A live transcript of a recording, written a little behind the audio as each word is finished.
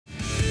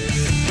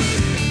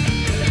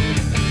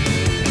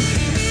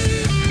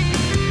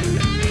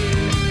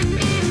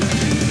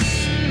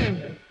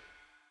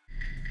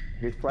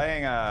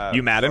playing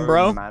You Madden,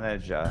 bro?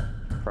 Manager.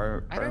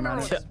 Pro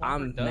manager.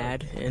 I'm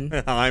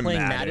Madden. I'm playing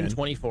Madden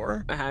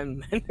 24.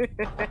 I'm.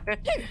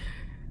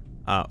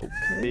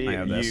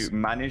 You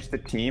manage the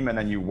team and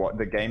then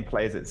the game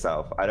plays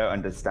itself. I don't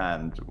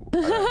understand.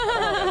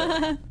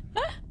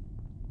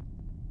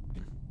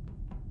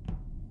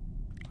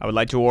 I would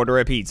like to order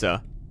a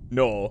pizza.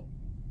 No.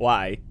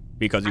 Why?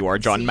 Because you are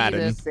John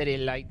Madden. The city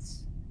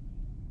lights.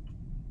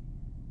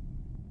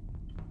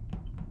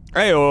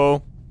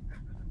 Hey-oh.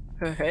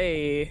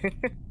 Hey.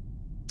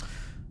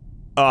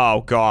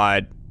 Oh,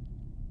 God.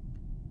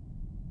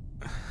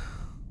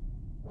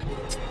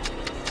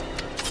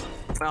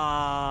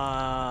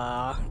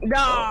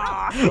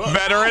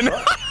 Veteran.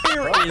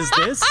 Where is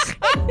this?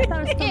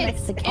 I'm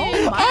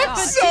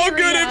so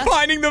good at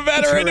finding the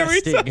veteran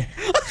every time.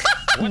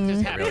 What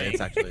just happened? Really,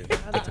 it's actually.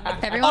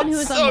 Everyone who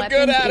is so on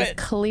good weapons at is it.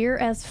 clear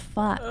as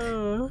fuck.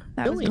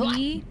 That was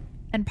me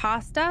and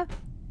Pasta.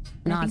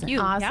 Naza,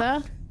 you,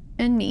 Asa,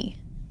 and me.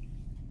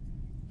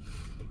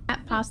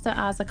 At Pasta,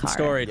 Asa, Car.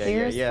 Storage.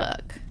 Clear as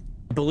fuck.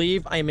 I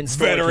believe I am in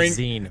storage with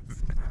Zine.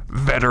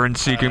 Veteran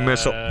seeking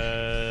missile.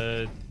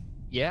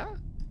 Yeah,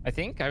 I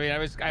think. I mean, I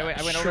went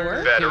Sure.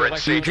 over. Veteran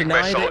seeking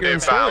missile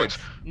inbound.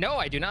 No,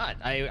 I do not.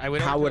 I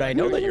went. How would I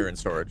know that you're in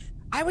storage?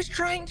 I was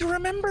trying to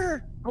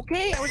remember.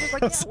 Okay, I was just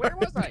like, yeah, where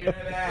was I?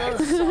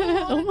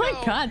 Oh my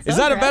god. Is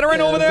that a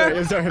veteran over there?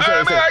 Enemy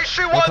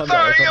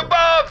IC-130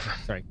 above!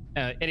 Sorry.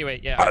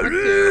 Anyway, yeah.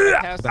 I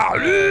passed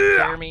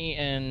Jeremy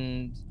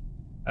and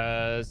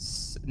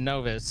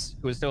Novus,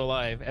 who was still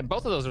alive, and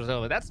both of those were still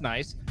alive. That's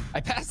nice.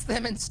 I passed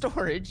them in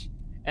storage,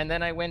 and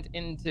then I went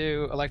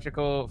into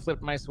electrical,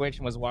 flipped my switch,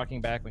 and was walking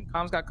back when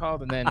comms got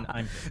called, and then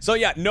I'm... So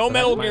yeah, no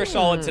Metal Gear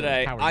Solid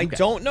today. I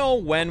don't know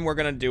when we're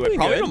gonna do it.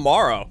 Probably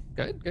tomorrow.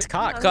 Good. It's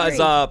cocked. Because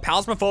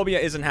Palsmophobia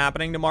isn't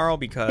happening tomorrow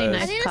because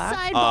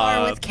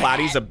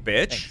Platy's a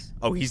bitch. Thanks.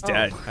 Oh, he's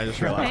dead. I just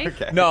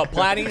realized. Okay. No,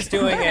 Platy's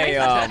doing a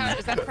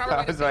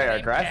That was very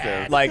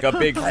aggressive. like a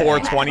big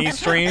 420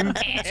 stream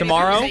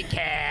tomorrow.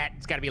 Cat.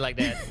 It's gotta be like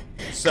that.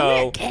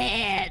 So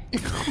Cat.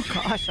 Oh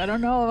gosh, I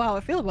don't know how I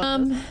feel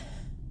about this.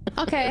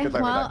 Okay, Good luck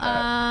with well,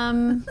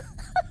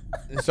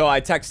 that, so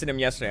I texted him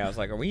yesterday. I was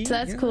like, "Are we?" so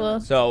that's cool.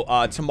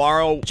 So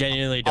tomorrow,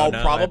 Genuinely I'll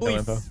don't know. I have probably no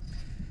info.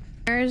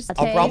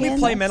 I'll probably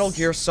play Metal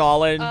Gear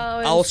Solid.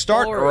 I'll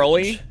start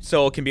early,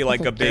 so it can be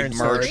like a big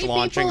merge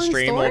launching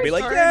stream. We'll be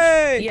like,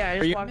 "Yay!" Yeah, I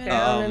just walked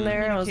down in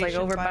there. I was like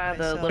over by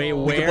the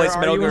little. We can play some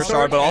Metal Gear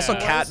Solid, but also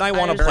Kat and I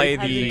want to play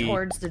the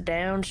towards the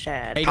down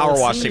shed. Power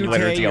Wash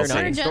Simulator You're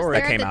DLC just there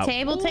that at came the out.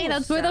 table, Tay.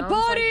 That's where the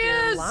body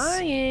is.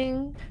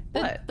 Lying.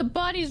 What? The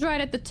body's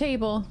right at the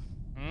table.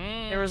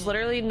 There was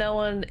literally no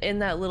one in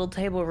that little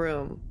table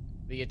room.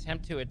 The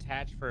attempt to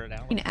attach for an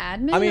hour. An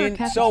admin I or mean,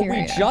 so we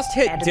cafeteria? just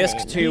hit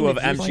disc 2 of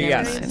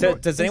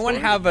MGS. Does anyone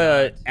have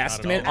an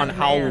estimate on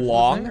how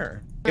long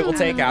it will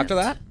take after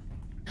that?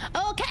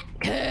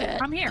 Okay.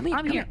 I'm here.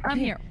 I'm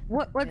here.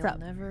 What's up?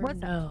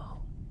 What's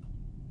up?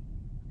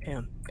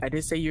 Damn, I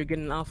did say you're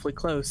getting awfully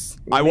close.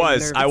 I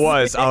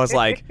was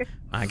like,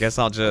 I guess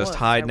I'll just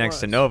hide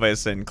next to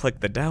Novus and click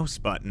the douse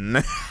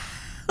button.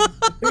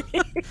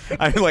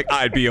 I'm like,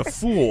 I'd be a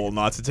fool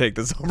not to take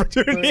this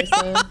opportunity.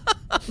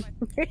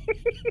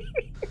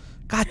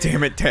 God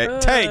damn it, Tay.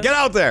 Tay, get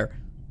out there.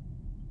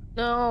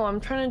 No, I'm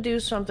trying to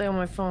do something on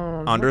my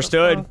phone.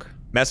 Understood.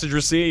 Message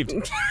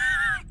received.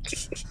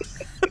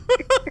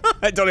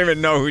 I don't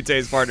even know who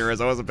Tay's partner is.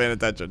 I wasn't paying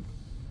attention.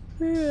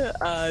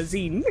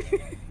 Zine.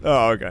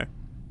 Oh, okay.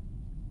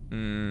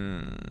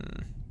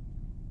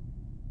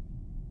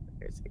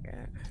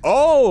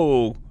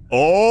 Oh!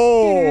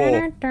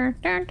 Oh!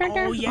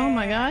 Oh, yeah. Oh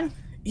my god.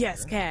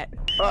 Yes, cat.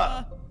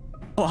 Oh,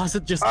 Asa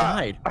just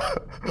died.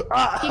 You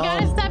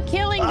gotta stop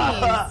killing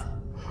these.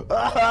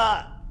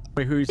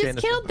 Wait, who are you saying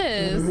Just killed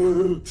this.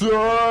 You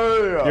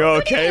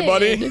okay,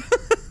 buddy?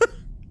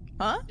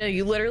 Huh? No,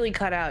 you literally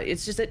cut out.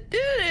 It's just a.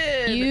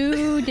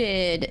 You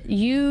did.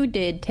 You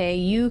did, Tay.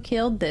 You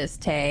killed this,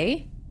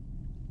 Tay.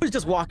 I was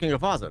just walking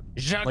with Asa.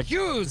 Jacques Like,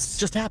 this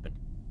just happened.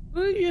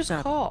 Who did you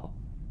just call?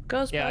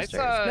 Ghostbusters. Yeah, I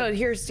saw no,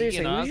 here,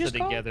 seriously. Who did you Asa just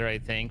call? together, I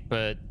think,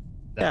 but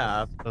that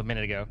Yeah. was a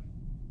minute ago.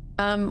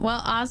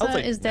 Well,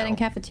 Asa is dead in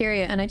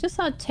cafeteria, and I just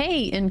saw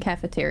Tay in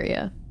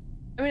cafeteria.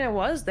 I mean, I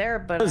was there,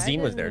 but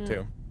Zine was there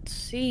too.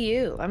 See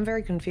you. I'm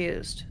very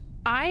confused.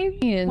 when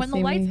the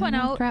see lights me. went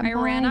I'm out, trapped I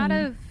ran out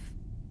behind.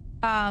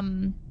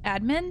 of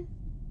admin,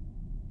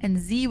 and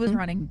Z was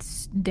running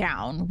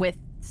down with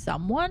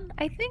someone,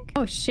 I think.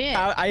 Oh shit!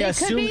 I it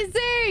assume could be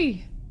Z.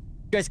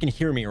 you guys can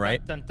hear me,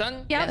 right? Dun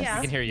dun. Yes.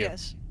 I can hear you.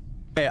 Yes.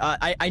 Okay,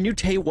 I knew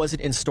Tay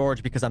wasn't in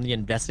storage because I'm the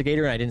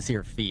investigator and I didn't see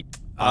her feet.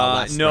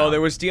 No, there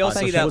was DLC So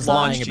she that was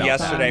lying launched about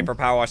yesterday that. for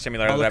Power Wash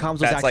Simulator. The comms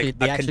was That's actually, like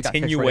they a actually got fixed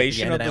right at the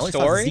continuation end, of and I the only saw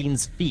story.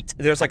 Zine's feet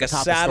There's like at a the top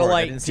of storage. I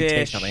satellite didn't see Tay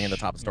dish. coming in the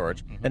top of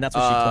storage, and that's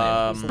what she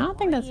claimed. I don't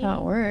think that's how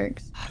it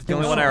works. The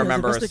only one I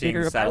remember is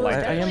seeing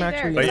satellite I dish. am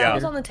actually. But yeah. I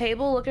was on the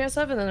table looking at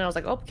stuff, and then I was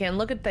like, oh, can't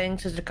look at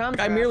things. Just a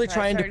comment. I'm merely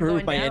trying to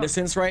prove my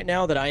innocence right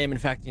now that I am in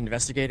fact the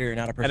investigator and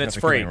not a person And it's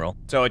of a killing free, role.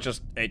 so it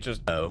just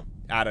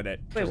added it.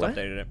 Wait, Just what?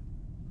 updated it.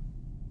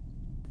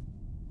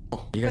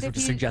 You guys were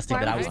just suggesting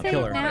that I was a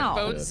killer. Now?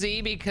 Vote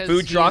Z because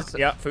food truck. he's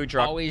Yeah, food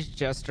truck. always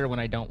Jester when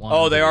I don't want.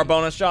 Oh, they are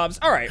bonus jobs.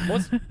 All right.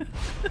 What's...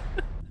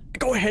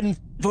 Go ahead and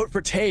vote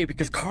for Tay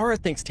because Kara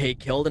thinks Tay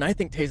killed, and I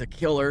think Tay's a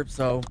killer.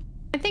 So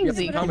I think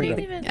Z.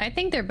 I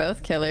think they're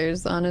both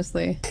killers,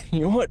 honestly.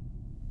 you know what?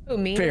 Oh,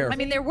 me? Fair. I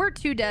mean, there were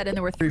 2 dead and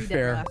there were 3 dead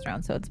fair. last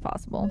round, so it's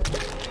possible.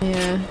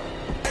 Yeah.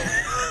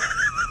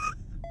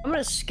 I'm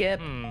gonna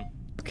skip.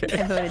 Okay.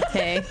 I voted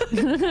Tay.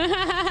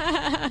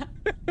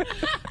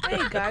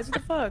 Hey guys, what the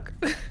fuck?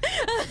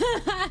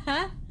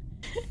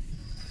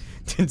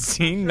 Did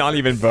Z not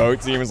even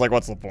vote? Z was like,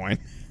 what's the point?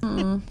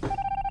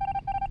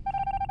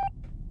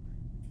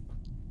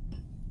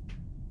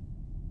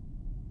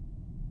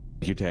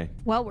 You, Tay.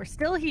 Well, we're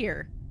still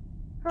here.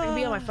 I'm gonna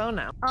be on my phone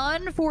now.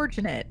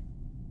 Unfortunate.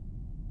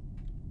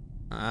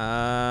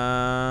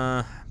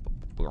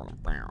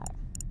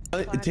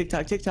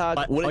 TikTok,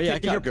 TikTok. Oh yeah, I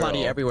can hear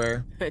Platy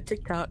everywhere.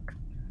 TikTok.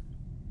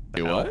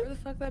 Wait, what? Where the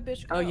fuck that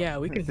bitch go? Oh yeah,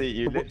 we can See,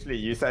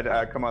 you said,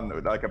 come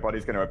on, like a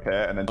body's gonna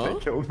appear, and then Tay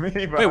killed me.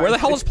 But Wait, where the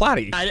hell is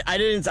Platy? I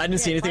didn't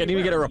see anything. I didn't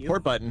even get a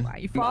report button.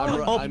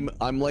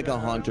 I'm like a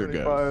haunter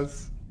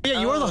ghost. Yeah,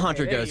 you are the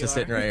haunter ghost just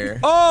sitting right here.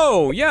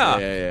 Oh, yeah.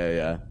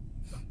 Yeah.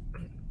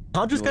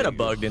 Haunter's kind of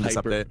bugged in this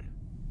update.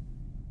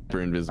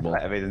 Super invisible.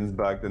 Everything's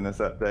bugged in this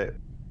update.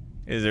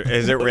 Is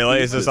it really?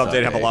 Is this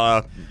update have a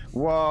lot of...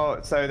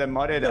 Well, so the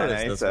modded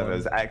Notice NA this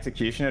servers,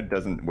 Executioner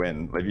doesn't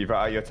win. Like, if you vote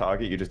out your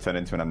target, you just turn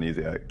into an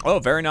Amnesiac. Oh,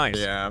 very nice.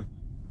 Yeah.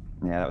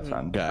 Yeah, that was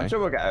fun. Okay. I'm sure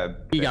we'll get a...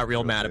 He got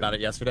real mad about it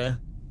yesterday.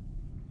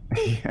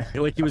 Yeah.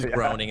 Like he was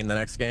groaning in the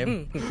next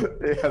game.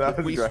 Yeah, that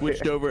was we great.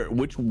 switched over.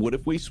 What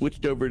if we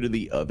switched over to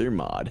the other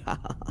mod? I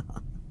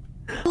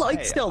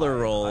like stellar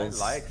rolls.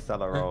 I like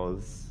stellar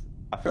rolls.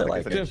 I feel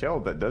like it's a chill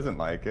that doesn't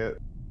like it.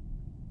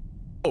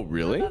 Oh,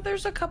 really?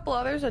 There's a couple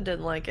others that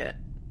didn't like it.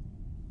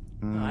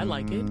 I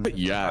like it. But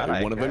yeah,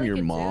 like one of them it.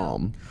 your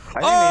mom.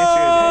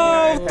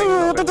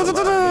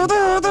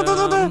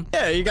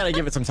 Yeah, you gotta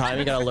give it some time.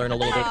 You gotta learn a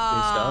little bit of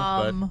new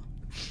stuff,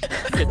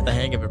 but get the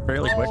hang of it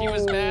fairly quick. She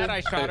was mad.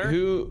 I shot her.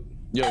 Who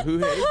hates it,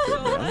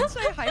 bro? Let's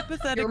say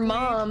hypothetically. Your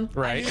mom.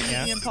 Right.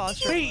 The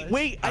imposter.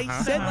 Wait, I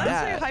said Let's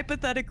say that.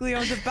 hypothetically, I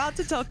was about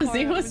to tell Kara.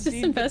 Z was just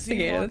Zine, but Zine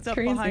investigating. walked That's up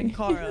crazy. behind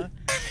Kara.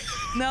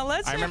 Now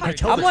let's say I'm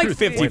hypothetically. like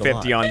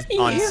 50-50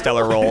 on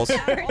stellar rolls.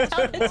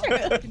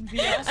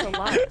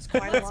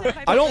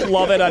 I don't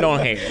love it. I don't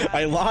hate it.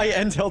 I lie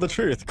and tell the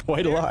truth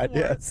quite a lot.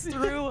 Yes.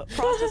 Through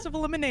process of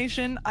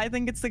elimination, I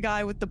think it's the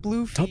guy with the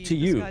blue feet. Up to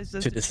you disguised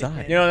as to the decide.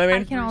 chicken. You know what I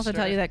mean? I can also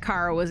tell you that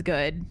Kara was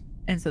good,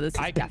 and so this is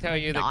I can tell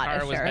you that not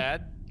Kara a was sheriff.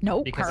 bad.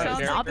 Nope, because Kara I'm was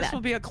very- not This bad. will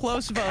be a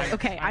close vote.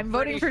 Okay, I'm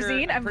voting for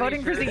pretty Zine. I'm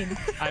voting for pretty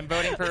Zine. I'm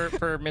voting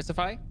for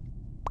Mystify.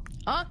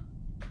 Huh?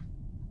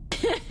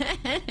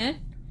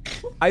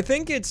 I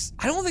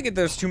don't think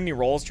there's too many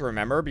roles to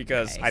remember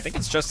because I think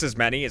it's just as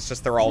many. It's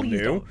just they're all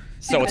new,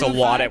 so it's a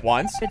lot at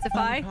once.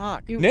 Mystify.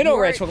 No,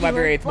 Rich, welcome back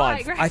for your 8th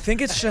month. I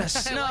think it's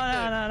just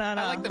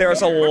No.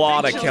 there's a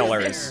lot of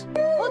killers.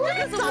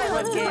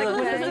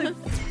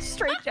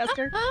 Straight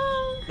Jester.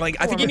 Like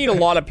I think you need a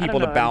lot of people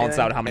to balance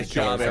out how many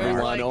killers there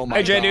are. Oh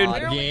Hey, Jay, dude.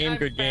 God. Game,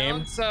 good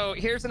game. So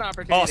here's an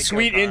opportunity. Oh, to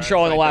sweet kill Kara,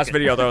 intro in the so I last can-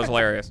 video. That was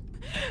hilarious.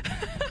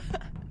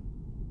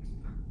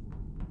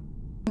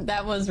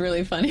 That was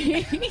really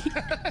funny.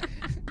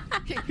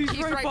 He's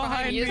right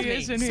behind me,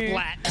 isn't he?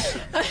 Splat.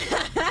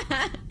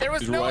 There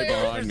was He's no right way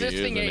of behind me,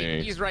 resisting isn't a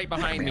he? he's right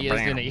behind me,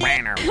 isn't he?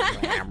 That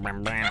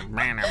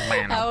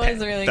was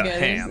really The good.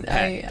 ham,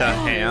 pet the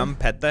ham,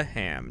 pet the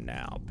ham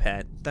now,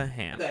 pet the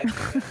ham.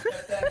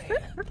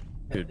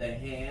 Dude,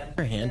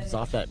 her hand is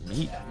off that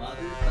meat.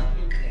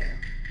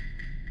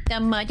 The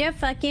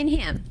motherfucking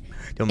ham.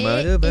 The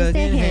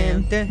motherfucking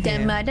ham, the the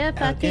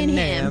motherfucking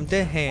ham.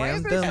 the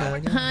ham, the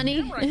mother.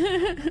 Honey.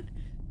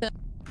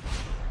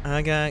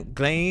 I got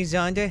glaze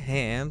on the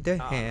ham, the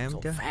ham, So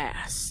the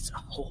fast.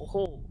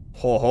 ho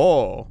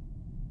ho.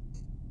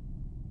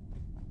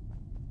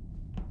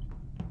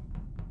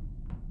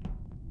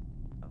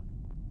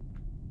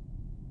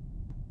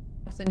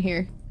 What's in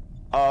here?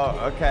 Oh,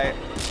 okay.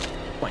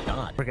 Oh my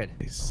god. We're good.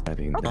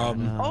 Setting Oh, I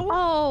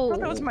thought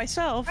that was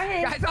myself.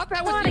 I thought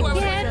that was Not you. I was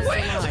again.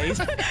 like, wait.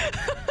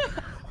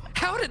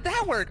 How did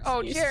that work?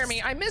 Oh,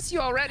 Jeremy, I miss you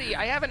already.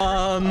 I haven't.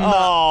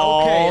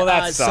 Oh, okay,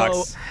 that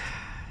sucks. So,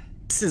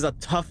 this is a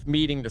tough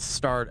meeting to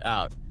start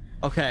out.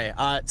 Okay,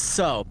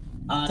 so.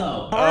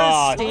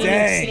 Oh,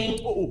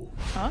 dang.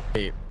 Huh?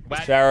 Wait,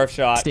 Sheriff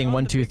shot. Sting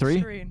 1, 2, 3.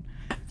 Screen.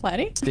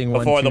 Platy? Sting 1,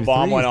 Before 2, the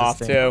bomb 3 went is the off,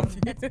 sting.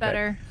 too. It's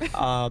better.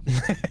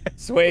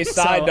 Sweet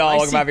side So, dog, I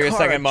welcome back for your see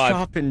second Kara month.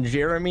 chopping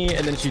Jeremy,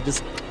 and then she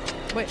just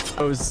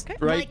goes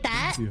right. Like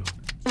that?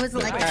 Was it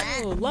like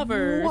that? Oh,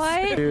 lovers.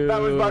 What?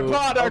 That was my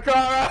partner,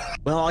 Kara.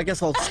 Well, I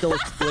guess I'll still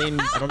explain.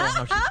 I don't know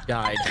how she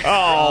died.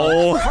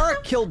 Oh. Kara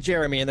killed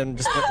Jeremy and then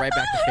just went right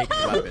back to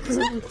faking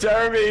weapons.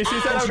 Jeremy, she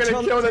said I'm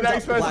gonna kill the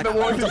next person that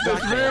walks into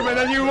this room, and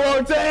then you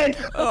walked in.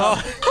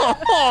 Oh.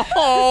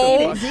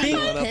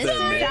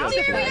 Jeremy,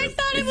 I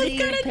thought it was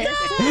gonna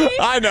die.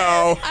 I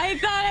know. I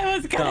thought it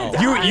was gonna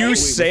die. You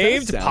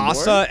saved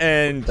Pasta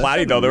and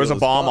Platy though. There was a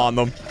bomb on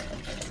them.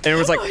 And it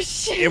was like,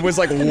 it was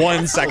like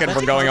 1 second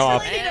from going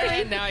off.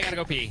 And now I gotta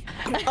go pee.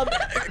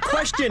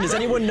 Question: does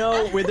anyone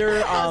know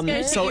whether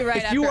so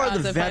if you are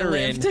the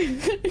veteran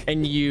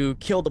and you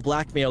kill the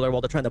blackmailer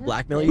while they're trying to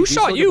blackmail you? Who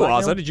shot you,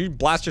 Ozza? Did you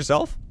blast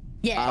yourself?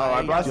 Yeah. Oh,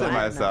 I blasted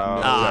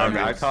myself.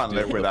 I can't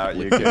live without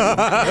you.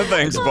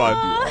 Thanks,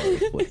 bud.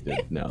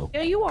 No.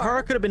 Yeah, you are.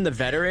 Kara could have been the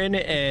veteran,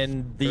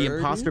 and the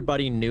imposter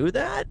buddy knew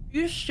that.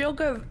 You still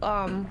go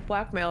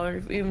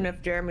blackmailer even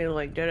if Jeremy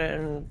like did it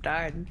and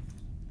died.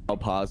 How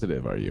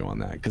positive are you on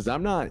that? Because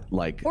I'm not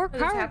like. Or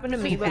Kara happened to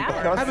me before.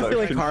 I have a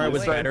feeling Kara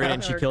was veteran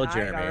and she killed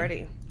Jeremy.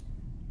 Already.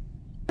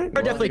 I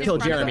definitely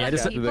killed Jeremy. I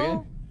just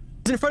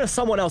in front of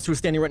someone else who was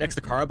standing right next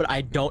to Kara, but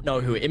I don't know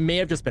who. It may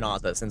have just been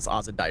Ozza, since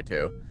Ozza died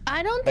too.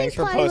 I don't Thanks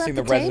think for Platy posting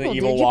the left Resident table.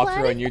 Evil Did you, walkthrough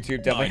Platy? on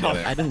YouTube.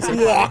 Definitely I didn't say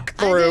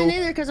walkthrough. I didn't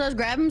either because I was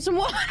grabbing some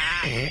water.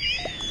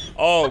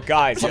 Oh,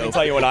 guys, let me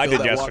tell you what I did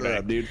Fill that yesterday. water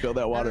up, dude. Fill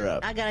that water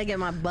up. I gotta get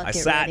my bucket I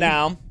sat ready.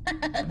 down.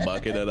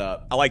 Bucket it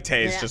up. I like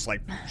Tay's Yeah. just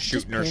like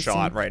shooting her Just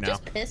shot pissing. right now.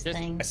 Just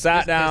pissing. I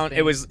sat down.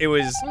 It was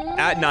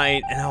at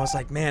night, and I was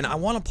like, man, I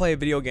want to play a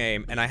video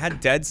game, and I had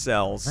Dead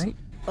Cells, Right?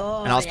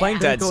 Oh, and I was playing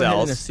Dead Go ahead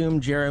and Cells. assume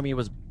Jeremy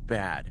was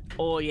bad.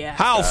 Oh yeah.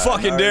 How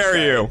fucking dare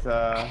you?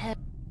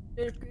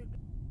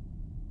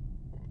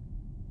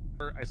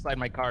 I slide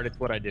my card. It's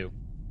what I do.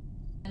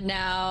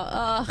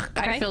 Now,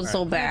 I feel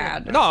so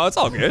bad. No, it's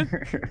all good.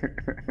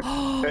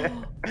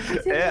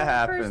 It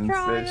happens.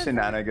 It's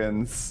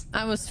shenanigans.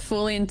 I was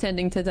fully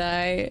intending to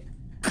die.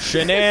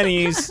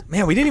 Shenanigans.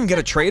 Man, we didn't even get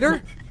a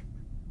traitor?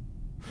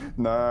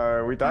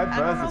 No, we died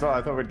first as well.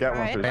 I thought we'd get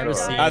one for sure.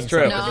 That's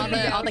true.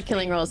 No, all the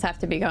killing rolls have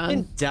to be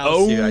gone.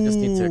 Douse you. I just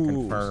need to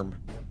confirm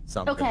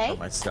something Okay. for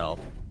myself.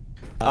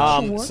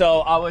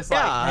 So I was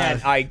like,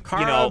 man,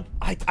 Kara-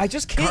 I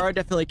just can't Kara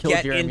definitely killed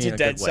get Jeremy into in a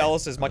Dead good way,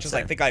 Cells as much as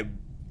I think I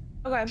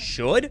Okay.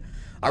 should.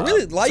 I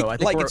really like, so I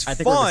think it's I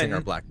think we're missing fun.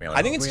 our blackmailer.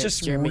 I think it's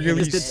just Jeremy,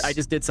 really. I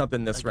just did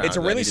something this round. It's a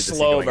that I really needed to see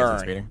slow going into this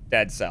burn. meeting.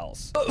 Dead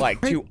Cells, like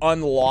to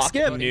unlock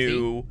Skip.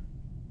 new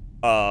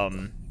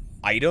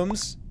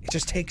items. It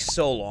just takes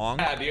so long.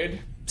 Yeah, dude.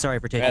 Sorry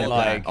for taking And it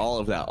like, back. All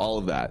of that.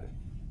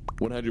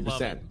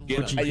 100%.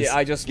 Get him.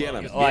 I just Get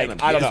him. like Get him.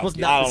 I don't Get know. him.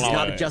 This I is don't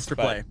not know, a Jester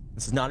but- play.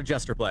 This is not a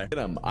Jester play. Get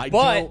him. I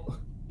But- tell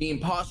the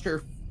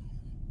imposter.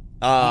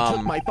 He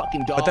took my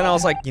fucking dog. But then I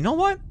was like, you know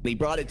what? He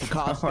brought it to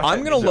Costco.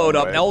 I'm gonna load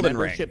up Elden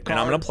Ring, Membership and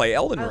I'm gonna play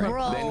Elden Ring.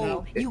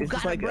 Bro, you it's just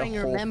gotta like a bring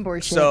your whole-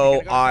 membership. So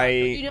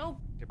You know,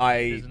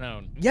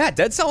 yeah,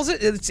 Dead Cells.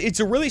 It's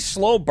a really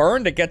slow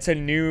burn to get to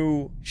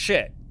new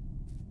shit.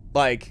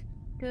 Like,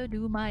 Go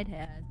do my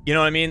dad. you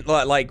know what I mean?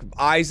 Like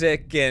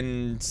Isaac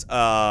and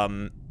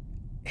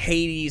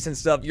Hades and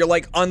stuff. You're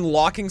like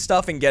unlocking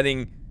stuff and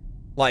getting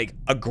like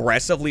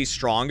aggressively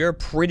stronger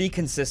pretty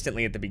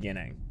consistently at the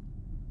beginning.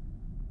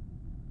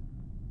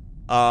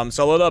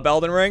 So load up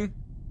Elden Ring.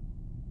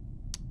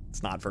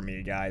 It's not for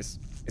me, guys.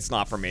 It's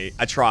not for me.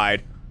 I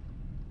tried.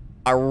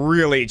 I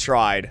really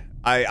tried.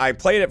 I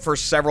played it for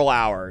several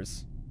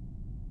hours.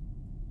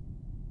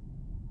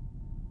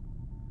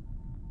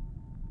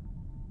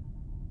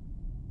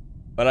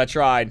 But I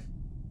tried.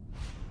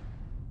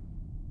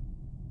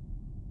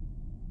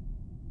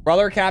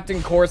 Brother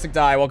Captain Corsic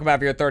Die, welcome back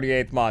for your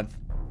 38th month.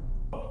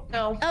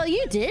 no. Oh,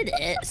 you did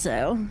it,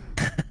 so.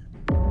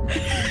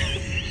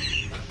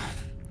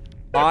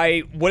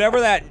 Whatever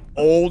that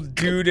old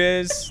dude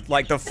is,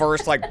 like the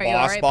first like Are you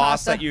boss alright, boss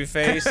Pasta? that you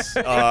face,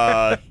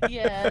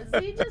 Yeah,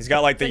 he's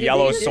got like the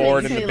yellow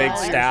sword and the big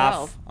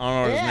staff. I don't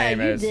know what his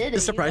name is. I'm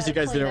surprised you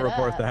guys didn't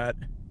report that.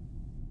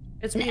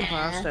 It's me and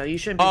Pasta. You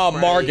shouldn't be Oh,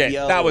 surprised. Margit,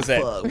 Yo, that was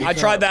it. fuck. I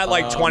tried that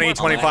like 20,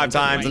 25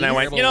 times, and I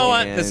went, you know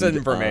what? This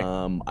isn't for me.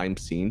 I'm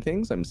seeing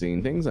things. I'm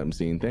seeing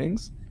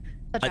things.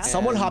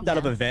 Someone hopped out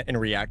of a vent and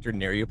reactor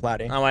near you,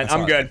 Platy. I went, saw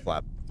I'm it good.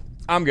 flap.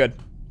 I'm good.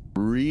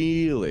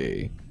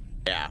 Really?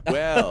 Yeah.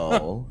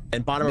 Well,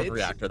 And bottom of Mitch-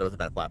 reactor, there was a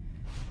vent flap.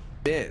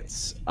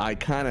 Bits. I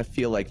kind of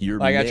feel like your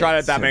Like, I tried it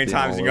mitts that have many been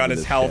times, all you got over his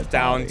this health dead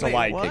down body. to,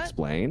 like- what?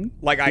 Explain.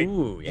 Like I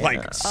Ooh, yeah.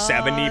 like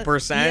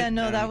 70%. Yeah,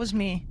 no, that was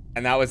me.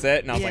 And that was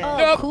it. And I was Yeah.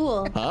 like, Oh, nope.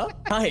 cool. Huh?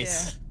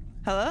 Nice.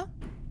 Hello?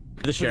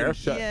 The sheriff.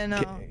 Shut- Yeah,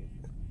 no.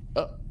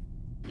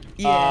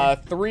 Yeah.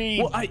 3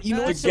 Well, you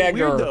know to what's so weird,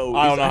 Gegger. though,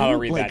 I don't is know how to don't,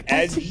 read like, that.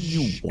 I see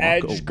you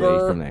walk away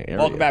Edgar. from that area,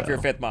 Welcome back for your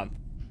though. 5th month.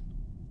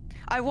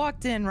 I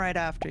walked in right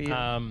after you.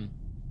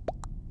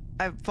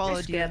 I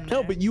followed you. in No,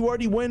 there. but you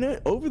already went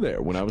over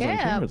there when I was on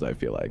Yeah. cameras, I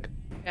feel like.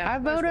 I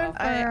voted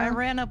for. I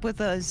ran up with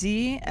a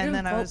Z, and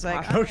then I was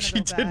like, I'm No, gonna she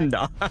go did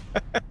back. not.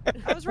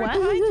 I was right What?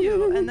 behind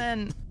you, and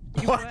then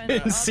you What? went I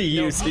didn't up. see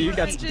you, so you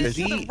got Just some- to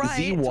Z- the right,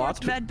 Z towards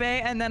walked- med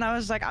bay, and then I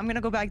was like, I'm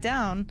gonna go back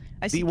down.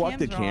 I see He walked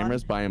the cams are on,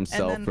 cameras by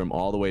himself then- from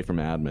all the way from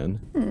admin.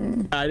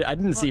 I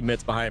didn't see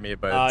Mitts behind me,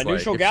 but it's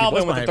Neutral like, if she Galvin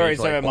was with the behind me,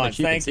 it's 37 like, well, months.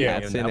 she can Thank see you. me,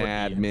 That's and an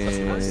that would be-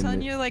 I was telling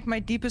admin. you like my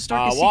deepest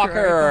darkest secret. Walker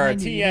right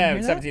behind you. You didn't TM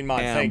hear that? 17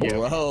 months. Damn, Thank you.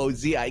 bro,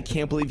 Z, I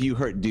can't believe you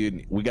hurt,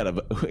 dude. We gotta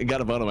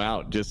vote him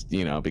out, just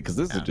because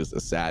this is just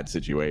a sad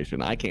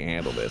situation. I can't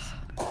handle this.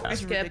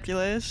 It's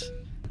ridiculous.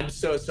 I'm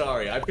so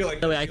sorry. I feel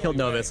like No, I killed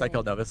Novus. I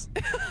killed Novus.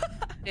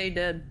 Yeah, he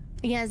did.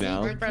 Yeah, Z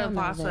No. did In front of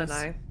kill Pasta and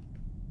Novus. I.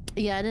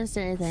 Yeah, I didn't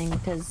say anything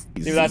because.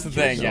 See, that's the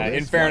thing. Yeah,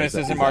 in fairness,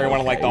 isn't Mario one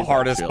of like the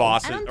hardest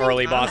bosses,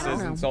 early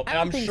bosses, and so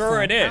I'm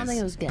sure it is. I don't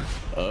think it was good.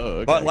 Oh,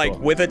 okay, but like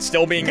with it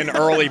still being an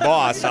early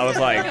boss, I was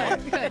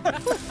like,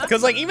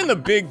 because like even the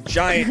big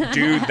giant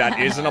dude that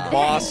isn't a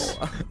boss,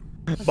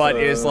 but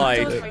is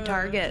like,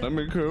 target.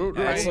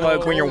 it's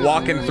like when you're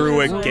walking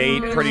through a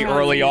gate pretty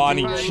early on,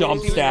 he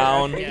jumps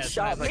down.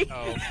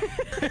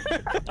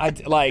 I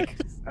like.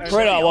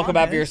 Britta, welcome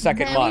back for your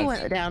second month.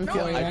 Went down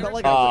feeling I felt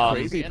like I was a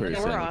crazy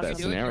person with that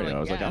scenario. I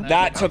was like,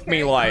 that took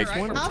me like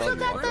I also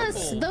got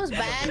those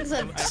bags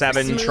of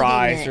 7 smoothie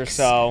tries mix. or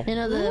so. You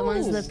know the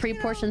ones, the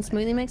pre-portioned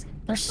smoothie mix?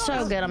 They're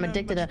so good. I'm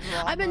addicted to.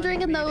 I've been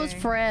drinking those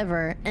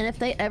forever, and if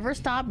they ever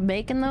stop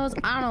making those,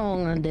 I don't know what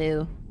I'm gonna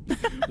do.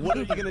 What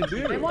are you gonna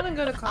do? I want to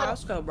go to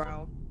Costco,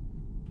 bro.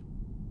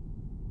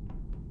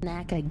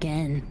 Snack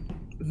again.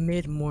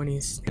 Mid-morning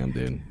snack. Damn,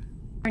 dude.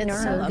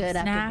 It's so good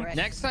after breakfast.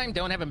 Next time,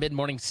 don't have a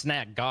mid-morning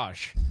snack.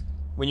 Gosh.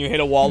 When you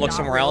hit a wall, look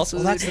somewhere else.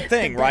 Well, that's the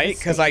thing, right?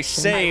 Because I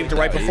saved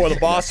right before the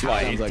boss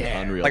fight. Like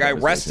I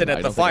rested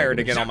at the fire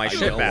to get all my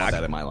shit back.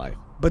 That in my life.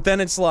 But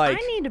then it's like,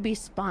 I need to be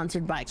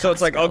sponsored by Costco. so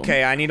it's like,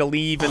 okay, I need to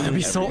leave and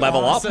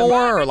level up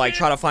more, or like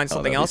try to find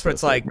something else. But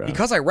it's like,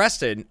 because I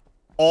rested,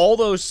 all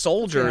those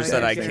soldiers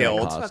that I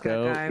killed,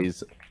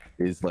 Costco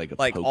is like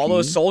all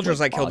those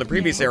soldiers I killed the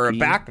previous era are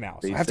back now.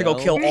 So I have to go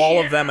kill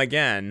all of them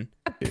again.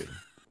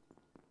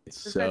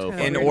 So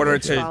in order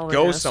to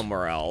go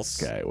somewhere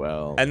else. Okay,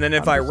 well. And then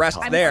if I rest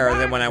there,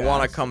 then when I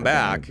want to come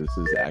back, this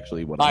is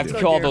actually what I have to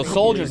kill all those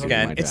soldiers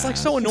again. It's like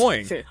so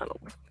annoying.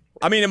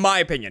 I mean, in my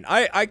opinion,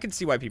 I can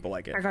see why people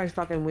like it. That guy's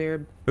fucking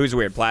weird. Who's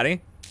weird, Platy?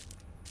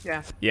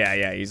 Yeah.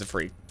 Yeah, he's a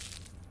freak.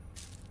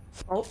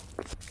 Oh,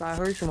 I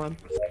heard someone.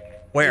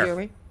 Where? You hear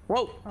me?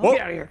 Whoa, Whoa.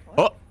 get out of here.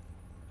 Oh.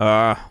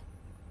 Can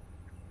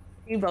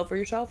you vote for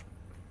yourself?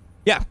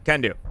 Yeah, can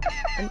do.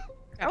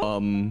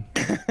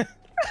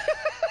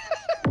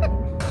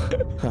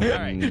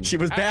 Right. She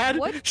was bad.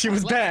 She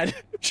was bad.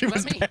 She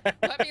was bad.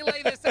 Let me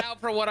lay this out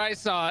for what I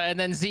saw, and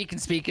then Z can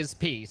speak his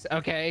piece,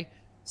 okay?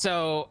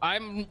 So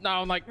I'm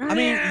like, I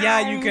mean,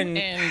 yeah, you can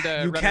and,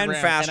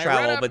 fast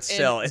travel, but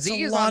still, it's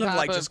a lot of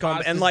like just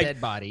going and like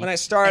when I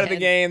started the and,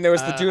 game, there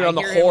was the dude on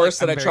the horse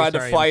that I tried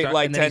to fight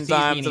like 10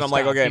 times, and I'm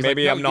like, okay,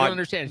 maybe I'm not,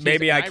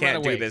 maybe I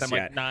can't do this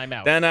yet.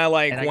 Then I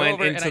like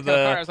went into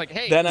the,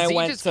 then I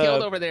went to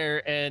killed over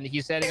there, and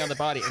he's standing on the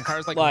body, and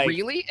Car's like,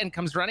 really, and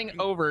comes running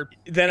over.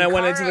 Then I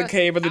went into the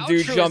cave where the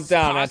dude jumped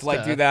down. I had to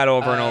like do that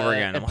over and over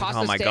again. I'm like,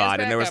 oh my god,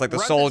 and there was like the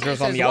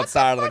soldiers on the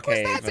outside of the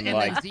cave, and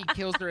like, Z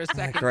kills her a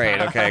second great,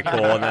 okay,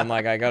 cool, and then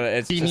like I got it.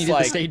 It's He just needed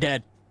like to stay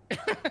dead.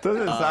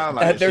 Doesn't sound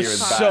like there's she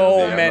was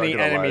so bad, many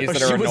enemies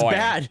that are She was annoying.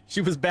 bad.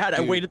 She was bad. I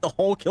waited the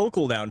whole kill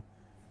cooldown.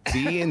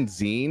 Z and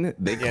Zine,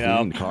 they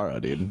cleaned Kara,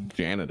 dude.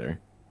 Janitor.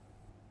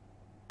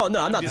 Oh no,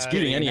 I'm not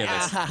disputing any of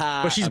this.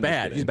 But she's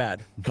bad. She's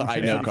bad. I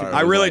know Kara. I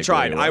really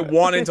tried. I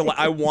wanted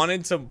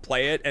to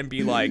play it and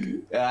be like,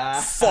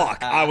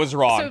 fuck, I was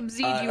wrong. So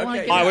Z, do you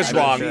want to I was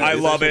wrong. I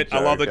love it. I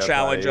love the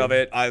challenge of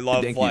it. I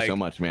love Thank like. you so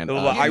much, man.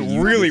 I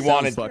really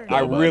wanted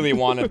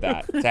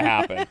that to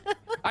happen.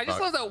 I just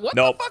love that. What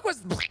Nope. the fuck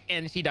was?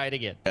 And she died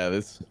again. Yeah,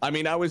 I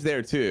mean, I was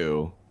there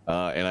too,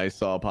 and I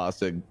saw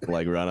Pasta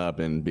like run up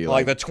and be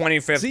Like the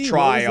 25th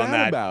try on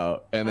that.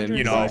 About? And then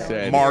you know, I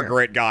said,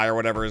 Margaret guy or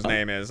whatever his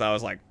name is. I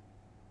was like,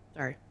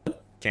 sorry,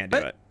 can't do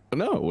it.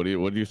 No, what do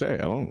you say? I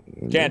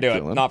don't. Can't do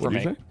it. Not for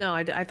me. No,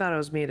 I thought I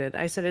was muted.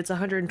 I said it's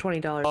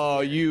 $120.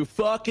 Oh, you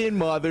fucking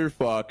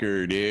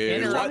motherfucker,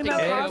 dude! Talking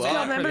about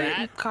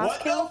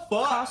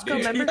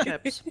Costco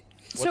memberships.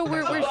 So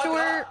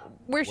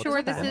we're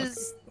sure this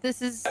is.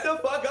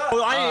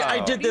 Well,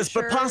 I did this,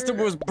 but Pasta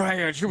was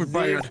bad. She was He's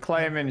bad.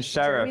 claiming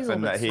sheriff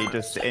and that he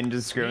just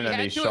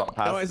indiscriminately shot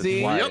past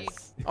the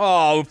twice.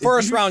 Oh,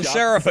 first round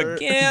sheriff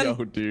again.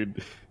 Yo,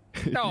 dude.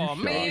 Oh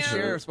man.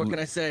 Sheriffs, what can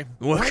I say?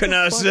 What can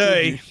I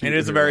say? It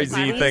is a very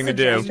Z thing to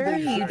do.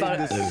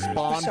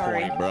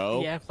 Sorry,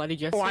 bro. Yeah, Platy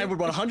Jester. Oh, I would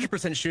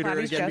 100% shoot her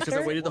again because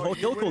I waited the whole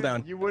kill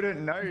cooldown. You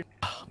wouldn't know.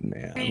 Oh,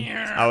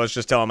 man. I was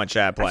just telling my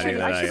chat, Platy,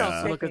 that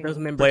I look at those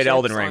played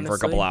Elden Ring for a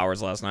couple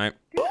hours last night.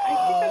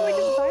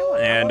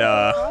 And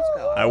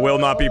I will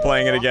not be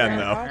playing it again,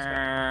 though.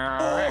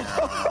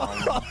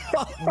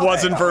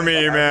 Wasn't for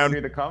me, man.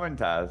 Do the comment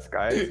task,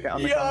 guys. Get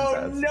on the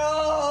comment task.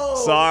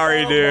 No!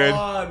 Sorry, dude.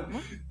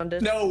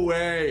 No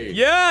way.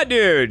 Yeah,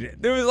 dude.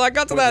 There was, I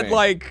got to that,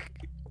 like...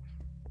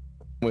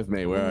 With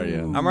me, where are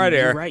you? I'm right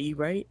here. You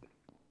right?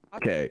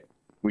 Okay.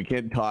 We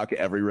can't talk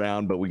every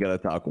round, but we gotta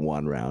talk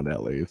one round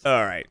at least.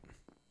 All right.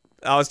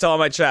 I was telling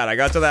my chat, I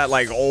got to that,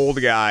 like,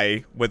 old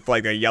guy with,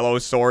 like, a yellow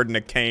sword and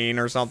a cane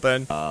or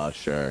something.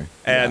 Sure.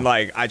 And,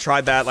 like, I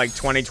tried that, like,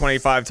 20,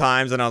 25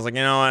 times, and I was like,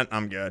 you know what?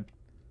 I'm good.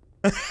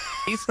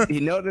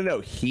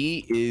 No.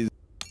 He is...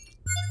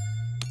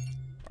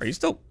 Are you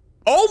still...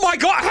 Oh, my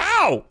God!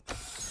 How?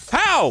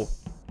 How?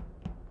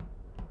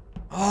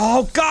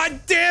 Oh,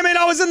 God damn it!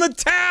 I was in the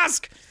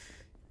task!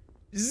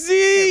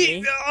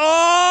 Z!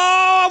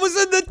 Oh, I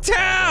was in the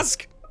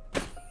task!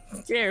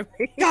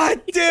 Jeremy.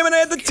 God damn it, I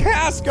had the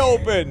task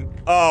open!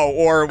 Oh,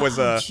 or it was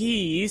a...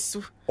 Jeez.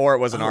 Or it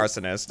was an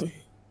arsonist.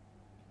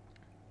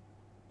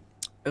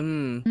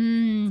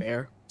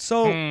 Fair.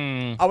 So,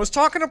 I was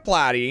talking to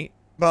Platy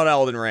about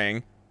Elden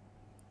Ring.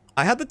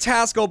 I had the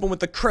task open with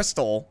the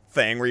crystal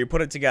thing where you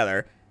put it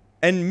together.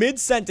 And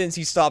mid-sentence,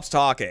 he stops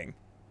talking.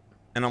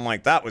 And I'm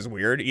like, that was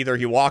weird. Either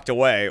he walked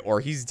away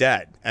or he's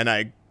dead. And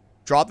I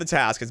drop the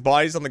task. His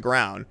body's on the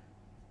ground.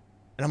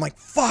 And I'm like,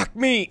 fuck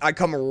me. I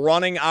come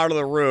running out of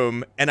the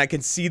room and I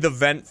can see the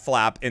vent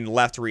flap in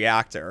left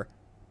reactor.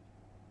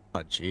 Oh,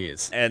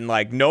 jeez. And,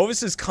 like,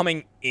 Novus is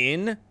coming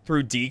in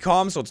through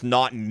decom, so it's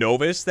not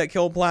Novus that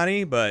killed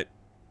Platy, but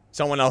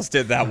someone else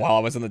did that while I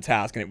was in the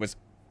task, and it was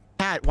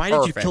Pat, why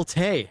did you kill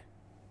Tay?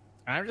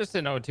 I'm just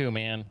an O2,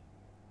 man.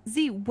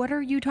 Z, what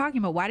are you talking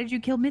about? Why did you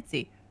kill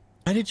Mitzi?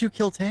 Why did you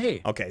kill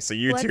Tay? Okay, so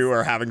you two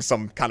are having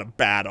some kind of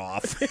bad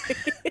off.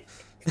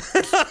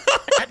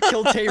 I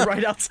killed Tay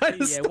right outside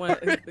his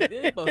both of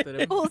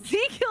them. Well,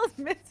 Z killed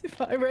Mitzi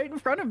right in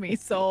front of me,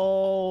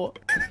 so...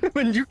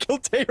 When you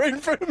killed Tay right in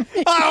front of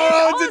me. I don't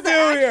know what to do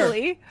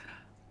here.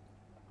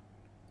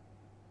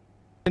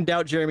 In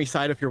doubt, Jeremy,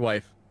 side of your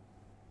wife.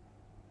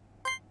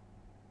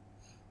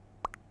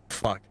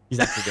 Fuck, he's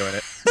actually doing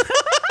it.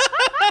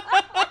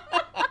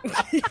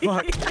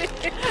 Fuck.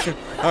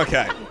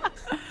 Okay.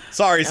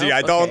 Sorry, Z,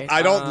 I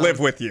don't live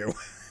with you.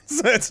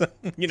 So it's,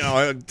 you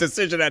know, a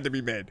decision had to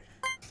be made.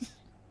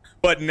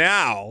 But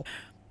now.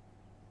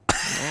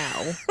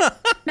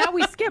 Now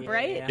we skip,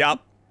 right? Yep.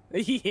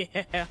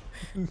 Yeah.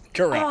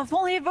 Correct. Oh, if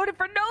only I voted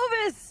for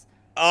Novus.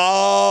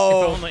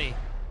 Oh. If only.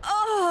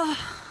 Oh.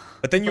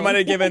 But then you might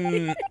have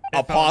given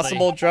a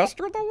possible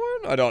Jester the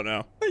one? I don't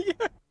know.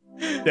 Yeah.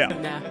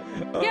 Yeah,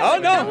 Oh,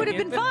 no. that would have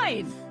been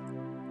fine.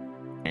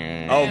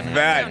 Oh, I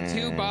that. found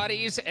 2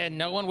 bodies and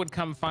no one would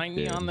come find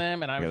me on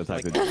them, and I was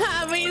like,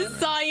 We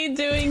saw you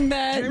doing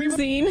that,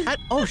 Zine.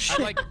 Oh, shit.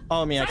 like,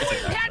 Oh, man, I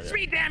guess catch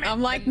me, damn it!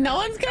 I'm like, no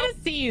one's gonna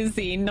see you,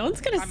 Zine. No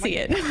one's gonna see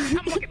it.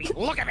 Come look at me!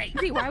 Look at me!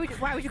 Z, why would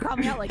you call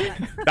me out like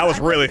that? That was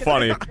really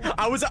funny.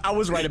 I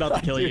was right about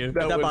to kill you.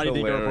 That That was body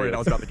didn't go for it. hilarious. I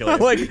was about to kill you.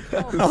 Like,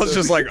 I was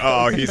just like,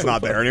 oh, he's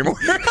not there anymore.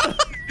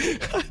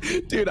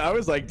 Dude, I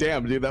was like,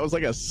 damn, dude, that was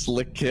like a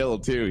slick kill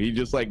too. He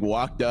just like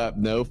walked up,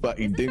 no fuck,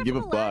 he didn't give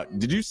a fuck.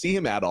 Did you see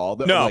him at all?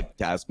 Though, No. Like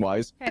task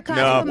wise.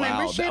 No.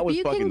 Wow, that was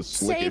fucking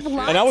slick as shit.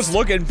 And I was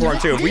looking for him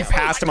too. If we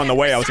passed him on the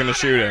way, I was gonna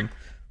shoot him.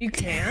 You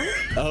can?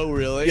 Oh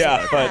really?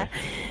 Yeah, but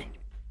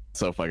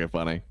So fucking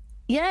funny.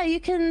 Yeah,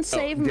 you can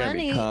save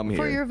Jeremy, come money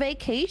for here. your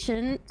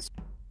vacation.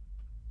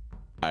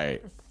 All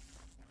right.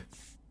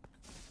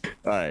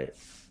 All right.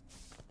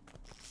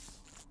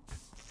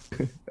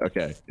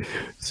 Okay.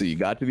 So you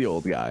got to the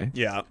old guy.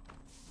 yeah,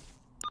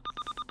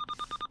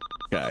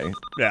 Okay.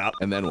 yeah.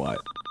 And then what?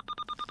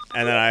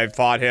 And then I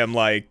fought him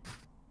like.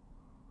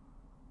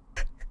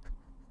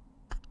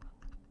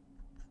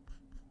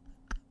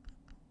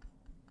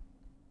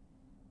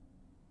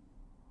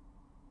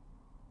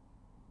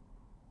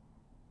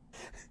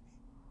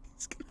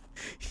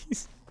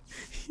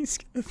 He's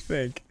gonna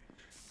think.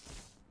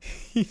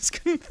 He's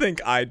gonna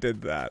think I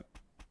did that.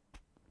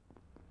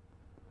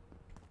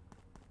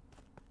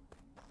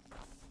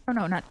 Oh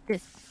no, not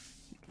this.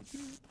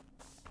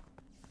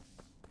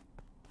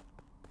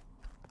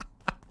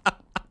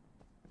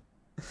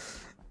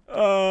 Who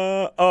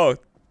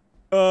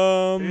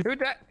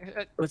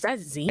that? Was that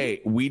Zine?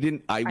 Hey, we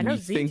didn't. know We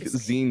Zeke think is-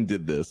 Zine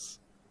did this.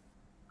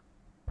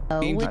 Oh,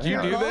 Zine, would did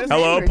you do this?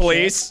 Hello,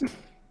 police.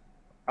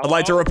 I'd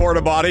like to report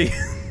a body.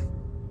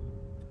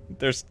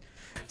 There's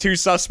 2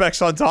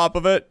 suspects on top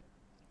of it.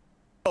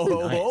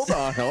 Oh, hold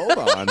on.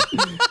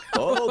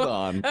 Hold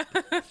on.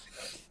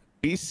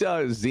 We saw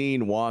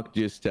Zine walk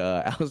just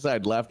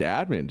outside left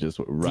admin, just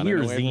running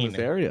away from this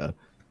area.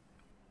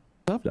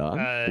 What's up, dog?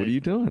 What are you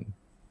doing?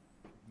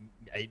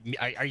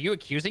 Are you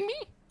accusing me?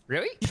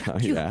 Really?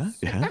 Yeah.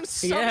 I'm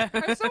so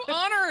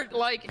honored.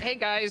 Like, hey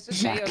guys,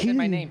 just say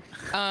my name.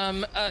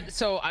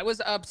 So I was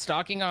up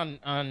stalking on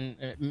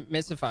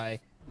Missify.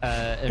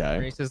 And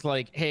Grace is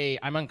like, hey,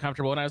 I'm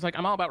uncomfortable, and I was like,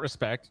 I'm all about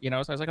respect, you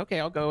know. So I was like, okay,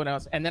 I'll go.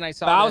 And then I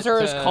saw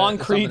Bowser's that,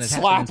 concrete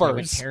something had happened, so I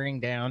went slappers. tearing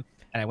down,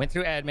 and I went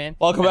through admin.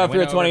 Welcome and I after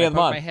your went over and 20th I poked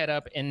month. my head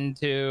up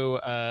into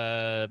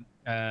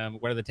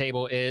where the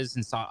table is,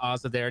 and saw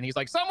Ozza there, and he's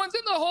like, someone's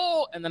in the hole.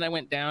 And then I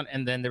went down,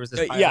 and then there was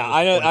this. Yeah,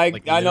 I know. I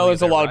know.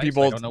 There's a lot of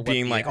people being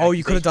being like, "Oh,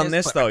 you could have done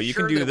this though. You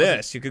can do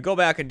this. You could go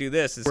back and do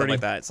this and stuff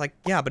like that." It's like,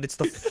 yeah, but it's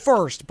the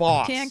first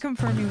boss. Can't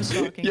confirm he was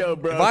talking. Yo,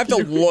 bro. If I have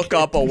to look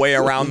up a way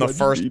around the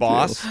first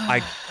boss,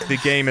 the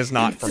game is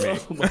not for me.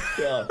 Oh my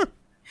god.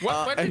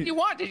 What did you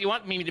want? Did you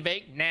want me to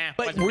debate? Nah.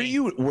 But were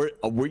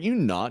you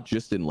not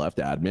just in left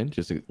admin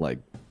just like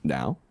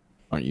now?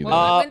 Aren't you?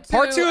 Well,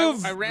 Part 2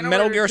 of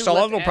Metal Gear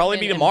Solid will probably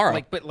be tomorrow.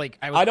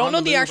 I don't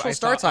know the actual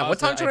start time. What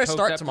time should I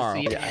start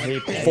tomorrow? 4? He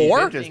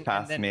just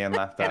passed me and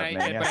left out.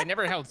 But I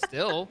never held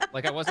still.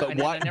 Like I wasn't. But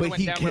why? I never But went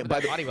he down can't.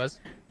 where the body was.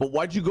 But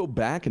why'd you go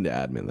back into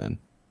admin then?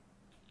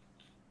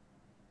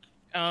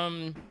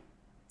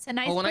 It's a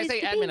nice Well, when I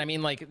place say to admin, be. I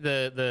mean like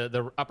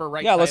the upper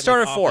right. Yeah, let's side, start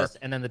like, at 4. office,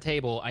 and then the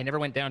table. I never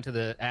went down to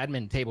the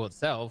admin table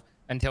itself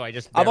until I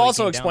just. I've barely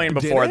also came explained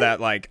down. before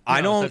that, like, I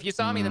No, don't. So if you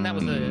saw me, then that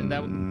was a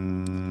that.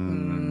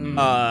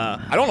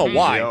 I don't know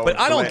why, but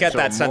I don't get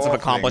that sense of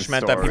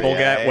accomplishment that people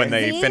get when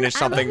they finish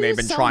something they've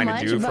been trying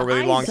to do for a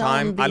really long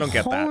time. I don't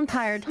get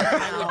that.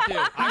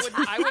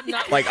 I would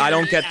not. Like, I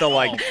don't get the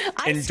like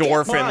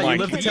endorphin.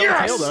 Like,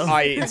 yes!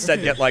 I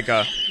instead get like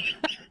a.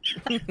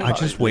 I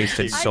just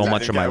wasted so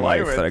much of my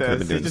life that I could have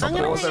been doing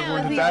something else.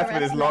 Everyone to death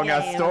with his long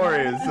ass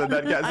stories, and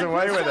then gets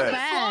away with it.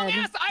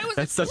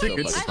 That's such a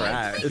good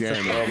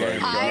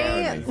strat.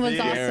 I was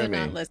also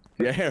not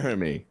listening.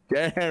 Jeremy.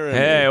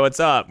 Hey, what's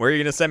up? Where are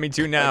you gonna send me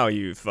to now,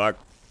 you fuck?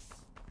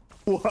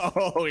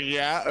 Whoa,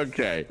 yeah,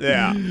 okay.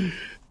 Yeah.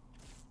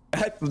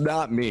 That's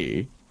not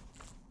me.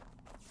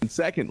 And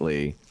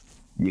secondly,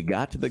 you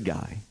got to the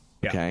guy,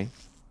 okay?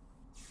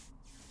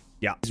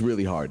 Yeah. It's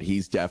really hard.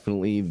 He's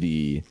definitely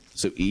the...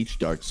 So each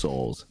Dark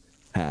Souls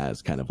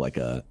has kind of like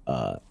a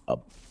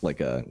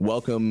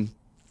welcome.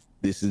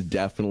 This is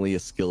definitely a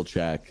skill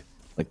check.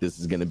 Like, this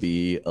is going to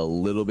be a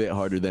little bit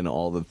harder than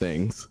all the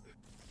things.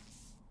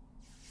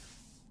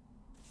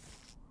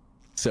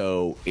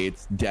 So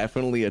it's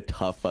definitely a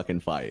tough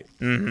fucking fight.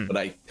 But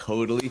I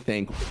totally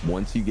think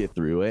once you get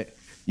through it,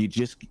 you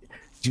just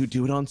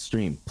do it on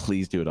stream.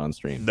 Please do it on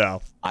stream.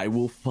 No. I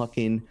will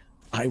pay you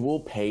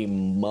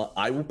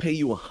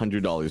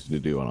 $100 to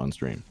do it on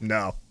stream.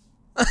 No.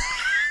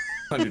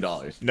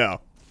 $100.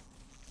 No.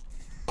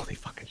 Holy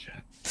fucking shit.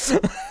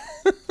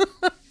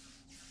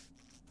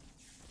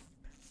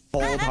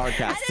 Old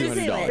hardcast,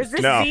 $200. Is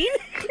this No. Zine?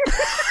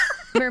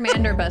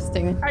 Vermander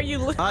busting. Are you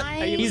looking?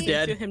 Are you He's listening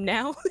dead. to him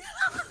now?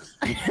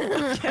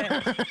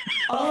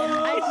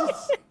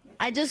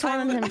 I just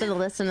wanted him to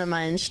listen to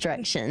my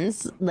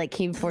instructions. Like,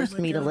 he forced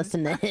me to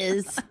listen to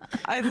his.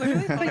 I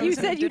literally thought But I you was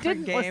in a said you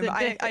different didn't game.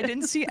 listen, I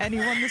didn't see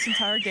anyone this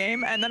entire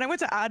game, and then I went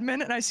to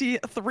admin and I see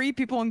 3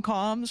 people in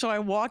comm. So I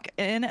walk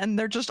in and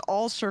they're just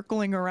all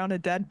circling around a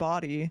dead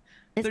body.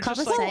 It's They're called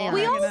just a like seance.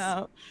 hanging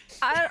out.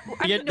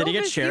 Did he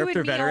get sheriffed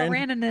or veteran?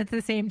 Ran in at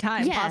the same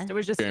time. Yeah. Pasta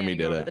was just Jeremy standing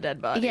did over it. the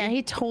dead body. Yeah,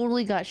 he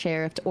totally got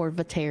sheriffed or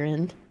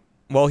veteran.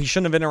 Well, he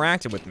shouldn't have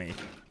interacted with me.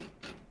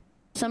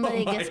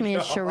 Somebody gets me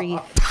a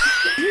Sharif.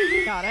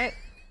 Got it.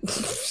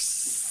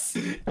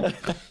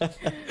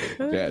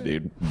 Yeah,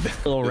 dude.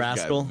 Little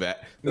rascal. This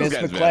Miss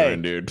guy's McClay.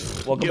 veteran, dude.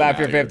 Welcome Get back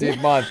for outta your here.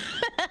 50th month.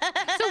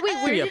 So wait,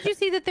 where did you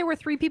see that there were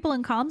 3 people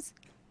in comms?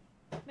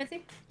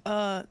 Missy?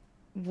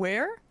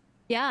 Where?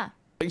 Yeah.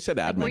 You said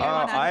admin. Were you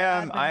on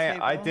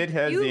I did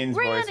hear You Zine's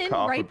ran voice in cut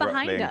off right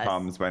abruptly behind in us.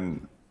 comms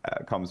when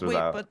comms was Wait,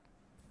 out. but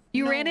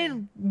You ran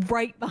in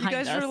right you behind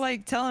guys us. were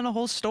like telling a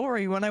whole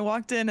story when I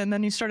walked in, and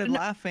then you started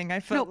laughing.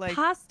 I felt no, like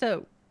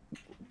Pasta.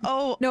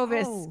 Oh,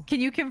 Novus, oh.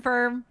 can you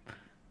confirm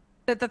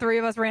that the 3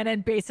 of us ran in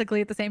basically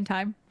at the same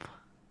time?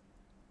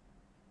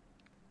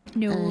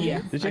 No. Yeah.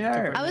 Did you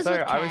know? I was So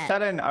with I was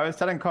Kat.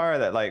 telling Cara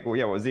that, like, well,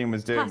 yeah, what Zine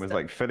was doing was Pasta,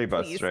 like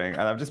filibustering,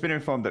 and I've just been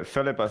informed that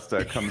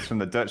filibuster comes from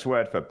the Dutch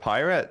word for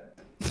pirate.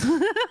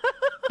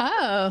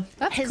 Oh,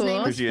 that's His cool.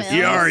 name was You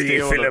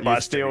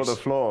Phil. steal the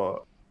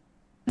floor.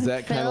 Is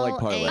that kind of like Phil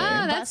parlay?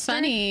 Oh, that's Buster?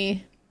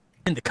 funny.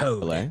 In the code.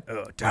 Parlay?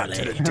 Oh, down to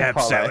the Parlay.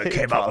 depths that it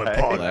came up with Parlay.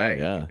 parlay.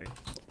 Yeah.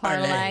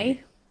 Parlay.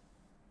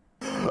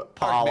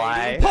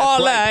 Parlay.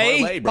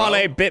 Parlay. bro.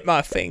 Parlay bit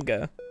my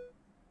finger.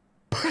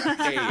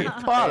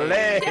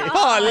 Parlay.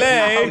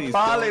 Parlay.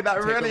 Parlay, that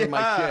Take really over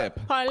my hurt.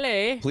 ship.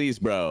 Parlay. Please,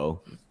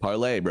 bro.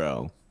 Parlay,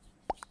 bro.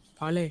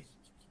 Parlay.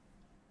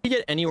 Did you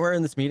get anywhere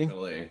in this meeting?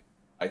 Parlay.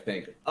 I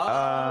think.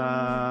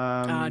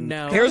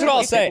 No. Here's what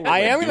I'll say. I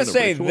am going to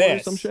say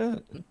this. Some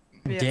shit.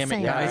 Damn it, Same. I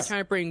was guys.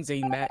 trying to bring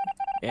Zane back.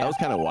 That was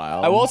kind of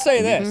wild. I will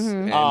say this.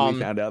 And we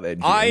found out that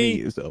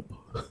Jimmy is up.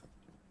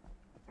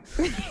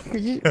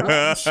 Did you?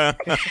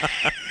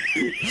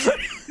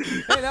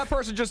 Hey, that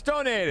person just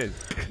donated.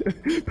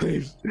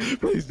 Please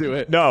do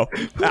it. No,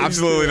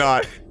 absolutely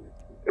not.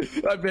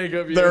 I beg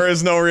of you. There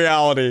is no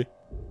reality.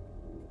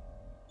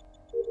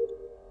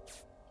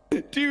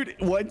 Dude,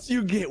 once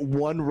you get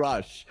one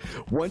rush,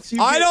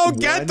 I don't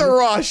get the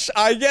rush.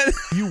 I get.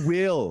 You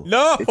will.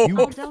 No.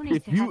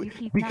 If you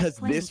because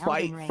this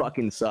fight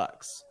fucking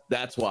sucks.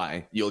 That's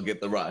why you'll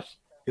get the rush.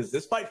 Because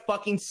this fight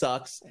fucking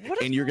sucks,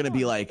 and you're gonna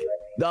be like,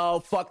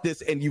 no, fuck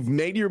this, and you've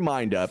made your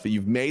mind up, and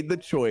you've made the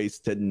choice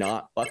to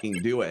not fucking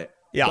do it.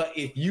 Yeah. But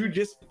if you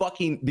just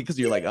fucking, because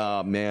you're like,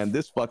 oh man,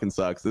 this fucking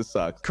sucks. This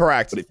sucks.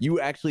 Correct. But if you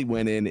actually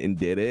went in and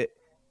did it,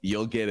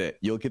 you'll get it.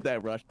 You'll get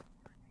that rush.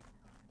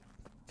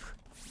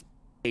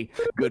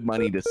 Good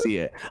money to see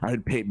it.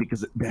 I'd pay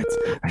because that's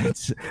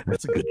a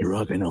good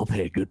drug, and I'll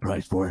pay a good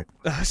price for it.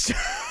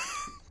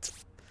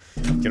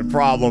 Get a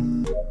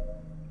problem.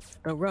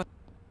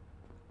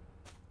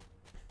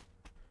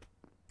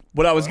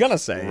 What I was gonna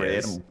say Red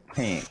is, and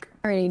pink.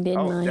 Already did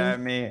Oh, mine.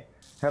 Jeremy.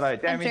 Hello,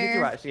 Jeremy. Did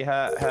you actually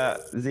hurt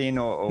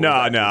Zine or no,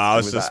 was that I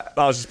was that?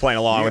 just playing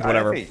along with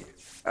whatever.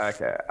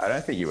 Okay, I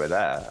don't think you were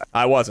there.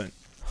 I wasn't.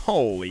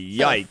 Holy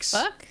yikes!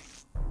 Fuck.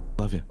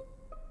 Love you.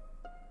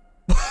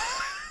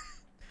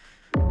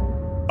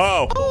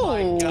 Oh.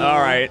 All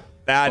right,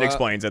 that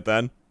explains it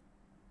then.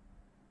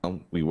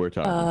 We were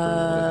talking for a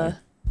little bit.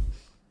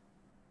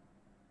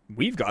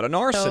 We've got an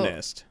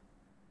arsonist.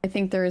 I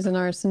think there is an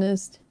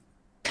arsonist.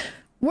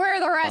 Where are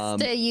the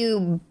rest of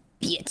you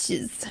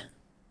Bitches.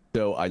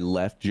 So I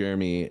left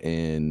Jeremy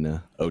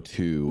in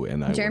O2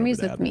 and I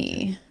Jeremy's with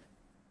me.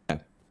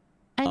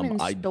 I'm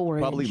in I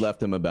storage. probably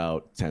left him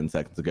about 10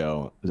 seconds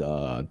ago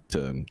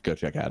to go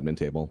check admin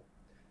table.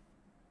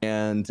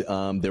 And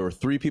there were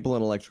 3 people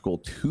in electrical,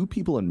 2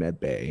 people in med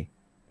bay.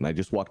 And I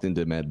just walked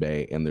into med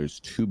bay and there's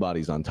 2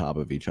 bodies on top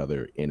of each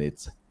other. And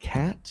it's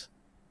Cat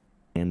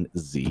and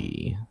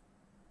Z.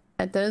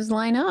 That does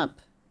line up.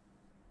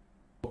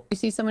 You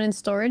see someone in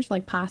storage,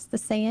 like past the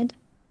sand?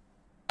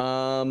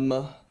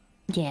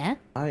 Yeah.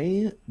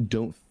 I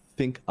don't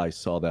think I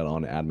saw that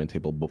on admin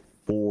table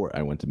before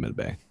I went to med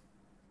bay.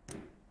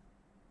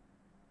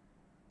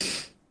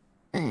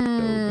 So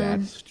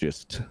that's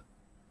just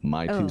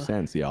my 2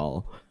 cents,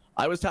 y'all.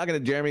 I was talking to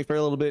Jeremy for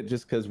a little bit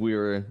just because we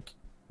were,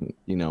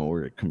 you know,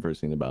 we're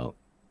conversing about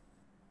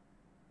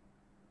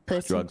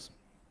drugs.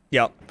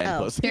 Yep.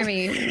 Oh,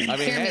 Jeremy,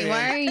 Jeremy,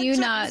 why are you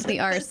not the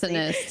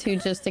arsonist who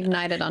just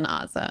ignited on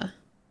Azza?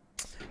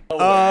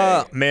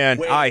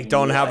 Man, I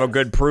don't have a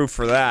good proof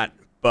for that,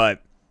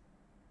 but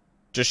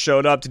just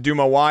showed up to do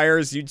my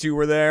wires. You 2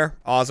 were there.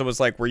 Azza was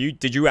like,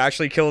 did you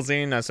actually kill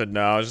Zine? I said,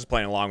 no, I was just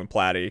playing along with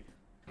Platy.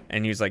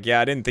 And he was like, yeah,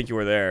 I didn't think you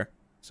were there.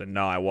 I said,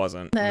 no, I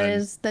wasn't.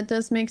 That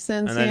does make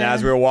sense. And then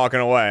as we were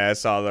walking away, I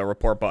saw the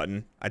report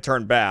button. I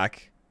turned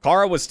back.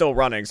 Kara was still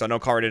running, so I know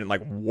Kara didn't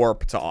like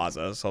warp to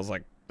Azza. So I was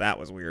like, that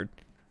was weird.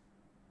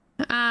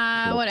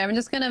 Whatever. I'm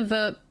just gonna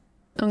vote.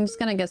 I'm just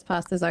gonna guess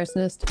past as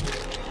arsonist.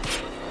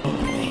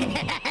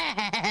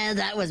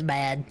 That was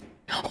bad.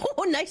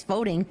 Oh, nice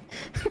voting.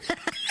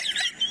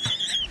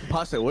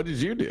 Pasta, what did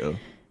you do?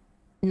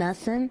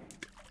 Nothing.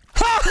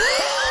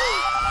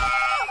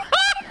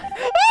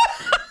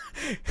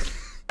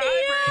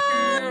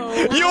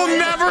 You'll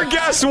never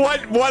guess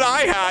what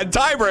I had.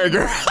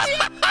 Tiebreaker.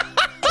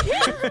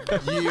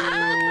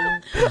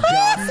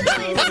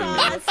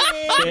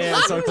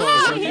 Yeah, so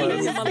close, so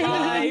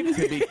close.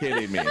 To be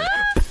kidding me.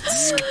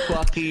 You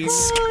fucking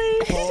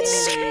holy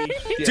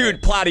shit.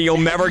 Dude, Platy, you'll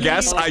never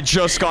guess. I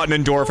just got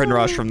an endorphin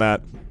rush from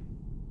that.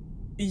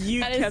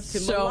 You That kept is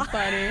him so alive.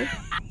 funny.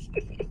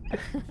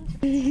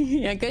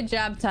 Yeah, good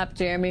job, Top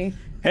Jeremy.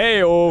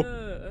 Hey, oh.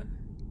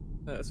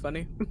 That was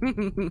funny.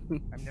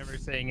 I'm never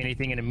saying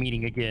anything in a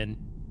meeting again.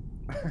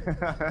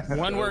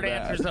 One word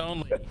answers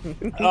only.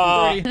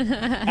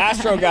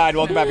 Astro Guide,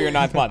 welcome back for your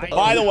 9th month.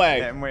 By the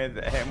way,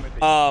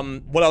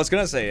 what I was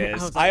gonna say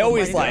is, I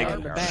always like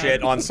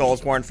shit on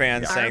Soulsborne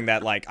fans saying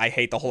that like I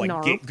hate the whole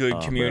like get good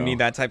community,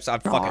 that type of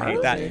stuff. I fucking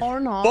hate that.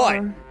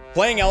 But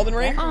playing Elden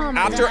Ring,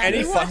 after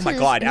any fight, oh my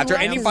god, after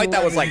any fight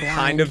that was like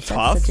kind of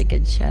tough, Such a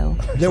good show.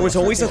 there was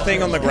always a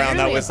thing on the ground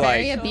that was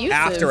like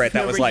after it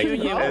that was like,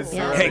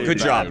 hey, good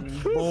job.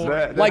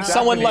 Like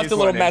someone left a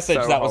little message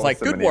that was like,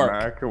 good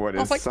work. I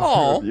was like,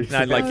 oh, and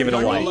I'd like give it a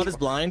like. Love is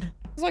blind.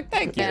 I was like,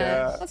 thank you.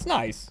 That's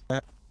nice.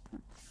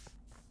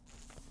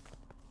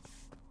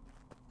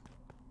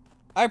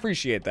 I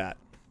appreciate that.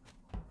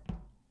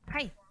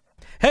 Hi.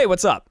 Hey,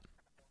 what's up?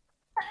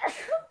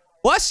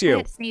 Bless I you.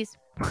 had to sneeze.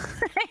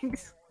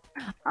 Thanks.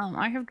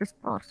 I have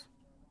disperse.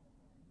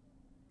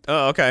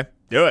 Oh, okay.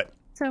 Do it.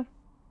 So,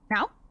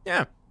 now?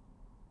 Yeah.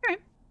 Alright.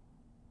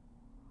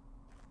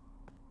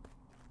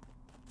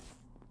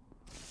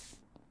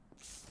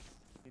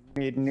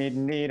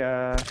 Need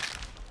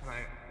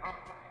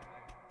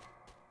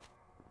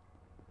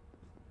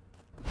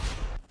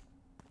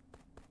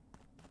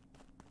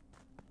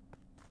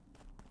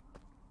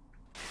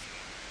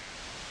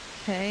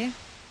Okay.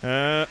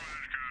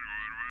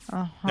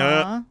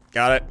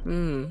 Got it.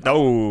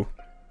 No.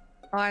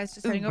 Oh, I was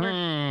just heading over.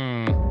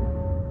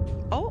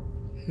 Oh.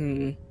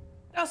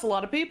 That's a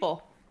lot of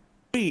people.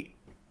 Wait.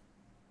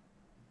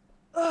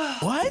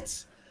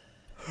 What?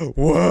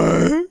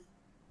 What?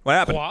 What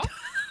happened? What?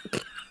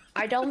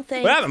 I don't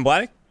think. What happened,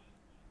 Blatty?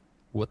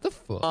 What the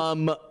fuck?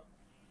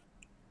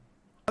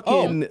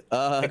 Fucking, it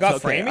got it's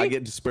okay. framey? I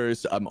get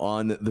dispersed. I'm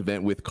on the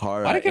vent with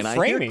Kara, Why'd it get and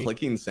I hear framey?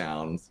 clicking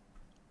sounds.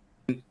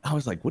 And I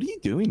was like, "What are you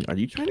doing? Are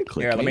you trying to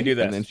click?" Here, let me do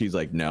this. And then she's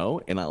like, "No,"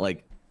 and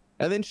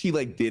and then she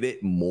like did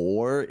it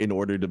more in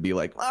order to be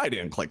like, "I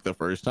didn't click the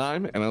first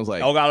time," and I was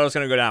like, Oh god, I was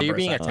gonna go down. You're for a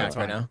being second. attacked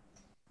right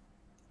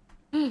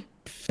now.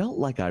 Felt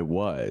like I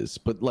was,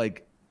 but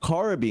like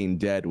Kara being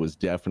dead was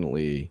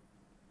definitely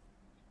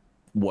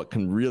what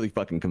can really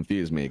fucking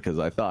confuse me because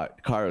I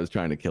thought Kara was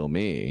trying to kill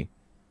me,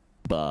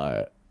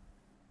 but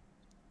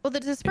Well, the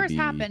disperse maybe-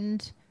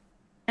 happened,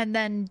 and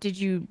then did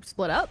you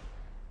split up?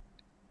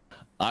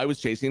 I was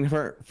chasing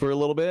her for a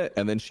little bit,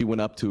 and then she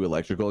went up to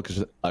electrical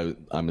because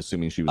I'm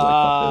assuming she was like,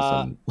 "Fuck this,"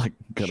 and like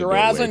gonna go away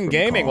Shirazan from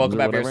Gaming, comms welcome or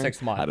back to your whatever.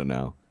 6th month. I don't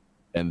know.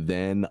 And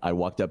then I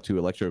walked up to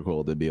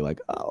electrical to be like,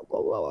 "Oh,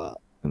 blah, blah, blah,"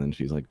 and then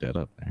she's like dead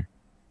up there.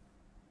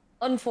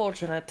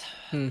 Unfortunate.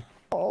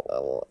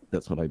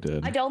 That's what I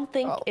did. I don't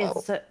think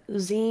it's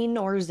Zine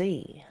or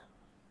Z.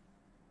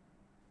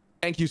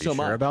 Thank you so Sure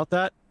much. about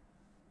that?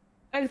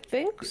 I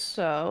think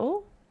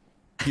so.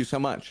 Thank you so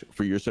much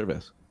for your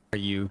service. Are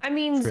you? I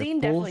mean, triple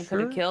Zine definitely could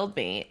have sure? killed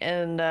me,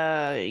 and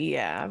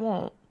yeah, I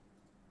won't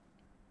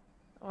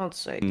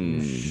say.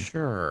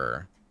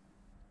 Sure.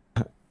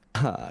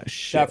 Ah,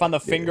 shit. I found the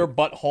finger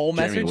butthole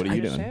message. Jeremy, what are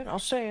you doing? I'll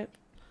say it.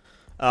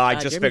 I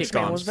just Jeremy fixed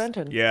was comms.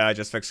 vented. Yeah, I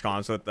just fixed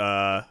comms with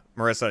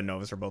Marissa and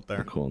Novus are both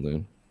there. Cool,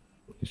 dude.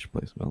 You should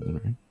play some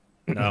Elden Ring.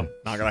 No,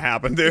 not gonna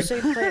happen, You dude.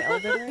 say play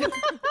Elden Ring?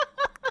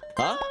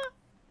 Huh?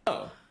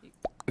 Oh.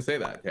 Say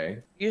that,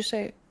 okay? You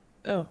say,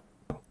 oh,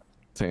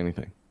 Say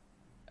anything.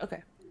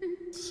 okay.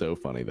 So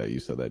funny that you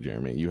said that,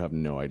 Jeremy. You have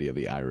no idea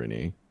the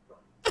irony.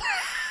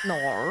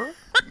 No.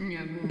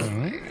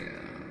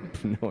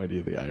 No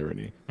idea the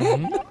irony.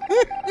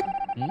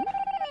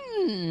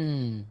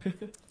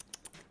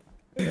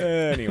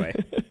 Anyway.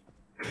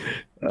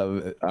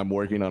 I'm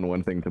working on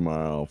one thing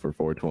tomorrow for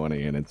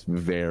 420, and it's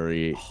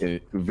very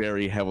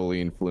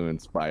heavily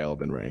influenced by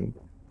Elden Ring.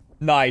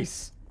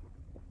 Nice.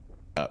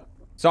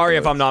 Sorry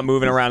if I'm not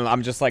moving around.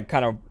 I'm just like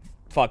kind of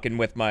fucking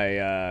with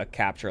my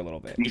capture a little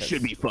bit. You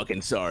should be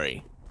fucking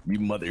sorry. You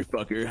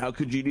motherfucker. How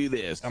could you do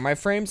this? Are my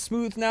frames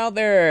smooth now?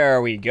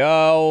 There we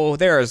go.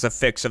 There's a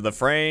fix of the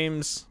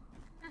frames.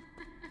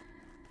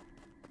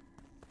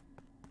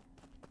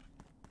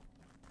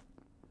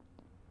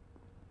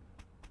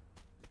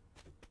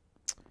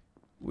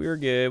 We're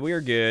good. We're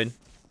good.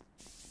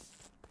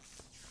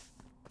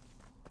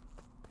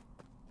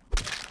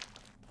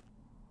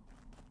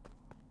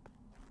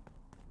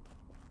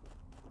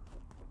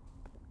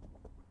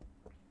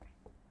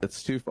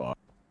 That's too far.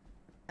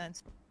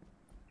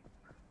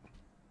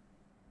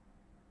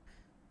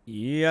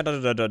 Yeah,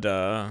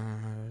 da.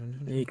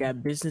 You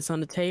got business on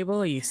the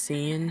table? Are you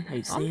seeing?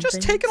 I'm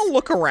just taking a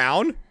look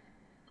around.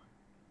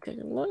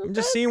 I'm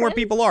just seeing where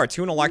people are.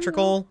 2 in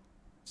electrical,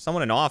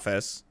 someone in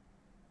office.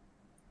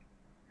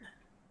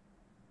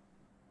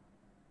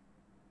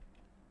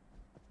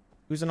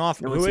 Who's in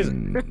office? Who is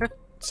it?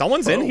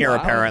 Someone's in here,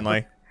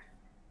 apparently.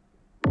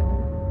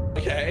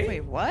 Okay.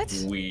 Wait, what?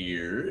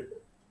 Weird.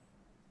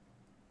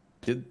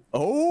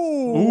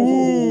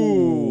 Ooh.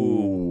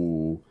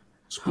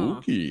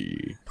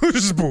 Spooky.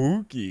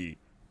 Spooky.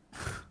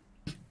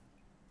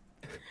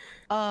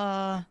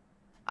 I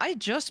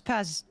just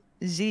passed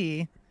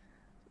Z,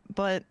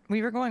 but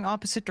we were going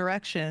opposite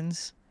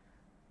directions.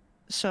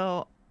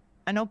 So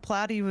I know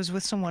Platy was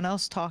with someone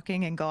else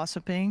talking and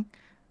gossiping.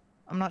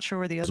 I'm not sure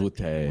where the other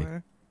people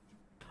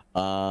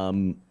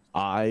were.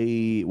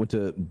 I went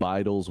to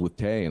Bidles with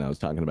Tay, and I was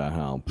talking about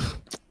how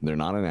they're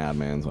not an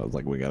admin, so I was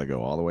like, we got to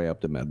go all the way up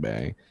to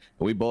Medbay. And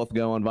we both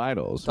go on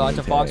Vitals. Talk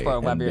to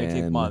Foxborough, Webber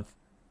 18th month.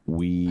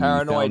 We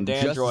Paranoid found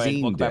just Dandroid,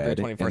 Zine welcome back to dead,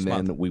 the 21st and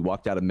then month. we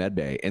walked out of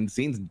Medbay, and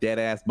Zine's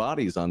dead-ass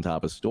bodies on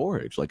top of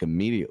storage, like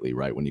immediately,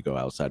 right when you go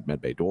outside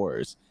Medbay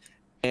doors.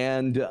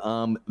 And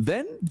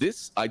then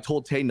I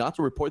told Tay not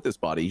to report this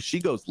body. She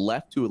goes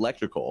left to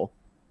electrical,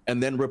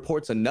 and then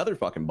reports another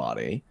fucking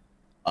body.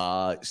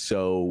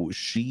 So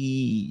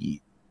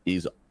she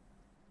is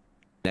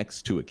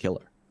next to a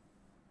killer.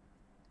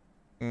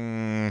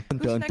 Who's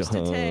next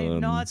to Tay?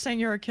 Not saying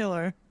you're a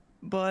killer,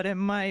 but it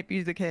might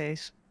be the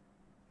case.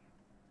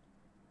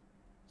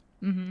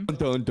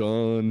 Dun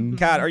dun.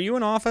 Kat, are you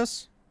in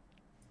office?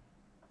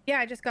 Yeah,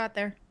 I just got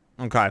there.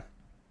 Okay.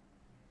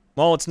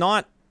 Well, it's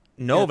not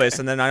Novus,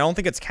 and then I don't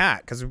think it's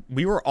Kat, because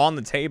we were on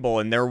the table,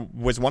 and there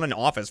was one in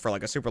office for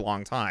like a super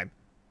long time.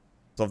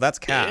 So if that's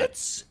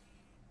Kat...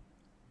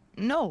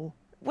 No.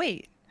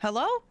 Wait.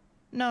 Hello?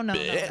 No. No.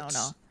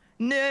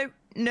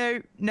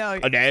 No. No.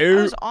 I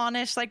was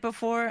honest like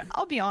before.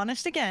 I'll be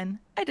honest again.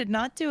 I did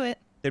not do it.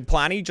 Did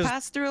Platy just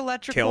pass through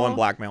electrical kill and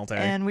blackmail Tay?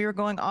 And we were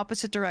going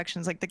opposite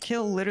directions. Like the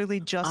kill literally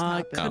just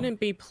happened. Couldn't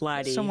be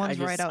Platy. Someone's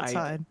right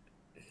outside.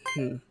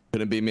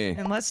 Couldn't be me.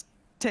 Unless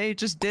Tay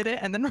just did it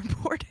and then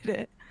reported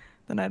it,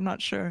 then I'm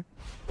not sure.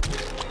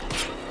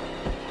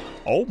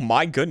 Oh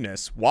my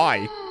goodness.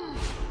 Why?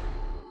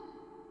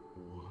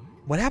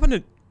 What happened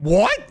to...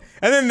 What?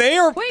 And then they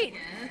are... Wait.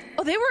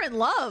 Oh, they were in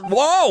love.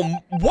 Whoa.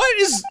 What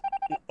is...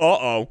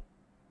 Uh-oh.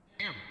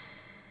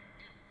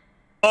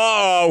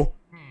 Uh-oh.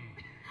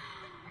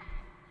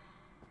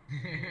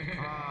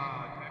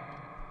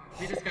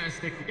 We just gotta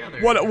stick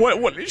together.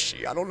 What is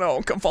she? I don't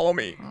know. Come follow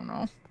me. I don't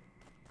know.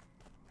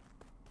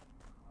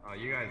 Oh,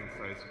 you guys are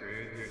so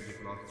screwed.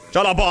 You've lost.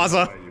 Shut up,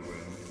 Baza.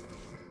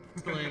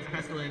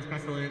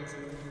 Pestilence.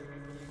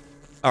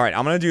 All right,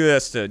 I'm gonna do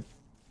this to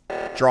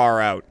draw her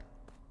out.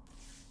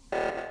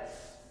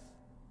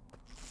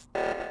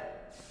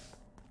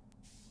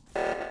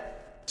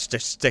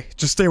 Just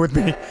stay with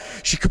me.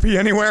 She could be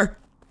anywhere.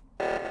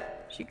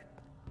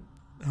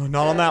 No,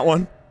 not on that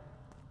one.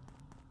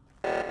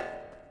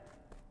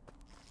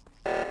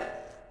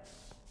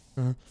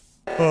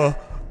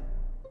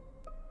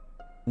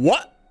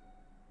 What?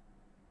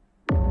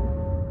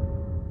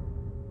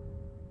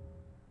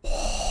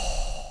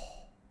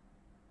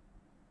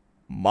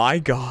 My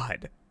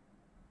God.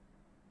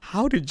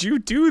 How did you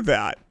do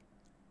that?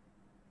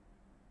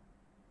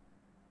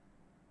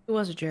 Who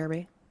was it,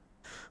 Jeremy?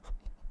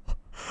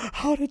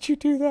 How did you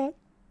do that?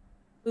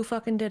 Who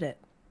fucking did it?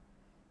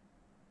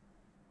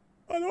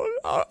 I don't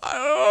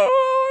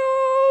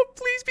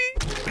please be.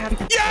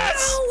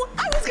 Yes! No,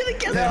 I was gonna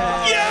kill him.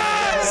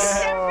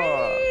 Yes! Jeremy!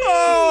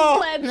 Oh!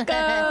 Let's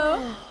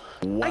go.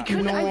 I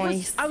couldn't.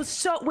 I was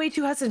so way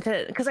too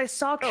hesitant because I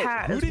saw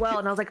Cat as well,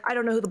 and I was like, I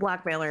don't know who the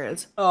blackmailer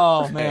is.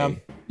 Oh man.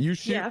 You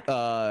shoot.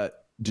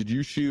 Did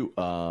you shoot?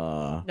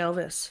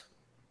 Novus.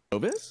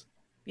 Novus?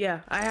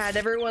 Yeah, I had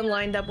everyone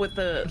lined up with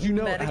the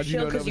medic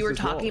shield because you were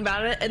talking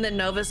about it, and then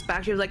Novus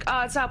back, she was like, "Oh,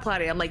 it's not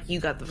Platy." I'm like,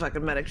 "You got the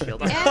fucking medic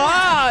shield."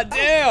 Ah,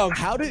 damn!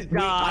 How did?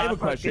 Wait, I have a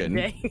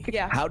question.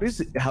 Yeah. How does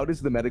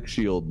the medic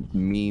shield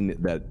mean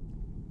that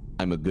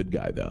I'm a good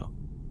guy though?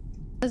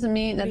 Doesn't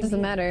mean that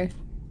doesn't matter.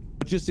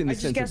 But just in the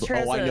sense of,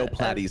 I know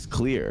Platy's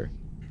clear,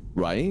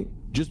 right?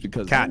 Just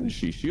because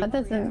she shoots.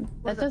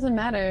 That doesn't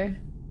matter.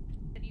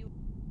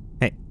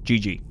 Hey,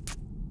 GG.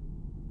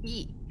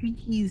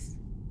 GG's.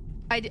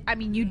 I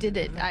mean, you did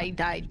it. I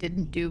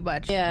didn't do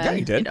much. Yeah,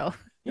 you did. You know.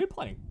 You're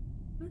playing.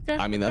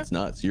 I mean, that's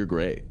nuts. You're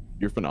great.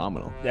 You're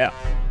phenomenal. Yeah.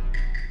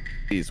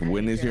 Please,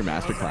 when is your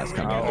masterclass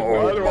coming?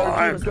 Oh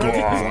my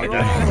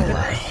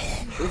god.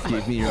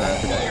 Give me your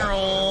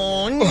masterclass.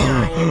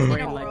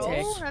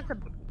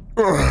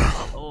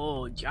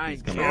 Oh,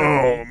 giant. Oh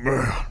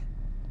man.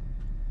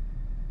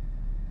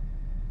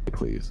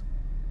 Please.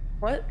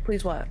 What?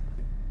 Please what?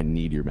 I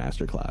need your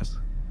masterclass.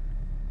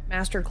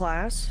 Master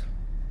class?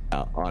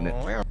 On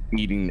it.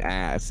 Eating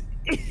ass.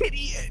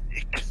 Idiot.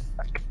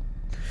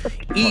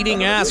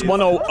 Eating ass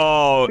 101.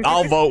 Oh,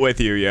 I'll vote with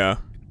you, yeah.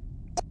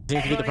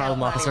 Seems to be the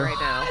problem, officer. Right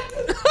now.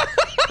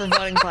 We're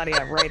voting Platy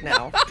out right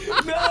now.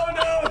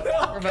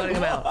 No. We're voting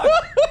him out.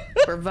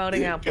 We're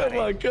voting out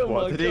Platy. Come on.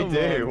 What did he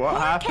do?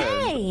 What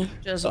happened?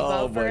 Just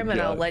vote for him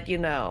and I'll let you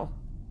know.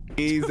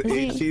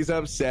 She's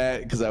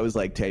upset because I was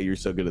like, Tay, you're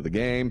so good at the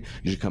game.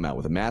 You should come out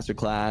with a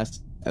masterclass.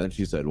 And then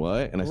she said,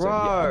 what? And I said,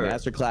 yeah, a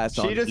masterclass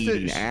on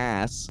eating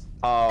ass.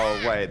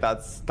 Oh wait,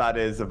 that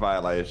is a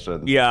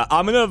violation. Yeah,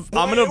 I'm gonna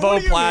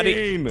vote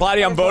Platy.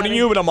 Platy, I'm voting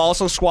you, but I'm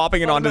also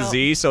swapping it onto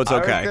Z, so it's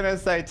okay. I was gonna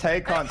say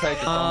Tay can't take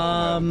a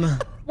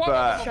compliment,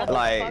 but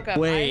like,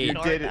 wait, you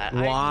did.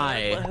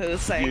 Why?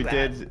 You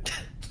did.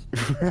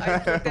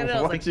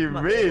 What do you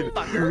mean?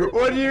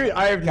 What do you?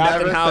 I have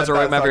Captain never House said or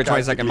that remember your 22nd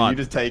sarcastically. month.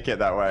 You just take it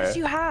that way. Yes,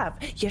 you have.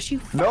 Yes,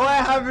 you. No, I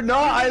have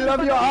not. I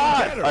love your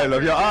art. I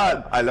love your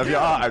art. I love your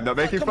art. I'm not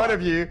making fun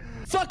of you.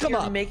 Fuck him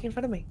up. You're making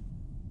fun of me.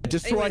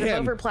 Destroy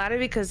him. Vote for Platy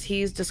because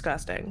he's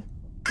disgusting.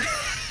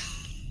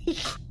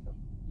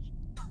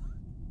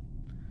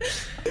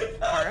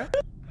 Cara?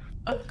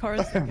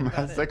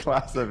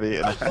 Masterclass of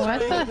eating. What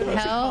the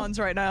hell?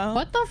 Right now.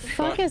 What the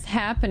fuck is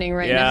happening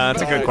right now? Yeah,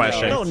 that's a good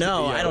question. I don't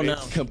know. I don't know.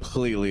 It's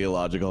completely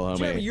illogical, homie.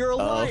 Jeremy, you're a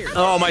liar.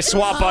 Oh, my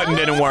swap button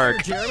didn't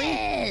work.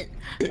 Jeremy?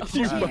 In the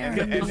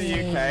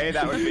UK,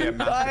 that would be a massive.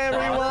 Bye,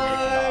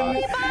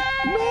 everyone.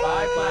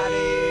 Bye,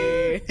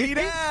 Platy. Eat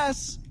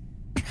ass.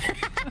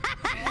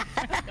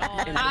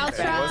 I'll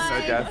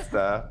try.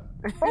 Jester.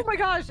 Oh my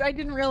gosh, I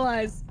didn't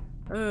realize.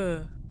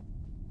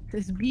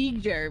 This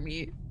big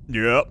Jeremy.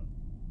 Yep.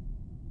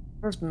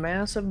 That's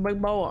massive big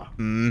boy.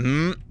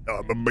 Mm-hmm.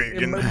 I'm a big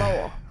Big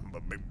boy. I'm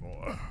a big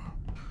boy.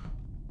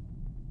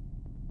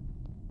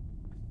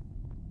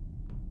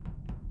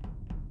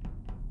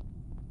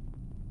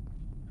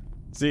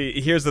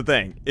 See, here's the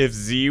thing. If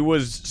Z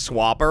was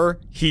Swapper,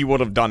 he would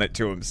have done it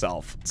to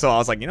himself. So I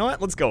was like, you know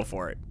what? Let's go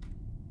for it.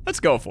 Let's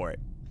go for it.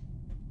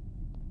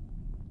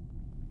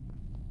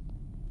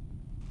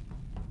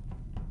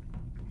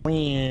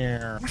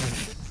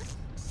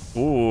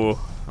 Ooh,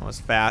 that was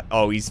fat.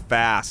 Oh, he's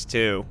fast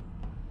too.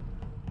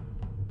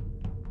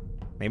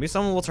 Maybe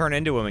someone will turn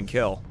into him and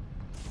kill.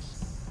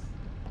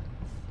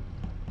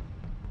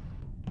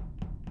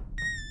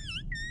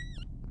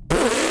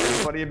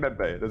 That's what he meant,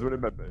 mate. That's what he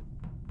meant, mate.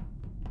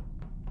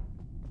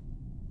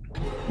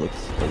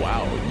 Looks.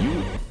 Wow,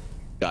 you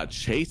got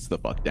chased the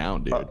fuck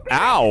down, dude.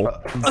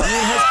 Ow!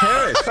 has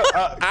perished.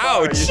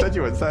 Ouch! You said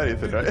you wouldn't say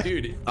anything, right?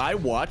 Dude, I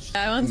watched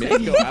I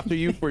Mitt go after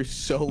you for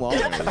so long.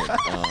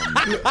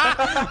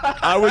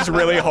 I was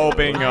really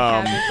hoping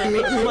Oh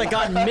my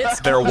god, Mitt's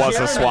there was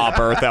a Jeremy.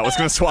 swapper that was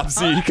gonna swap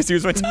Z because he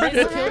was my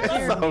target.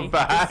 So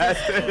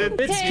bad.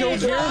 Mitt's killed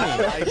Jeremy.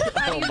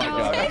 Oh my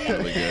god, that's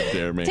really good,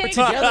 Jeremy. Take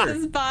together.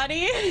 his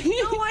body.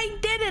 No, I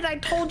didn't. I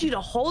told you to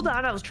hold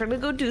on. I was trying to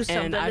go do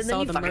something, And I then saw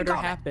you the fucking murder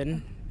called it.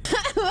 happen.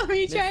 What were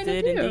you trying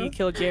to Did indeed do?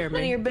 kill None of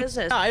Jeremy. your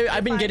business.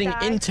 I've been If I getting die,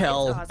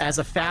 intel it's awesome. as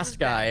a fast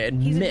guy,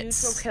 and He's a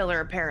Mitts. neutral killer,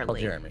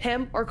 apparently. Jeremy.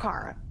 Him or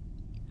Kara.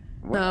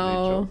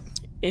 No,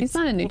 he's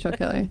not a neutral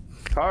killer.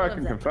 Kara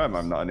can confirm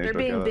I'm not a They're neutral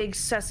being killer. big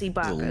sussy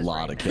bakas. A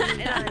lot of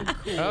killing.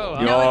 Oh,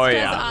 No, it's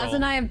yeah. because Oz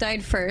and I have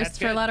died first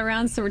for a lot of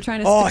rounds, so we're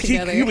trying to Oh, stick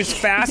together. he was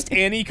fast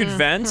and he could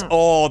vent.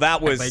 Oh,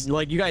 that was.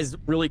 Like you guys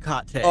really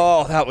caught Tay.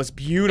 Oh, that was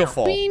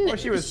beautiful. I mean, Well,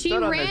 she was she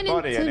stood on ran his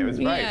body into, and it was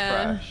very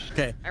yeah. fresh.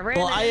 Okay. I ran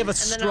Well, I in, have a and then I was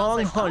strong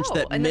like, hunch oh.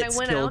 that And then I Mitts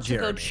went killed out to go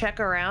Jeremy. check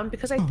around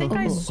because I think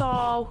I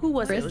saw who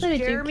was it? It was Marissa, did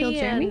you Jeremy kill and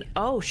Jeremy?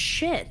 oh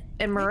shit,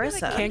 and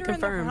Marissa. Can't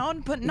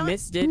confirm. But not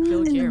Miss did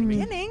kill Jeremy.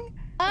 beginning.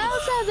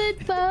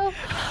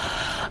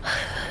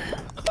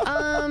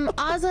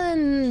 Ozza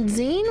and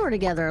Zine were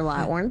together a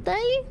lot, weren't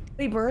they?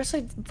 Wait,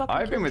 Marissa fucking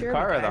I've been killed with Jeremy,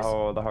 Kara guys. the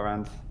whole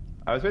round.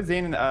 I was with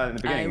Zine in the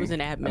beginning. was an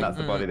admin. And that's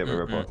the body that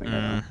we're reporting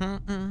right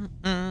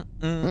now.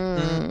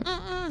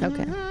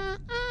 Okay.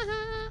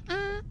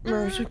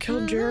 Marissa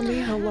killed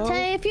Jeremy. Hello.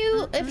 Tay, if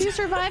you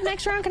survive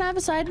next round, can I have a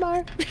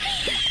sidebar?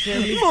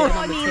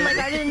 I mean, like,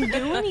 I didn't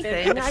do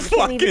anything. I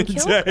can't even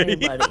kill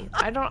anybody.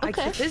 I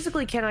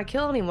physically cannot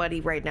kill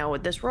anybody right now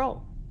with this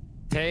roll.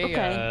 Tay,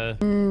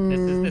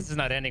 this is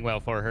not ending well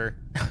for her.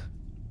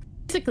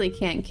 Physically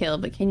can't kill,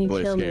 but can you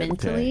kill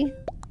mentally?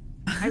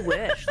 I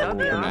wish. That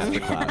would be awesome.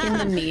 In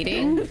the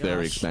meeting?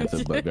 Very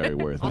expensive, but very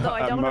worth it. Although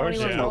I don't know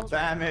anyone Emotional else.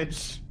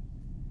 damage.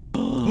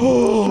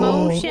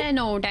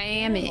 Emotional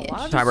damage.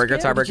 Tiebreaker.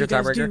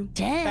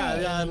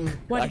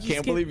 I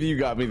can't believe you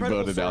got me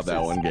voted out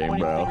that one game,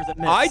 bro.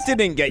 I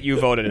didn't get you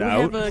voted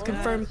out. We have a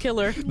confirmed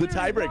killer. The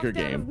tiebreaker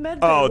game.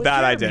 Oh,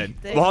 that I did.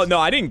 Well, no,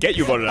 I didn't get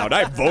you voted out.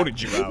 I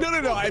voted you out.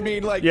 No. I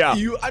mean, like,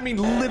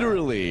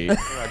 literally,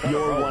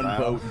 your one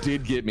vote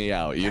did get me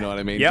out. You know what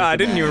I mean? Yeah, I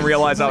didn't even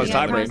realize I was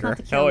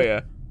tiebreaker. Hell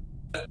yeah.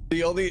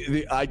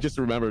 I just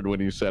remembered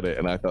when you said it,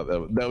 and I thought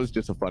that was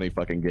just a funny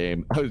fucking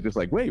game. I was just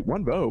like, wait,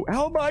 one vote?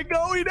 How am I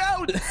going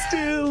out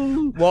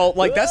still? Well,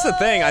 like, that's the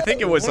thing. I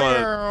think it was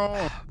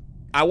I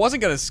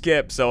wasn't gonna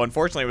skip, so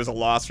unfortunately it was a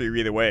loss for you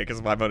either way, because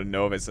if I voted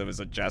Novus, it was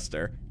a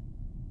Jester.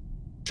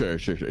 Sure.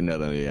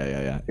 No,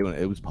 yeah.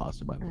 It was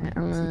positive by the way.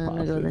 I'm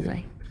gonna go this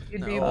way.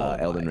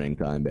 Elden Ring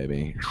time,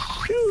 baby.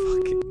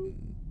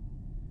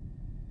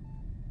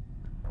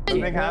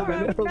 Something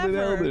happened.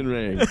 Elden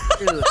Ring.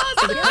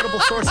 Incredible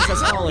sources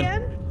has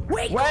fallen.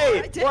 Wait,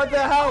 what the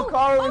hell?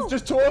 Cara was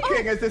just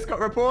talking as this got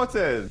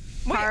reported.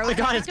 Wait, the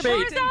guy is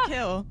bait.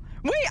 Kill.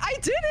 Wait, I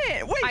did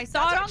it. Wait, I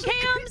saw it on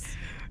cams.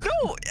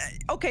 No,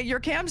 okay, your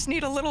cams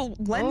need a little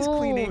lens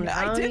cleaning.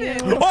 I did it.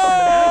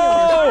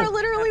 Cara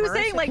literally was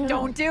saying like,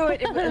 "Don't do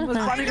it." It was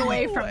running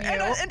away from you,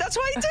 and that's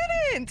why I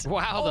didn't.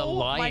 Wow, the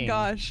lying. Oh my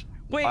gosh.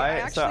 Wait,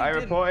 So I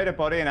reported a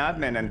body in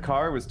admin, and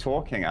Cara was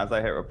talking as I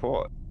hit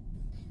report.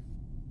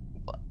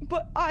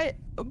 But I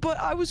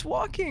was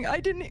walking. I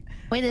didn't.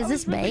 Wait, is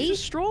this bait?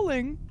 Just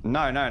strolling.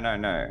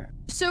 No.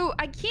 So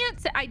I can't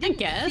say I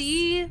didn't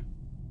see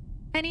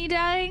any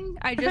dying.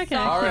 I just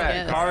saw.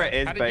 Cara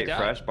is bait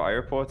fresh, but I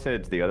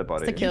reported the other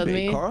body. Pasta killed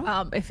me.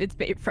 If it's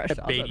bait fresh,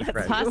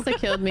 Pasta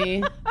killed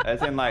me.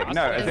 As in like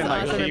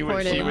she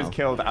was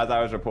killed as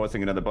I was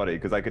reporting another body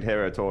because I could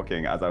hear her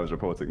talking as I was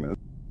reporting this.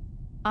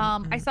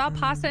 I saw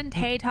Pasta and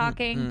Tay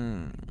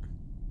talking.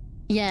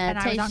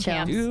 Yeah, Tay's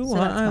chill. Do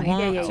I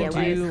want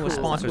to do a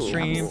sponsor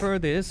stream for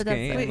this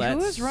game? Wait, who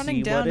was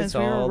running down as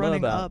we were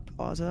running up,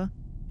 Ozza?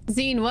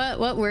 Zine,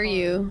 what were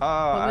you? What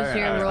was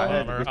your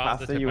role?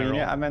 Pasta, you in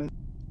yet? I mean,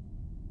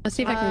 let's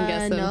see if I can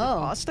guess them. No.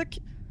 Pasta?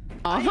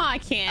 Oh, I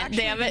can't.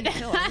 Damn it.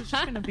 I was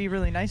just gonna be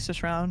really nice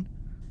this round.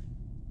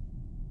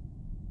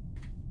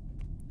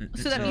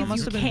 So that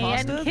means you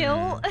can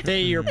kill.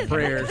 Say your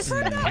prayers.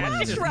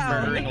 Just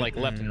murdering like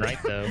left and right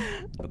though.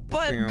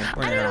 But I don't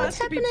know what's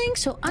happening,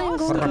 so I'm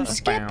going to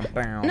skip.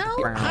 No.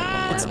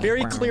 It's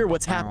very clear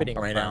what's happening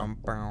right now.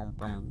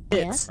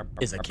 It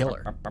is a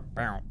killer.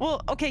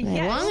 Well, okay, well,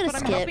 yes, I'm but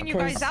I'm helping you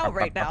guys out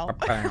right now.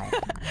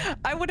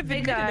 I would have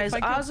been guys.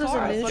 Ozza's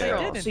a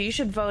neutral, so you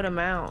should vote him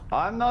out.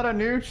 I'm not a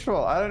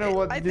neutral. I don't know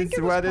where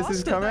this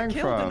is coming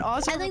from. I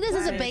think this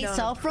is a bait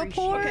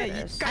self-report. Okay,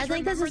 guys, I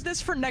think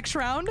this for next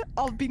round.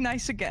 I'll be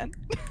nice again.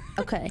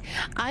 Okay,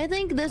 I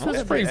think this was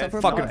a pretty bait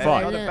fucking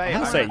fun.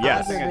 I'll say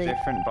yes. I'm a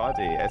different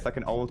body. It's like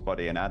an old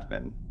body in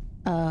admin.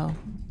 Oh.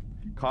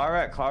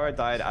 Cara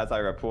died as I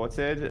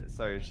reported,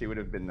 so she would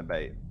have been the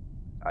bait.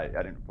 I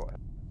didn't report her.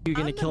 You're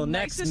gonna kill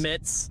next,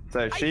 Mitz.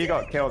 So she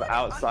got killed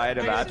outside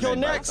of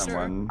admin by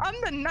someone. I'm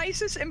the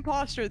nicest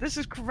imposter. This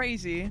is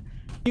crazy.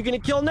 You're gonna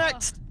kill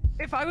next.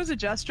 If I was a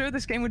Jester,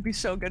 this game would be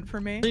so good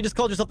for me. So you just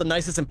called yourself the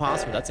nicest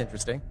imposter. That's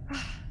interesting.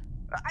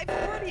 I've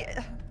already.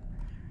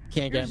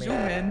 Can't get me. Zoom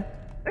in.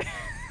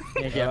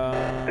 Can't get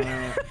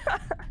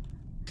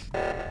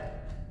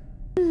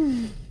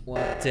me.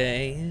 What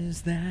day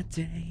is that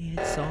day?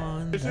 It's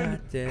on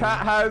that day.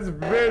 Cat has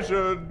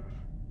vision.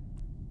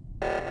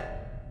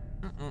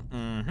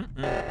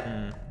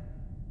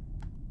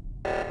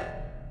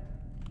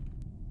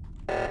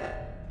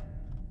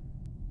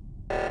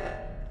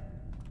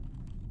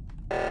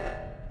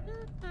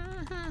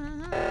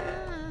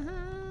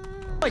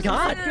 Oh my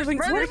god! That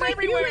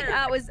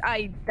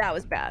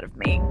was bad of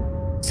me.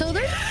 So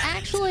there's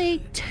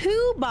actually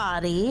 2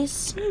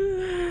 bodies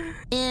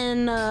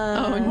in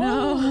oh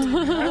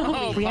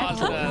no. He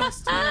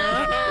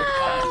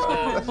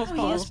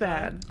is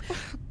bad.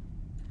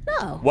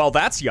 No. Well,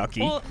 that's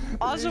yucky. Well,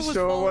 Ozza was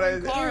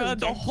following Clara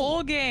the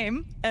whole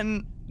game,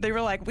 and they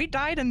were like, "We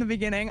died in the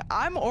beginning.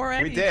 I'm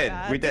already." We did.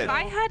 Bad. We did. If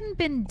I hadn't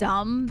been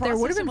dumb, there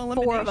would have been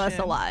 4 of us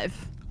alive.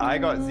 I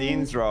got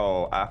Zine's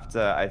role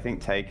after I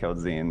think Tay killed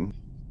Zine.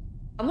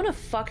 I'm gonna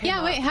fuck him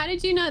up. Wait, how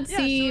did you not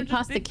see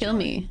Pasta kill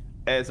me?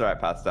 It's alright,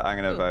 Pasta. I'm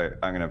gonna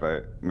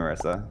vote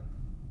Marissa.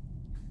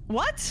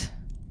 What?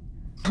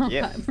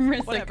 Yeah.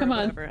 Marissa, Whatever, come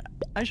on. whatever.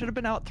 I should have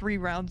been out 3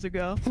 rounds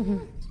ago.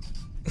 I'm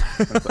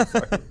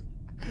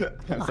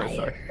so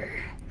sorry.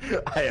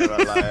 I am a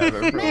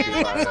liar. Man,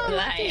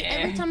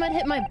 every time I'd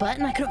hit my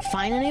button, I couldn't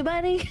find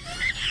anybody.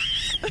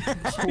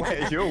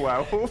 Wait, you're a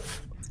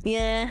werewolf?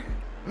 Yeah.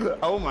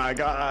 Oh my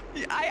god.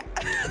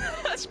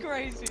 That's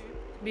crazy.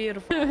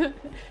 Beautiful.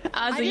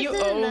 Ozzy, you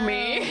owe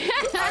me.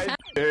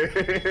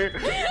 I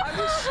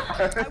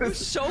was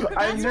so confused.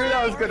 I knew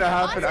that was gonna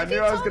happen. I knew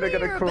I was gonna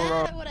get a cool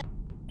roll.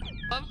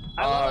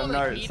 Oh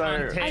no, so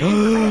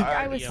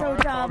I was so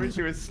dumb.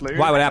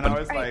 Why, what happened? I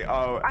was like,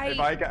 oh, if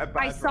I get a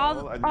bad I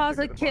saw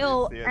Ozzy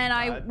kill, and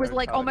I was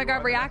like, oh my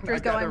god,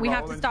 reactor's going. We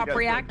have to stop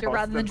reactor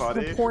rather than just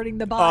reporting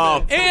the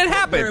body. It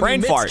happened.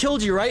 Brain fart. Mitz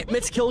killed you, right?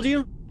 Mitz killed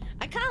you?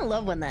 I kind of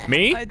love when that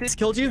Me? Mitz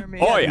killed you?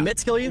 Oh yeah.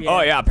 Mitz killed you?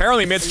 Oh yeah.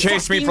 Apparently Mitz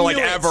chased me for like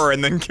ever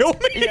and then killed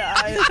me. Yeah,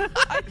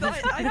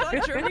 I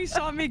thought Jeremy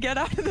saw me get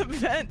out of the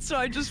vent, so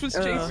I just was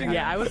chasing.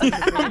 Yeah, I was.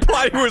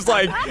 Buddy was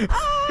like,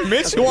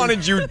 Mitch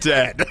wanted you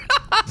dead.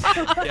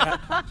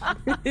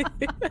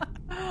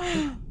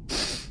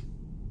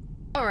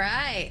 All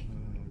right.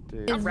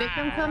 Is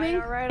Victim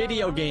coming?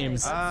 Video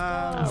games.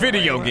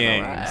 Video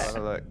games.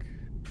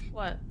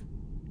 What?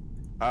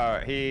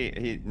 No,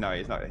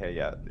 he's not here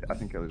yet. I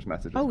think he'll just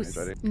message us when he's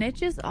ready.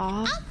 Snitch is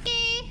off.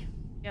 Okay.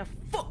 Yeah,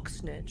 fuck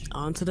Snitch.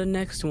 On to the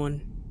next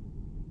one.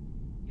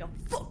 Yeah,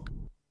 fuck.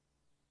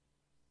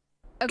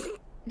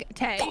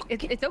 Okay,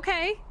 it's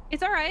okay.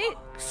 It's all right.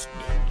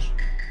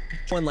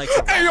 One likes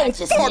Hey, yo,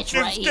 fuck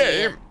this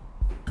game.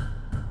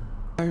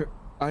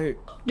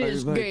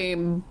 This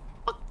game.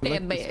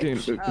 Damn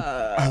bitch.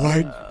 I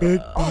like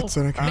big butts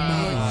and I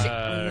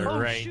can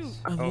Right.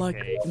 I like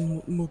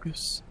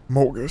Mogus.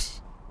 Mogus.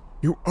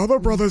 You other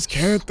brothers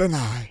can't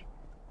deny.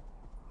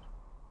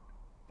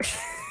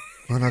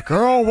 When a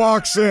girl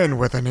walks in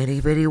with an itty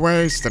bitty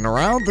waist and a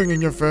round thing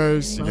in your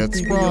face, you get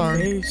sprung.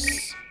 You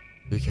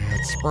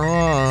get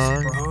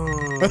sprung.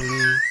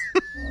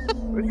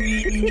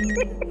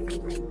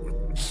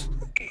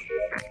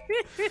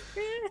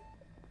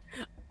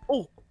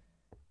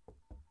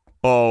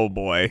 Oh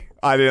boy.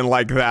 I didn't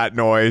like that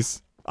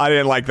noise.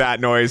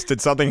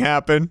 Did something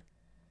happen?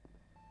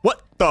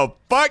 What the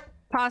fuck?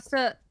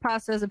 Pasta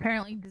is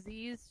apparently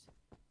diseased.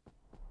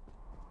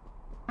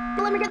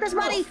 Let me get this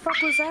body. What the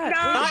fuck was that?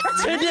 Not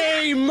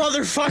today,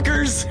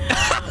 motherfuckers!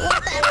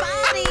 Want that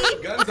body?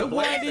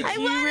 Why I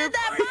wanted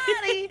that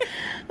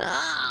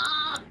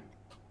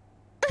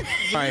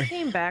body. He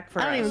came back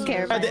for I don't even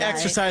care. I had to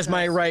exercise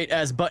my right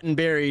as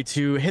Buttonberry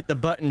to hit the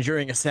button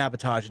during a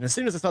sabotage, and as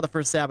soon as I saw the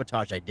first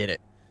sabotage, I did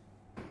it.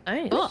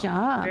 Nice. Good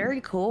job.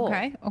 Very cool.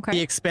 Okay.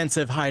 The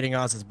expensive hiding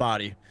Oz's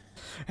body.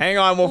 Hang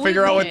on, we'll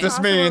figure out what this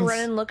means. We were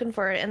running looking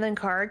for it, and then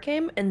Kara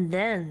came, and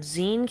then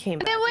Zine came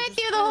back. I've been with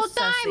you the whole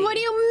time. What do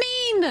you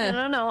mean?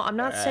 No. I'm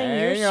not saying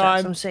you're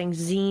sus. I'm saying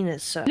Zine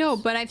is sus. No,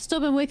 but I've still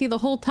been with you the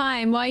whole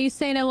time. Why are you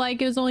saying it like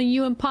it was only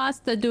you and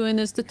Pasta doing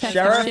this detective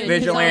Sheriff, shit?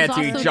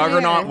 vigilante,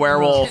 juggernaut,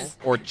 werewolf,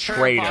 or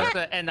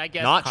traitor. And I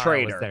guess Not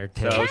Kara was traitor. there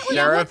too. So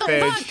Sheriff,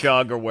 Fidge,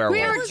 Jug, or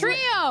werewolf. We were a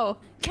trio.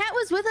 Cat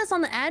was with us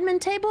on the admin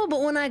table,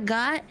 but when I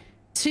got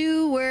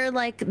to where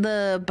like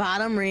the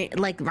bottom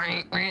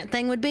rant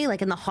thing would be,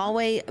 like in the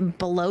hallway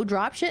below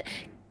drop shit,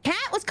 Cat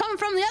was coming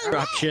from the other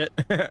Drop shit.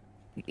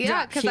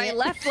 Yeah, because I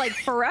left like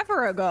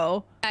forever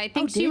ago. I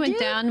think she went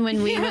down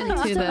when we went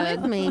to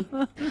the. me.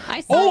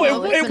 I saw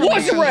it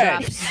was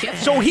red.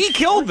 So he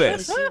killed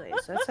this. So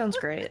that sounds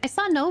great. I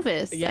saw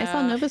Novus. I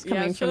saw Novus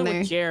coming from there.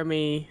 With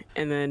Jeremy,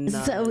 and then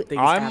So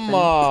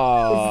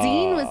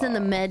Zine was in the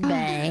med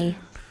bay.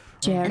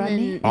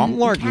 Jeremy. I'm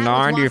like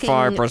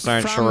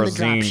 95% sure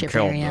Zine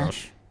killed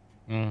this.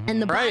 And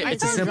the Right,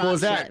 it's as simple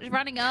as that.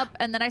 Running up,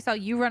 and then I saw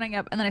you running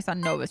up, and then I saw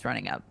Novus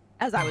running up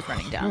as I was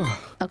running down.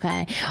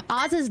 Okay,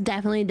 Oz is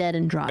definitely dead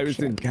in drop. I was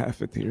in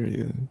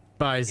cafeteria.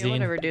 Bye, Zine.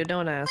 Whatever, dude. No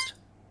one asked.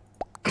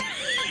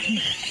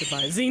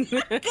 Goodbye, Zine.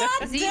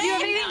 Zine, do you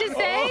have anything to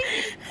say?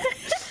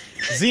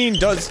 Zine,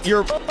 does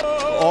your...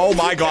 Oh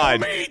my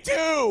god. Me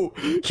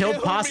too!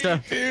 Killed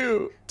Pasta.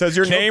 Does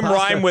your name Pasta.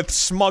 rhyme with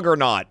smug or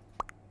not?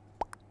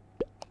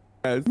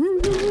 Yes.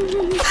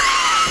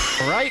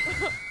 Alright.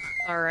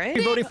 Alright.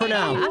 Who are you voting for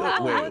now?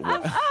 Wait,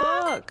 What the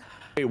fuck?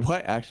 wait,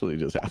 what actually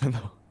just happened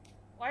though?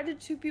 Why did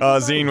two people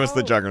Zine was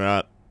the vote?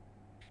 juggernaut.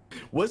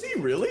 Was he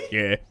really?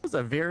 Yeah. It was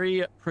a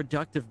very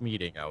productive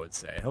meeting, I would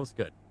say. That was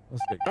good. That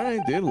was good. All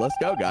right, dude, let's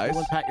go, guys.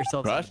 Everyone pat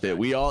yourselves on Crushed the it. back.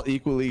 We all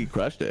equally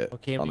crushed it.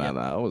 Okay, on that.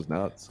 yeah. That was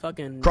nuts.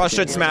 Fucking Crushed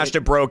it, smashed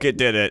it, broke it,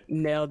 did it.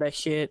 nailed that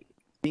shit.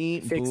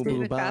 Fixed it.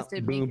 Boom, bop,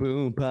 boom,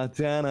 boom,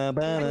 patana,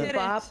 bana.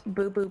 Bop,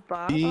 boo, boo,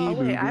 bop. Oh,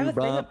 wait, I have a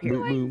thing up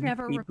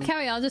here. Can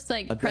we all just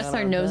like press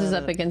our noses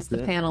up against the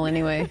panel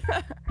anyway?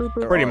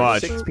 Pretty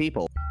much. 6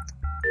 people.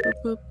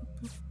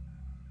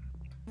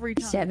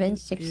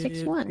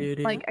 7661.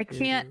 Like I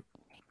can't.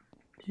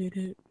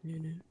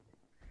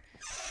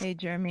 Hey,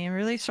 Jeremy, I'm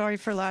really sorry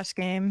for last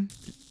game.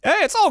 Hey,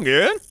 it's all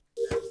good.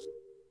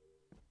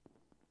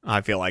 I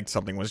feel like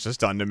something was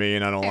just done to me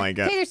and I don't like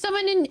Hey, it. there's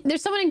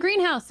someone in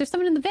greenhouse. There's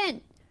someone in the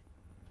vent.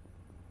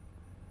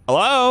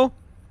 Hello?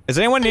 Is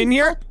anyone in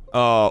here?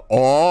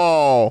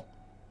 Oh.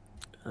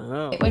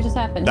 Wait, what just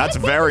happened? That's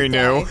very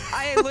new.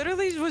 I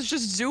literally was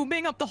just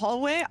zooming up the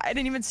hallway. I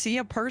didn't even see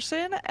a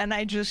person, and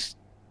I just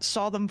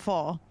saw them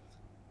fall.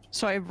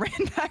 So I ran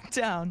back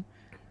down.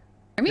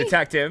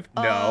 Detective,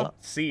 no.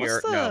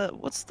 Seer, no.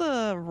 What's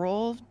the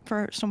role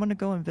for someone to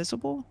go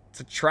invisible? It's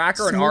a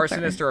tracker, an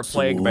arsonist, or a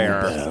plague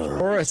bearer.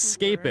 Or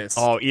escapist.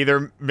 Oh,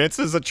 either Mitz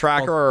is a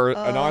tracker or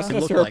an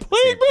arsonist or a like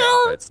plague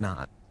bearer. It's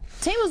not.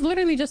 Tay was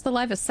literally just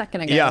alive a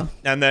second ago. Yeah,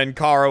 and then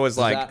Kara was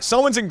like,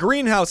 someone's in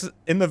greenhouse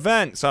in the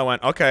vent. So I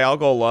went, okay, I'll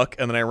go look.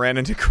 And then I ran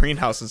into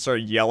greenhouse and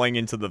started yelling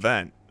into the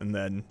vent. And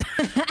then,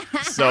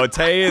 so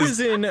Tay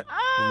is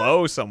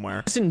low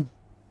somewhere.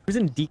 Who's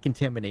in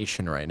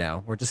decontamination right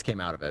now? Or just came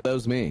out of it? That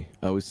was me.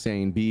 I was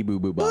saying bee boo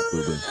boo bop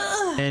boo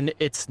boo. And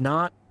it's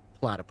not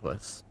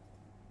platypus.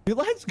 Dude,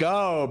 let's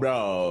go,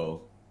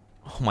 bro.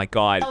 Oh my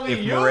god, if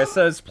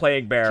Marissa's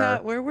plague bearer,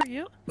 Kat, where were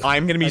you?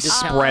 I'm gonna be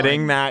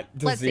spreading that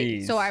Let's see.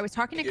 disease. So I was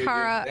talking to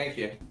Kara Thank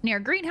you. near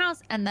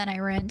greenhouse, and then I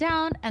ran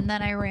down, and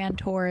then I ran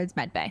towards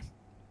medbay.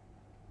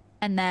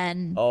 And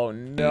then Oh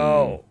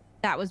no.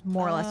 that was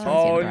more or less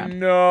towards the end of the round.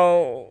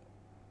 No.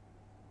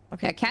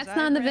 Okay, yeah, Kat's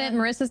not in the vent,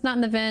 Marissa's not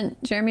in the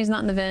vent, Jeremy's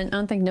not in the vent, I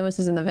don't think Noah's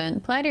is in the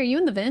vent. Platy, are you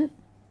in the vent?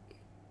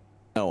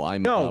 No,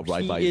 I'm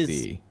right by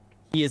Z.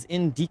 He is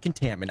in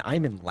decontam, and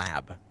I'm in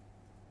lab.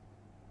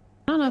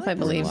 I don't know if I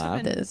believe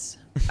this.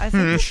 I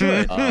think you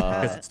should.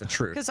 Because it's the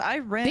truth. Because I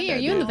ran. Z, are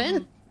you in the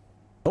vent?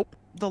 Nope.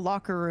 The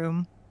locker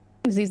room.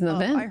 He's in the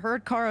vent. I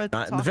heard Kara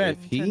Not in the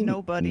vent. to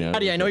nobody.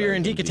 Patty, I know you're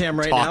in decontam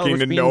right now, Talking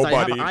which to means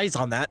nobody. I have eyes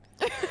on that.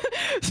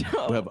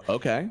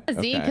 Okay.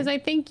 Z, because I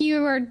think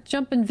you are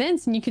jumping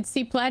vents and you could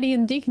see Platy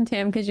in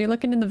decontam because you're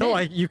looking in the vent. No,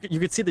 you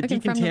could see the Looking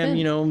from the decontam, vent.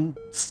 you know,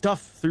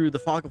 stuff through the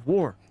fog of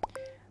war.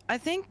 I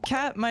think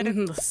Kat might have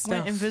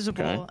went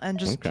invisible and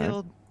just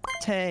killed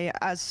Tay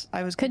as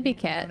I was. Could be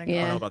Kat, I don't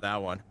yeah. know about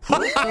that one.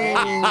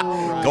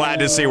 Glad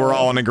to see we're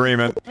all in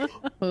agreement.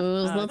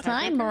 Who's the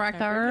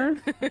tiebreaker?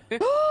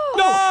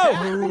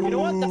 No! You know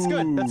what? That's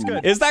good. That's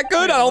good. Is that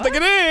good? I don't think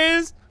it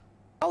is.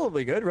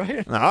 Probably good,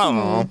 right? I don't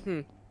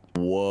know.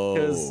 Whoa.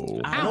 Because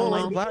I know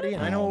it was Platy,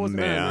 and I know it was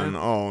Man,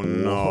 oh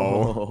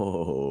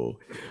no.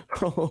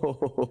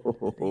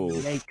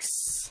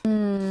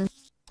 Yikes.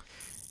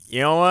 You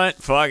know what?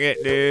 Fuck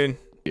it, dude.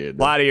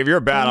 Platy, if you're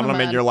bad, I'm gonna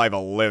make your life a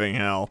living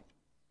hell.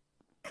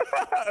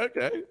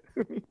 Okay.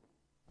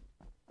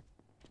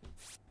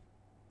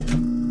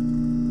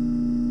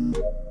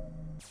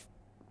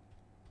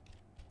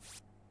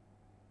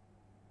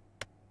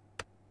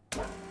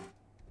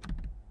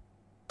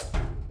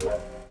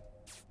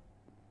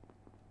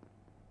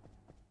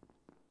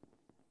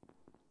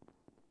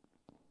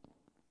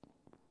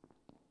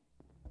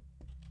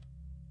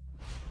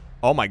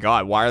 Oh my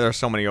god, why are there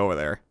so many over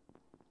there?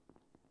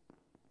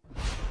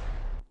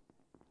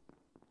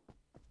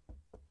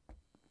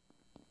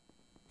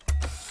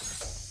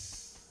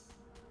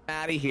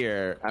 Out of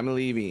here. I'm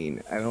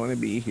leaving. I don't want to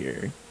be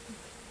here.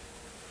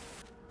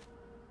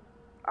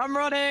 I'm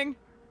running.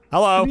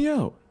 Hello.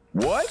 Yo.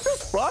 What the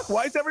fuck?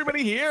 Why is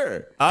everybody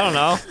here? I don't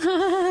know.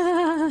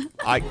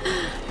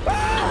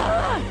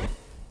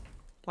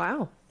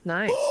 Wow.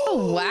 Nice.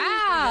 Oh,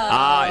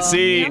 wow.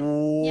 See.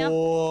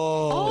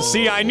 Yep.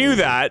 See, I knew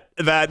that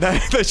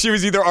she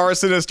was either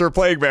arsonist or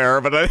plague bearer,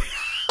 but I.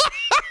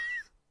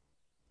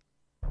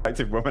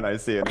 Active woman I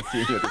see in a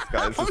senior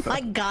disguise. Oh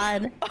my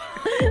god.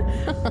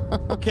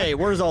 Okay,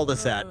 where's all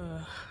this at?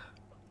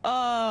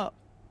 Oh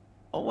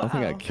wow. I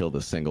think I killed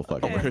a single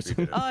fucking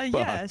person.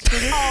 Yeah.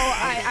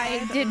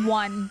 I did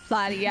one,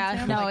 Platy.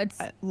 Yeah, no, it's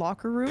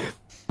locker room.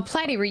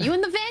 Platy, were you in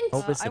the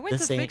vent? I went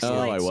to fix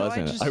Oh, I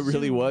wasn't. I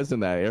really was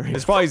in that area.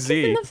 It's probably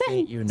Z.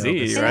 You know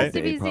Z, right?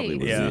 It probably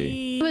was Yeah.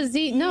 Z. It was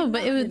Z. No,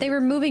 but they were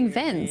moving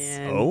vents.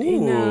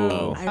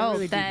 Oh. oh,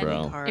 then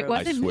Bro, it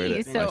wasn't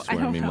me, so I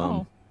don't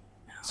know.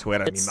 Swear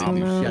to me, Let's mom.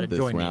 see. Shut Gotta this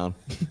join me. round.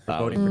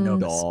 Voting for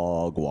Novus.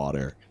 Dog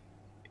water.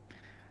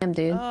 Damn,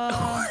 dude.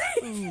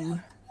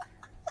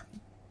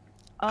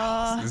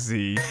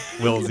 Z.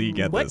 Will Z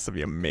get this? It'd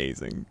be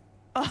amazing.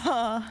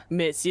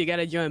 Mitz, you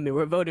gotta join me.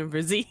 We're voting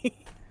for Z.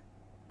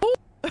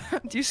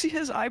 Do you see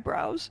his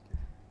eyebrows?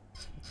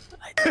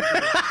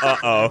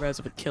 Uh-oh. Eyebrows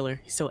of a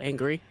killer. He's so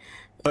angry.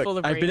 Look, Full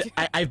of I've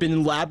rage. been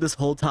in lab this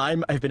whole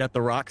time. I've been at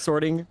the rock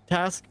sorting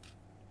task.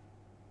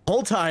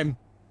 Whole time.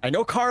 I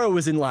know Kara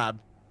was in lab.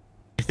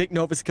 I think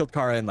Novus killed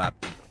Kara in lab.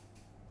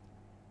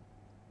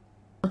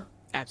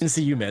 Absolutely. Didn't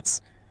see you,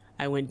 Mitz.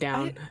 I went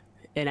down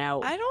and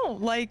out. I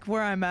don't like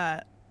where I'm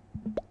at.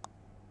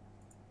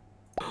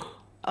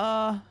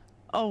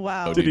 Oh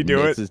wow. Did he do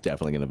Mitz it? is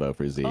definitely gonna vote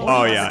for Z.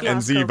 Oh yeah,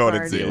 and Z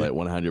voted Z. Feel it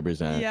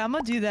 100%. Yeah, I'm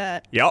gonna do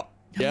that. Yep.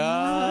 Yeah.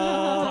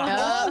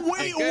 Oh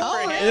wait. Good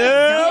for him.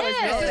 Yeah.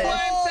 This is what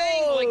I'm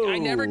saying. Like, I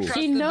never trust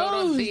She the vote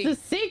on knows Z. the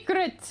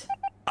secret.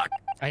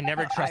 I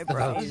never trust the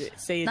vote.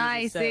 Say it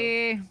Nice.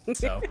 yourself.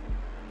 So.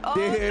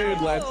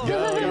 Dude, let's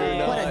go.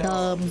 You're What a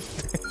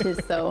nuts. dub. Tis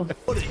so.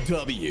 What a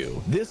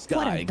W. This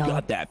guy dub.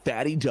 got that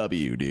fatty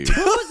W, dude.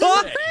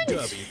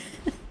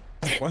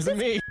 Wasn't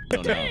me.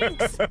 Don't know.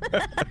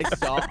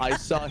 I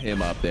saw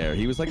him up there.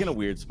 He was like in a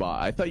weird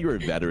spot. I thought you were a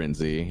veteran,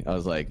 Z. I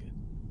was like,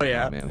 Oh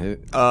yeah.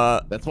 man.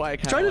 That's why I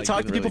kind of trying to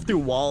talk to people through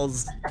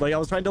walls. Like I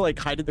was trying to like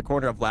hide in the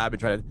corner of lab and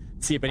try to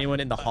see if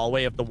anyone in the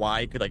hallway of the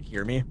Y could like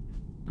hear me.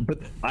 But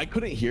I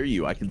couldn't hear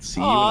you. I could see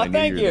you, Aw, and I knew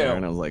thank you were there, you.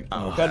 and I was like,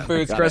 "Oh, Good I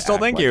boots, gotta Crystal.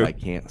 act Thank like you. I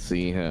can't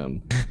see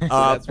him. So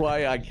that's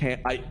why I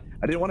can't. I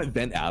didn't want to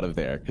vent out of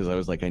there because I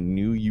was like, I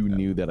knew you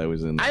knew that I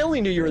was in. I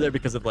only knew you were there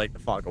because of like the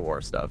fog of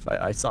war stuff.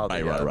 I saw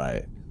the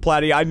right.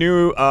 Platy, I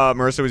knew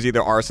Marissa was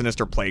either arsonist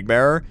or plague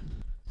bearer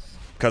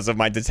because of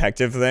my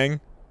detective thing.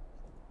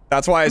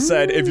 That's why I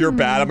said, if you're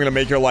bad, I'm gonna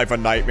make your life a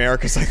nightmare,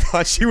 because I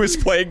thought she was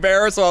plague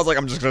bearer, so I was like,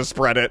 I'm just gonna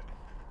spread it.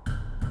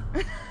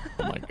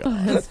 Oh my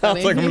god.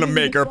 Sounds like I'm gonna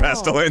make her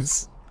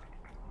pestilence.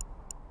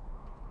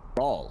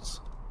 Balls.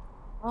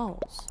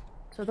 Balls.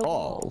 So the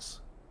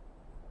Balls.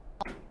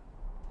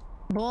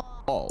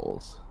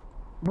 balls.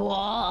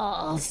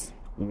 Balls.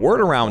 Word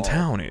around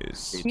town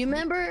is You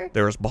remember?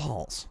 there's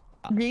balls.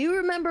 Do you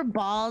remember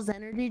Balls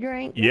energy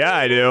drink? Yeah,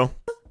 I do.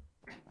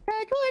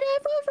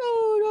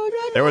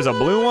 There was a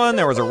blue one,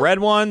 there was a red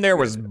one, there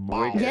was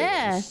balls.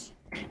 Yeah.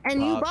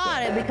 And you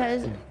bought it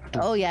because.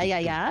 Oh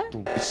yeah.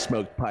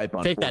 Smoked pipe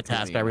on. Take that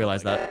task. I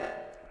realized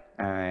that.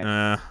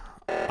 I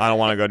don't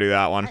want to go do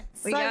that one.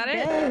 We got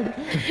it.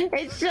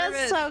 It's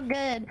just so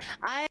good.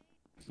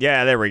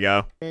 Yeah, there we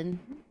go.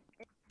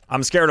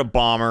 I'm scared of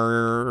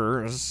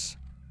bombers.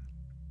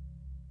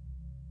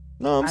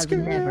 No, I'm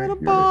scared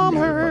of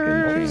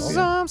bombers.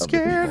 I'm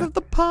scared of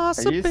the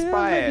possibility. Are you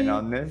spying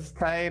on this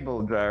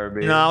table,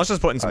 Jeremy? No, I was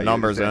just putting some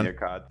numbers in. Your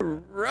card.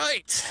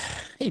 Right.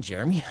 Hey,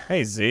 Jeremy.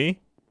 Hey, Z.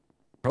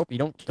 Hope you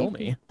don't kill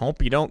me.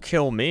 Hope you don't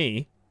kill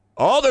me.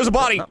 Oh, there's a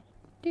body.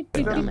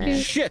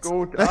 Shit.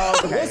 Oh,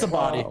 okay. There's a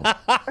body.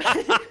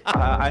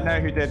 I know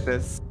who did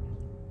this.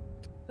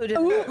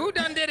 Who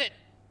done did it?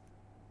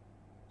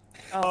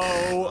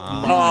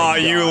 Oh,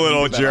 you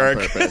little jerk.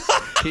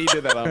 He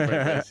did that on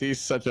purpose. He's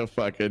such a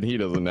fucking. He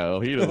doesn't know.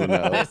 He doesn't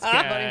know. This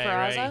guy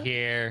right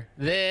here.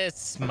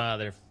 This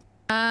mother.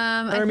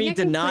 Jeremy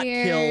did not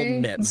kill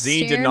Mitz.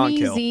 Z did not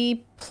kill.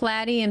 Z,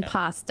 Platy, and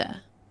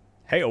Pasta.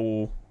 Hey,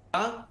 oh.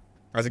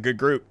 That's a good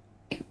group.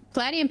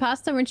 Platy and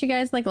Pasta, weren't you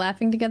guys like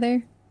laughing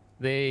together?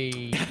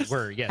 They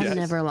were, yes. I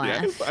never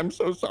laughed. Yes, I'm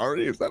so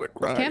sorry. Is that a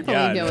crime? Can't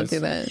believe you would do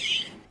that.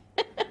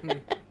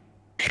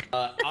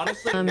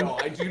 Honestly, no.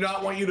 I do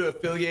not want you to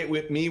affiliate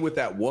with me with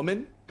that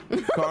woman,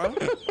 Carl.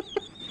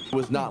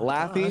 Was not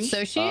laughing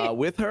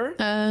with her.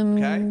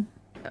 Okay.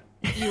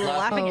 You were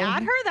laughing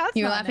at her? That's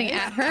You were not laughing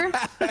nice. at her?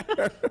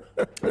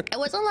 I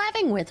wasn't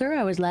laughing with her.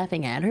 I was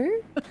laughing at her.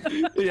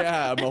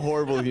 Yeah, I'm a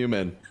horrible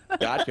human.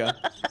 Gotcha.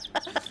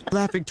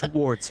 Laughing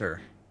towards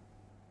her.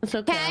 It's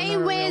okay. Okay,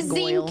 where's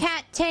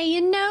Zincat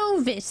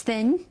Novis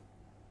then?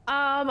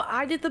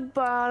 I did the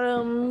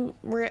bottom,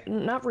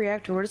 not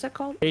reactor. What is that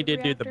called? He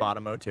did do the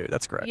bottom O2.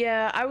 That's correct.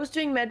 Yeah, I was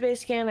doing medbay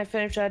scan. I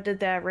finished. I did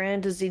that.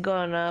 Ran to Z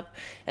going up,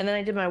 and then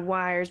I did my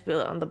wires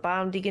built on the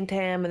bottom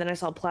decontam, and then I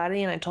saw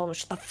Platy, and I told him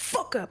shut the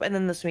fuck up. And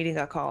then this meeting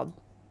got called.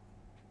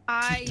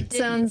 I did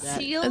Sounds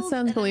shield,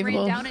 and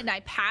believable. ran down and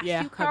I passed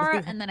you,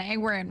 Kara, and then I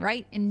ran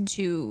right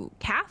into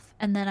Calf,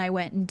 and then I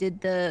went and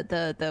did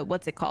the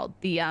what's it called?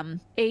 The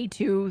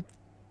A2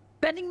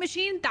 vending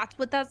machine. That's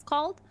what that's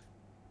called.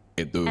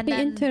 And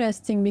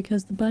interesting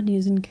because the body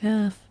is in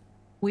calf.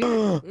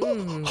 Weird.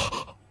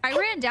 I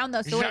ran down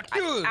though, so like,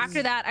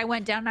 after that I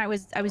went down and I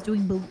was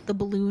doing the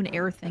balloon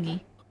air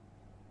thingy.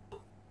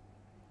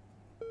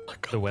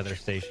 The weather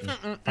station.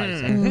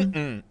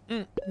 I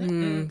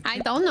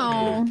don't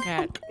know.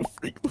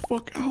 Freak the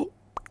fuck out.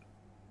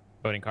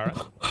 Voting Kara.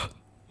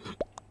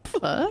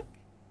 Fuck?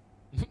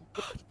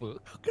 How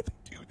could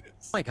they do this?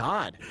 Oh my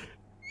god.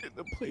 In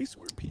the place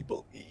where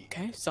people eat.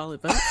 Okay,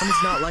 solid vote.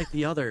 It's not like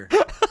the other.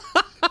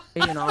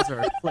 A and Oz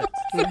are flipped.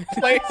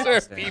 Place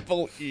where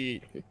people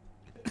eat.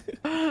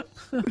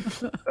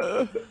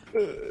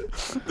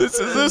 This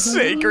is a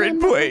sacred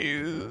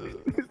place.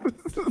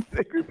 This is a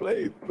sacred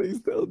place.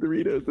 Please tell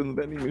Doritos in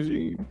the vending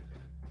machine.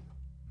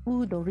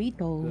 Ooh,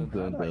 Dorito.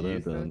 Dun, dun,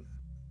 dun, dun.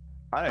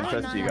 I don't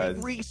trust you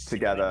guys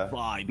together.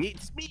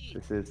 It's me.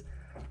 This is.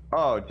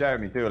 Oh,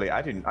 Jeremy, Dooley,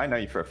 I know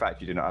you for a fact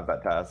you do not have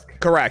that task.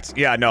 Correct.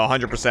 Yeah, no,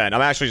 100%.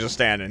 I'm actually just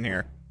standing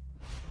here.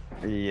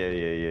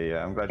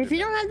 Yeah. I'm glad. If you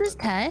don't have this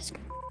task.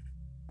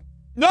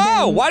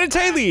 No! Why did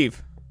Tay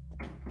leave?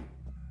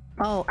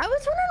 Oh, I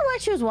was wondering why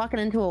she was walking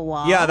into a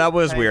wall. Yeah, that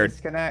was weird.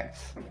 Disconnect.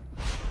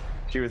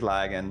 She was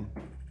lagging.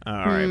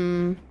 All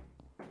right.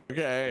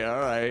 Okay, all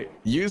right.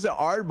 Use the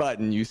R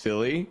button, you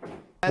silly.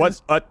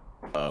 What's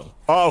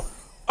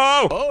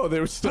Oh,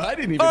 there was. I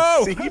didn't even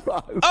see.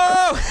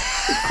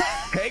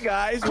 Hey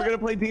guys, we're gonna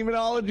play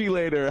Demonology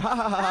later. Ha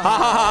ha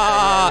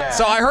ha.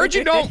 So I heard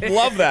you don't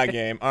love that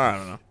game. All right, I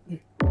don't know.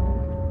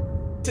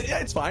 Yeah,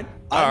 it's fine.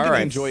 I'm gonna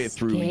enjoy it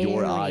through Scary.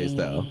 your eyes,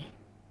 though.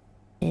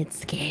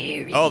 It's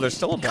scary. Oh, there's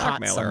still a Caught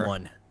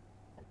blackmailer.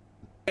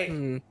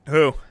 someone.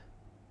 Who?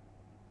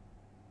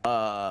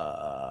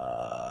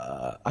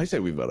 I say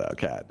we vote out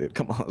Cat, dude.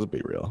 Come on, let's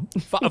be real.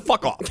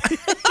 Fuck off.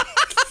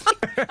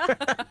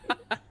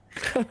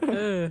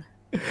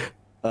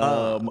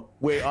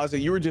 Wait,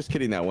 Ozzy, you were just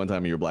kidding that one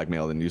time you were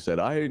blackmailed and you said,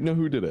 I know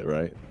who did it,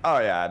 right? Oh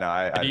yeah, no,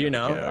 I Do you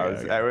know?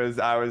 Yeah, I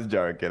was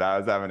joking. I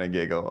was having a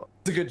giggle.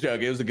 It's a good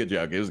joke. It was a good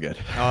joke. It was good.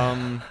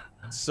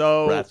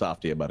 So rats off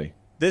to you, buddy.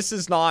 this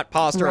is not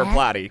Poster or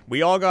Platy.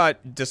 We all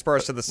got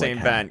dispersed to the same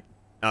vent.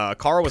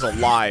 Kara was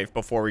alive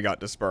before we got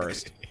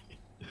dispersed.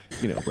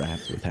 You know,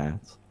 rats with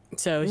hats.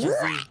 So it's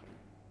just I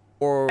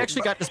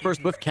actually got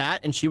dispersed with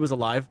Kat, and she was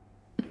alive.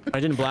 I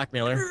didn't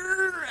blackmail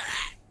her.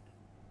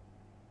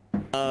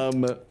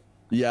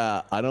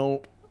 Yeah, I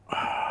don't.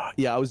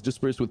 Yeah, I was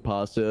dispersed with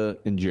Pasta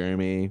and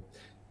Jeremy,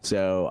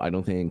 so I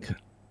don't think.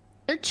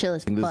 They're chill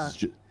as fuck.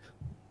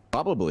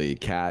 Probably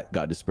Kat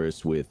got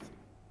dispersed with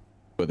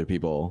other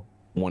people.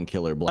 One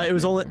killer black. It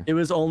was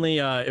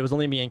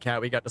only me and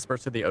Kat. We got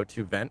dispersed to the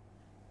O2 vent,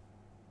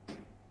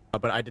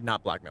 but I did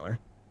not blackmail her.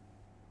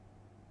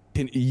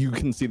 You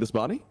can see this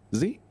body,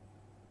 Z?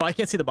 Oh, I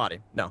can't see the body.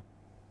 No,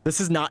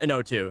 this is not an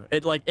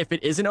O2. If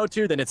it is an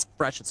O2, then it's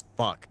fresh as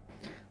fuck.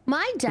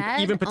 My dad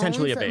even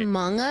potentially owns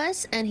Among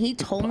Us, and he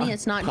told me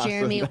it's not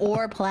Jeremy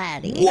or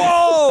Platy.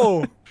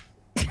 Whoa!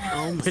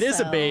 If it is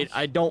a bait,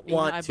 I don't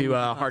want to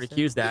hard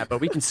accuse that, but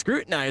we can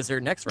scrutinize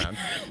her next round.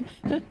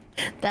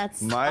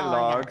 That's my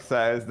log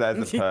says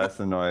there's a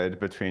personoid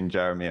between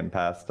Jeremy and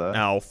Pasta.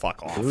 Oh,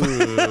 fuck off.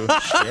 Ooh,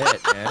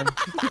 shit, man.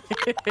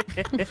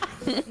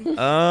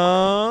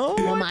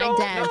 Well, my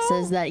dad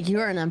says that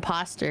you're an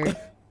imposter.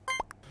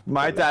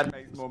 My dad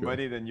makes more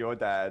money than your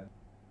dad.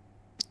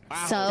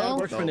 Wow. So Dad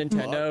works for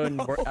Nintendo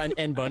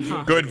and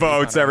Bungie. Good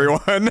votes,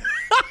 everyone.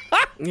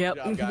 Yep.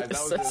 Good job, guys.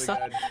 That was really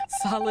good.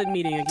 Solid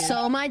meeting again.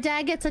 So my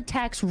dad gets a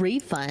tax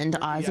refund,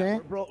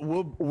 Ozzy.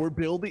 We're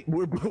building.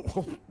 We're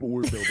building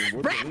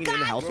in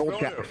household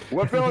capital.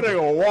 We're building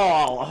a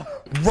wall.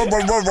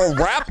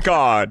 Rap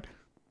God.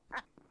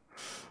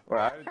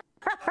 Right.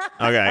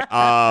 Okay.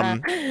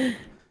 I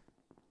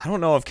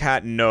don't know if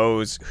Kat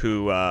knows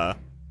who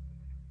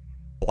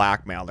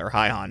blackmailed her.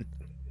 Hi, hon.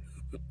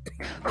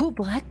 Who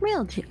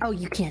blackmailed you? Oh,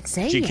 you can't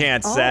say. She yet.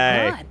 can't Oh,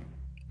 say. God.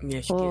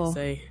 Yeah, she can't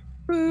say.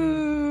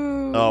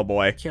 Oh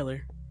boy. Kill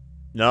her.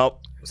 Nope.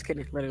 I'm just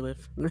kidding. Let her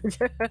live.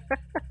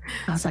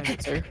 I was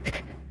like, her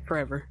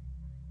forever.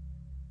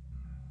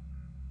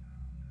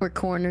 We're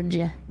cornered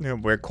you. Yeah,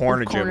 we're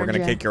cornered you. We're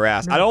gonna kick your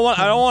ass. I don't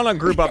want to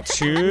group up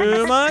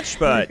too much,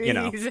 but you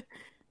know. No!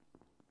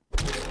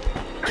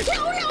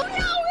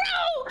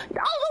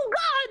 Oh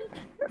God!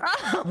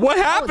 What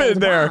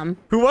happened there?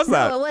 Who was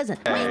that? No, it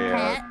wasn't.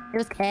 Cat. It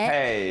was Cat.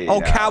 Hey.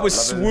 Oh, Cat was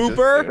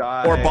Swooper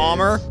or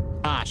Bomber?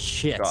 Ah,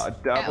 shit. Got a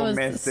double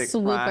mystic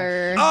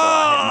Swooper.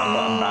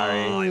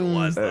 Oh, it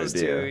was those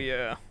two,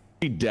 yeah.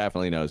 He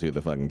definitely knows who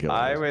the fucking killer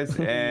is. I was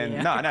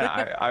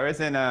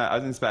in I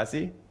was in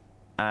Spessy,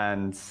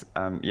 and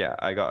yeah,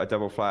 I got a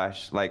double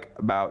flash like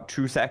about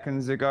 2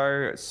 seconds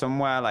ago,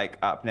 somewhere like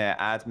up near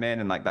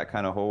admin and like that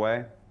kind of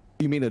hallway.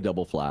 You mean a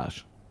double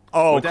flash?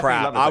 Oh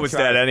crap! I was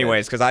dead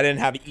anyways because I didn't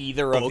have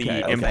either of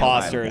the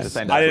imposters.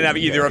 I didn't have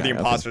either of the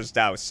imposters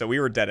doused, so we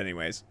were dead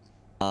anyways.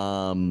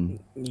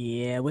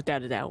 Yeah,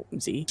 without a doubt,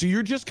 Z. So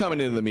you're just coming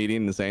into the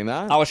meeting and saying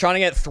that? I was trying to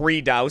get 3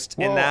 doused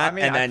in that,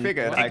 and then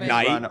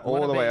ignite,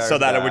 all the way so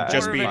that it would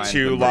just be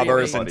 2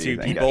 lovers and 2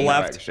 people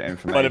left.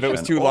 But if it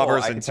was 2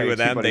 lovers and 2 of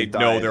them, they'd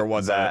know there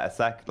was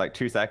like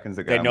 2 seconds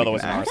ago. They'd know there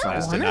was an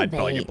arsonist, and I'd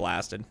probably get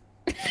blasted.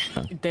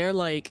 They're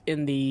like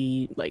in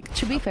the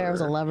To be fair, it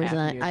was a lover's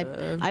night.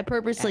 I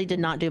purposely did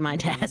not do my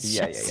tasks.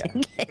 I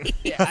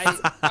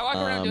walk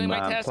around doing my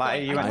tasks.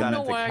 I don't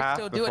know why I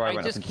still do it.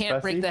 I just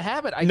can't break the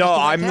habit. No,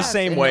 I'm the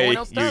same way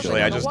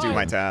usually. I just do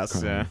my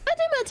tasks. Yeah. I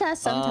do my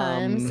tasks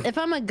sometimes. If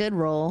I'm a good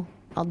role,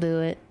 I'll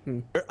do it.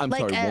 I'm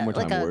sorry, one more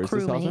time. Like Where is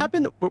this crewmate.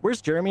 Happened?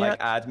 Where's Jeremy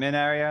like at? admin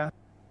area.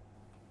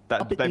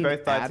 They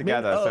both died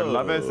together. So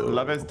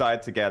lovers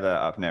died together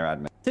up near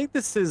admin. I think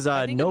this is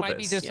I think Novus. it might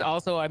be just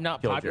also I'm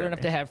not popular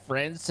enough to have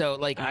friends, so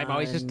like I'm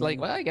always just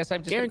like, well, I guess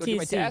I'm just gonna go do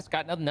my task.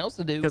 Got nothing else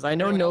to do. Because I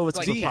know Novus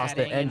was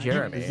Pasta and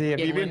Jeremy. Have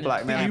you been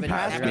blackmailing? You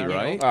passed me,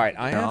 right? All right,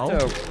 I have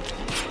to.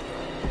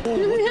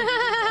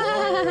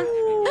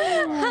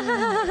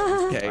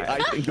 Okay, I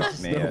think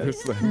that's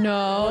Novus.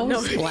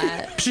 No,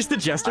 splat. She's the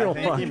Jester. I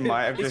think he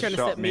might have just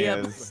shot me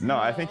as. No,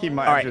 I think he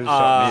might All have right, just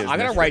shot me as. I'm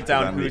gonna write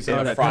down who's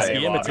in the Friday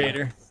lobby.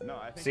 Imitator.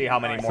 See how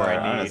many more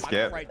I need.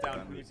 Skip. Write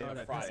down who's in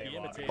the Friday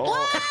lobby.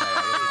 Oh!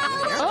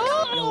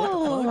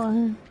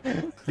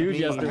 Dude,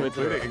 Jester,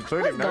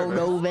 including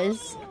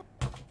Novus.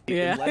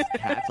 Yeah.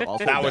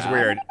 That was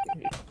weird.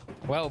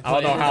 Well played.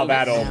 I don't know how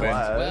that opened.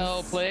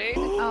 Well played.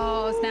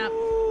 Oh, snap.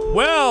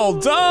 Well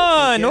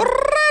done!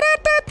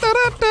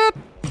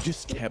 You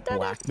just kept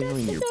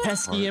blackmailing your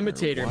pesky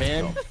imitator,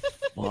 man.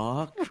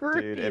 Fuck.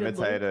 Dude,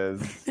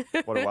 imitators.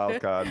 What a wild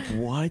card.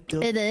 What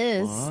the It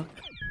is. fuck?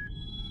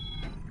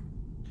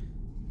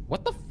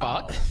 What the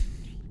fuck?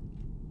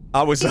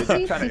 I was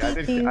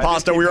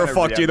Pasta, we were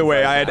fucked either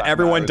way. I had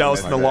everyone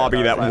doused in the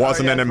lobby that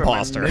wasn't an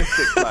imposter.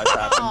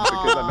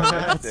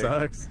 That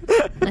sucks.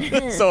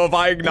 So if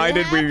I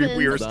ignited,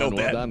 we were still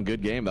dead. Well done.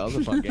 Good game. That was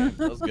a fun game.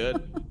 That was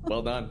good.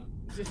 Well done.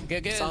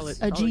 Good. Solid.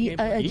 A G.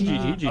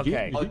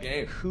 Okay.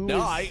 Okay.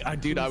 No,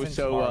 dude, I was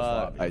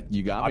so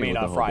you got me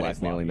with the whole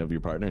blackmailing of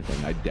your partner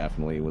thing. I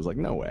definitely was like,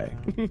 no way.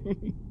 I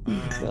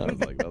was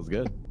like, that was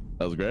good.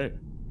 That was great.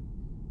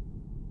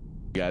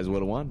 You guys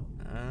would have won.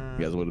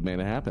 You guys would have made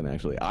it happen.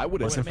 Actually, I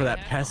would have. Wasn't for that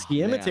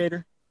pesky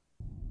imitator.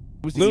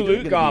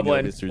 Lulu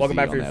Goblin, welcome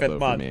back for your 5th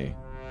month.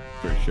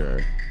 For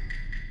sure.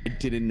 I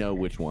didn't know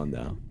which one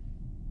though.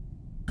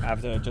 I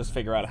have to just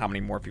figure out how many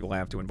more people I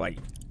have to invite.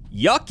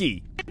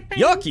 Yucky!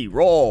 Yucky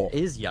roll!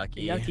 It is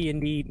yucky. Yucky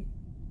indeed.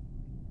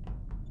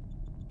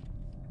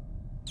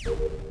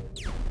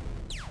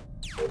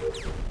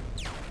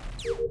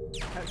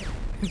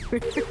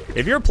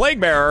 If you're a plague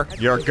bearer,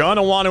 you're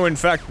gonna want to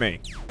infect me.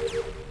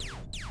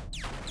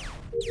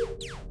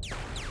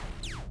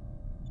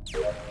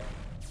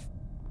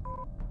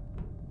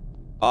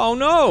 Oh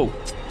no!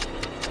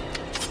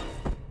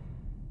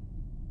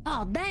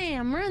 Oh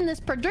damn, we're in this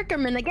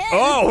predicament again.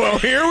 Oh, well,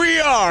 here we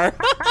are.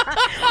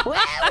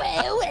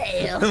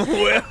 well.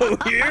 Well,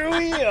 here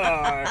we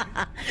are.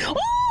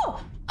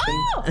 Oh!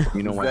 Oh!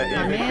 You know what?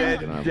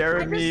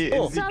 Jeremy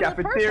in the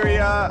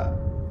cafeteria.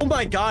 Oh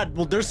my god,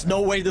 well, there's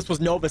no way this was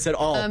Novus at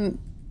all.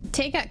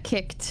 Tay got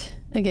kicked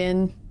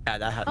again. Yeah,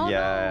 that happened.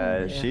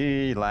 Yeah,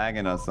 she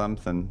lagging or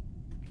something.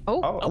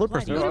 Oh, other Platy.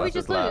 person Who did we just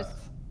just lose? left.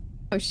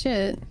 Oh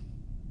shit.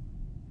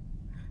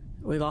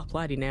 We lost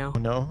Platy now.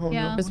 No.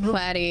 Yeah. It was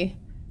Platy.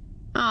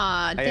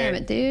 Aw, damn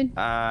it, dude.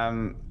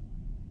 Well,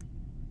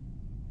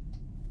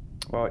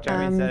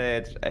 Jeremy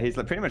said he's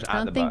pretty much at the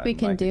I don't think we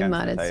can do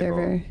modded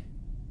server.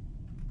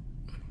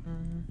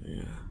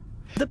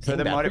 So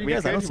the modded,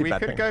 we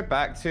could go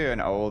back to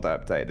an old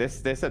update.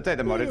 This update,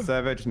 the modded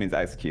server, just means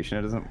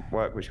executioner doesn't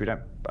work, which I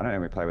don't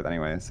think we play with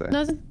anyway. So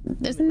no,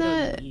 isn't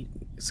that?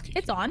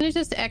 It's on. It's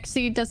just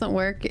XC doesn't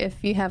work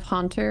if you have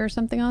Haunter or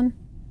something on.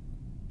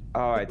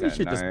 Oh, I don't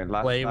know. Just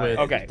Last play night with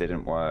it just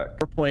didn't work.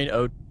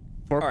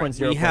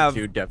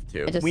 4.0.2 Dev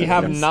 2. We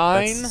have 9.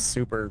 That's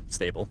super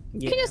stable.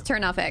 You can just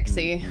turn off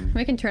XC.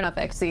 We can turn off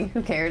XC.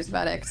 Who cares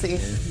about XC?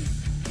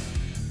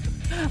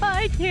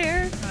 I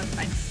care. Oh, it's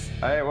fine.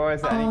 Hey, what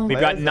was that? We've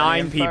got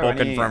 9 people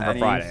confirmed for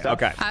Friday.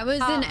 Stuff? Okay. I was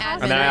in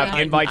admin. And then I have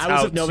invites I was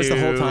out with Novus to... the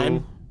whole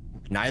time.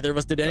 Neither of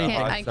us did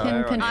anything. I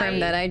can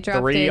confirm that. I dropped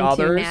 3 into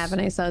others? Nav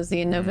and I saw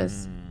Z and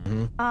Novus.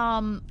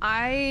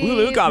 I.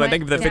 Lulu Goblin,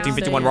 thank you for the went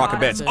 1551 down rocket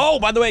bits. Oh,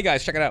 by the way,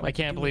 guys, check it out. I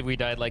can't believe we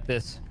died like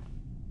this.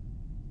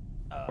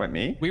 Wait,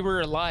 me? We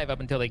were alive up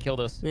until they killed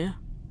us. Yeah.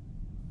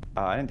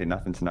 Oh, I didn't do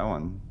nothing to no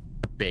one.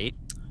 Bait.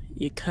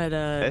 You could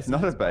It's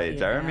not a bait.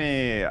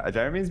 Yeah.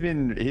 Jeremy's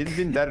been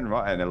dead and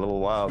rotten a little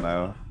while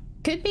now.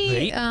 Could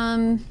be.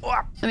 I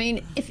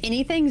mean, if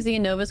anything, Z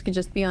and Novus could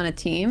just be on a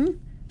team.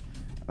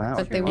 Wow,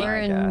 But they were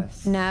in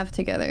Nav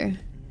together.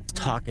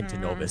 Talking to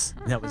Novus.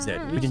 That was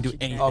it. We didn't do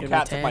anything. Oh,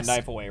 Cat took my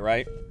knife away,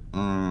 right?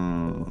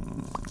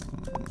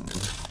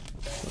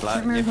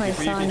 Like, remember if who I you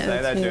saw in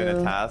say they're doing a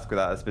O2. task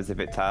without a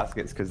specific task,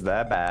 it's because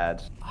they're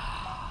bad.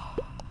 Oh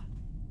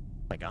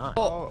my god.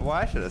 Oh, well,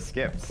 I should have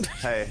skipped.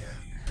 Hey.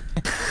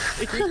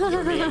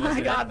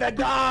 I got the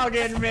dog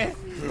in me.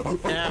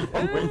 Yeah,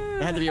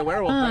 it had to be a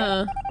werewolf.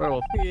 Right?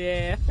 Werewolf.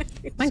 Yeah.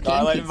 My game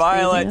Scarlet keeps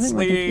Violet freezing. I think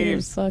my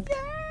computer's sleeves. sucked.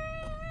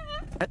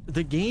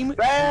 The game.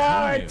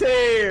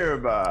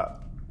 Team!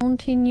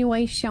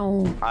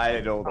 Continuation. I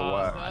did all the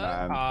work,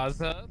 man.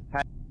 Awesome.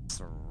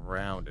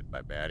 Surrounded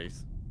by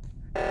baddies.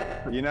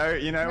 You know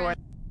when.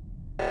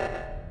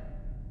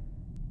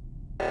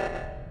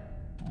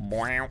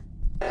 Bwah.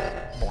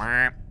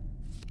 Bwah.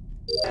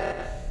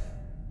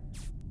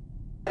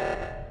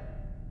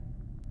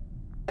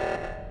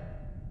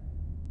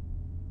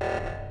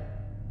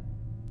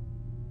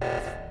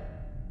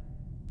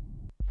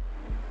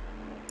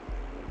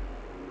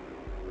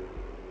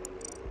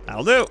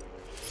 That'll do.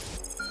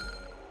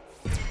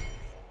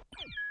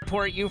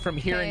 Report you from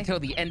here until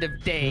the end of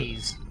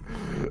days.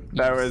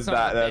 There was son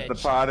of a that's the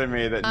bitch. part of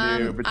me that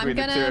knew between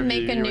the two gonna of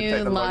make you, a you would new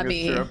take the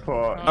lobby. longest to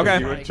report. Okay.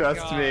 You would trust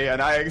God. me,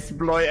 and I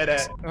exploited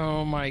it.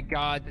 Oh my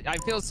god. I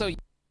feel so...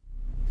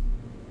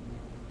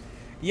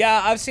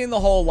 Yeah, I've seen the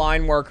whole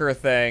line worker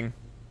thing.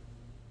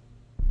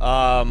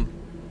 Like,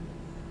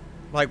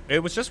 it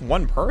was just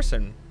one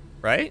person,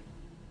 right?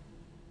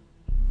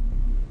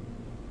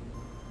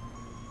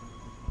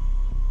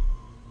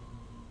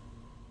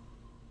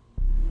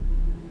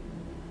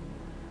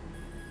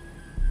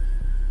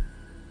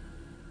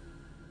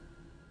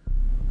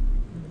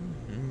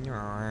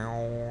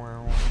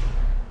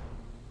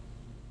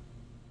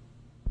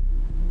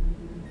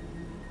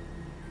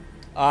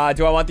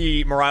 Do I want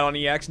the Morilon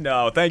EX?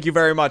 No. Thank you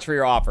very much for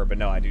your offer, but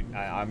no,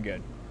 I'm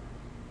good.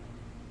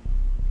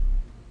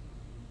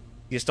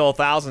 You stole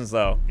thousands,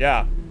 though.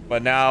 Yeah,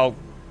 but now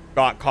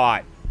got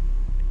caught.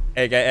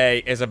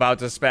 AKA is about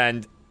to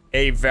spend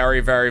a very,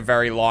 very,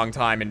 very long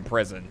time in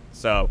prison.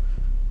 So,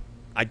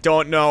 I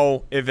don't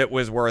know if it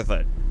was worth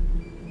it.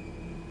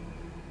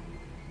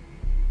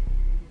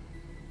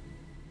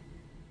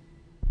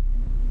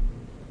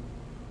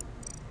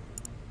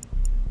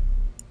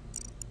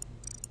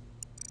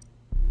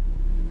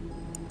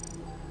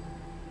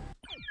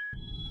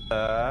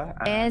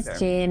 Yes,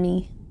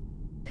 Jamie.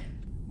 Do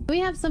we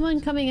have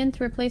someone coming in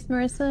to replace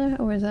Marissa,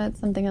 or is that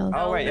something else?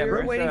 Oh wait, yeah,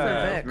 we're waiting for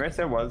Vic.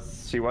 Marissa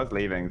was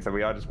leaving, so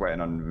we are just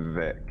waiting on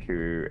Vic,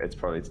 who is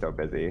probably still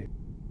busy.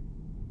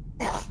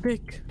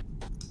 Vic.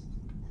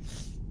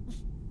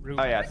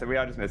 Oh yeah, so we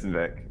are just missing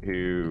Vic,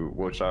 who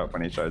will show up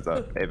when he shows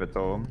up, if at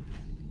all.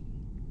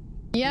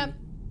 Yep.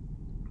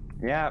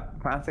 Yeah,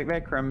 classic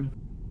Vikram.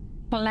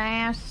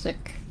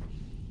 Classic.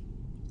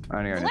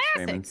 I'm gonna go to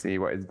stream and see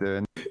what he's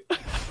doing.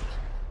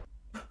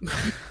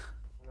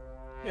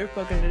 You're a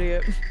fucking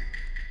idiot.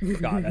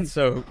 God, that's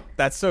so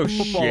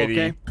shitty.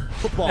 Okay?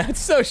 Football. That's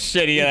so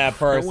shitty of that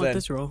person. I want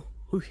this role.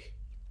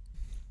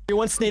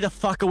 Everyone stay the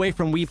fuck away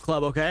from Weave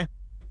Club, okay?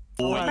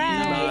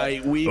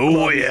 Jeremy.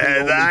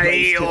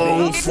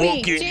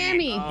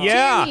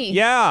 Yeah, Jeremy.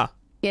 yeah.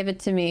 Give it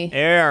to me.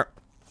 Here.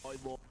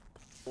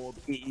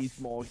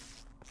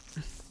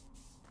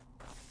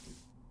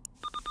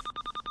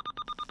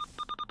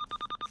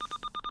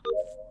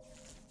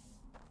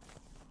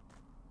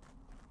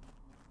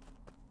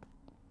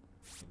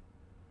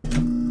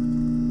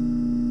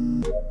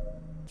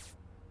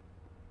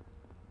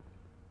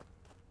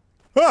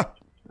 Huh.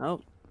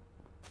 Oh.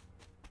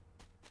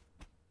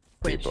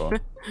 Which?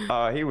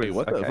 He was.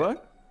 What the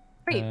fuck?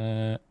 Wait.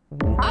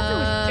 Pasta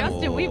was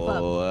just in Weeb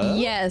Club.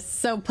 Yes.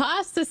 So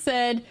Pasta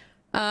said,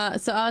 so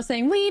I was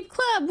saying Weeb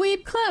Club,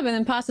 and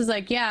then Pasta's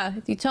like, yeah,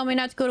 you told me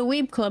not to go to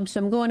Weeb Club, so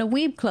I'm going to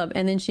Weeb Club,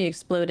 and then she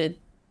exploded.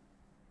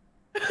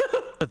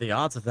 What are the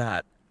odds of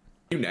that?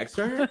 You next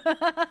to her?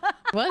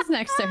 Was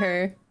next to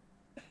her.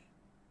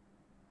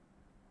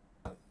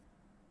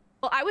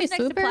 Well, I was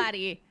next to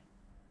Platy.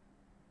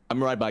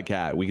 I'm right by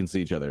Cat. We can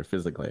see each other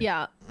physically.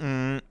 Yeah.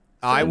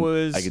 I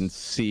can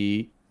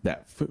see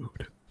that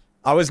food.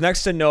 I was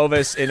next to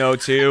Novus in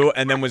O2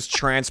 and then was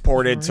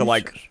transported to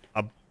like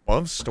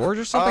above storage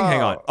or something.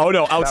 Hang on. Oh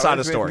no, outside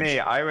of storage. Me.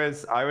 I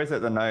was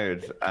at the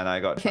node and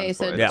I got. Okay,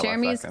 so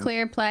Jeremy's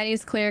clear,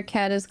 Platy's clear,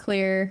 Cat is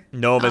clear.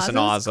 Novus and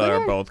Ozza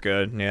are both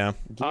good. Yeah.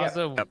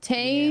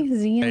 Tay,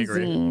 Z, and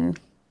Zine.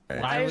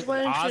 I should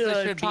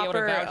be able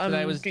to vouch that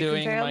I was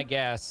doing my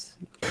guess.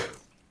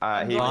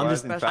 He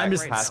was in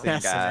fact passing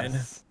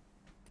gas.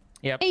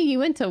 Yep. Hey, you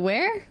went to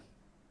where?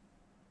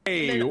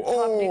 Hey,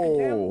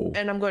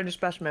 and I'm going to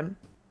specimen.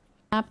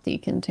 Top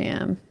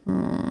decontam.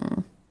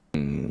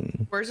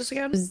 Where's this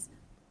again? It's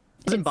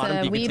in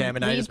bottom decontam,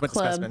 and I just went to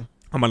specimen.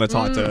 I'm gonna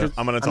talk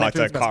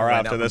to Kara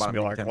after this and be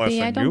like, listen,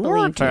 See, I don't you were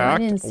believe you. I attacked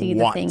didn't see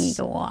the thingy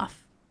go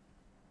off.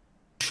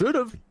 Should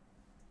have.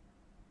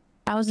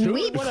 I was in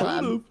Weeb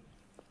Club.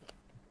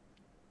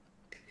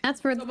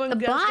 That's where the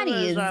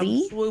body is,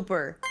 Z.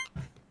 Swooper.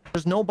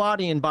 There's no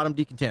body in bottom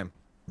decontam.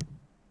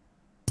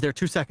 There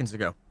 2 seconds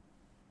ago.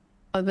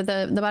 Oh, but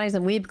the body's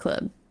in Weeb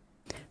Club.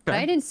 But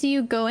I didn't see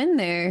you go in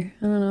there.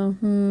 I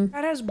don't know.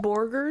 That has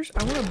burgers.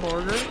 I want a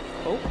burger.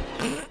 Oh.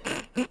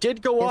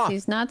 Did go off.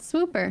 He's not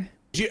Swooper.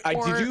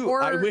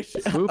 I wish.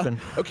 Swooping.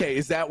 Okay,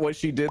 is that what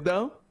she did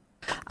though?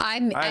 I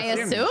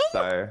assume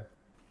so.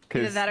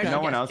 Because no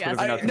one else would have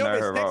been able to know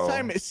her role.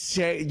 Next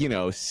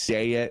time,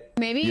 say it.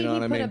 Maybe you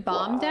know he put a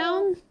bomb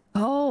down.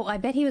 Oh, I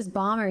bet he was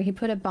bomber. He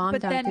put a bomb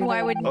down. But then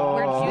why weren't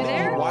you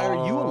there? Why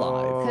are you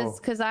alive?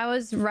 Because I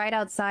was right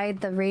outside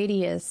the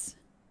radius.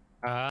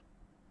 Where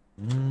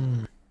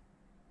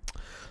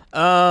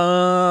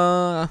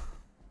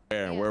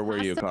were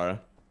you, Kara?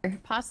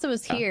 Pasta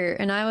was here,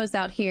 and I was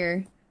out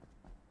here.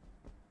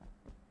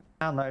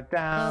 Download.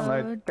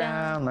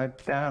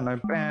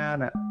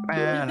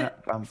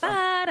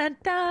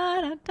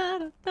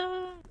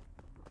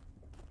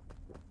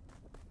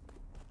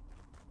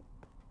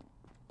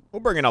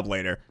 We'll bring it up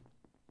later.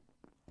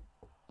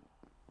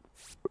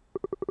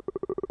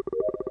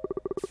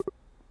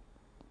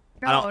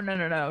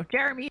 No.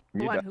 Jeremy's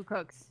the one who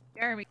cooks.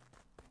 Jeremy.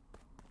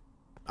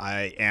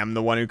 I am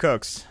the one who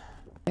cooks.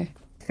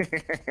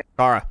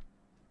 Kara.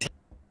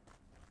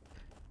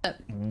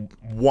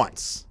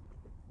 Once.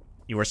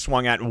 You were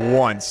swung at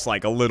once,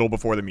 like a little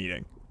before the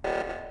meeting.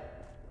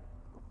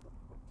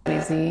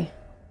 Easy.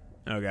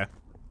 Okay.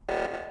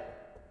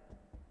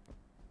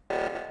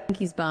 I think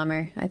he's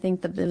bomber. I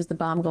think it was the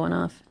bomb going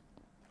off.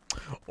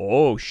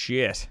 Oh,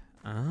 shit.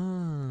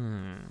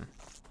 Ah.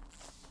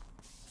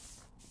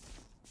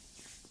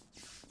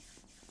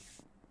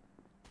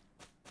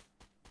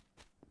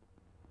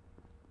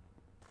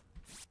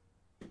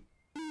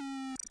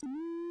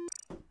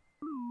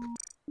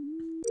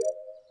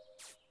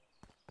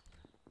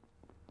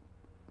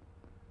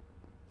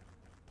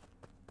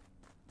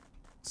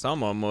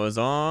 Someone was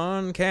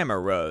on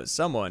cameras.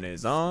 Someone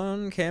is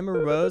on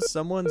cameras.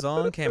 Someone's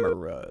on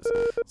cameras.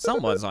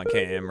 Someone's on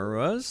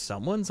cameras.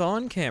 Someone's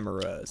on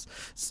cameras.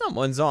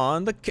 Someone's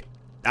on the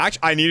Actually,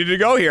 I needed to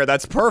go here.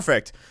 That's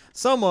perfect.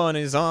 Someone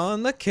is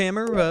on the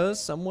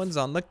cameras. Someone's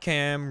on the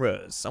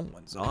cameras.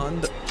 Someone's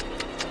on the...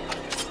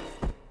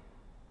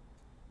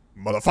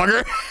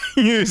 Motherfucker.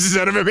 You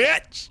son of a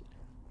bitch.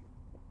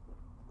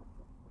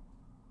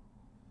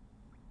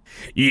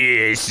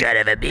 You son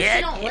of a bitch.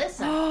 You don't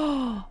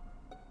listen.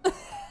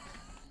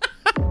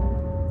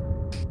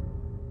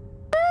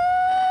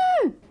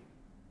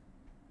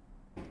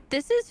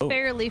 This is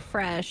fairly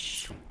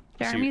fresh.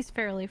 Jeremy's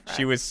fairly fresh.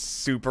 She was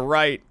super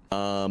right.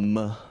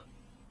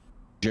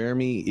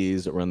 Jeremy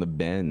is around the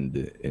bend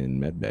in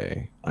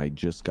Medbay. I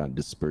just got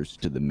dispersed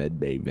to the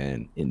Medbay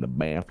vent in the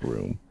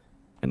bathroom,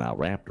 and I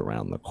wrapped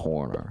around the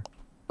corner.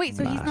 Wait,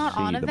 so he's not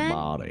on a vent?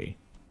 Body.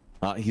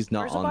 He's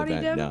not on the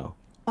vent, no.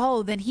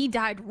 Oh, then he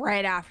died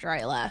right after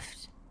I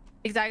left.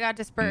 Because I got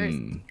dispersed.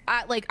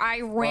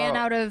 I ran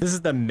out of... This is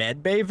the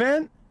med bay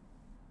vent?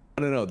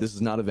 No, this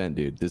is not a vent,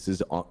 dude. This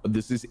is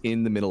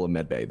in the middle of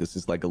medbay. This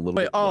is like a little.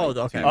 Wait,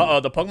 okay.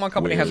 The Pokemon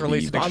Company has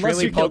released an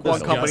extremely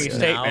Pokemon Company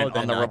statement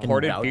on the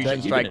reported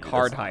Fusion Strike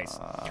card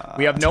heist.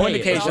 We have no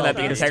indication that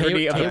the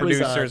integrity of the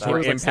producers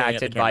were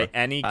impacted by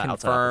any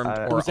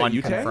confirmed or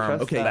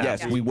unconfirmed. Okay,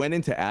 yes, we went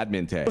into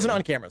admin tag. She wasn't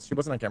on cameras. She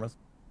wasn't on cameras.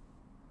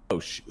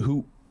 Oh,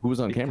 who was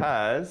on camera?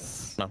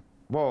 Because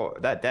well,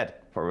 they're dead.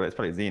 Probably it's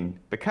probably Zine.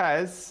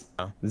 Because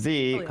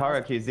Kara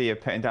accused Z of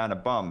putting down a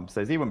bomb.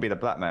 So Z wouldn't be the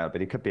blackmailer,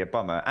 but he could be a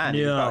bomber. And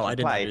no, I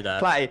didn't do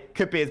that. Platy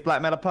could be his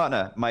blackmailer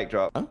partner. Mic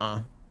drop.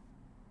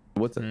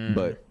 What's that?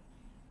 But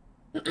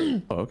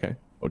okay.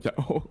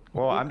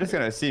 Well, I'm just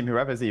going to assume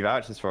whoever Z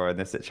vouches for in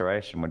this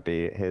situation would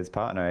be his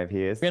partner if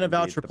he is. We're going to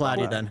vouch for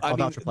Platy then. I'll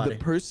vouch for Platy. The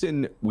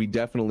person, we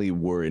definitely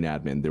were in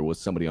admin. There was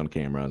somebody on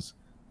cameras.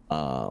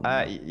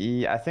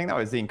 Yeah, I think that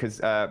was Zine because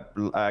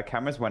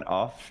cameras went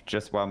off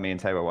just while me and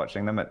Tay were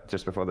watching them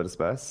just before the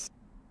disperse.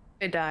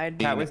 They died.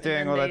 Cat was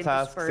doing all the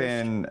tasks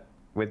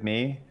with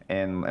me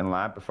in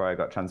lab before I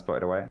got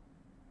transported away.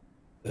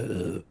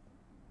 Okay.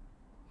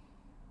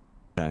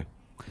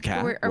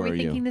 Cat, are we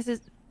thinking this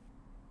is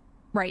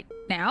right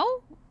now?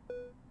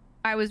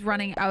 I was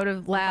running out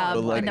of lab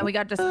and then we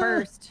got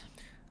dispersed.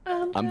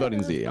 I'm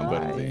voting Z. I'm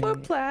voting Z.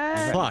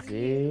 Fuck.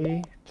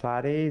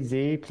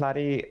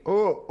 Platy.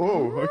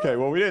 Oh, okay.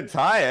 Well, we didn't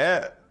tie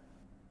it.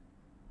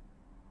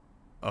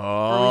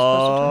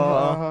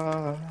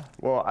 Well,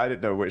 I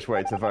didn't know which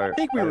way to vote. I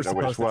think we were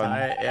supposed to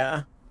tie it,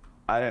 yeah.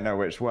 I didn't know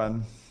which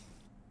one.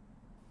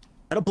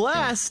 At a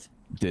blast.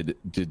 Did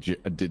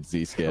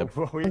Z skip?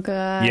 Oh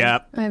god.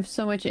 Yep. I have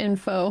so much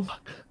info.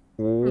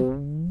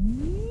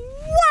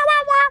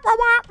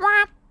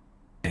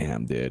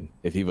 Damn, dude.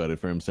 If he voted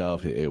for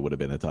himself, it would have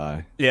been a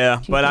tie.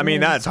 Yeah, but I mean,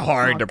 that's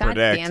hard to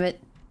predict. Damn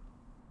it.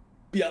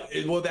 Yeah,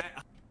 well,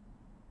 that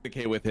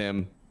okay with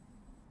him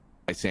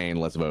by saying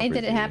let's vote. Hey, for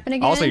did Z. it happen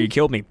again? Also, you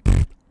killed me.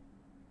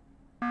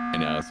 I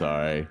know,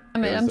 sorry. I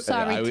mean, I'm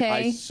sorry,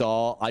 Tay.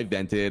 I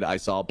vented. I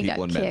saw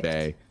people in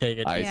medbay.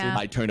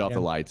 I turned off the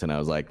lights and I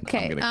was like,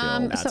 I'm gonna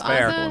kill. That's so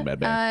fair. People in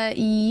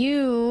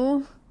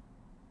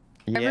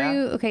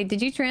medbay. Okay, did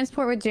you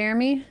transport with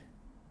Jeremy?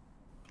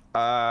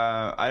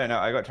 I don't know.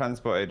 I got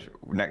transported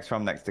next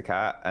to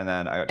Cat, and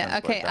then I got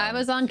transported I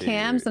was on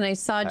cams and I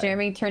saw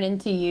Jeremy turn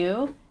into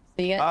you.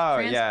 So you got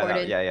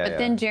transported. But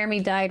then Jeremy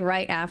died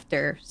right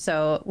after.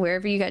 So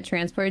wherever you got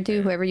transported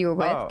to, whoever you were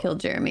with killed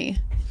Jeremy.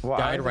 Well,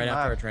 died right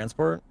after a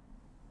transport?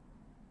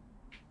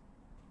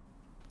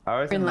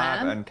 I was in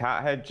lab and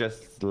Cat had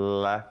just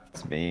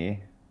left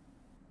me.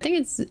 I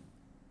think it's...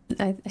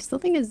 I still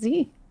think it's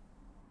Z.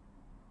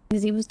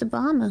 Z was the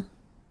bomber.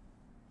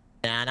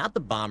 Nah, not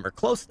the bomber.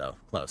 Close, though.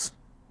 Close.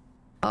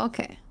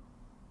 Okay.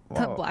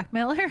 The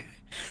blackmailer?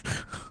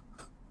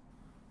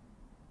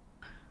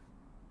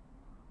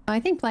 I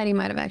think Platy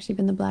might have actually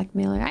been the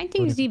blackmailer. I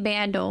think Z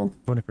Bando.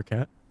 Voting for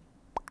Cat?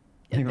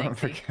 You want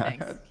for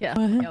Cat? Yeah.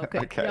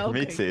 Okay.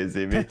 Me too,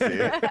 Z. Me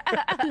too.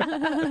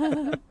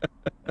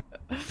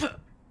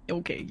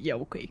 Okay. Yeah.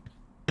 Okay.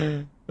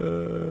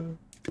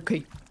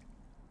 Okay.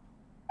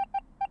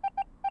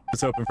 I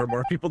was hoping for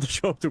more people to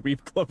show up to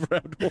Weep Club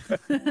round 1.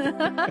 You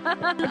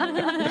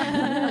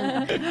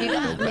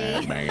got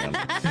me. Man.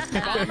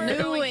 I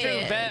knew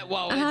it.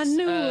 I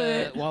knew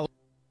it.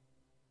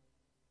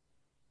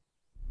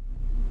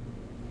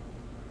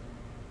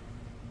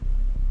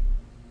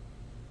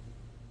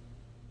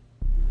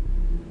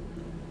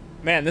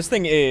 Man, this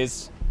thing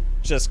is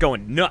just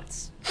going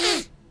nuts.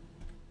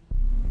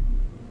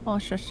 Well,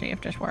 let's just see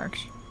if this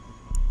works.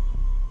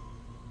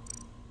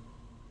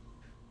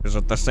 Is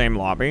it the same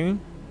lobby?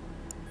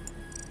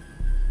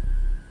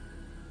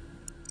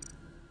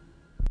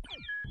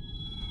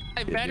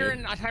 My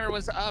veteran timer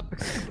was up,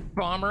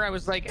 Bomber. I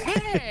was like,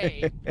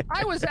 hey,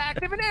 I was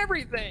active and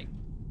everything.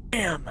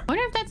 Damn. I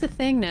wonder if that's a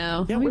thing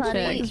now. Yeah, Let me what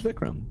is check.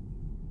 Vikram?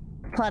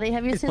 Platy,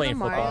 have you seen the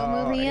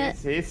Mario movie yet?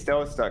 He's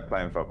still stuck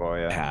playing football,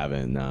 yeah.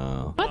 Haven't,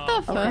 no. What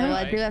the fuck? Okay, well,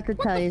 I do have to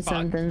tell you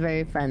something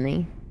very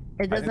funny.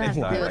 It doesn't have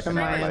to do with the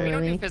Mario We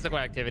don't do movie. physical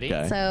activity.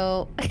 Okay.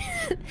 So,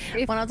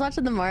 when I was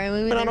watching the Mario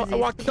movie, But there was I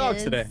walked these the dogs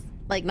kids, today.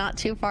 like not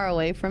too far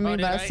away from me,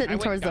 but I was sitting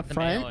towards the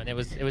front. And it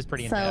was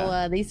pretty So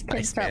intense. these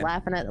kids start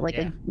laughing at like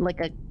a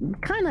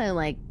kind of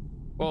like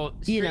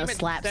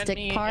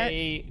slapstick part,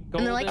 and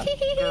they're like hee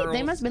hee hee.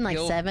 They must have been like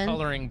 7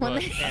 when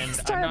they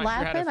start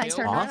laughing. I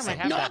start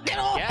laughing. I'm like, no, get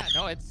off! Yeah,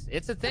 no,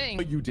 it's a thing.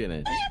 But you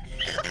didn't.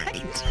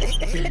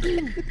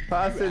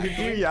 Pastor, did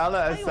you yell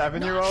at a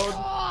 7-year-old?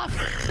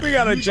 We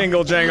got a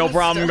jingle jangle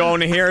problem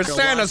going here.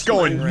 Santa's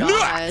going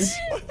nuts.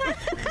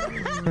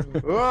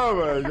 Oh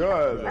my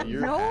god.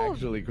 You're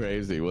actually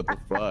crazy. What the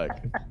fuck?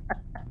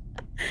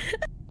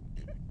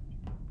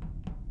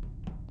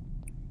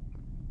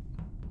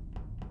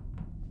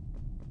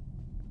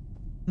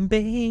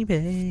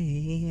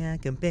 Baby, I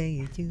can pay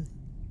you.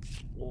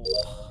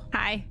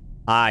 Hi.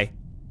 Hi.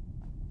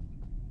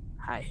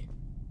 Hi.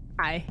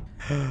 Hi.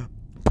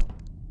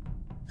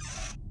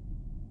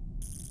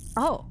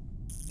 Oh.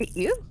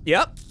 You?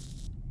 Yep.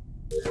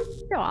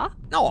 Aw.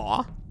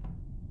 Aw.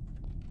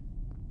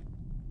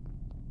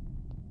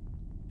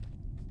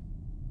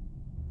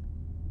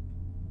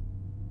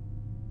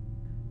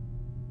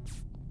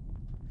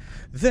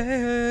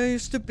 There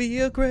used to be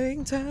a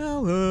great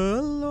tower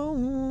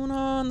alone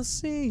on the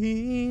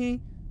sea.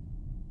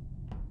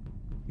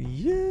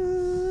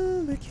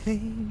 You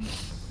became.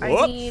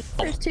 I need.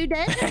 There's 2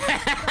 dead.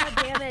 God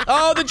damn it.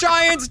 Oh, the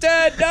giant's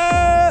dead.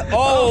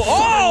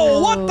 Oh,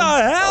 what the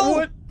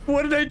hell?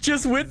 What did I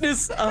just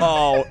witness?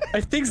 Oh, I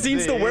think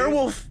Zine's the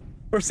werewolf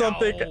or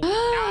something.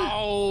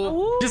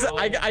 No.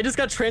 I just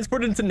got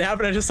transported into Nav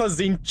and I just saw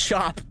Zine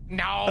chop.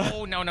 No.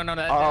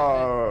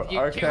 Oh,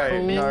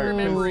 okay.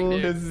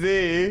 No,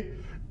 Z,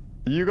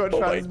 you got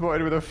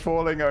transported with a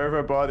falling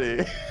over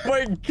body.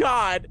 My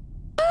God.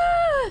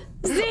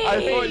 Zine!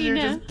 I thought you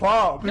just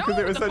popped because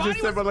it was such a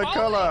similar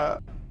color.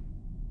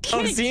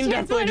 Oh, Zine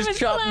definitely just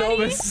chopped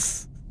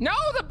Novus. No,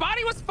 the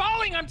body was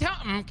falling. I'm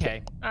telling.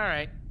 Okay. All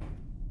right.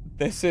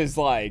 This is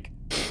like.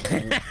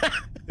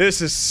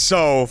 This is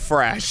so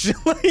fresh.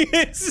 Like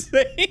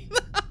insane.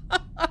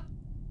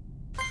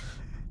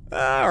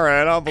 All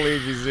right, I'll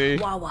believe you, Z.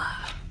 Wow.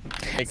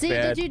 Z,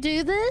 did you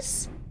do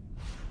this?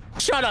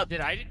 Shut up.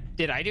 Did I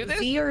do this?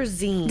 Z or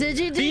Zine? Did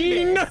you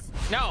do this?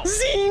 No.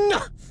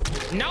 Zine.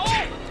 No.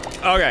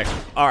 Okay.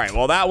 All right.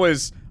 Well, I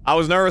was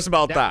nervous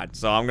about that,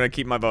 so I'm gonna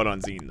keep my vote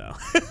on Zine though,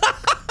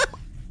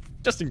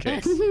 just in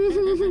case.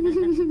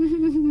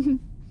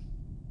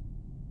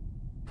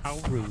 How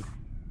rude.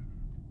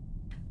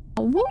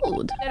 How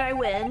rude. Did I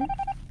win?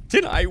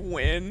 Did I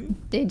win?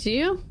 Did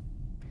you?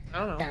 I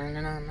don't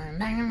know.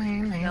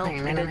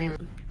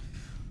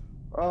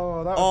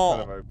 Oh, that was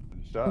kind of open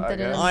shut, I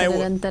guess.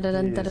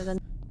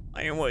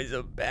 I was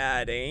a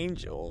bad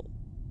angel.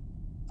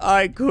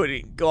 I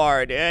couldn't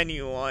guard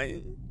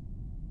anyone.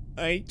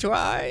 I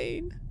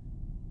tried.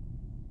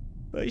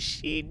 But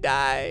she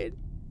died.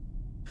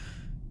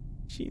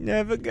 She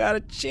never got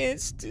a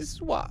chance to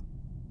swap.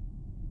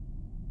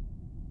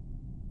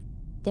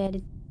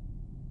 Daddy.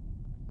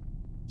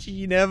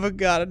 She never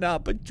got an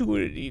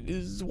opportunity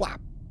to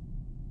swap.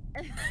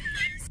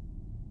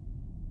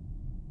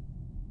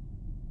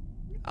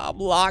 I'm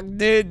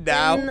locked in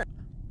now.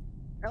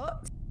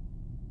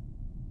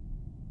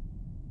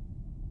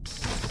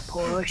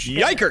 Push.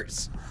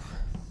 Yikers!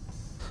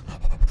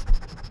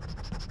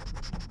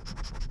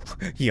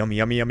 Yummy,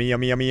 yummy, yummy,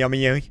 yummy, yummy,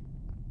 yummy, yummy.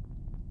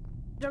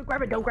 Don't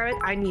grab it,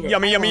 I need it.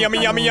 Yummy, yummy,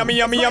 yummy, yummy, yummy,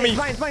 yummy, yummy.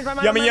 It's mine.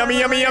 Yummy, yummy,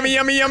 yummy, yummy,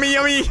 yummy, yummy,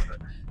 yummy.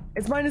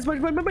 It's mine.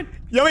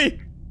 Yummy.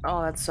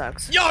 Oh, that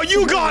sucks. Yo,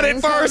 you got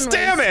it first,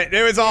 damn it!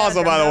 It was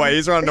awesome, by the way.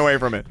 He's running away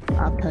from it.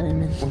 I'll put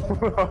him in.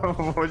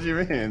 What do you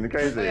mean?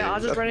 Crazy. Yeah, I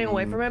was just running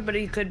away from it, but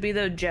he could be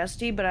the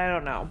Jesty, but I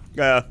don't know.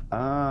 Yeah.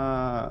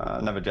 I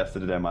never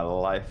jested a day in my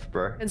life,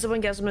 bro. Can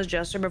someone guess him as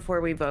Jester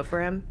before we vote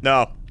for him?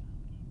 No.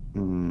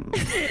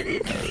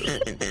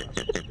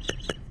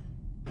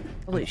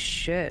 Holy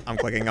shit. I'm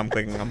clicking. You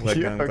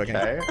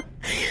okay?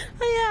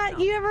 Yeah,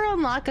 you ever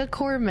unlock a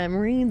core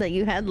memory that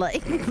you had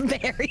like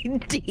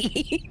buried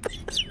deep?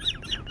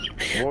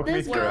 Walk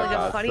me through it, like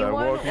a funny one,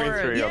 walk me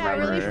through your Yeah, a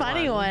really memory.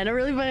 funny one. A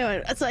really funny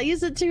one. So I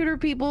used to tutor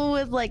people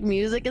with like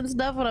music and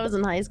stuff when I was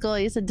in high school. I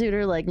used to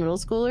tutor like middle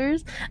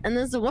schoolers, and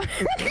this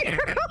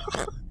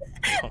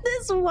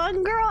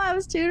one girl I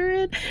was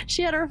tutoring,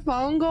 she had her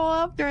phone go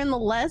off during the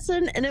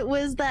lesson, and it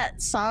was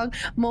that song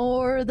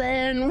 "More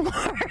Than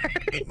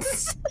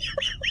Words."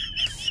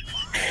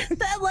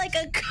 That like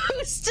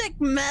acoustic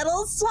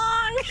metal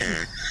song.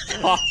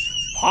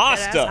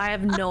 Pasta. I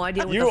have no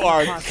idea what you the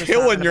are Pasta's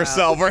killing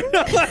yourself right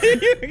now.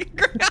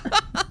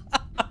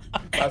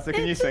 Pasta,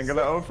 can you sing a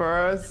little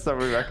for us so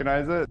we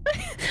recognize it?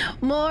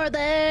 More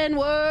than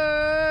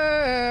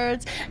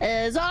words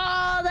is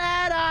all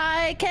that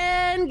I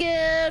can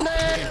give.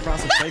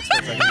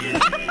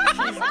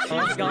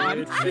 She's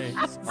gone.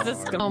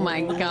 Oh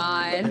my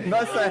god. I'm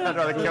not saying I'd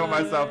rather kill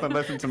myself than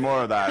listen to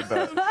more of that,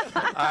 but...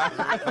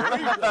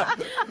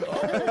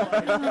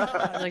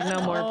 Like,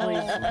 no more,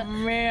 please. Oh,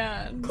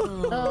 man.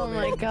 Oh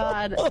my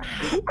god.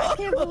 I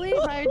can't believe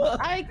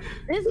I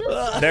is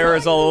this There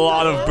is a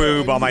lot of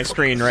boob on my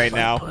screen right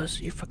now. Puss,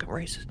 you fucking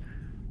racist.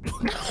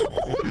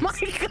 Oh my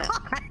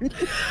god.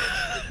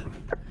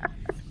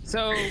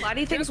 So, Why do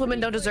you think women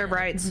don't deserve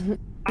rights?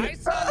 I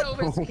saw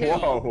Novus kill.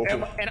 Whoa.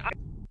 And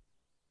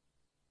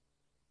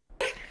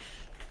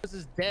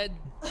Novus's dead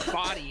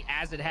body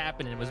as it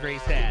happened, and it was very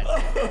sad.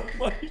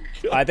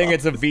 I think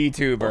it's a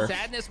VTuber.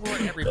 Sadness for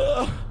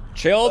everybody.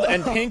 Chilled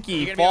and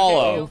Pinky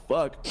follow.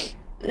 Fuck.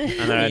 And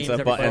then it's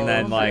and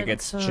then like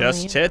it's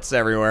just tits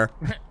everywhere.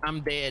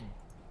 I'm dead.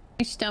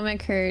 My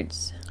stomach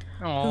hurts.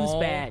 Who's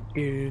bad?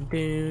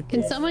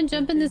 Can someone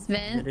jump in this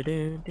vent?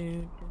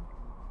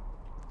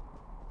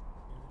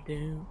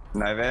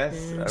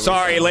 Nervous?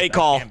 Sorry, late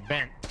call.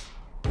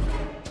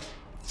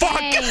 Fuck!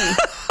 Hey.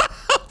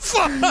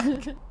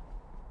 Fuck!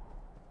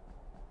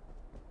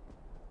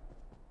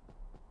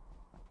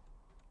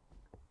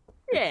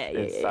 Yeah.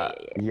 Is that...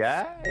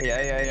 Yeah? Is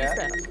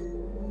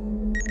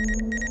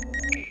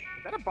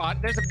that a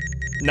bot? There's a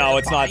No,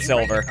 it's not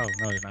silver. Oh,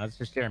 no, it's not. It's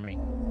just Jeremy.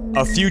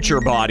 A future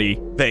body,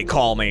 they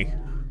call me.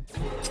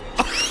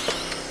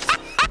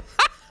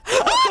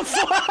 What the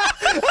fuck?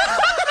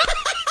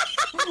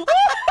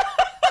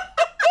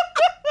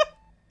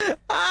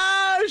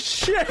 Ah,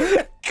 shit.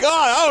 God,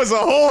 that was a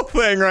whole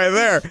thing right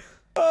there.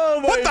 Oh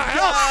my what the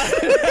hell?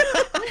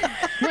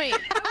 Wait,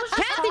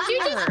 Cat, did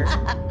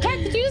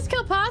you just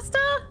kill Pasta?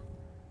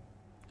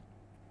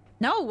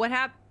 No, what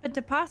happened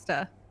to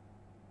Pasta?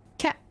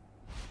 Cat.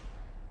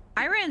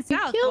 I ran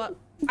south. Well,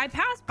 I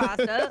passed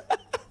Pasta.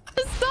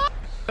 Stop.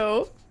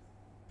 Oh.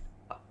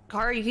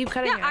 Kara, you keep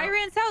cutting out. I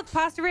ran south.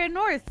 Pasta ran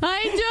north.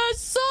 I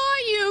just saw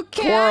you,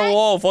 Cat. Cora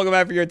Wolf, welcome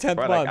back for your 10th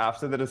month. Like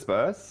after the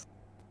disperse?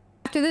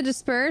 After the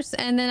disperse,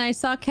 and then I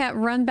saw Cat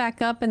run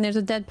back up, and there's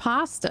a dead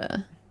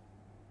Pasta.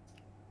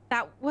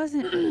 That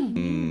wasn't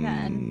me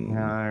then.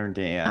 Oh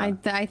dear.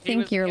 I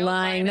think you're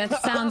lying.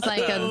 That sounds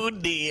like a. Oh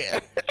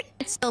dear.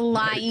 It's a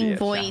lying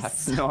voice.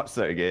 That's not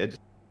so good.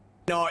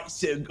 Not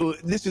so good.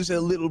 This is a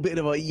little bit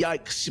of a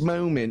yikes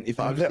moment. If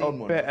I've a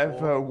little bit of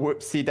a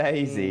whoopsie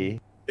daisy.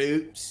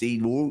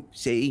 Oopsie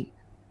whoopsie.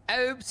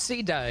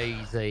 Oopsie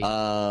daisy.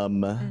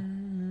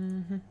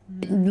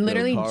 It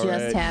literally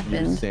just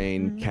happened.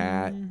 Insane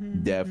cat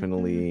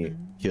definitely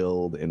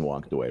killed and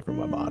walked away from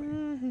my body.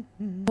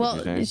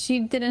 Well, she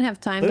didn't have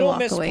time Little to walk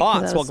Miss away.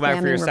 Potts, welcome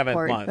back for your 7th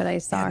report, month. But I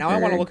saw now her, I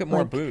want to look at more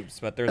like, boobs,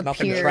 but there's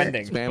nothing appear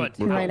trending.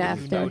 right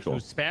after.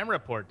 Spam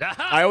report.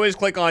 I always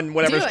click on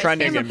whatever's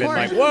trending and been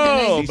like, report.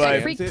 whoa, but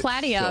I freak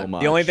Platy out.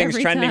 the only things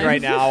trending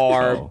right now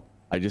are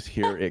I just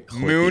hear it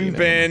clicking.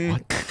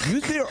 Moonbin.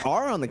 Use their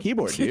R on the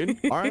keyboard, dude.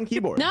 R on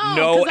keyboard.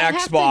 No,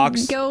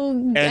 Xbox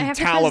and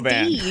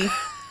Taliban.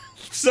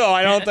 So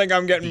I don't think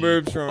I'm getting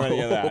boobs from any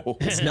of that.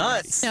 It's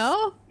nuts.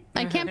 No,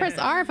 I can't press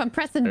R if I'm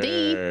pressing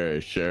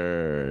D.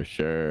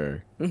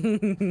 Sure.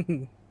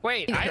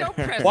 Wait, I don't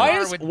press why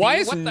R is with why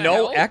D. is What the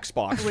no hell?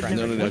 Xbox No.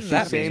 trending?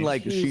 She's saying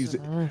like she's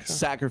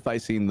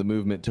sacrificing the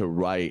movement to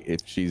right if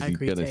she's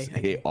gonna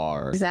hit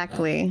R.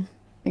 Exactly.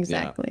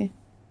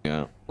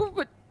 Yeah.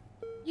 But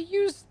you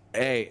use.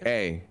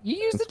 Hey. You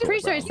used the.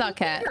 Pretty sure I saw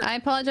Cat. I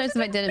apologize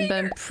if I didn't,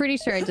 but I'm pretty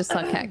sure I just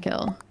saw Cat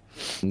kill.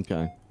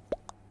 Okay.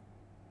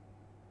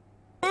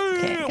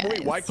 Okay,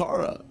 wait, why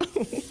Kara?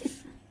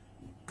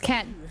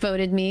 Cat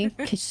voted me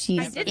because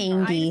she's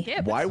angry.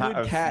 Why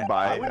would Cat?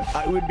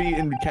 I would be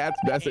in Cat's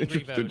best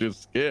interest to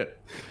just skip.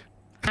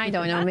 I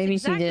don't know. Maybe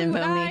she didn't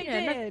vote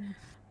me.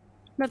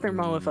 Nothing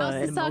wrong with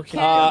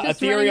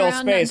Ethereal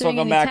Space,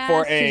 welcome back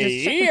for a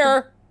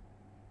year.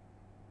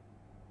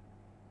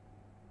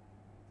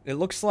 It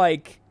looks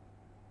like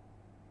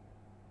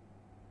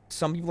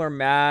some people are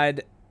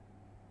mad.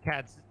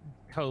 Cat's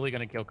totally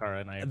gonna kill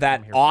Kara, and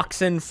that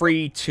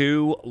Oxenfree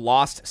 2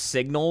 Lost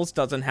Signals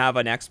doesn't have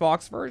an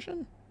Xbox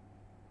version.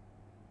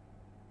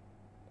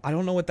 I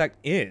don't know what that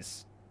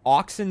is.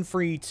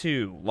 Oxenfree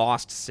 2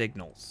 Lost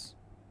Signals.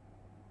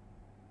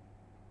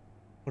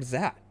 What is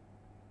that?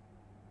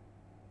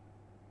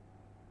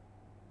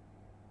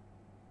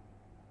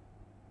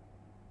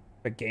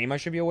 A game I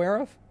should be aware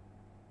of?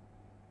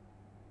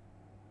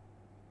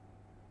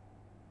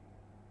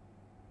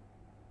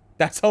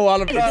 That's a lot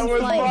of. That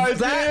was my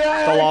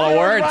That's a lot of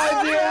words.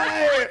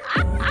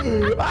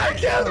 I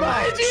killed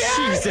my GA.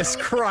 Jesus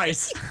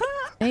Christ.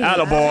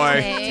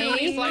 Attaboy.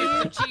 Platy.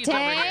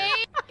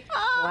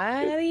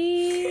 I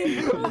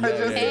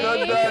just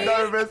did that,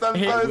 Novus.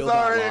 I'm so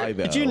sorry.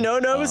 Did you know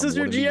Novus is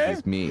your GA?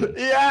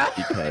 Yeah.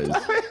 Because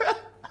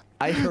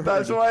I heard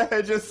that's why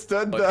I just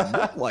stood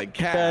there. Like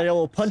Cat. Got a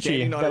little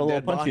punchy. Got a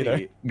little punchy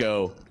there.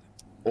 Go.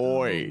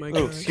 Oi.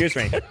 Oh, excuse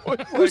me.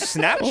 Whose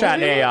Snapchat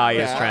AI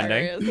is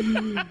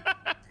trending?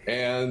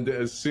 And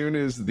as soon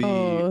as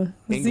the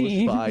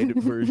English-fied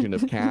version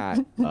of Cat,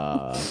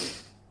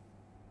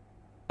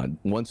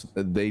 once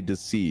they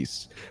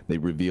decease, they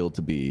reveal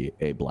to be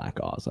a Black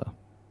Ozza.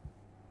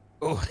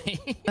 Oh.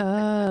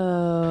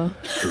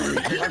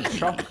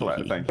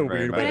 Chocolate, thank you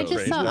very much. But I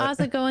just saw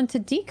Ozza go into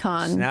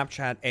decon.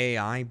 Snapchat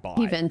AI bot.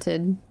 He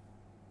vented.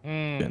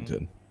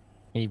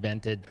 He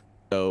vented.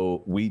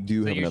 So we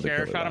do have another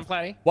share killer shot on left.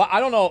 Platy? Well, I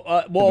don't know.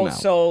 Well,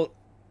 so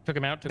took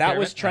him out. That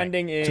was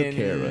trending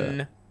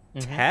in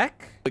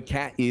tech. But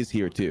Cat is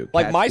here too.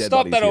 Like Cat's my dead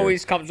stuff body's that here.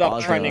 always comes up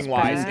Ozza's trending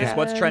wise crazy. is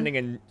what's trending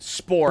in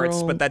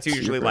sports, but that's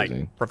usually You're like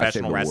crazy.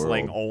 professional I saved the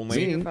wrestling world.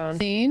 only.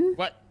 Scene?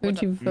 What?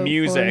 Who'd you vote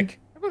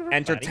Music,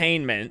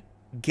 entertainment,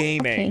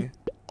 gaming,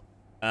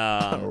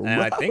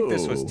 and I think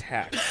this was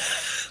tech.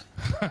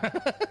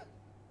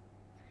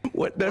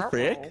 What the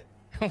frick?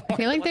 I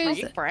feel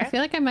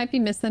like I might be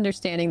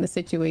misunderstanding the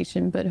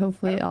situation, but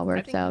hopefully it all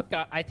works out.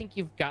 I think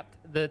you've got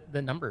the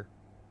number.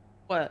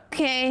 What?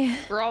 Okay.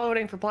 We're all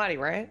voting for Platy,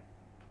 right?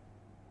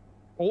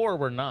 Or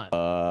we're not.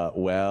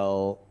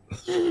 Well.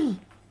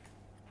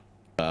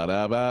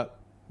 Ba-da-ba.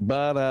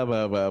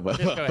 Ba-da-ba-ba-ba.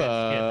 Just go ahead, skip,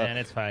 man.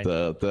 It's fine.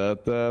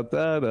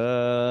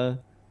 Da-da-da-da-da.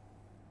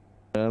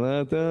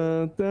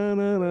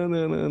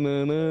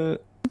 Da-da-da-da-da-da-da-da. I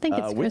think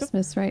it's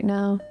Christmas right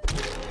now.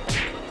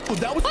 Oh,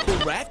 that was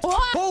correct?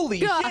 Holy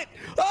shit!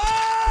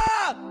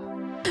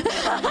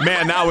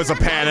 Man, that was a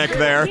panic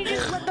there.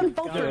 Just let them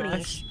vote for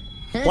me.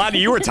 Platy,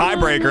 you were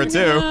tiebreaker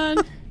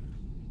too.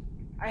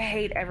 I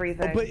hate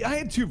everything. Oh, but I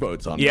had 2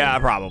 votes on. Yeah,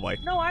 probably.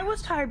 No, I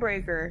was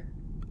tiebreaker.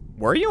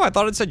 Were you? I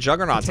thought it said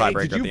Juggernaut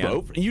tiebreaker. Did you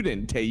vote? You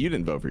didn't. Tay, you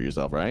didn't vote for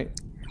yourself, right?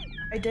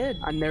 I did.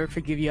 I'll never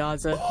forgive you,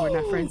 Azza. We're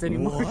not friends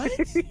anymore. What?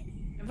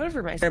 I voted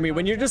for myself. I mean,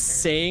 when you're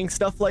just saying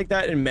stuff like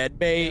that in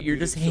medbay, you're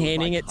just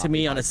handing it to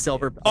me on a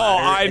silver platter. Oh,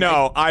 I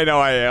know.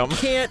 I am.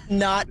 Can't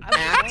not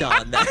act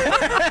on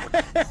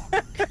that.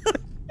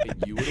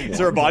 Is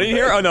there a body in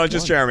here? Oh no,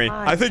 just Jeremy.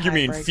 I think you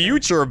mean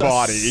future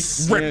body.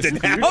 Ripped in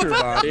half.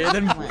 Body, and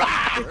then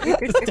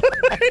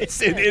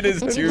it is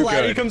too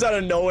Platy good. comes out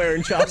of nowhere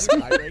and chops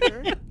him.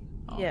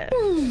 Yeah.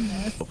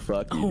 Oh,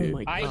 fuck you, dude.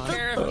 my I God.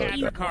 sheriff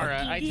cat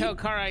Kara. I tell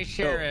Kara I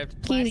sheriff.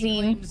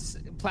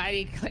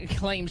 Platy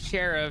claims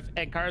sheriff,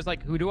 and Kara's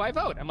like, "Who do I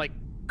vote?" I'm like,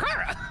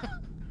 "Kara."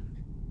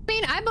 I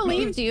mean, I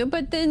believed you,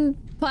 but then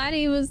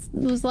Platy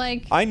was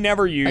like, I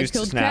never used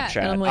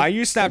Snapchat. Like, I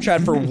used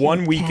Snapchat for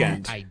one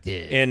weekend. I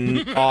did.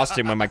 In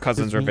Austin when my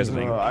cousins were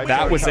visiting.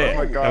 That was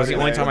it. That was the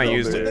only time I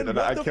used it.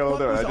 I killed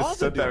her. I just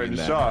stood there in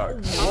shock.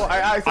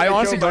 I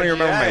honestly don't even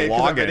remember my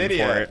login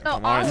for it.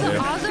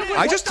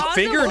 I just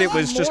figured it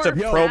was just a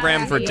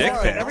program for dick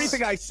pics.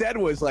 Everything I said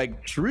was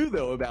like true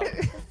though about.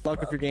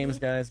 Luck with your games,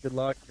 guys. Good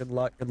luck. Good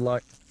luck. Good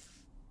luck.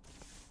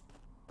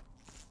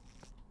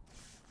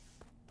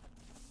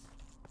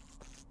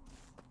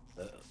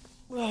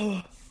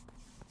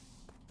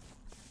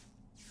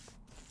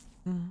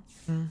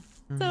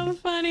 so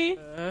funny.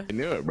 I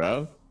knew it,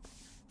 bro.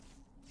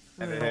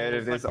 I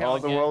hated this all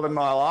the world in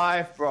my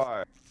life,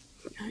 bro.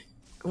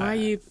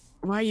 Why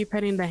are you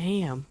petting the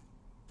ham?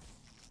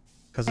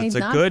 Because it's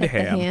a good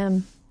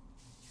ham.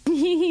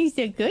 He's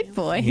a good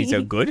boy. He's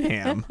a good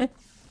ham.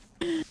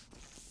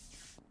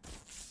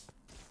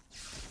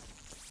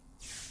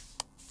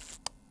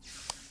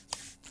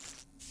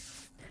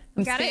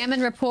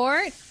 Salmon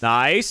report.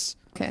 Nice.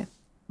 Okay.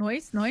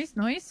 Noise.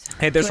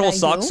 Hey, this roll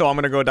sucks, so I'm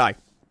gonna go die.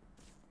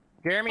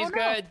 Jeremy's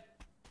good. At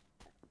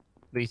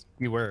least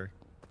you were.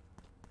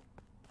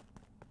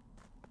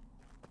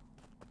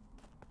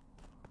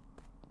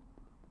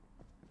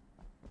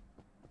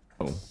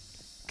 Oh.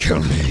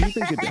 Kill me. What do you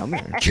think you're down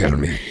there? Kill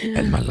me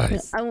and my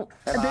life.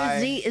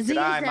 There's Z's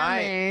down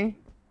there.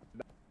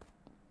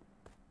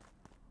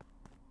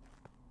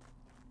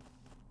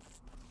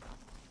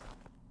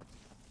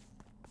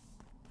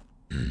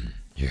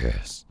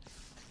 Yes.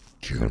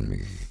 Kill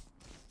me.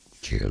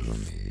 Kill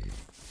me.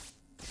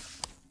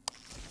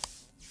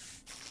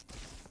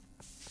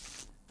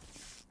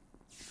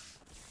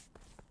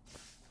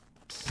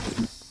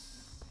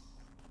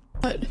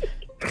 What?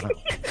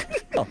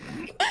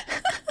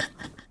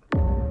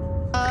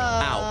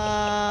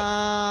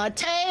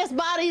 Tay's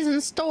bodies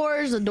in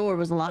stores. The door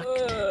was locked.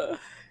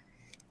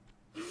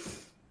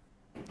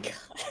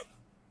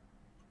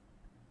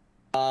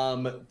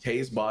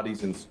 Tay's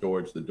body's in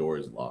storage. The door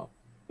is locked.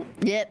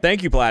 Yep.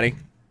 Thank you, Platy.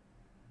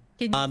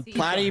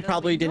 Platy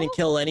probably didn't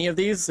kill any of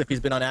these if he's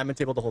been on admin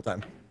table the whole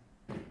time.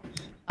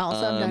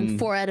 Also, I've done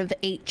 4 out of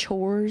 8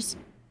 chores.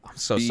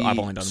 I've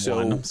only done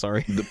 1. I'm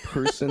sorry. The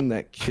person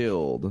that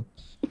killed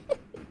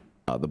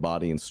the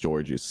body in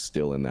storage is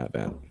still in that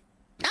vent.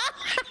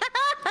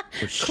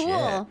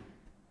 Cool.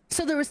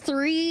 So there was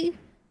 3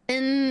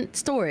 in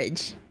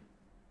storage.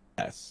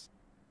 Yes.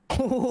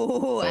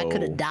 Oh, I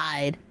could have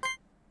died.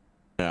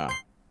 Yeah.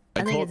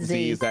 I think it's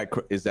Z.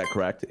 Is that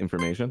correct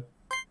information?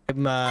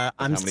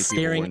 I'm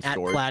staring at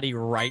Platy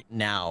right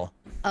now.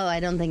 Oh, I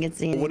don't think it's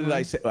Z anymore. What did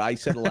I say? I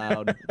said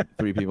aloud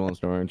 3 people in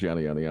storage,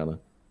 yada yada yada.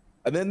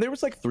 And then there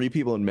was like 3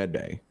 people in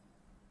medbay.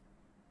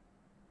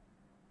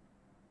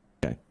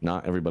 Okay,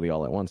 not everybody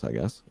all at once, I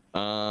guess.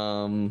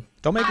 Don't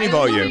make me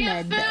vote you.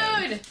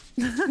 Food.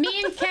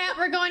 Me and Kat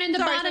were going into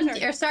top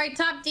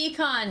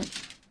decon.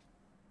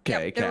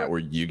 Okay, Kat, were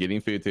you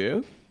getting food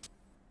too?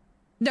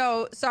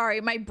 No,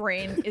 sorry, my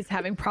brain is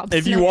having problems.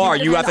 If you are,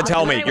 you have to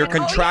tell me. You're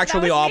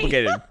contractually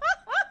obligated.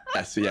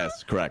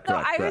 Yes, correct.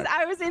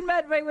 I was in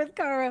medbay with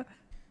Kara.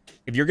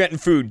 If you're getting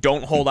food,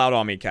 don't hold out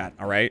on me, Kat.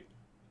 All right?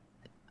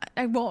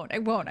 I won't.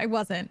 I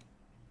wasn't.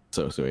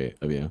 So sweet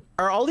of you.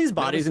 Are all these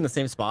bodies in the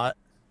same spot?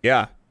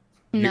 Yeah.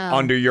 No.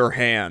 Under your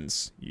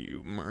hands,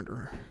 you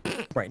murderer.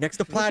 Right next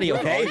to Platy,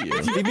 okay?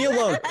 Leave me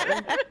alone.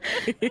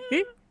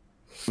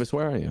 Miss,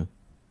 where are you?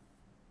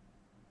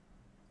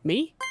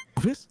 Me?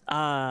 Miss?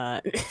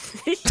 I'm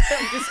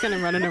just kind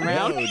of running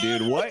around. Yo,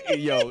 dude, what?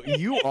 Yo,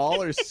 you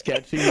all are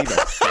sketching me the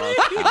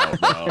fuck out,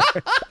 bro.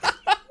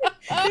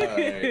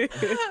 Right.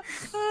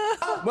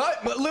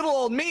 What? Little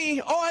old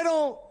me? Oh, I don't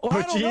know.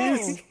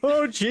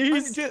 Oh,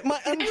 jeez.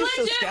 I'm just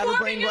so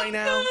scatterbrained right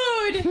now.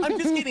 Food. I'm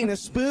just getting a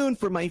spoon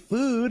for my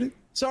food.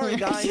 Sorry,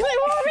 guys. She's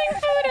warming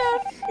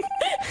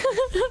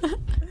food up.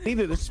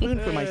 Needed a spoon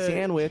for my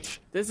sandwich.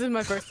 This is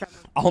my first time.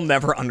 I'll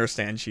never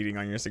understand cheating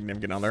on your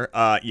significant other.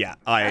 Yeah.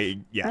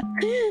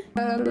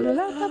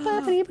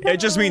 It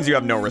just means you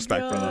have no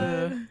respect for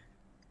them.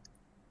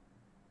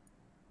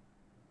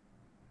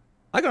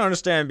 I can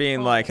understand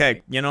being like,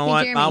 hey, you know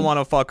what? I want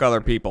to fuck other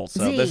people,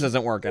 so this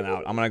isn't working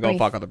out. I'm gonna go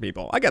fuck other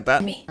people. I get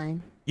that.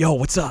 Yo,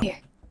 what's up? Here.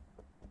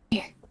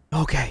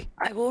 Okay.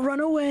 I will run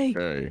away.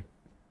 Hey.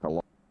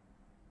 Hello.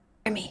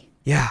 Jeremy,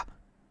 Yeah.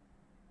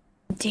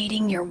 I'm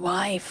dating your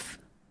wife.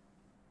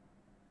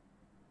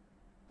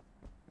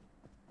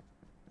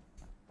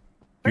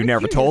 You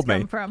never told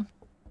me. From?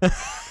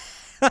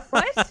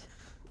 What?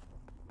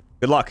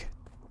 Good luck.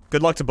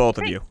 Good luck to both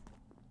of you.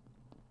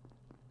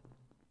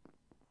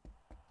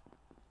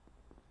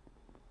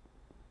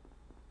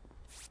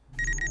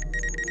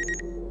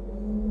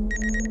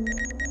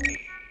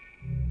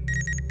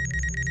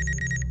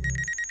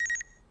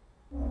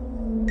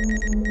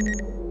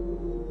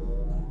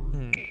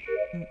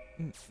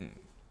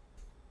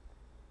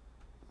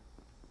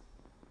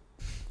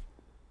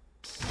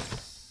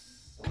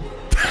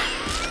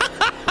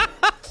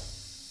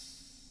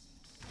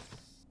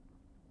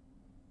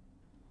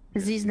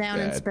 Because he's down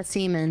in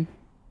specimen.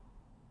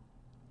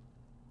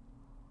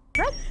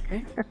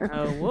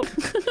 Oh, whoop.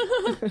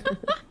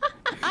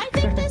 I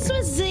think this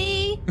was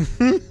Z.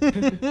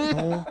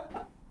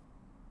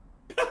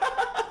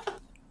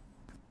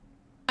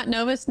 Not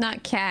Novus,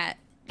 not Cat,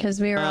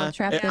 because we were all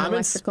trapped in I'm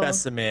electrical. in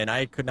specimen.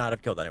 I could not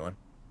have killed anyone.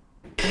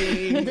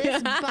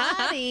 This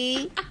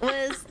body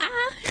was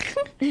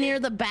near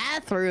the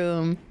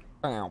bathroom.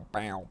 Oh,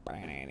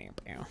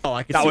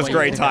 I could That see was why you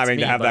great think that's timing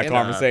to me, have but that yeah.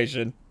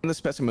 conversation. And the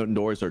specimen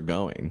doors are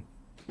going.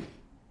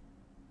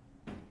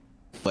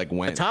 Like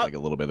went like a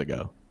little bit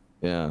ago.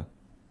 Yeah.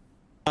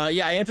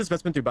 Yeah, I entered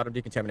specimen through bottom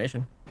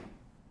decontamination.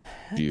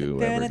 Do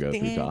you ever go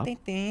through top?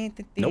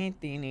 Nope.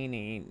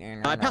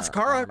 I passed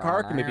Kara.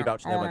 Kara can maybe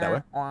vouch that went that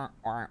way.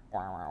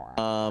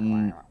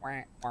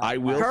 I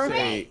will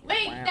say.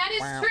 Wait, that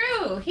is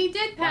true. He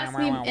did pass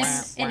me in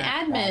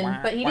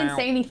admin, but he didn't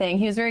say anything.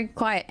 He was very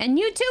quiet. And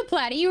you too,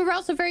 Platy. You were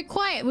also very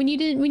quiet when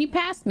you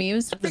passed me. It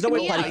was There's no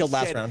way Platy freaking killed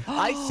last round.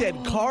 I said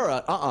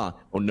Kara. Oh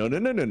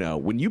no.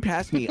 When you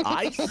passed me,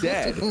 I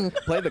said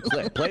play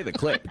the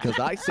clip because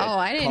I said. Oh,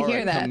 I didn't Kara,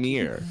 hear that. Come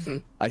here.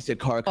 I said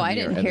Kara. Come I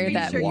here. didn't And hear then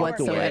that you walked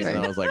away, whatsoever.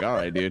 and I was like, all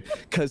right, dude.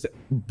 Because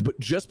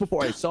just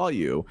before I saw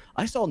you,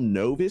 I saw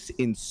Novus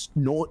in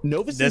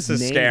Novus. This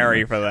is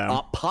scary for them.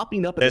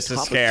 Popping up at This the is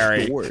top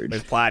scary. of storage.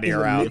 There's Platy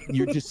around.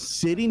 You're just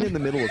sitting in the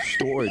middle of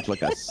storage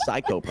like a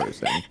psycho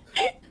person.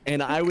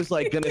 And I was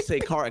like gonna say,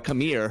 Kara, come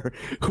here.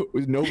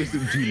 Novus,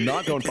 do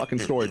not go in fucking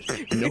storage.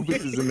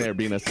 Novus is in there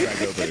being a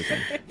psycho person.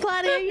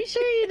 Platy, are you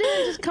sure you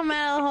didn't just come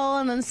out of the hole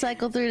and then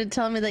cycle through to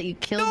tell me that you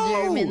killed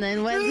Jeremy and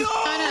then went? No,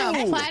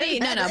 Platy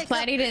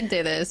didn't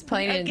do this.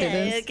 Platy didn't do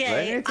this.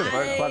 Okay.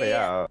 Platy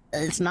out.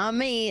 It's not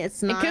me.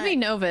 It's not. It could be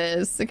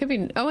Novus. It could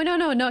be. Oh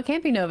no, it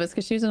can't be Novus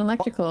because she was an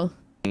electrical.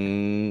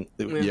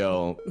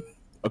 Yo.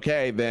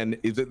 Okay, then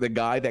is it the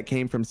guy that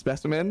came from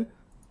specimen?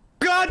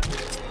 God.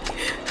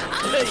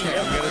 I'm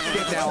gonna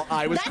skip now.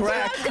 I was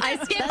correct. I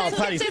skipped. Oh,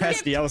 Platy's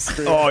pesty. I was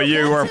screwed. Oh,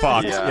 you were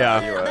fucked.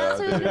 Yeah. You were.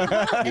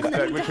 You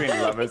stuck between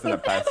lovers and a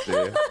pesty.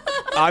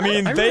 I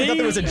mean, I really thought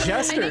there was a I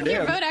Jester. think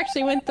your vote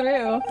actually went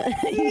through.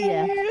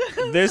 Yeah.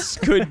 This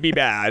could be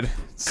bad.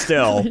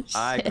 Still.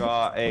 I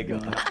got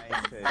ignited.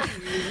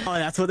 Oh,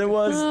 that's what it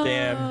was.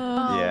 Damn.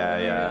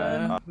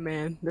 Yeah.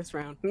 Man, this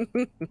round.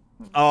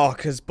 Oh,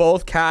 because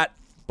both Cat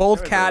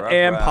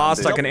and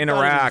Pasta can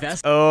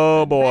interact.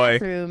 Oh boy.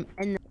 Bathroom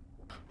and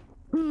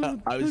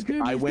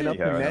I went up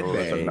to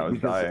medbay. I was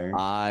dying.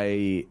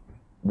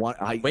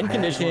 Win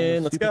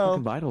condition. Let's go.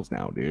 Vitals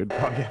now, dude. Oh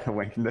yeah,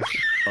 win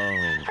condition.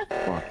 Oh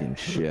fucking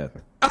shit.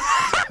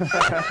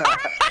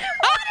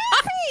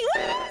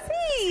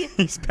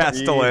 He's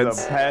pestilence.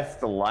 He's a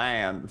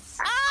pestilence.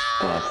 oh,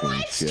 I Fucking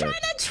was shit. trying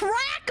to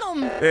track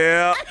him.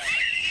 Yeah.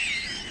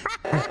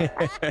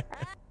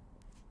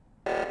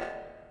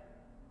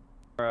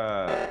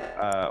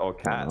 Or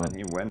Cat, and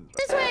he wins.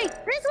 This way.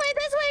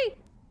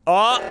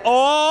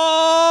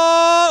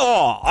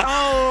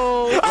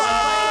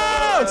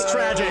 It's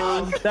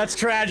tragic. That's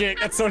tragic.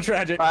 That's so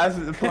tragic.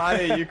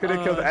 Platy, you could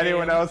have killed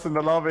anyone else in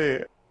the lobby.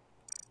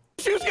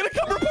 She was gonna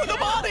come report the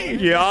body.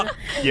 Yeah.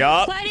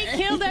 Platy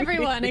killed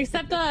everyone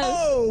except us.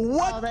 Oh,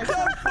 what that's the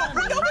so fuck?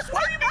 funny. Novus,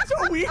 why are you being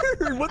so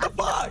weird? What the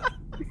fuck?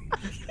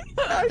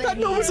 I thought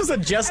Novus was a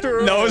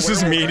Jester. Novus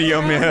is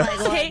medium, yeah.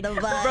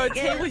 Bro,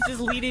 Tay was just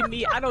leading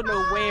me. I don't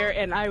know where,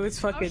 and I was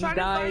fucking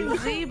dying.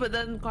 Z, but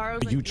then Kara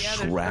was like, You yeah,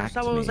 tracked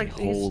someone was me. like,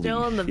 he's still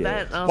Holy in the shit.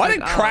 vent. And I was Why like,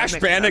 did oh, Crash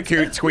that makes sense.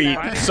 Bandicoot tweet?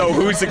 So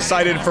who's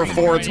excited for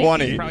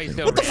 420?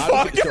 What the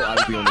fuck? I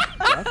was the only.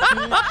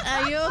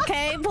 Are you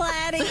okay,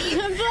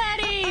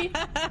 Platy?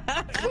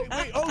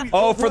 Platy.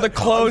 Oh, for the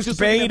closed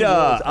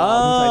beta.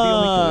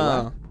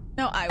 Oh.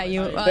 No, I They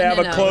have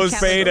a closed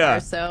beta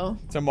so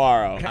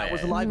tomorrow Cat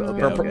was alive.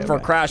 for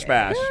Crash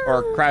Bash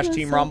or Crash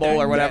Team Rumble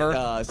or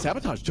whatever.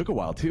 Sabotage took a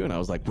while too, and I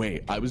was like,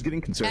 wait, I was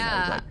getting concerned.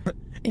 I was like,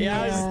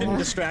 Yeah, I was just getting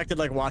distracted,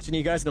 like watching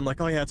you guys, and I'm like,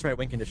 oh yeah, that's right,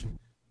 win condition.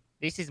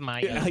 This is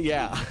my.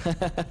 yeah.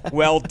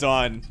 Well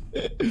done.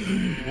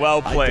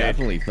 Well I played.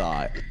 definitely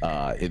thought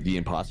the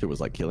imposter was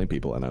like killing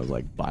people, and I was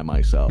like by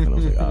myself, and I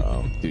was like,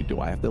 oh, dude, do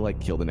I have to like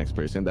kill the next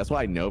person? That's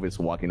why Novus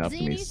walking up to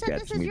me You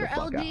said this sketched is me your the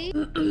fuck out.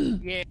 LG?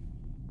 Yeah.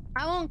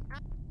 I won't.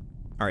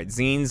 All right,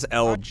 Zine's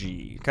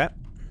LG. Okay.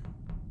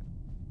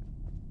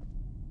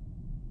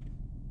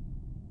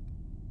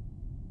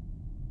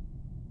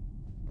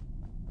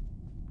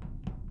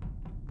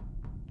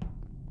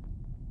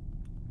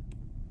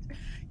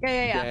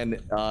 Yeah.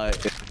 Then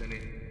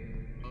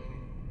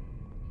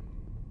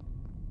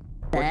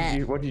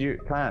What did you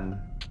plan?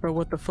 Bro,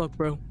 what the fuck,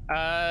 bro?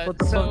 What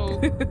the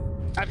fuck?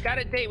 I've got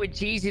a date with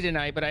Jeezy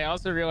tonight, but I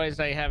also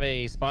realized I have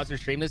a sponsored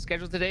stream that's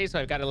scheduled today, so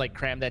I've got to like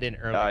cram that in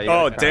early.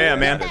 Oh damn,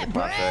 man.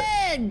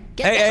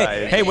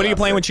 Hey, what are you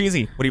playing with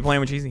Cheesy? What are you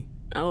playing with Cheesy?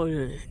 Oh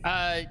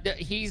yeah.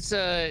 He's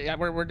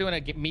we're doing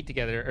a meet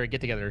together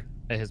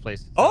at his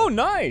place. Oh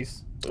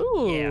nice.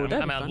 Ooh, yeah,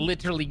 I'm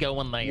literally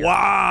going there.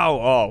 Wow.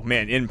 Oh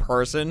man, in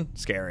person,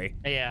 scary.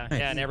 Yeah,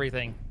 and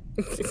everything.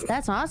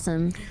 That's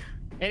awesome.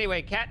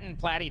 Anyway, Cat and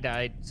Platy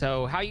died.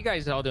 So how you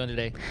guys all doing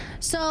today?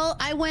 So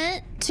I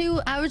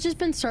was just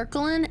been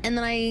circling, and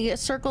then I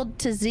circled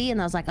to Z, and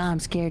I was like, oh,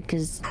 I'm scared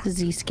because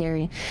Z's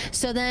scary.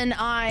 So then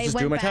I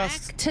went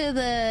back to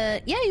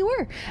the, yeah, you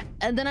were.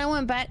 And then I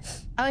went back,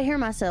 I hear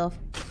myself.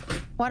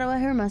 Why do I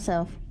hear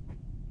myself?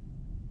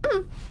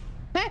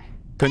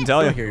 Couldn't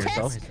tell you. Hear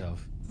yourself.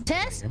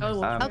 Test?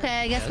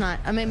 Okay, I guess not.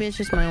 Maybe it's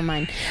just my own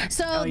mind.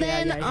 So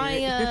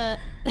then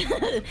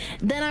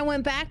then I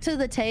went back to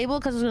the table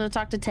because I was going to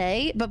talk to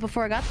Tay, but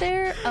before I got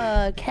there,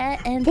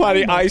 Cat and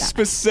Platy, I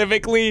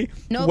specifically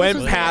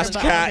went past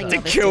Cat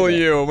to kill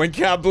you when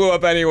Cat blew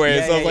up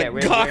anyways. I was like,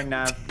 God.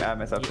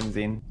 Myself and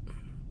Zine.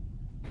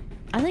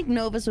 I think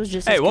Novus was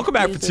just. Hey, welcome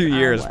back for 2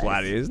 years,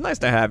 Platy. It's nice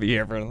to have you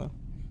here for a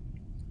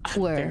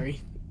Where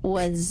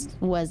waseth?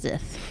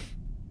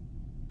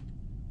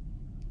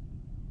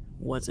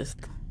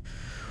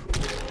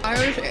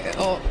 Irish.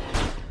 Oh.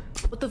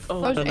 What the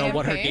fuck? I don't know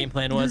what her game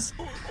plan was.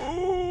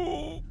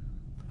 I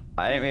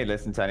didn't really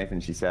listen to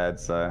anything she said,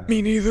 so.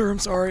 Me neither. I'm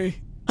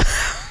sorry.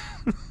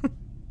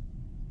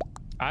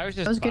 I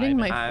was getting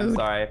my food. I'm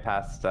sorry,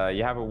 Pastor.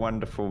 You have a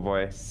wonderful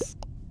voice.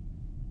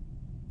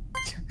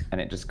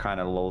 And it just kind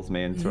of lulls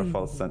me into a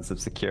false sense of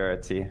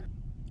security.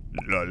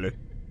 Lol.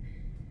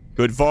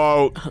 Good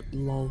vote.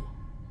 Lol.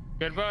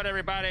 Good vote,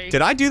 everybody.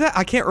 Did I do that?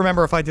 I can't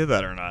remember if I did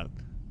that or not.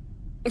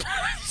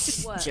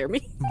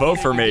 Jeremy? Vote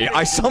for me.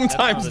 I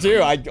sometimes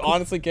do. I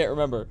honestly can't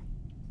remember.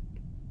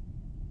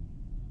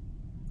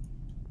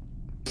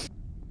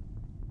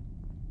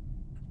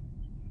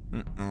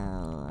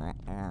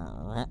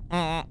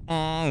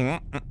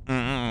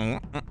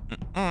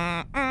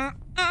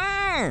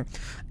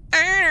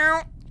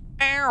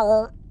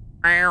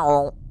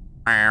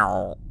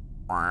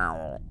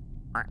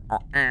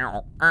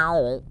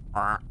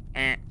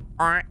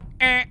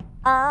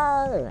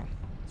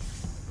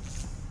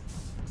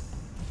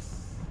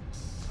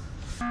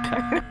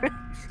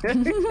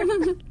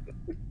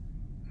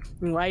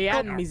 Why you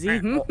at me,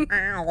 Z?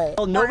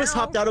 Well, Novus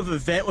hopped out of a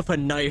vent with a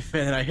knife,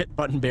 and then I hit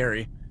button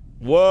Barry.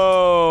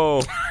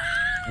 Whoa.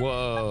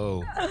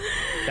 Whoa.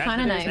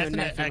 Kind of nice. That's an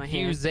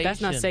accusation.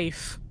 That's not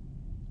safe.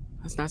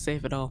 That's not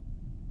safe at all.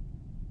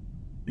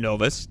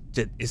 Novus,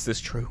 is this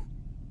true?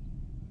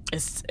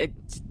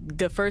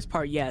 The first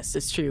part, yes,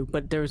 it's true,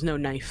 but there was no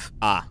knife.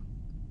 Ah.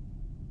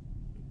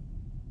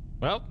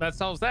 Well, that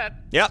solves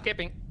that. Yep.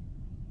 Skipping.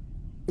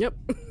 Yep.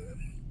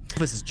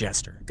 This is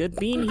Jester. Good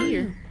being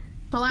here.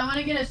 Well, I want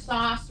to get a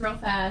sauce real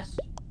fast.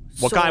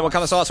 What kind? What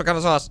kind of sauce? What kind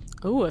of sauce?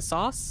 Ooh, a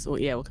sauce? Oh,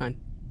 yeah, what kind?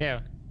 Yeah.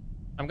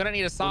 I'm gonna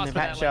need a sauce for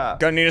that.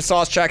 Gonna need a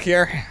sauce check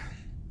here.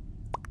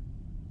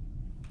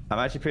 I'm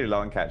actually pretty low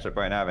on ketchup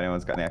right now. If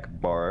anyone's got any I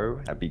could borrow,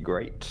 that'd be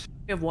great.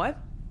 You have what?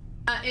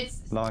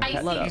 It's Long spicy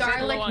ketchup.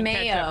 garlic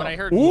mayo. Ketchup, but I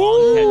heard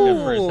long ketchup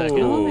for a second.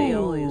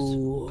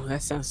 Ooh,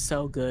 that sounds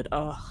so good.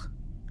 Ugh.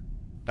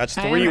 That's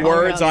 3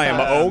 words I am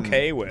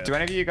okay with. Do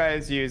any of you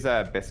guys use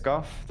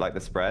Biscoff, like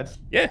the spread?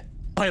 Yeah.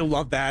 I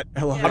love that.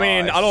 I love I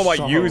mean, I don't like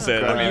use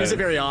it. I I don't mean, use it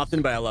very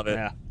often, but I love it.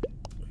 Yeah.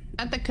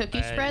 At the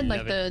cookie spread,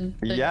 like the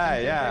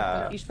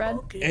yeah. cookie spread.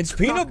 It's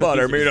peanut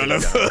butter made on a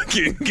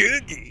fucking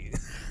cookie.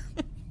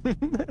 I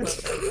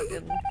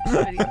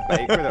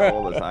bake with it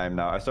all the time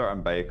now. I saw it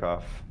on Bake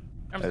Off.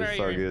 It's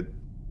so good.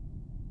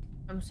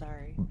 I'm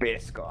sorry.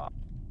 Biscoff.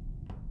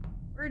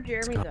 Where'd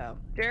Jeremy go?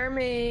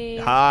 Jeremy.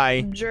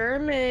 Hi.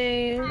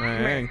 Jeremy.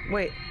 Hey.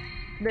 Wait.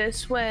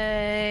 This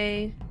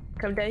way.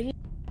 Come down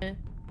here.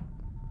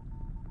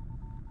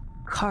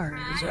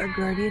 Cars, our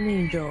guardian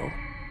angel.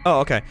 Oh,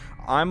 okay.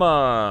 I'm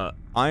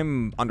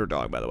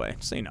underdog, by the way.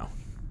 So you know.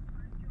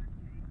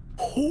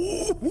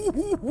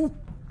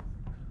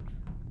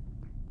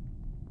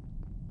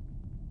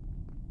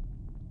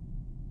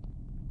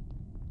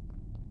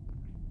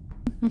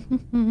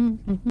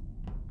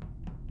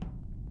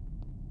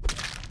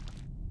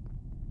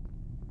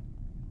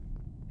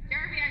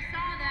 Jeremy, I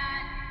saw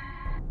that.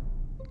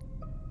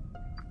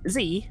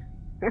 Z.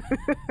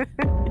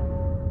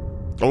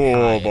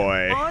 Oh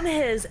boy. On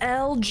his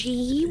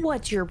LG,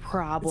 what's your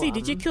problem? Z,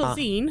 did you kill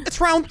Zine?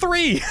 It's round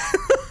 3.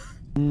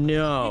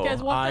 No. You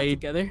guys walked out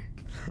together.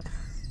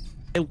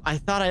 I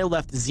thought I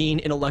left Zine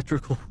in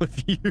electrical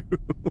with you.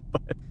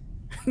 But...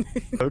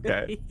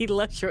 Okay. He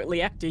left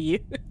shortly after you.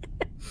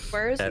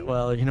 Where is he?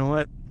 Well, you know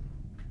what?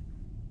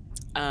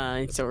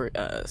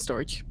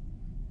 Storage.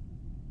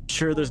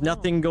 Sure, there's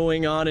nothing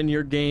going on in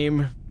your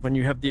game when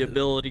you have the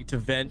ability to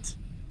vent.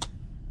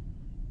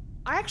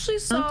 I actually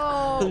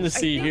saw. Nothing to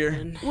see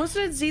here.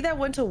 Wasn't it Z that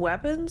went to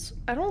weapons?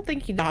 I don't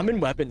think he did. I'm in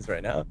weapons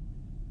right now.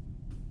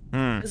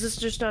 Is this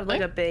just not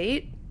like a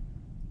bait?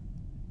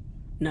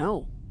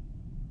 No.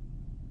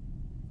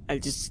 I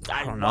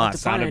don't know. It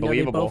sounded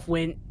believable. They both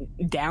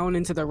went down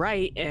and to the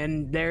right,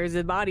 and there's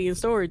a body in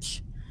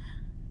storage.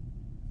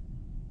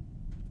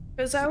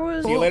 Because I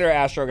was. See you later,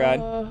 Astro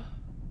God.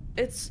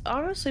 It's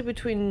honestly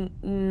between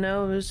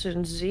Novus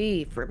and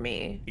Z for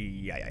me.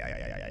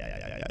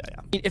 Yeah.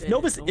 If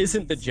Novus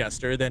isn't the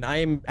Jester, then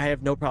I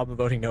have no problem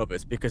voting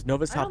Novus because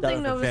Novus I don't hopped out think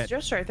of the Novus vent.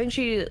 Jester. I think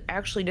she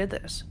actually did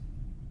this.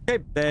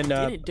 Okay, then.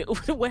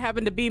 What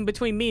happened to being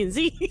between me and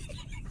Z?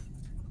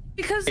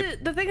 Because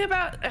the thing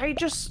about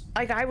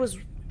I was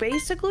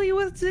basically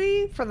with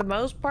Z for the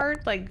most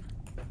part, like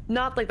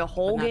not like the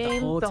whole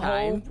game, the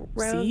whole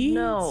round. See?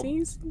 No,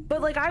 See?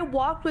 but like I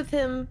walked with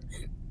him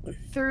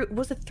through.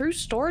 Was it through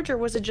storage or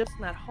was it just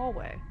in that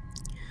hallway?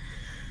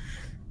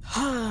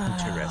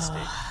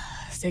 Interesting.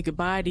 Say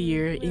goodbye to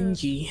your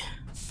NG.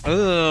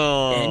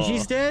 Oh.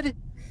 Angie's dead?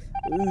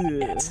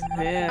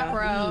 Yeah.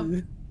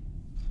 Bro.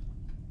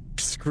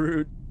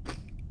 Screwed.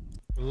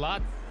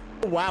 Lots.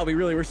 Wow, we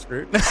really were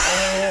screwed.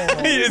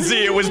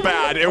 See, it was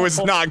bad. It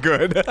was not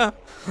good.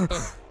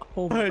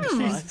 Oh,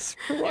 Jesus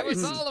Christ. It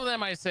was all of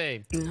them, I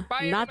say.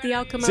 Bye, not the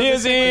outcome. See you,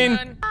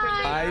 Zine.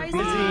 Bye,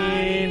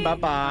 Zine.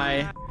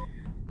 Bye-bye.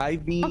 Bye,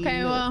 V.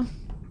 Okay, well,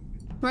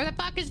 where the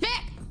fuck is Vic?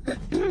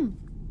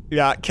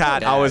 Yeah,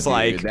 Cat, I was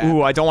like,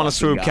 ooh, I don't want to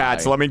swoop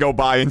Cat, so let me go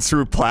by and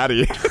swoop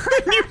Platy.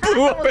 You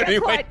blew up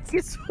anyway.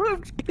 He's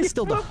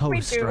still the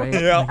host, right?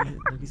 Yeah.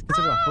 He's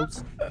considered a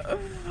host.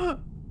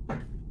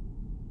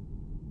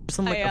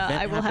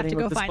 I will have to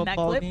go find that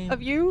clip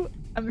of you.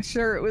 I'm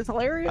sure it was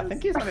hilarious. I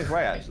think he's on his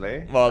way,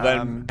 actually. Well,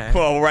 then,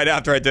 well, right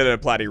after I did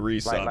it, Platy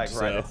resubbed, like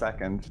right a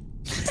second.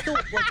 He's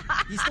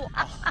still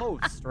a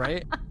host,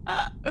 right?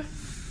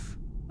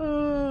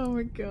 Oh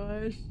my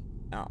gosh.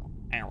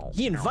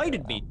 He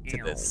invited me to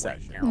this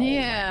session.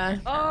 Yeah.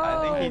 Oh,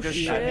 I think he just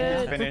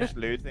shit. finished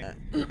losing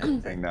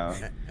everything now.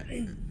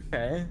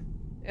 Okay.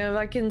 And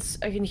I can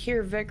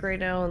hear Vic right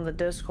now in the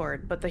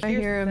Discord, but I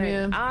hear him,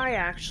 yeah. I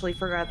actually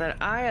forgot that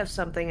I have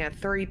something at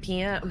 3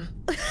 p.m.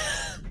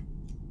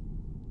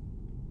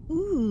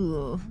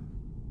 Ooh.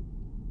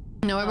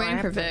 No, we're waiting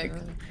for Vic.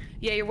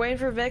 Yeah, you're waiting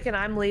for Vic, and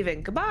I'm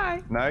leaving.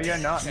 Goodbye. No, you're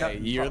not. Hey,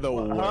 you're the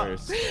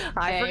worst.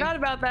 I forgot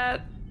about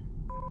that.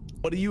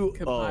 What are you?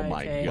 Goodbye, oh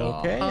my Kay.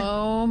 god. Okay.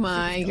 Oh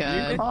my You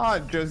god.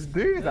 can't just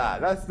do that.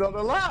 That's not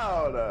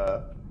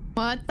allowed.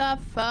 What the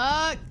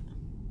fuck?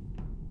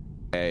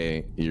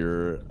 Hey,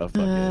 you're a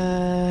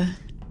fucking.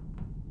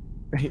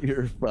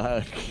 You're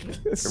fucked. Can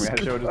we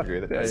actually just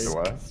agree that it's the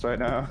worst right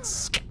now?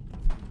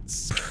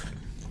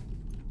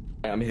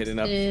 I'm hitting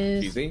up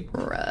Is Cheesy.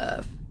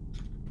 rough.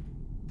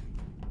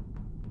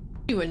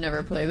 You would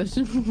never play this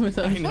with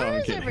us. I know, I'm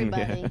Where's kidding.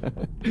 everybody?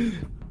 Yeah.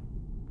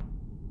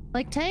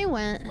 Like Tay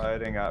went.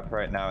 Loading up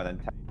right now and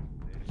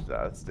then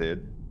us,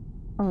 dude.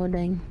 Oh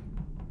dang.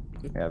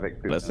 Yeah, Vic.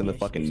 Listen to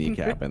fucking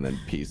kneecap and then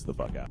peace the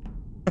fuck out.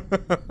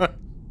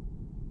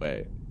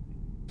 Wait.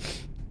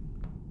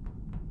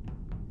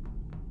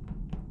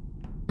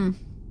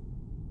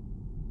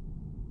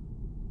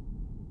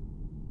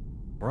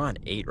 We're on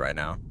 8 right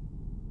now.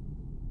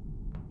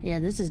 Yeah,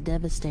 this is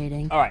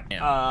devastating. All right.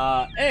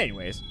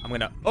 Anyways, I'm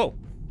gonna. Oh.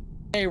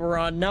 Hey, we're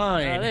on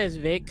 9. There's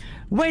Vic.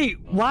 Wait,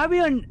 why are we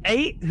on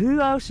 8?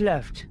 Who else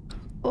left?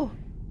 Oh.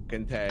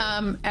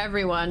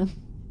 Everyone.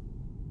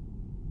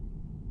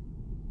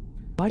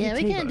 Yeah,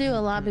 we can't do a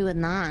lobby with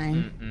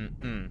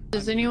 9.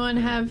 Does anyone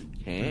have?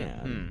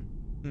 Can.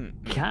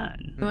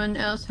 Anyone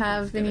else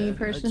have any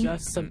person?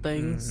 Adjust some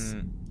things.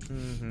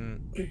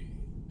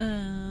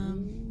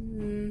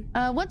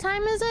 What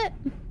time is it?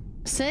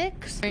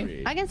 6?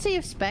 I can see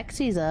if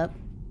Spexy's up.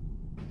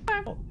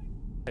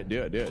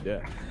 Do it.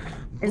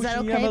 Is that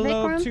okay,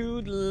 Vikram?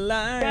 To the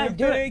line, Yeah,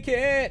 do break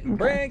it,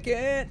 break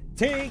it,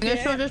 take I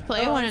guess we'll just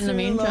play one in the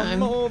until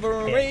meantime. I'm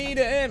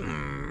overrated.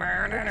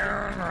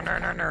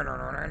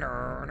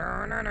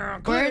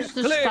 Where's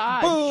the Click,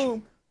 Scotch?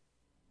 boom.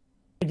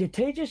 Did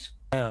Tay just?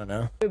 I don't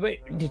know.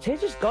 Wait, did Tay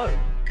just go?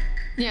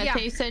 Yeah,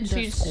 Tay said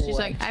she's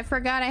like, I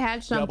forgot I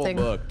had something.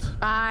 Double booked.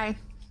 Bye.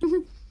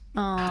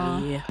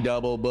 Aw. Yeah.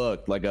 Double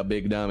booked like a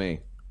big dummy.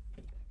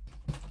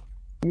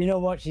 You know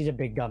what? She's a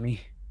big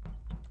dummy.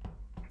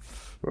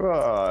 Oh,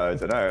 I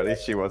don't know. At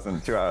least she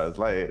wasn't 2 hours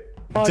late.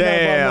 Oh,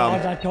 Damn. No,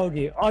 as I told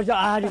you, I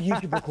had a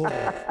YouTube recording.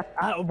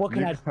 What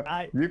can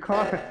I? You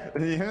can't.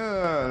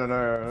 Yeah,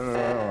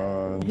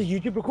 no. The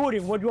YouTube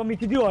recording. What do you want me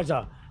to do,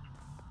 Ozza?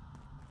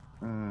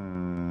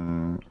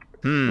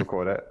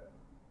 Record it.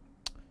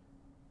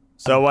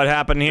 So what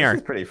happened here?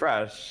 This is pretty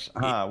fresh.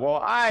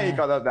 Well, I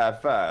got up there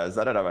first.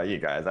 I don't know about you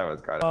guys. I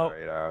was kind of,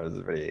 I was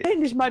pretty. I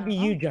think this might be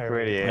you,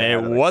 Jeremy. It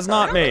was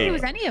not I don't think me. it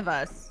was any of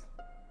us.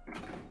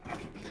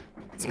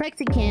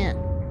 Spexy can't.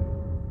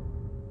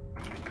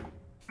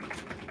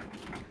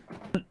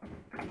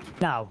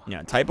 Now.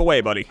 Yeah, type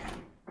away, buddy.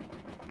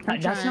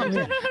 That's not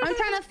me. I'm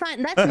trying to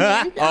find.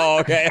 That's me. Oh,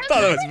 okay. I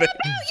thought it was me.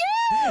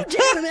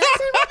 Jeremy, that's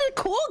what the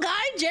cool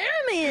guy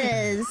Jeremy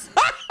is.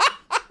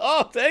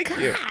 Oh, thank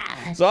you.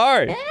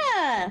 Sorry.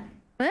 Yeah.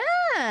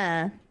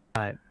 Yeah.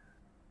 Alright.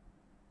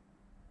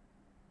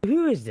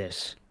 Who is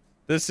this?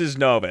 This is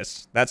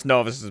Novus. That's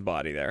Novus's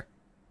body there.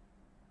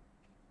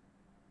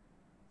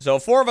 So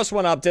 4 of us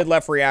went up, did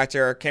left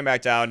reactor, came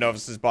back down.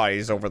 Novus's body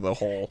is over the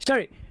hole.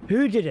 Sorry,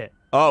 who did it?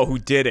 Oh, who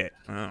did it?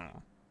 Oh.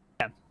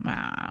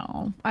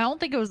 Wow. I don't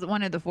think it was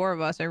one of the 4 of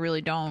us. I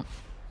really don't.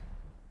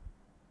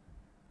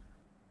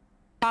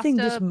 Pasta,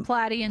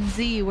 Platy, and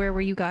Z, where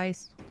were you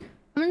guys?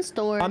 I'm in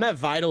store. I'm at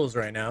Vitals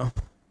right now.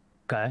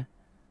 Okay.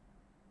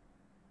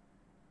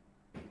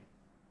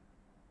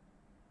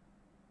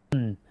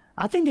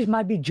 I think this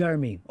might be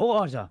Jeremy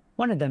or Ozza.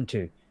 One of them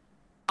two.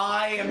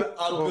 I am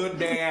a good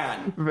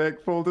man.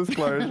 Vic, full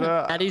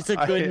disclosure. And he's a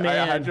good man.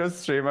 I had your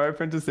stream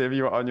open to see if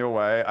you were on your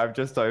way. I've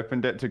just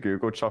opened it to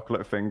Google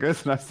chocolate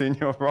fingers, and I've seen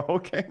your Roll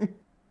King.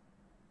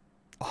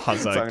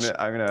 Ozza,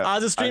 I'm gonna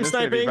Ozza stream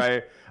sniping.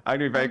 I'm gonna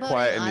be very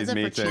quiet in these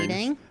meetings.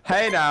 Cheating.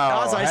 Hey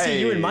now. Ozza, I see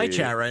you in my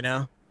chat right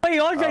now. Wait,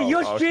 Ozza,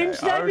 you're stream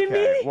sniping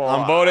me? Well,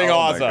 I'm voting my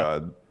Ozza.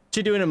 God. What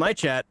you doing in my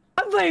chat?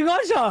 I'm voting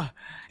Ozza.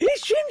 He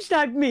stream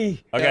sniped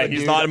me. Okay, he's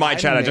dude, not in my I'm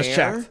chat. I just mayor.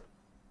 checked.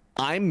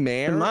 I'm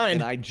mayor,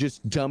 and I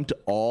just dumped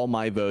all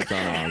my votes on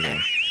Ozza.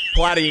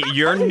 Platy,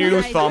 your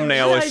new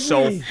thumbnail is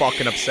so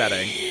fucking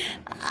upsetting.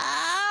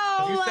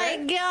 Oh my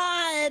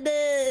god.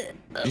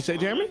 Did you say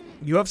Jeremy?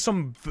 You have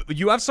some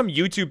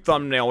YouTube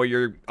thumbnail where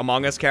your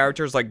Among Us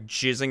characters like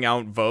jizzing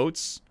out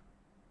votes.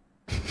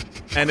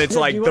 And it's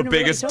like the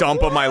biggest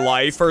dump of my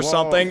life or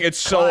something. It's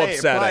so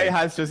upsetting. Clay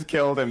has just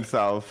killed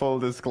himself. Full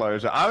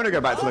disclosure. I'm gonna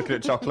go back to looking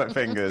at chocolate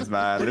fingers,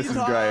 man. This is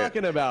great. What are you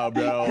talking about,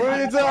 bro? What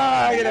are you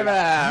talking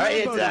about? What are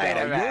you talking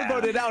about? You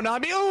voted out,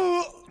 not me.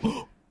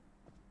 Oh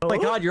my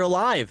god, you're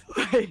alive.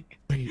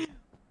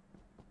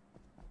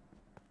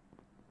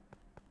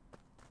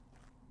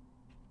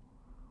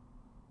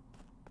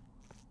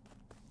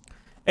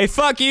 Hey,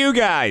 fuck you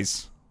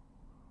guys.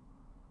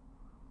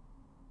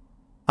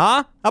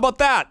 Huh? How about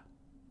that?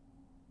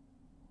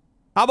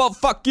 How about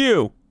fuck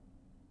you?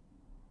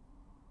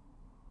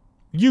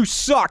 You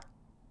suck.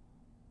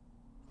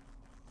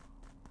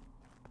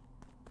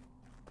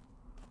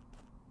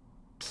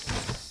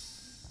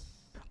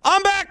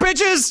 I'm back,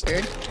 bitches!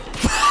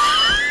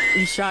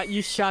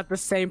 You shot the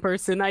same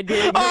person I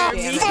did. Oh,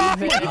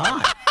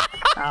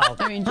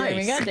 fuck! I mean,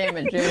 Jeremy,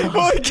 goddammit, Jeremy.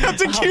 Well, he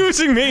kept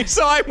accusing me,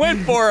 so I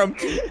went for him.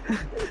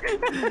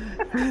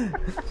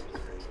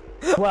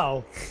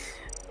 Well.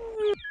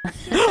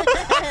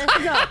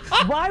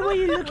 Why were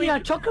you looking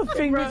at chocolate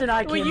fingers and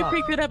I came When you up?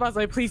 picked it up, I was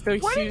like, please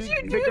don't shoot.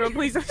 Victor,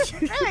 please don't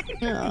shoot.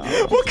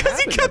 Well, because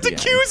he kept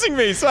accusing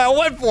me, so I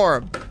went for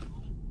him.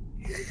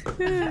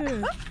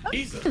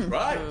 Jesus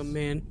Christ. Oh,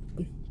 man.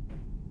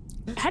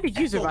 How did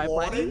you survive,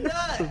 Platy?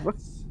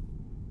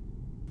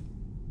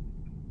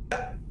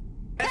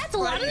 That's a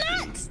lot of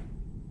nuts.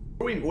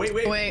 Wait.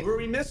 Who are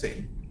we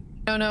missing?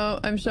 No,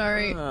 I'm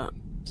sorry.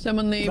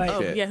 Someone leave. Right.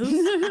 Oh, yeah, who's...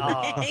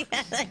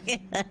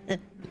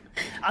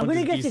 I'm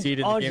gonna get this DC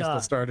did the game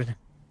still started.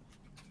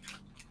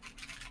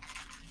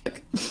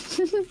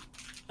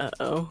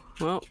 Uh-oh.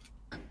 Well.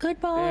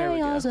 Goodbye,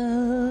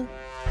 Ozza.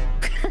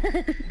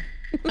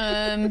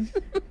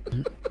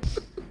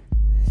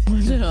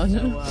 Was it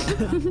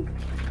Ozza?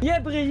 Yeah,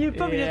 but you'd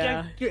probably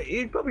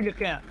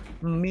look at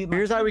me.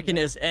 Here's how we can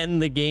just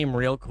end the game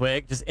real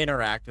quick. Just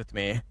interact with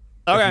me.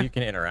 Okay. If you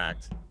can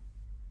interact.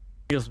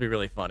 This will be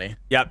really funny.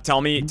 Yep.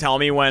 Tell me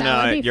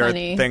when your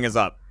thing is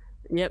up.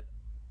 Yep.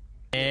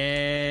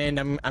 And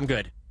I'm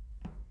good.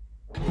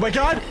 Oh my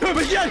god! Oh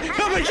my god!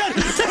 Oh my god!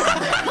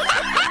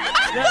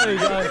 There we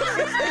go.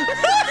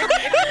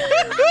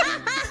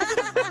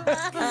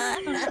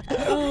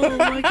 Oh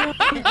my god.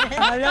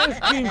 Hello,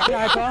 Stream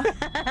Sniper.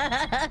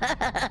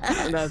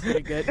 That was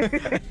pretty good.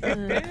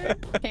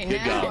 Okay,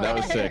 Good job. That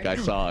was sick. I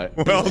saw it.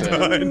 Well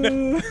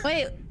done.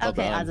 Wait,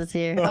 okay, done. Ozza's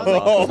here.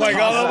 Oh my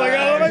god! Oh my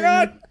god! Oh my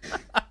god!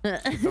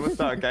 Someone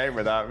start a game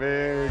without me.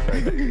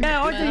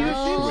 Yeah, Ozza, you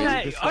stream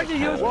sniper. Ozza,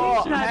 you stream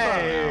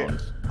sniper.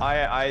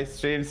 Hey, I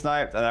stream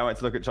sniped and I went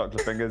to look at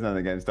chocolate fingers and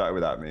the game started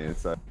without me.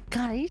 So.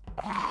 God,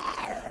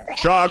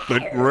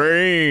 Chocolate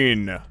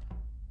rain.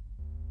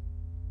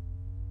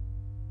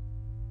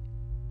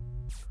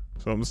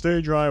 Some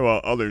stay dry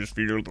while others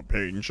feel the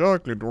pain.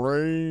 Chocolate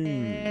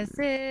rain. This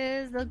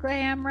is the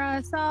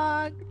camera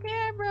song, the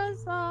camera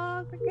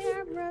song, the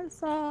camera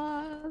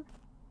song.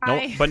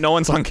 No, but no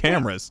one's on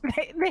cameras.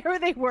 There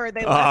they were.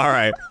 They All left.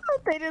 right.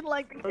 They didn't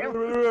like the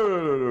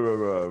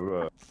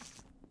camera.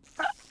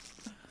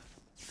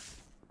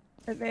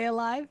 Are they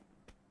alive?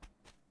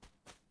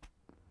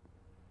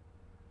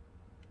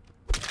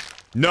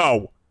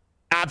 No,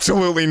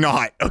 absolutely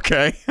not.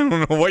 Okay, I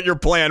don't know what your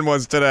plan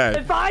was today.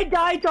 If I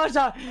die,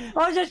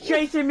 Ozza's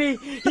chasing me.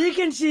 He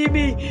can see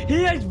me.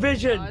 He has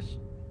vision.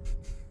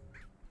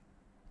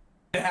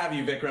 Good to have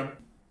you, Vikram.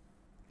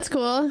 That's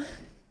cool.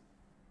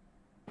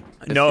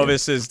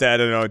 Novus is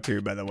dead in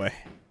O2, by the way.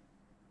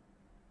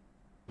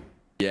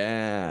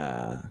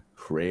 Yeah,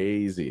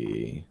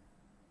 crazy.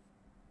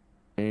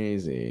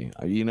 Crazy.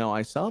 You know,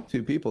 I saw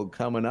 2 people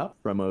coming up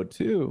from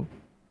O2.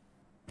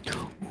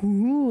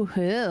 Ooh,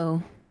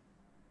 who?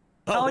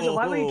 Oh,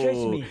 why were you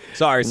chasing me?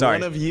 Sorry.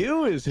 One of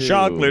you is who?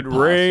 Chocolate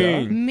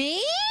rain.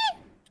 Me?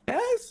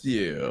 Yes,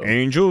 you.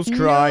 Angels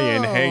cry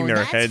and No, hang their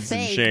that's heads in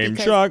fake shame.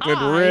 because Chocolate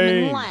I'm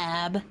rain. in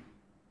lab.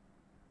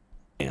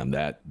 Damn,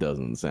 that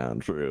doesn't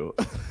sound true.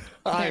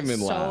 I'm That's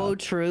in lab. so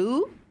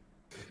trtrue.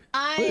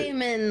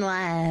 I'm in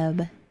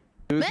lab.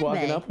 Who's Med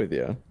walking bay. up with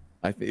you?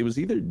 It was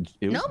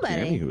Nobody.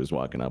 Jeremy who was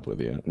walking up with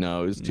you.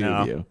 No, it was two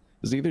of you. It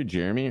was either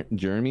Jeremy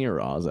or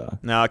Ozza.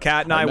 No,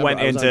 Kat and I went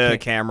into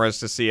cameras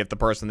to see if the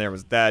person there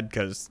was dead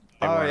because.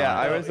 Oh yeah,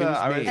 I was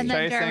And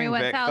then Jeremy chasing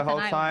went Vic south the whole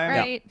and I time. went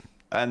right.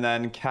 And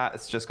then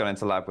Kat's just got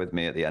into lab with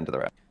me at the end of the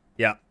round.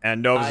 Yeah,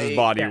 and Novus's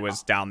body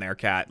was down there,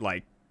 Kat,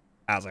 like,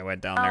 as I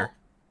went down there.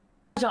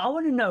 So I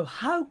want to know,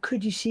 how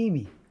could you see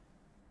me?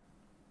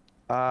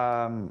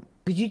 Because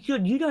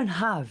you don't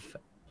have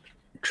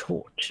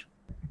torch.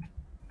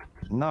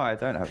 No, I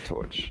don't have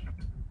torch.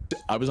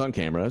 I was on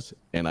cameras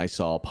and I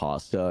saw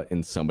Pasta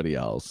and somebody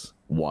else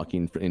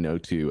walking in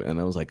O2, and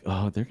I was like,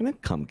 oh, they're gonna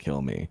come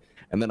kill me.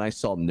 And then I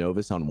saw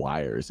Novus on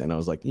wires, and I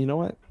was like, you know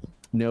what,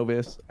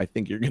 Novus, I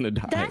think you're gonna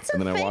die. That's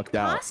and a then I fake walked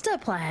out. pasta,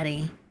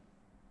 Platy.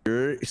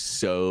 You're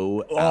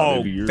so out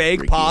of your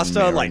fake freaking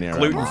pasta, like marinara.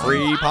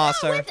 gluten-free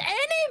pasta. With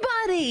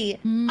anybody.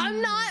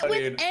 I'm not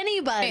with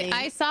anybody. Wait,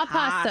 I saw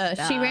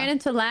pasta. She ran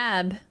into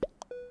lab.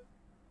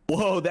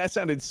 Whoa, that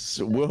sounded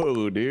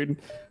whoa, dude.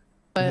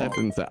 That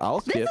didn't sound, I'll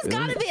skip This has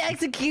got to be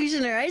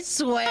executioner, I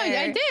swear. Oh,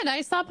 I did.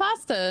 I saw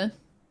pasta.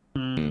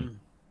 Ran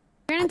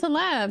into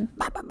lab.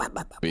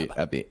 Wait,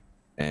 at the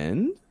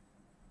end?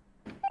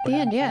 The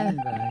end, yeah.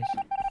 Guys,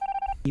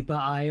 keep an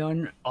eye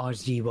on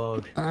Ozzy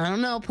World. I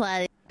don't know,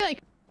 Platy.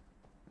 Like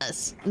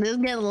us. This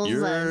get a little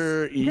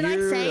You're sus. Did I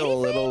say a anything?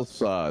 little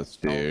sus,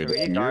 dude.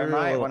 You're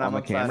You're when I'm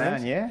on the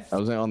cameras. yeah. I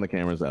wasn't on the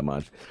cameras that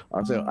much.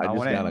 Also, I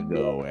just gotta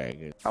go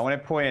away. I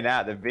want to point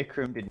out that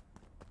Vikram did.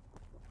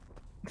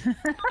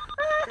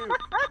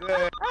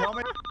 The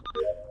comment.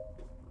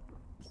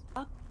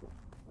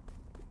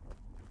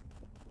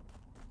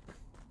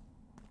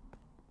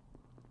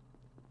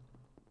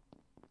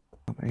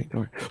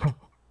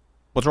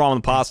 What's wrong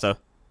with the pasta?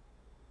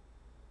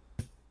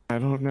 I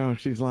don't know.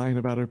 She's lying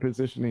about her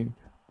positioning.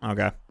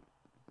 Okay.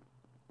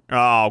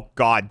 Oh,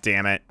 god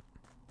damn it.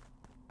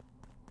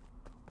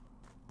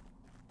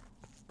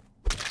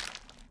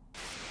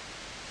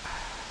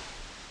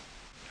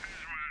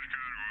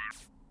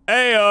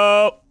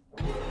 Heyo!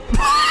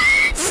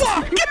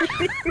 Fuck!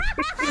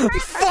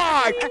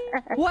 Fuck!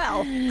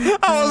 Well,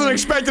 I wasn't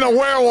expecting a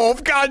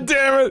werewolf. God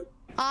damn it!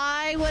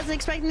 I was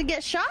expecting to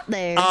get shot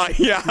there.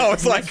 Yeah, I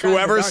was like,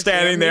 whoever's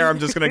standing there, I'm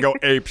just gonna go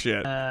ape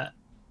shit. Well,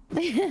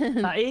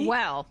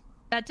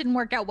 that didn't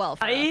work out well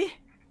for us.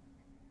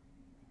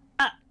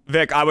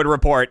 Vic, I would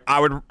report.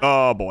 I would.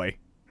 Oh boy.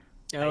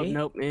 Oh,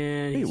 nope,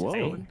 man. Hey,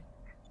 whoa.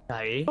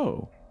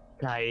 Oh.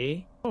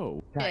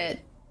 Oh. Shit.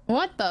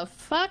 What the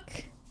fuck?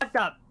 What's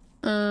up?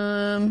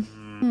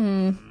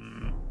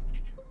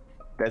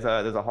 There's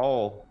a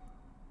hole.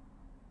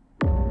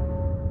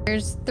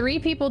 There's 3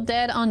 people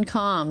dead on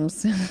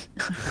comms.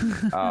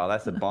 Oh,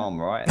 that's a bomb,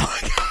 right?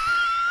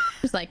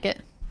 Just like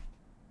it.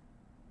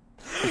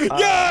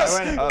 Yes!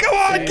 Come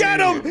on, get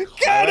him!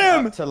 Get I went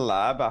him! up to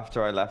lab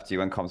after I left you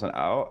when comms went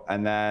out,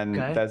 and then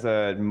there's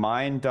a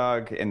mine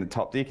dug in the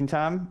top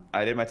decontam.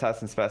 I did my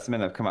test and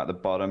specimen. I've come out the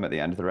bottom at the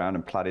end of the round,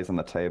 and Platy's on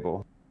the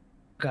table.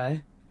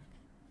 Okay.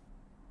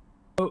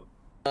 Oh,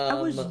 I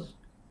was.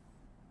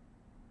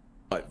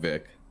 What,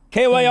 Vic?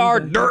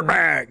 KYR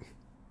dirtbag.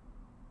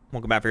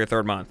 Welcome back for your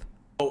 3rd month.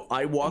 Oh,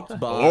 I walked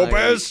by.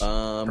 Lopez,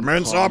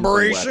 commence comms and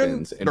operation.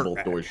 weapons, and both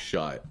Dirtbag. doors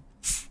shut.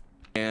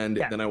 And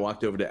then I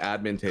walked over to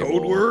admin table,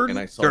 Code word, and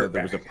I saw that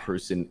there dirtbag. was a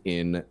person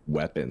in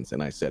weapons,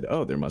 and I said,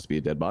 "Oh, there must be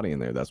a dead body in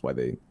there. That's why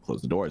they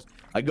closed the doors."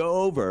 I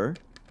go over,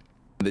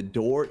 and the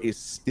door is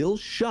still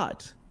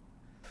shut.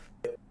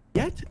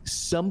 Yet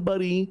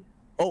somebody.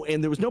 Oh,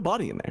 and there was no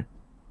body in there.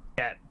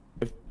 Yeah.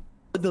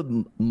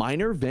 The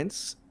minor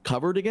vents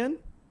covered again.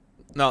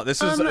 No,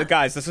 this is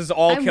guys. This is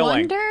all I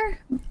killing. wonder.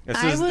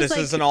 This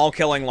is an all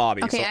killing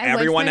lobby. Okay, so I wedged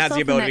everyone has the myself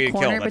in ability that to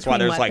kill. corner That's why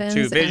between there's like 2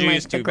 weapons and, Vigis,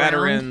 like, the 2 ground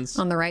veterans.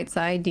 on the right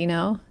side. Do you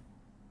know?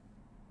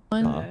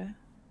 Wonder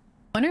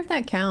if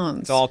that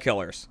counts. It's all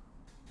killers.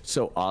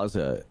 So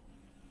Ozza.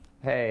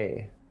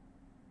 Hey.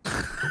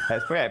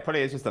 It's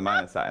probably is just a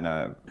miner sat in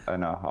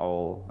a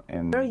hole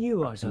in. Where are you,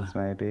 Ozza?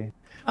 Maybe.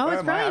 Oh,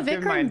 it's probably I've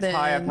given my Vikram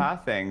entire then.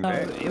 path thing.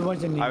 Vic. It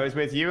wasn't me. I was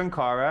with you and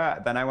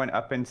Cora, then I went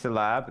up into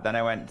lab, then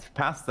I went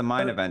past the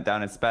mine event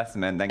down in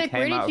specimen, then Vic,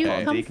 where came did out you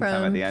of come decontam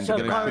at from? the end So,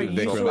 of the Cora, round.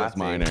 you Saw saw Platy.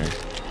 Minor.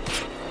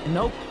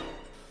 Nope.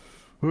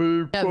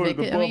 Yeah,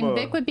 Vic, I mean,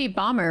 Vic would be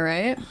bomber,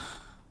 right?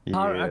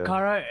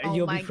 Kara, Oh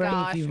you'll my be friendly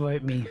gosh. if you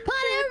vote me.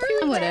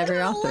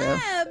 Whatever, I'll through.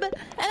 Lab, and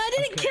I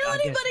didn't kill I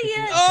guess anybody we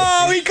yet.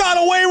 Oh, he got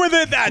away with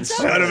it. That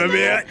son of a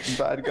bitch.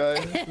 Bad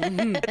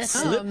guy.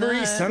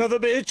 Slippery son of a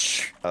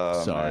bitch.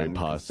 Oh, Sorry, man.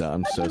 Pasta.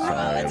 I'm so Oh,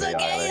 sorry. it's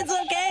okay. It's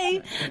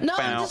okay. No,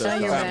 I'm just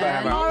Bounce. you're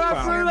bad.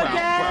 Kara flew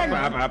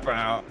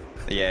again.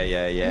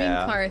 Yeah. I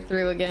mean, car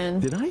through again.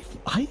 Did I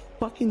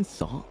fucking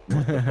saw?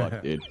 What the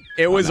fuck, dude?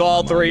 It was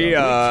all three.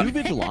 Two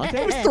vigilantes?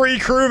 It was 3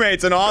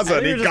 crewmates and Ozza,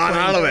 and he got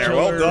out of there.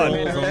 Well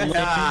done.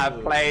 I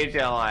played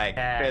you like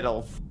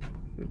fiddles.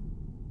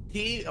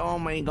 Oh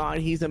my god,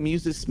 he's a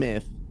music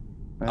smith.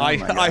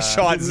 I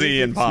shot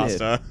Z in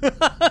pasta.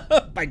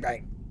 Bang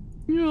bang.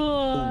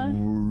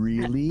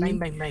 Really? Bang,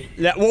 bang, bang.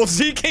 Yeah, well,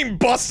 Z came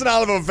busting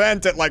out of a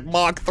vent at like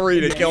Mach 3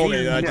 to kill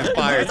me. I just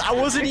fired. I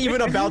wasn't even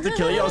about to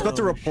kill you. I was about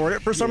to report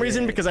it for some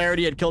reason because I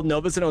already had killed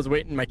Novus and I was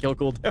waiting my kill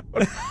cooldown.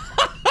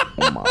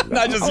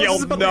 I just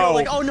yelled no.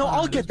 Like, oh no,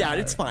 I'll get that.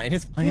 It's fine.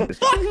 It's fine. I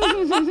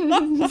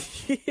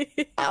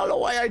don't know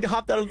why I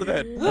hopped out of the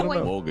vent.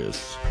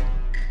 Mogus.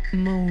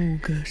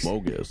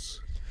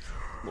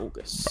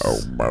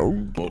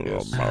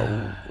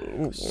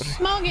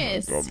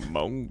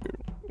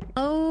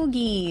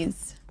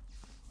 Ogies.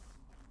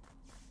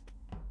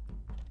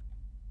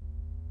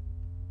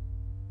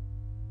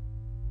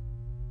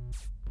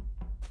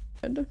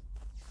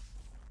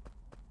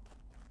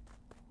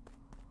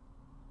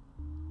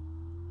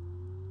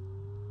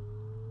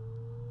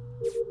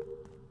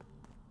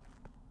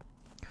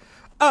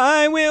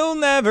 I will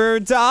never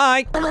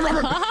die. What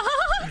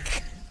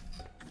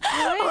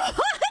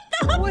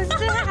was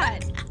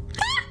that?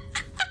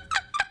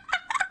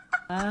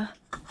 Oh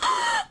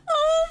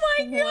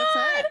my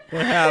god!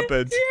 What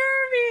happened?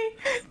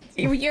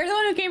 Jeremy! You're the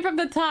one who came from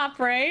the top,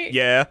 right?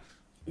 Yeah.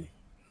 Oh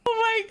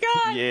my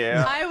god!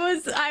 Yeah. I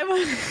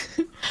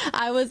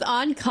was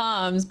on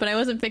comms, but I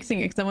wasn't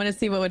fixing it because I wanted to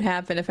see what would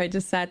happen if I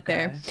just sat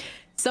there.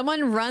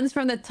 Someone runs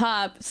from the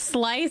top,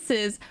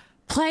 slices.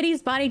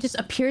 Platy's body just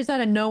appears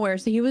out of nowhere,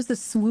 so he was the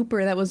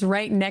swooper that was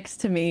right next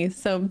to me.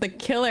 So the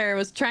killer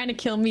was trying to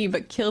kill me,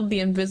 but killed the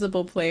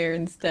invisible player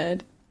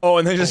instead. Oh,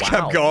 and they just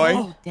kept going?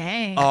 Oh,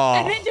 dang. Oh.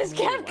 And it just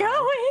kept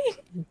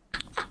going.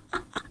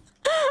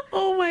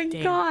 Oh my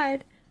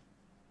god.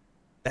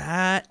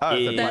 That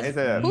is a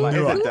dead ran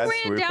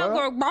down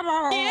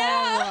going,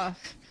 yeah.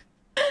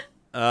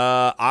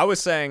 I was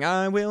saying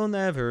I will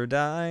never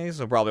die,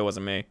 so probably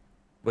wasn't me.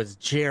 Was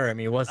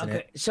Jeremy, wasn't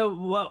it? So,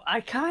 well,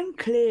 I can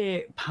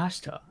clear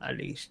pasta at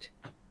least.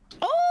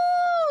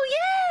 Oh,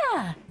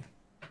 yeah.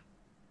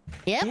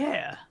 Yep.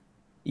 Yeah.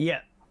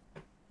 Yeah.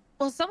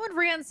 Well, someone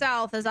ran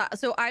south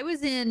so I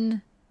was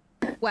in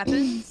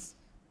weapons,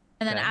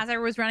 and then as I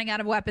was running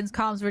out of weapons,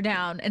 comms were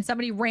down, and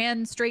somebody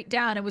ran straight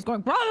down and was going,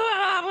 blah,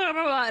 blah, blah,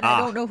 blah, blah, and I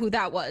don't know who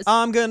that was.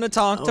 I'm gonna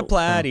talk to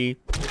Platy.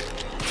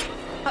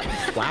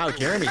 Wow,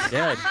 Jeremy's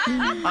dead.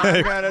 I'm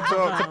gonna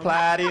talk to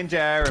Platy and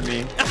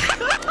Jeremy.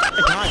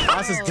 God,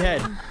 Boss is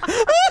dead.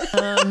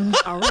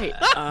 All right.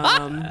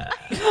 I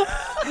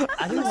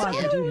don't know what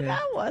to do here.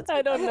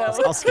 I don't know.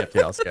 I'll skip.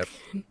 Yeah, I'll skip.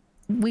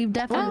 We've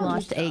definitely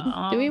lost a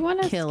Do we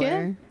want to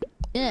killer.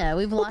 Yeah,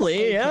 we've lost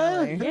Probably,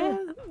 a yeah.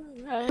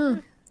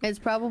 killer. It's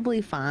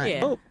probably fine.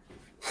 Yeah. Oh.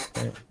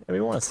 Yeah,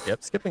 we want to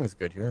skip. Skipping's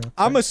good here.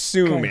 I'm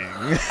assuming.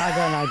 I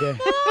got an idea.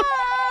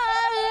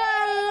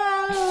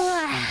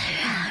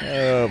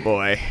 Oh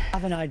boy. I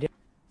have an idea.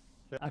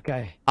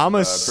 Okay.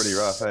 Pretty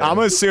rough. Hey? I'm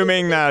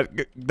assuming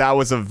that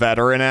was a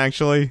veteran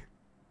actually.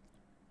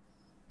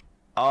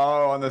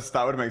 Oh,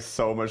 that would make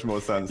so much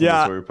more sense.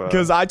 Yeah, on the swooper.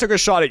 because I took a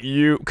shot at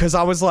you because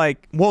I was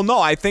like, well, no,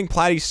 I think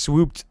Platy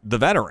swooped the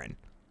veteran.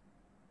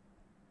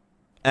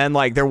 And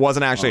like there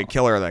wasn't actually a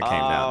killer that came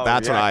down.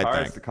 That's what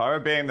I think. Kara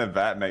being the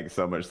vet makes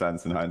so much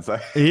sense in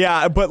hindsight.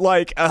 Yeah, but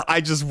like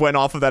I just went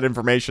off of that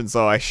information,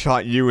 so I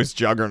shot you as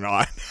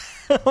Juggernaut.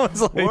 I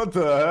was like, what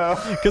the hell?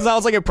 Because I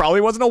was like, it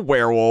probably wasn't a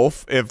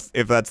werewolf if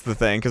that's the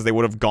thing, because they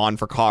would have gone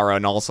for Kara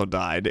and also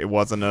died. It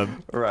wasn't a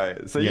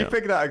right. So you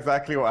figured out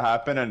exactly what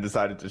happened and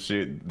decided to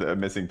shoot the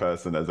missing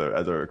person as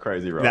a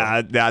crazy roll.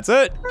 That's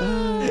it.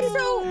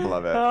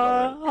 Love it.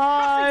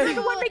 Is it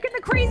the one making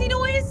the crazy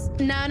noise?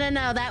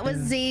 No, that was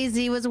Z.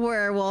 Z was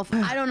werewolf.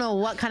 I don't know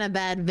what kind of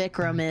bad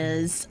Vikram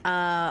is.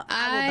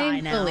 I will die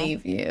now.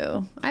 Believe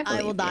you.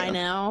 I will die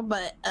now,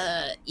 but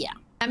yeah.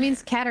 That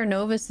means Cat or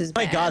Novus is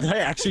bad. Oh my god, did I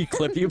actually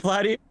clip you,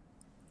 Platy?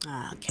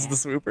 Okay. It's the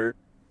swooper.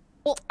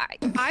 Well,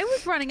 I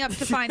was running up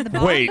to find the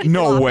body. Wait,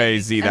 no way,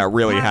 Z, that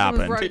really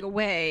happened. Was running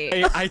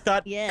away. I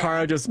thought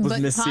Kara just was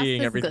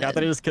misseeing everything. I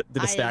thought he just did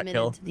a stat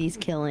kill. To these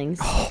killings.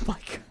 Oh my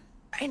god.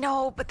 I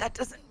know, but that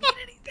doesn't mean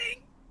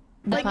anything.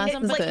 Like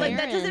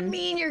that doesn't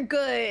mean you're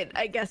good,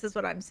 I guess is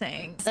what I'm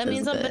saying. That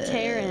means I'm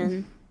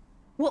veteran.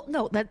 Well,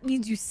 no, that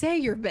means you say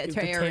you're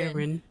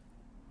veteran.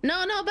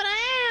 No, but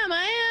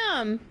I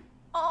am.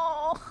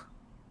 Oh.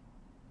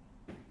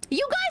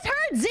 You guys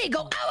heard Z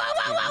go,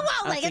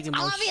 ow. Like, it's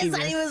obvious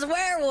that he was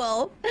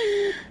werewolf.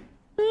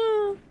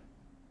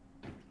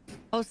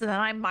 Oh, so then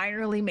I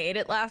minorly made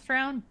it last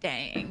round?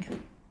 Dang.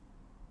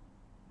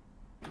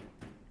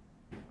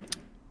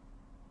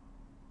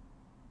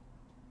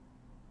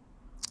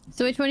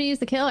 So which one do you use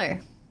the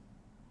killer?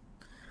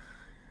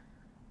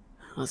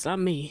 Well, it's not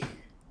me.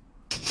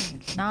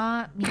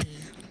 Not me.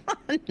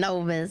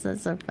 Novus,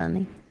 that's so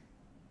funny.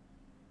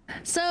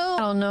 So I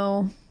don't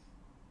know.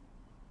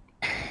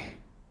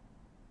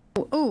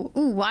 Ooh,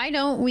 why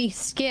don't we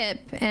skip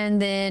and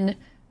then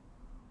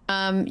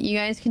You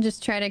guys can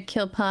just try to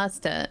kill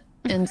Pasta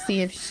and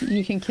see if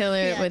you can kill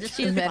her with just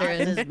use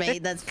veterans. Pasta's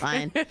bait. That's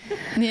fine.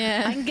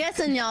 Yeah. I'm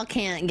guessing y'all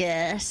can't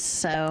guess,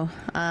 so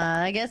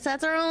I guess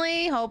that's our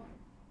only hope.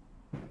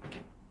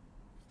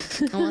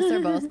 Unless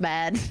they're both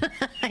bad.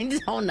 I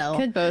don't know.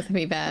 Could both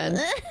be bad.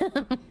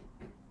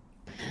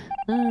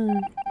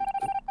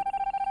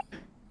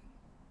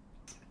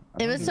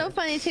 It was so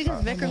funny too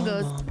because Vikram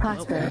goes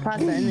pasta,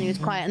 and then he was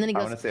quiet, and then he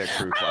goes. I want to say a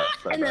crew fight.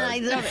 So and then I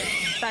love it.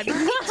 He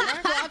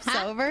just drops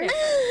over.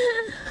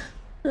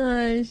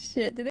 Oh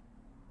shit! Did they?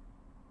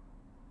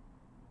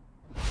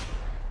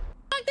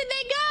 Fuck did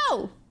they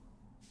go?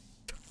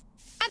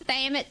 God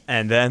damn it!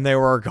 And then they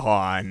were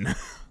gone.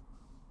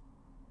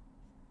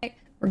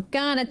 We're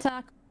gonna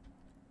talk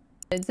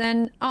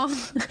and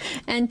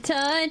and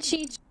touch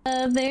each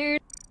other.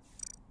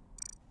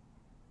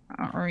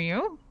 Are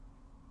you?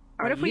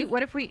 What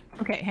if we?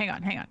 Okay, hang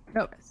on.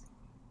 Novus.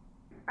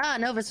 Ah,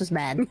 Novus was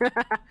bad.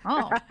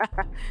 Oh,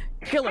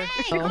 killer.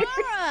 Hey,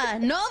 Cora!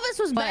 Novus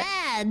was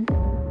bad.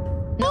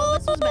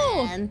 Novus was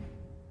bad.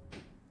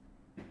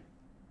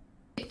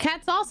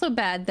 Cat's also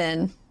bad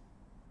then.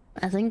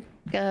 I think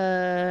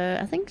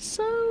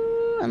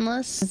so.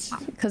 Unless,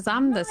 because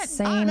I'm the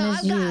same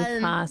as you,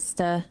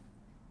 Pasta.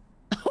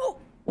 Oh,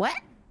 what?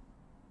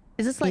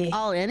 Is this like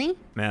all any?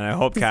 Man, I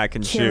hope Cat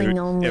can shoot.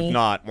 Only. If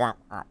not, oh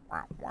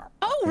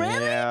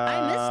really? Yeah.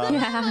 I missed the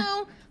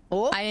memo.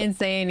 Oh. I didn't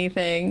say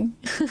anything.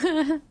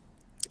 I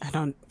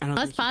don't.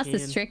 Unless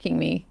Pasta's tricking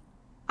me.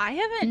 I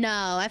haven't. No,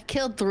 I've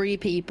killed 3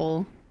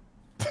 people.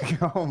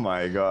 Oh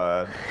my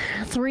god.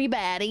 3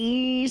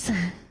 baddies.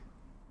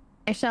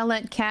 I shall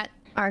let Cat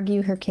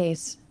argue her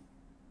case.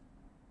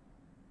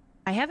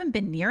 I haven't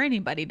been near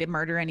anybody to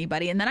murder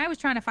anybody, and then I was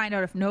trying to find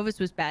out if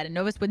Novus was bad, and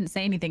Novus wouldn't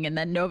say anything, and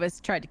then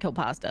Novus tried to kill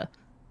Pasta,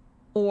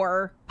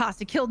 or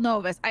Pasta killed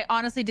Novus. I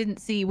honestly didn't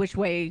see which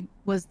way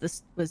was the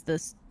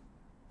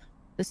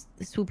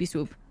swoopy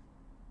swoop,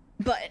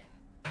 but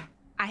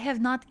I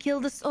have not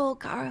killed a soul,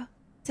 Kara.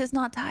 Tis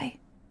not I.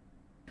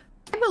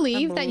 I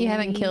believe that you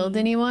haven't killed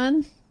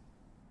anyone.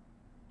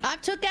 I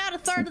took out a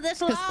third of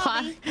this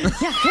lobby.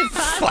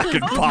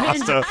 fucking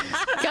Pasta.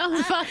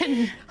 Going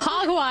fucking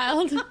hog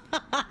wild.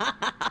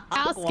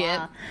 I'll skip.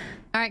 Wow.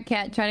 All right,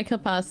 Cat, try to kill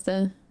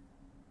Pasta.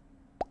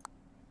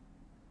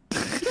 I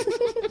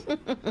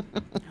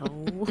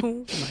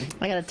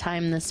gotta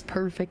time this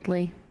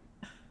perfectly.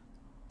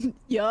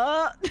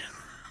 Yeah.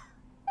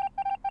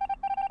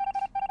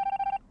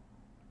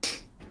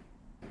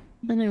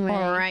 Anyway.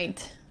 All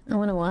right. I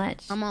want to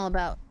watch. I'm all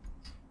about.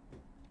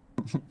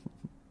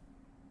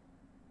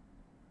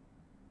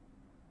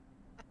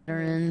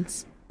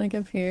 Like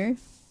up here.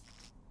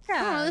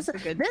 Yeah, this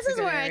is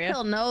where I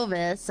killed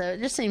Novus, so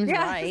it just seems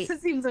right.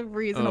 This seems a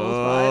reasonable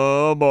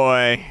oh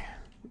boy.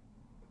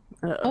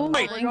 Oh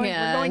my god.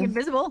 We're going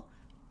invisible.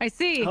 I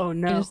see. Oh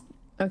no.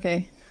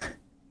 Okay.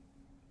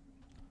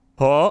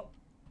 Oh.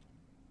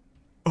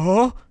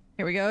 Oh.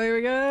 Here we go. Here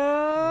we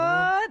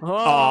go.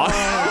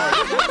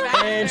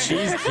 Oh. And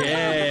she's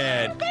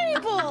dead.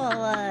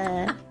 People.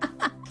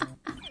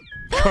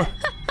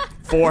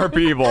 4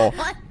 people.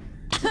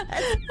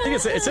 I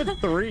think it said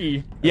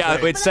 3.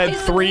 Yeah, it said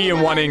 3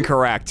 and 1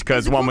 incorrect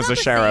because one was a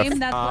sheriff.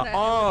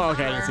 Oh,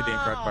 okay. I didn't see the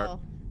incorrect part.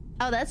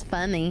 Oh, that's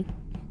funny.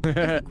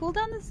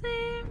 Cooldown the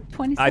same?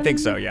 27? I think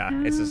so. Yeah,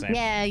 it's the same.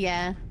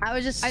 Yeah. I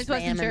just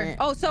wasn't sure. it.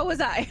 Oh, so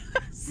was I.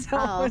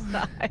 Was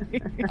I.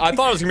 I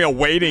thought it was gonna be a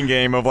waiting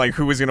game of like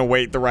who was gonna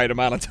wait the right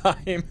amount of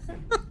time.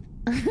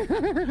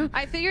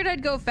 I figured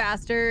I'd go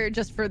faster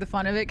just for the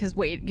fun of it because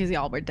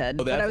y'all were dead.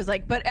 But I was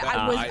like,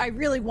 I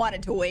really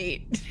wanted to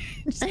wait.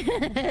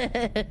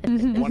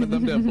 Wanted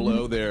them to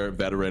blow their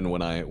veteran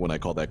when I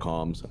called that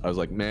comms. I was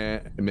like,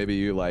 man,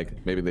 maybe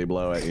they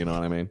blow it. You know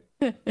what I mean?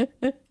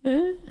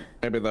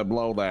 Maybe they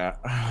blow that.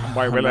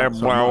 Why will they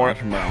blow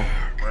it?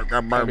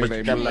 Maybe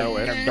they blow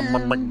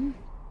it.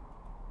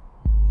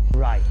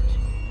 Right.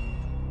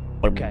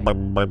 Okay.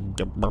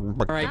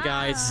 Alright,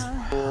 guys.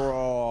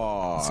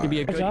 It's gonna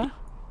be a good.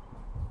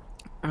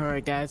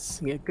 Alright, guys. It's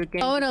gonna be a good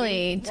game.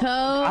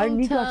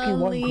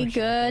 Totally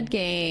good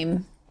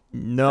game.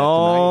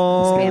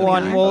 No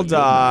one will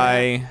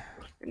die.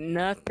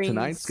 Nothing.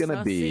 Tonight's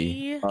gonna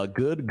be a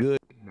good.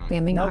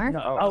 Spamming R?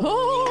 No.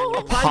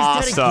 Oh.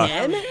 Pasta.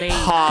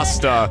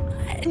 Pasta.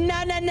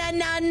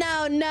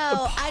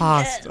 No.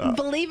 Pasta.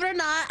 Believe it or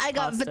not, I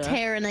got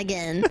veteran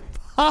again.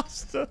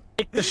 Pasta.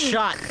 Take the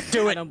shot.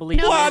 Do it. I don't believe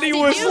it. Platy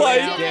was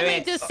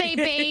like, Just say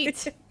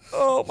bait.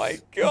 oh my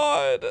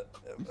god.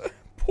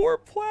 Poor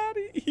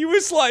Platy. He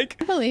was like,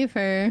 I believe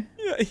her.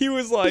 Yeah, he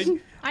was like,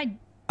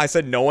 I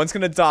said no one's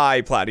gonna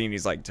die, Platy, and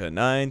he's like,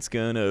 tonight's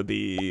gonna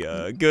be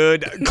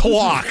good.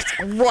 Clocked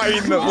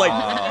right in the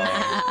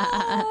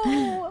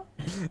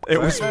It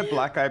was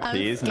Black Eyed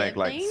Peas make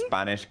like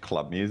Spanish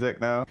club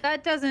music now.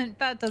 That doesn't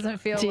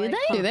feel. Do like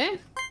they? Do they?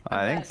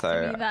 I think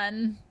so.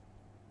 Then.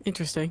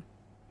 Interesting.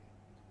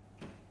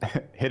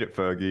 Hit it,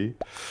 Fergie.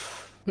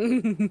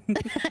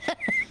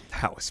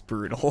 That was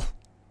brutal.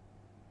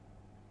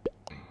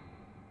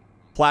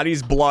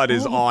 Platy's blood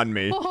is on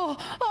me.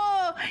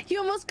 Oh,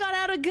 you almost got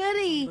out a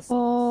goodie.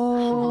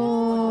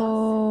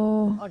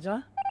 Oh. How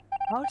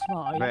smart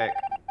are you? Vic,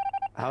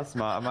 how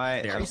smart am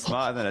I? I'm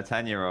smarter than a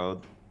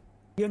 10-year-old.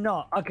 You're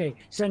not. Okay,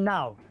 so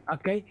now,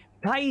 okay,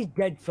 Patty's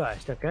dead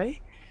first, okay?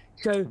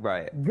 So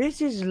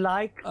this is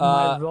like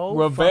my role.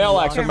 Reveal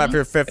XM after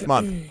your 5th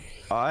month.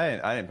 Oh,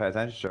 I didn't pay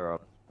attention to her.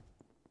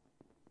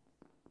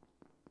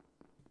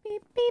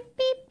 Beep, beep,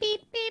 beep,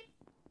 beep, beep.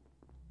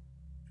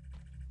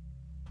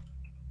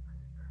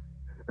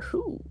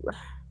 Ooh.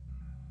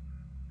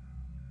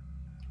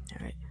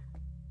 Alright.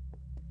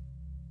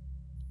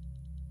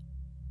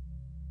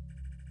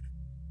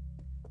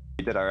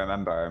 You did, I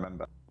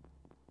remember.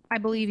 I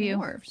believe you.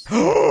 Who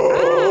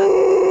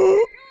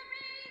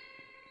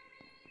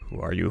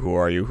are you? Who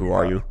are you? Who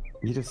are you?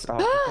 You just, oh,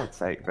 for God's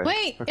sake. Vic.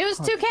 Wait, it was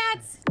 2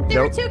 cats.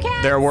 There were 2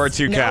 cats. There were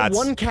 2 cats.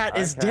 Now 1 cat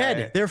is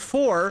dead.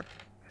 Therefore,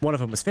 one of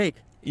them was fake.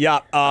 Yeah,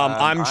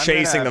 I'm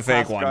chasing the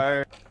fake one.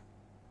 Okay,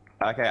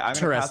 I'm gonna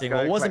Interesting.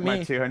 Pasco, Well, wasn't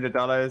collect me. my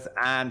 $200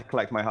 and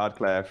collect my hard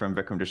clear from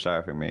Vikram just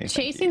sheriffing me.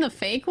 Chasing the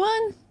fake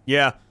one?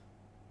 Yeah.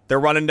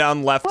 They're running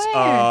down left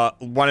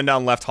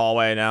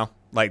hallway now.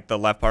 Like the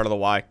left part of the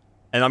Y.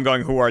 And I'm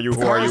going, who are you?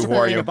 Who are you? Who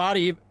are you? The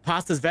body,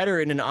 Pasta's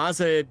veteran, and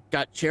Ozza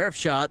got sheriff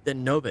shot,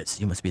 then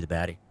Novus. You must be the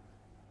baddie.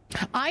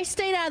 I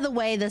stayed out of the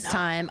way this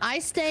time. I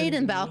stayed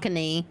in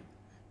balcony.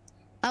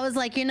 I was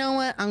like, you know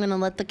what? I'm gonna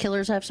let the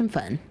killers have some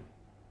fun.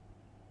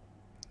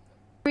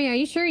 Are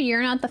you sure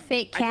you're not the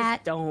fake cat? I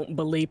just don't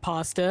believe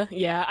Pasta.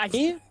 Yeah,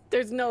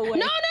 there's no way.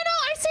 No,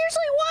 I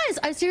seriously was.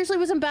 I seriously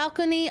was in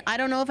balcony. I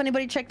don't know if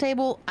anybody checked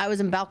table. I was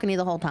in balcony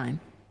the whole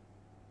time.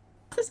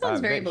 This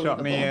sounds very Vic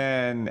believable. shot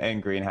me in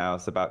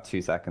greenhouse about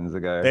 2 seconds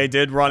ago. They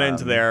did run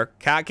into there.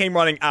 Cat came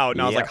running out,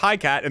 and I was Yep. like, hi,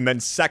 Cat. And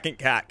then second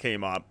cat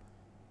came up.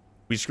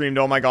 We screamed,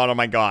 oh my God, oh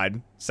my God.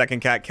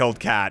 Second cat killed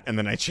Cat, and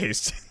then I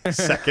chased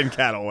second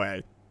cat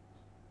away.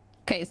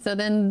 Okay, so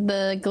then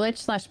the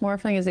glitch /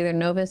 morphling is either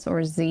Novus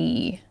or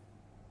Z.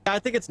 I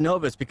think it's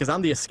Novus because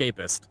I'm the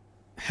escapist.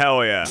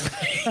 Hell yeah.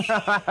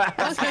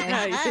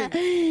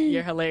 Okay.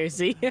 You're hilarious,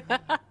 Z.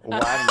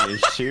 Why didn't you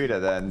shoot her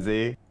then,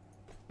 Z?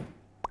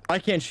 I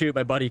can't shoot,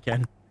 my buddy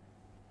can.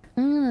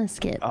 I'm gonna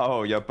skip.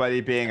 Oh, your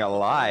buddy being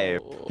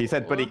alive. He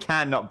said buddy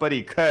can, not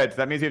buddy could.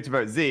 That means we have to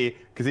vote Z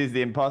because he's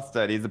the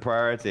imposter and he's the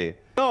priority.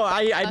 No,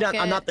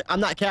 I'm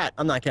not Cat.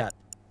 I'm not Cat.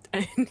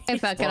 Hey,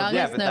 fuck it, I'll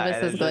guess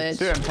Novus's glitch.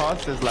 2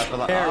 imposters left.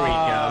 Like, There we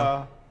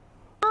go.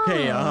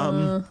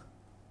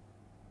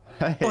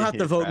 Okay, we'll have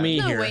to vote me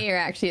no here. way you're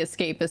actually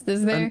escapist,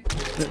 is there?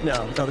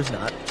 No, there's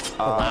not.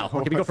 Oh, wow.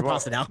 Can we go for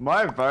Pasta now?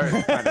 My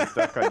vote's kind of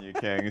stuck on you,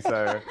 King,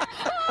 so...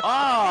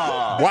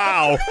 Oh!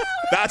 Wow.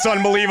 That's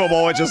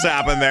unbelievable what just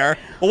happened there.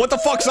 Well, what the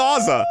fuck's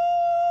Ozza?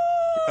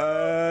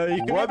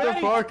 What the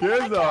fuck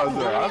is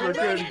Ozza? I'm a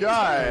good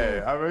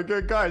guy. I'm a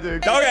good guy,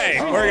 dude.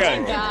 Okay, we're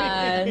good.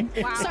 God.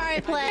 Wow.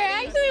 Sorry, Play.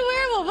 You're actually a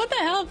werewolf. What the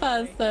hell,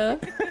 Pasta?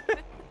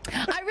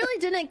 I really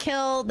didn't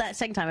kill that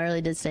second time. I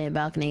really did stay in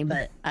balcony,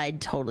 but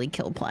I'd totally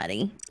kill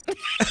Platy.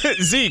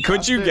 Z,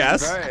 could you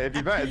guess? If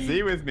you voted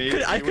Z with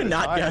me, I could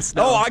not guess.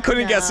 No, I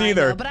couldn't guess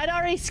either. No, but I'd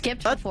already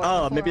skipped before.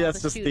 Oh, maybe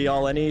that's just the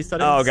all-any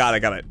settings. Oh, got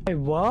it. Wait,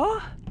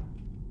 what?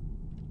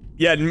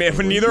 Yeah,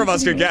 when neither of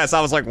us could guess,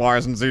 I was like, why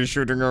isn't Z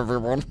shooting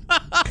everyone?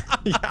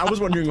 Yeah, I was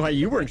wondering why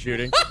you weren't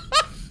shooting.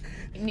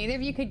 Neither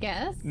of you could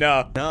guess?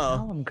 No.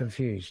 Oh, I'm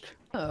confused.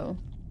 Oh.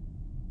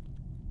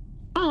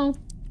 Oh.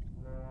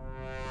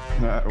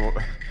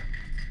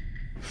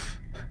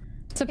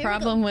 It's a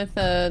problem with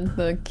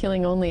the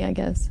killing only, I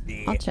guess.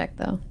 I'll check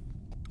though.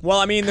 Well,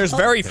 I mean, there's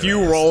very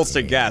few rolls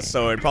to guess,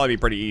 so it'd probably be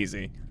pretty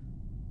easy.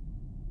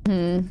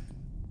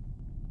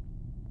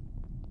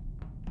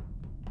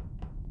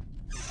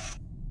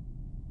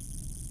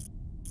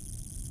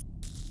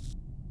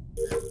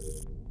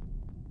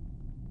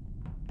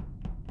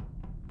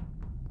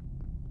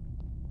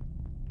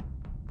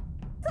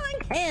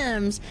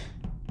 Hams.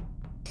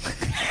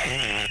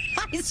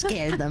 I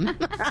scared them.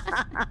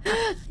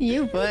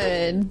 You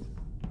would.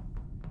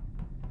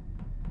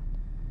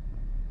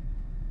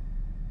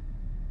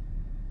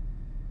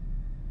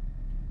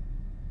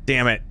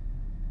 Damn it.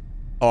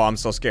 Oh, I'm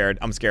so scared.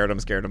 I'm scared.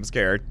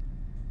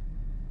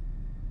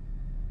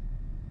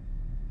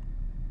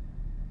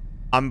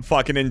 I'm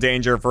fucking in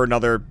danger for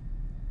another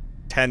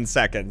 10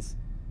 seconds.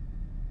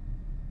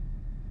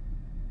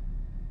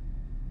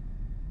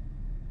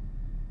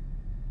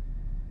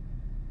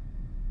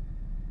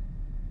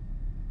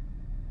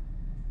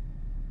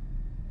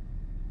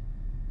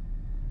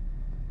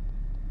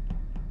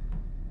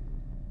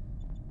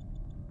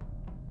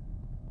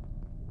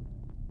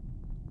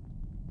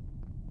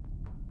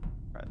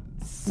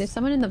 There's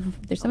someone in the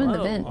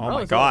vent. Oh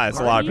my god, it's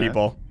a lot of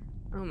people.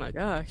 Oh my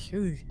gosh.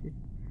 Ooh.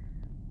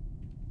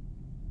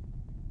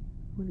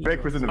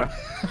 Rick was in the back.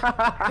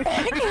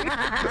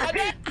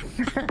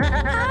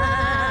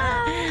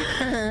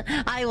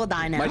 I will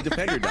die now. My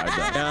defender died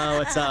though. No,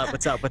 what's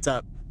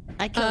up?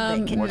 I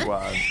killed Vic. What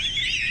was?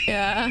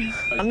 Yeah.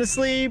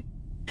 Honestly,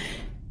 he's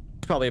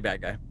probably a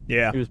bad guy.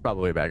 Yeah. He was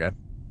probably a bad guy.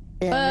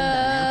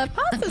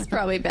 Pasta's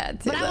probably bad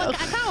too. But I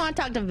kind of want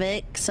to talk to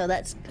Vic, so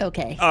that's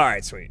okay. All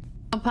right, sweet.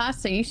 Oh,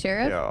 Pasta, you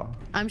sheriff? Yeah.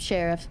 I'm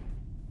sheriff.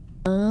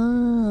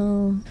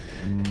 Oh.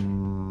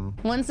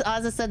 Once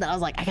Ozza said that, I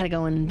was like, I gotta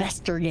go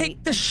investigate.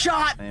 Take the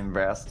shot!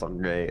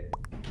 Investigate.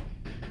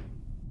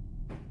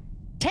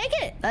 Take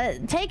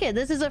it! Take it.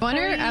 This is a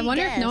I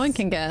wonder if no one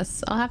can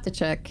guess. I'll have to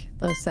check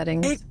those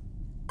settings.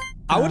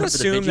 I would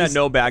assume that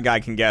no bad guy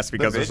can guess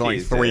because there's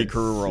only 3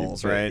 crew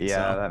rolls, right?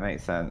 Yeah, that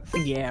makes sense.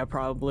 Yeah,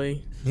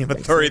 probably. You have a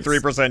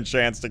 33%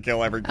 chance to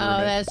kill every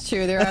crewmate. Oh, that's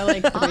true. There are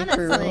like 3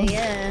 crew rolls.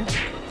 Yeah.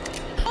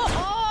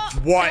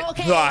 What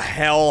the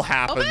hell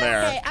happened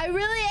there? Okay, I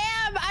really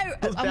am. I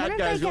wonder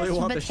if I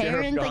guessed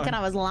veteran thinking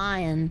I was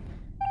lying.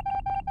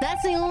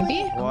 That's the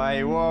only. Why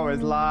you always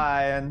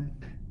lying?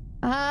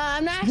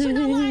 I'm actually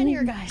not lying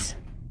here, guys.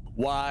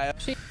 Why?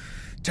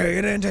 Take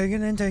it in, take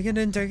it in, take it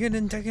in, take it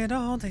in, take it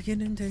all, take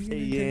it in, take it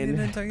in, take it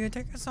in, take it,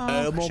 take it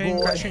all.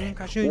 Crashing,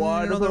 crashing,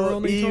 What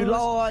about you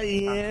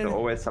lying?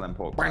 Always selling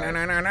pork. Try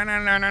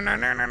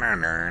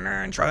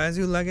as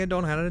you like it,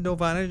 don't have it, don't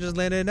find it, just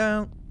let it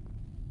out.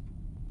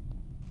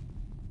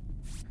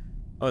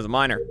 Oh, there's a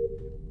miner.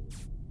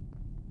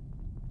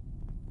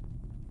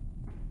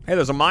 Hey,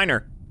 there's a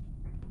miner.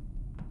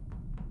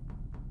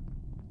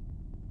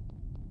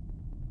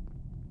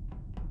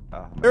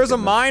 There's a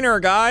miner,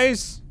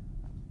 guys.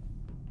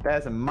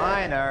 There's a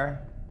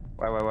miner.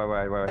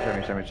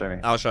 Wait. Show me.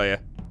 I'll show you.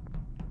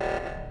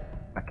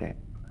 Okay.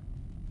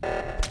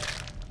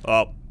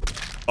 Up.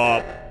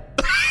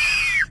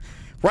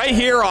 Right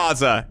here,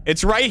 Ozza.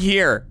 It's right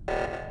here.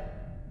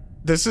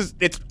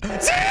 It's.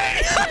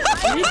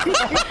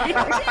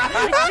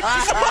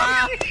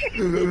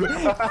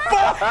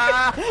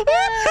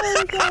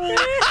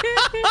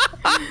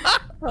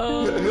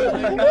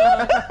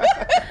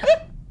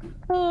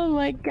 Oh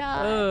my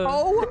god.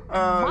 Oh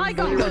my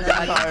god.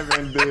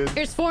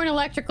 There's 4 in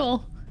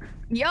electrical.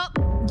 Yup,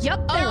 there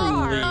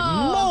are.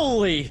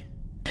 Moly!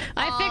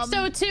 I fixed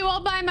O2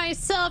 all by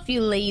myself,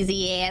 you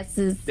lazy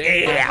asses.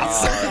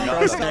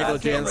 Gross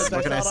negligence.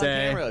 What can I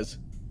say? What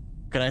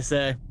can I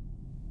say?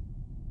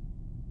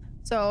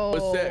 So.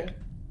 What's sick?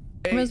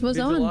 Hey, What's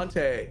on?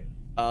 Vigilante.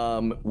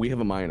 We have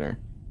a miner.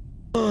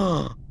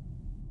 I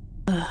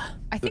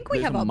think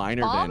we have a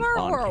miner bomber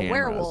on or a cameras.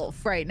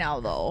 werewolf right now,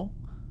 though.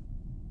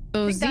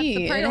 Oh, I think that's the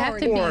Z. It'd have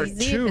to priority. be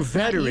Z. Two if it's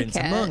not you, veterans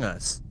Kat. among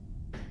us.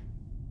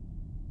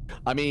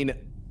 I mean,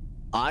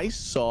 I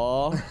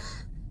saw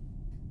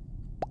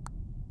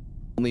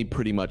only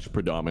pretty much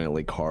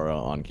predominantly Kara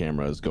on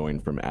cameras going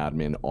from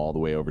admin all the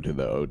way over to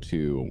the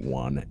O2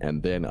 one,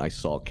 and then I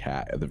saw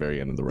Kat at the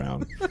very end of the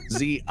round.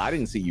 Z, I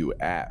didn't see you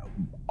at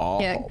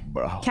all, Yeah,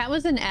 bro. Kat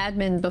was an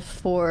admin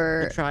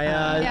before. Try,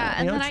 yeah,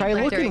 and then try I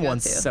looking go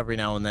once too. every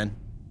now and then.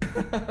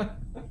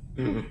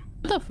 What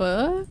the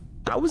fuck?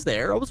 I was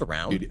there. I was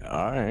around. Dude,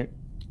 all right,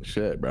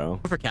 shit, bro.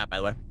 For Cat, by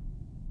the way.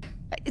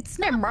 It's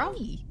not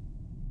me.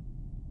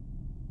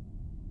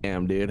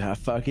 Damn, dude, I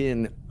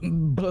fucking.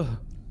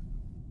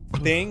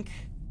 Think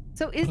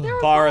So is there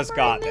a Kara's bomber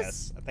got in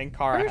this. I think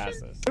Kara has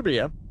version? this. Could be,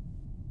 yeah.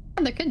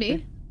 Oh, there could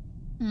be.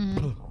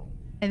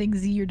 I think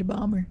Z, you're the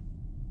bomber.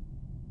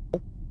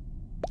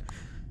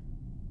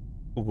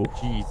 Oh,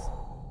 jeez.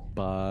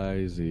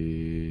 Bye,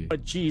 Z.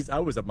 But jeez, I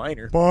was a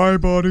miner. Bye,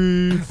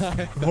 buddy.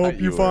 Hope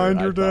you find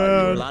your A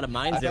dad. lot of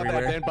mines I thought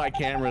everywhere. that then by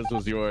cameras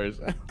was yours.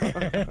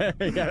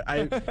 Yeah,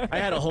 I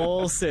had a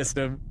whole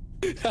system.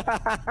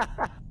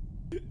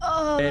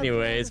 Oh,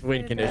 anyways,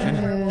 win condition.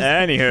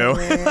 Anywho.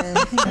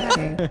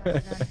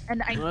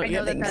 And I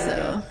know that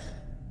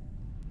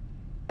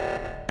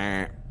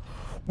that's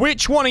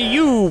Which one of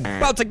you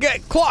about to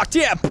get clocked?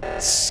 Yeah.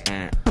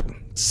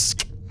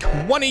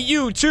 One of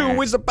you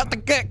two is about to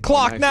get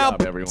clocked Nice now.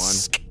 job, everyone.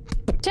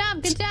 Good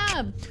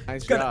job.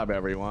 Nice job,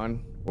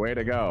 everyone. Way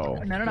to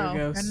go.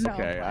 No.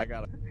 Okay, I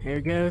gotta. Here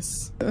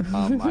goes. I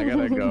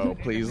gotta go.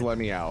 Please let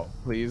me out.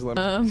 Please let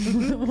me.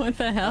 What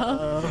the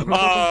hell?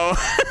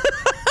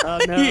 Oh,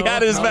 no. He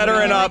had his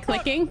veteran up.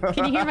 Clicking?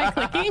 Can you hear my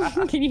clicking?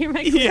 Can you hear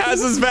my clicking? He has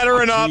his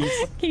veteran up.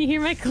 Can you hear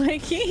my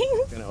clicking?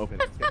 It's gonna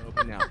open. It's gonna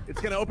open now. It's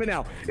gonna open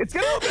now. It's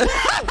gonna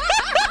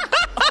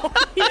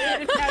open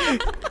now.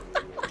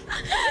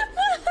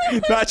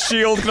 That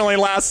shield can only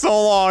last so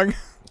long.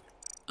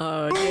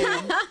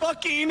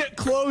 Fucking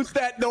close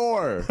that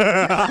door.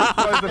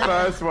 Close the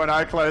first one.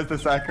 I closed the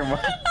second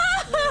one.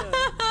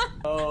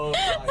 Oh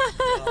my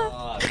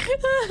god.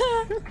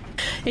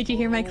 Did you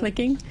hear my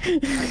clicking? I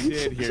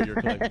did hear your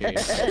clicking.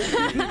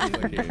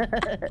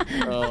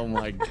 Oh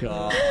my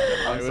god.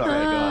 I'm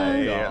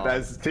sorry, guys.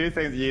 There's 2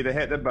 things. You either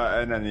hit the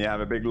button and you have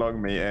a big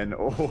long meeting,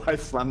 or I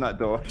slam that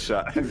door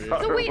shut.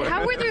 So wait,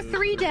 how were there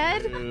 3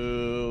 dead?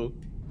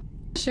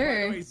 Sure.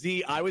 Anyway,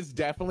 Z, I was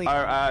definitely.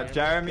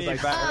 Jeremy, I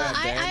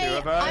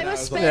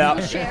was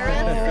spamming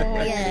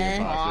sheriff.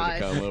 Yeah.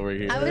 Come over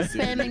here. I was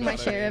spamming my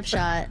sheriff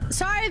shot.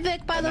 Sorry,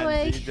 Vic, by the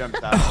way.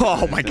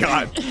 Oh my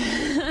god.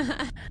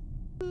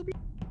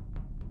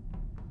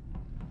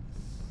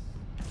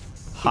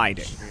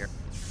 Hiding here.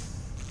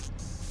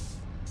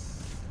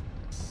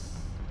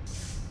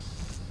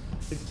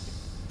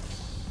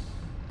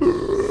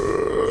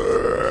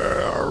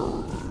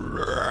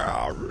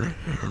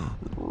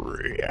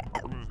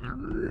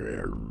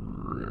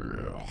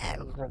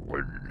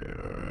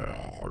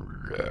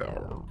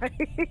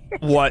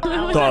 What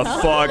the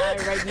fuck?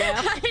 Right now.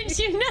 How did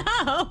you know?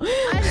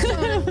 I just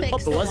want to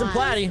fix It wasn't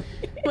Platy.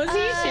 Was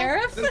he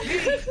sheriff?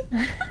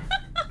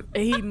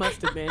 He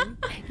must have been.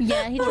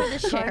 Yeah, he tried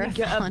to sheriff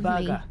Get a on me.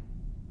 burger.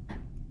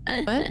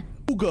 What?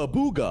 Booga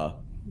booga.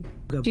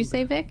 Did you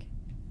say, Vic?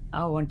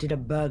 I wanted a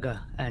burger,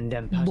 and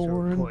then Pastor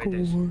reported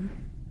this.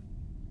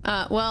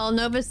 Well,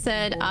 Nova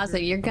said,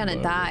 Ozzy, you're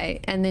gonna die,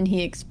 and then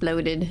he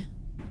exploded.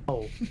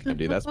 Oh.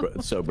 Dude, that's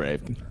so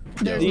brave.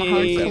 There's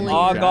The my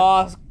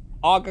heart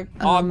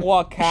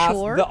Agua Casa.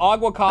 sure. The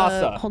Agua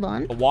Casa. Hold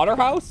on. The water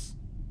house?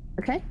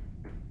 Okay.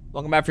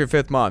 Welcome back for your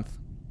 5th month.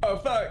 Oh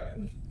fuck.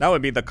 That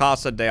would be the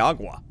Casa de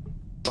Agua.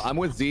 I'm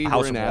with Z.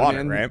 House We're in of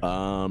water, admin.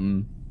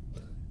 right?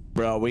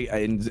 Bro,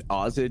 and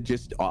Ozzy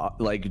just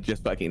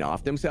just fucking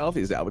offed himself.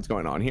 Is that what's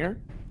going on here?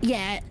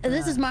 Yeah,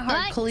 this is my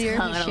heart clear.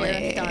 He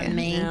sheriffed on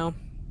me. Yeah.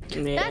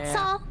 That's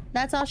all.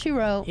 That's all she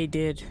wrote. He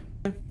did.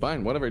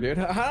 Fine, whatever, dude.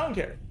 I don't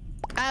care.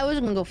 I was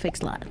gonna go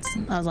fix lots.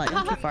 I was like,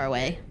 I'm too far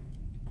away.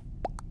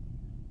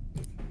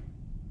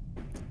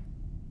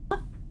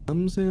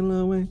 Come sail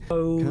away.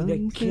 Oh,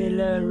 the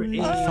killer is.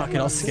 Fuck it,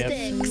 I'll skip.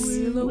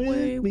 Sail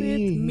away with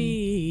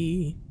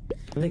me.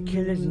 The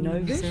killer's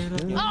Nova.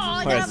 Oh,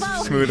 I got a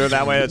vote. Smoother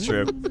that way, that's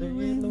true.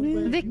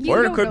 Vic, you Or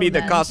it don't could know be the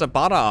then. Casa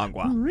para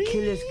Agua.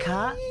 Killer's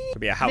cat.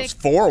 Could be a house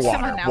Vic, for come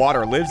water. on now.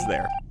 Water lives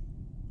there.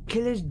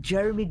 Killer's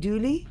Jeremy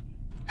Dooley.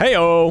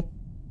 Hey-oh.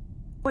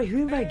 Wait,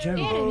 who invited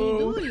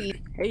Jeremy?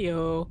 Hey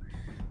yo.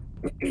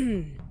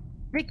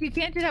 Vic, you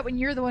can't do that when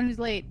you're the one who's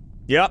late.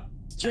 Yep.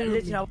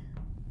 Listen,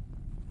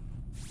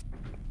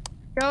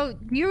 So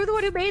you were the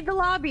one who made the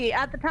lobby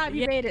at the time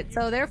you made it,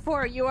 so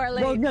therefore you are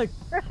late. well, no.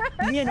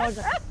 You know,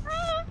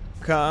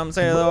 Come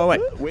sail away.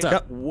 Wait,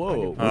 Come-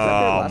 whoa. Was that there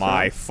Oh last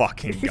my time?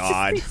 fucking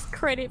god. He just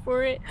credit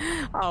for it.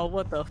 Oh,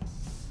 what the?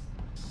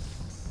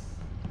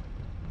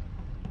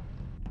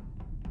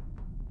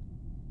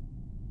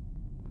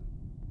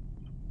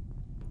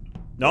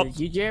 Nope. Did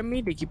you,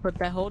 Jeremy? Did you put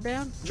that hole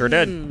down? Sure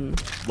did.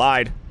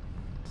 Lied.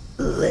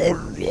 All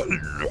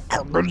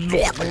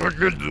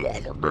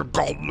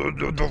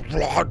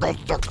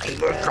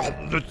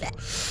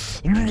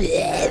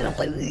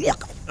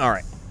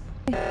right.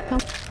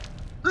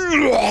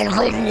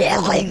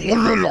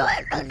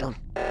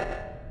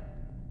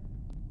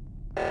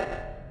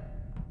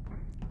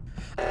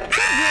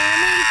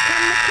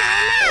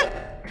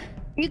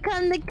 You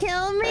come to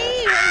kill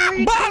me?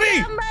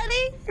 Bobby!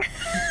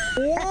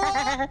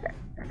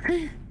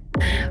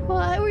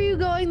 Why were you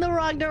going the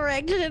wrong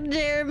direction,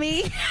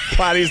 Jeremy?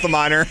 Platy's the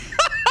miner.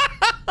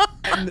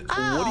 What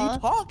are you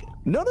talking?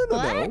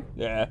 No.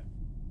 Yeah.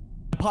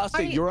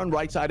 Pasta, you're on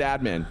right side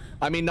admin.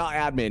 I mean, not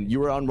admin. You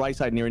were on right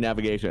side near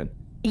navigation.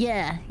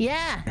 Yeah.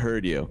 I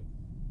heard you.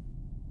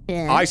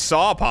 Yeah. I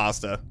saw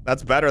pasta.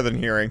 That's better than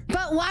hearing.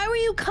 But why were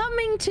you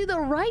coming to the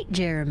right,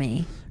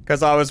 Jeremy?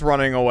 Because I was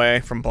running away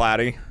from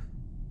Platy.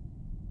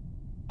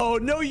 Oh,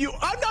 no,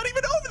 I'm not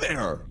even over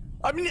there.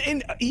 I'm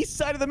in east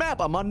side of the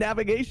map. I'm on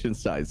navigation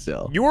side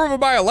still. You were over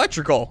by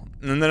electrical,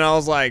 and then I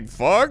was like,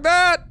 "Fuck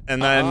that!"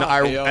 And then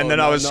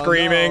I was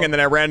screaming, and then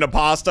I ran to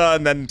Pasta,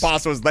 and then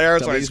Pasta was there,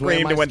 so I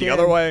screamed and went the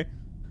other way.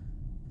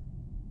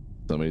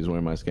 Somebody's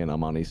wearing my skin.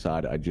 I'm on east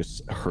side. I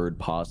just heard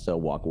Pasta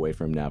walk away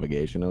from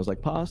navigation. I was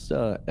like,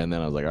 Pasta, and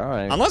then I was like, all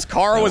right. Unless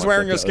Kara was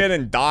wearing your skin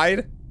and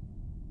died,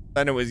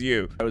 then it was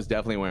you. I was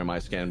definitely wearing my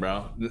skin,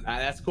 bro.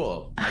 That's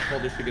cool. I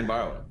told her she can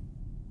borrow it.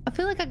 I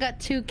feel like I got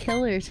 2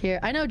 killers here.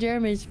 I know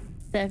Jeremy's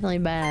definitely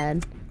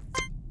bad.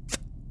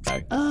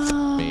 I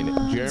mean,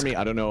 Jeremy,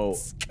 I don't know.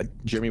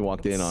 Jeremy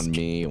walked in on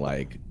me,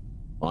 like,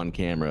 on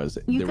cameras.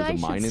 There was a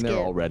mine in there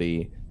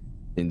already.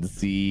 And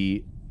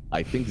Z,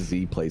 I think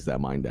Z placed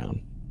that mine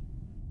down.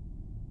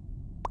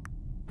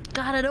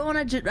 God,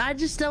 I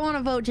just don't want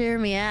to vote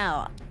Jeremy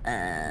out.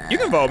 You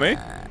can vote me.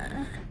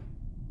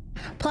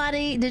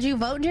 Platy, did you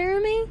vote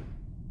Jeremy?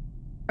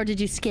 Or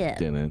did you skip?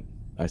 Didn't.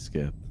 I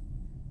skipped.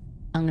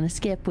 I'm gonna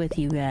skip with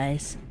you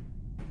guys.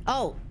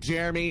 Oh,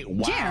 Jeremy!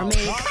 Wow. Jeremy,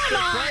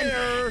 come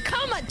on!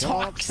 Come on,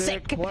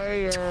 toxic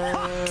player!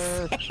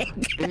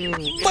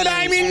 But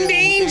I'm in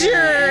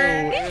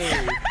danger!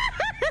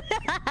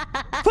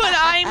 But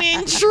I'm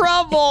in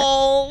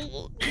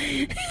trouble!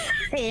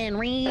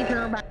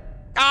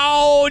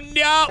 Oh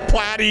no!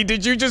 Platy,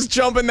 did you just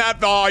jump in that?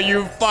 Oh,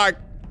 you fuck!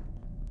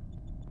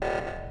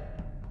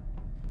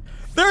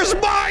 There's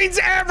mines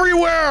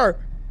everywhere!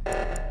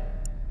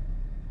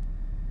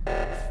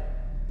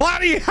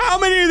 Platy, how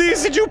many of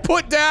these did you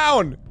put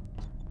down?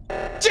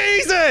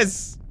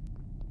 Jesus!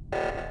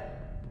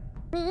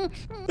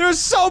 There's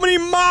so many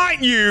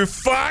mines, you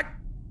fuck!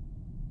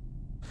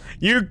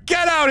 You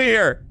get out of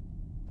here!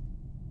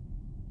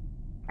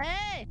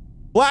 Hey!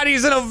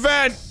 Platy's in a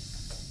vent!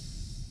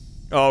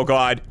 Oh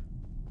god.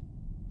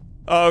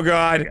 Oh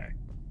god.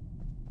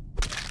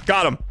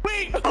 Got him.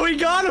 Wait! Oh, we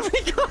got him!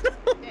 We got him!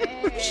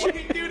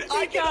 Shit, dude,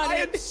 I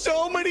had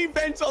so many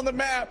vents on the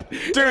map.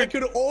 Dude, I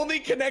could only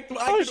connect.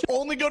 I could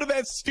only go to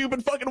that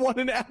stupid fucking one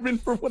in admin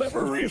for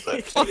whatever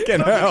reason. Fucking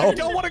hell. I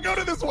don't want to go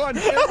to this one.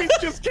 Jeremy's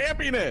just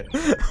camping it.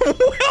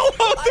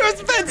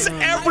 There's vents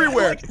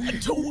everywhere.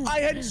 I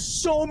had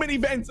so many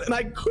vents and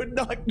I could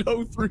not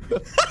go through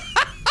them.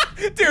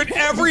 Dude,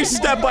 every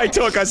step I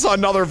took, I saw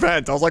another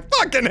vent. I was like,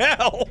 fucking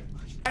hell.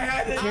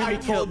 I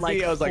told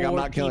Z, I was like, I'm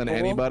not killing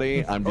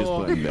anybody. I'm just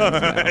putting vents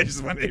down. I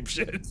just went ape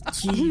shit.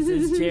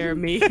 Jesus,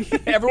 Jeremy.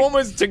 Everyone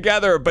was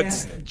together, but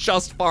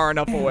just far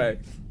enough away.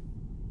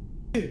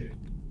 I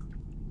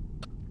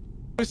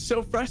was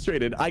so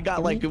frustrated. I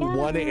got like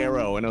one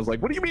arrow, and I was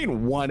like, "What do you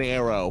mean one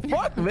arrow?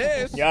 Fuck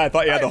this!" Yeah, I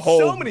thought you had the whole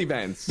so many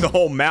vents, the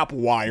whole map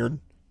wired.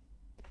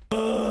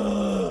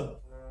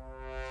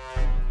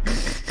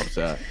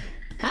 Upset.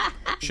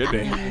 Should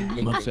be.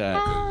 I'm upset.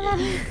 My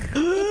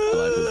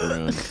life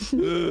is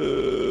ruined.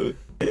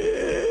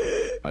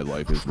 My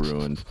life is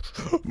ruined.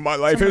 My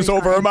life is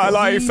over. My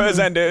life has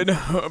ended. Is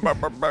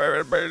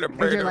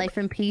your life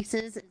in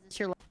pieces? Is this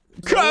your life?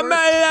 Come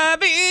my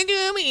life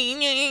into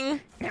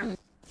meaning.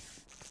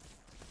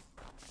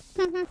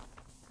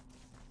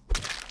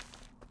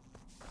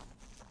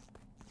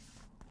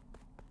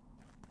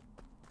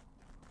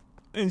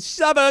 In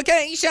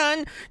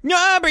suffocation,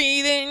 no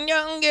breathing,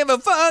 don't give a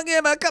fuck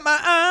if I come out,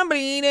 I'm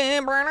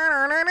bleeding. My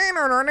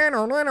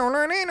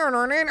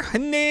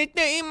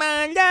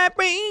life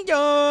breathes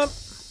up.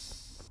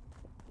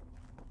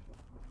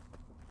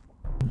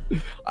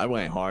 I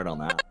went hard on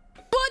that.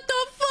 What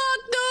the fuck,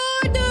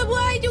 dude?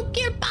 Why you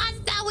care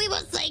pasta we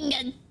were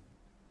singing?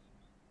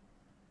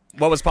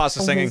 What was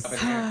Pasta singing?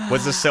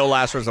 Was this still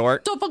Last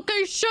Resort?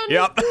 Suffocation.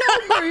 Yep. No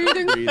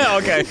breathing.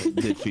 Okay.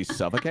 Did she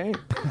suffocate?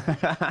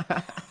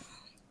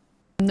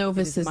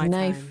 Novice's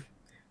knife. Time.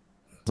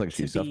 It's like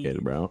she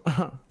suffocated, bro.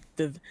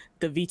 the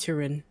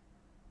veteran.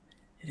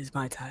 It is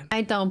my time.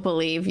 I don't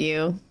believe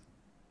you.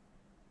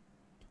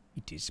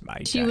 It is my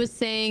time. She was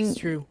saying, it's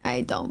true.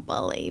 I don't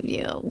believe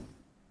you.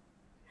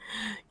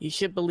 You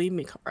should believe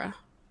me, Kara.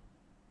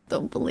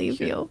 Don't believe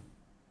you.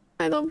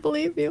 I don't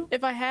believe you.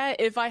 If I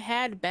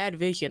had bad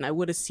vision, I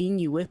would have seen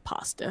you with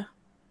Pasta.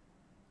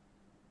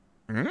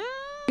 You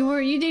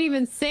didn't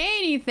even say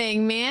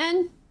anything,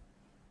 man.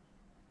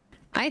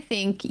 I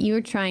think you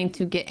were trying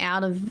to get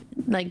out of,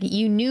 like,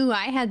 you knew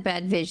I had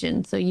bad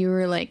vision, so you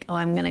were like, oh,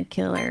 I'm gonna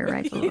kill her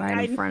right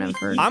in front of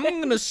her. I'm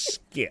gonna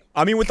skip.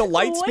 I mean, with the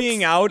lights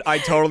being out, I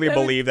totally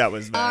believe that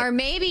was that. Or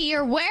maybe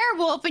you're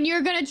werewolf and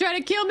you're gonna try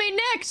to kill me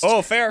next.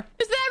 Oh, fair.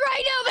 Is that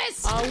right,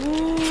 Elvis?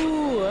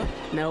 Oh,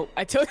 no,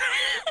 I told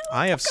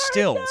I have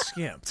still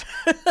skipped.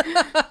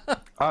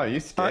 Oh, you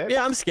skipped?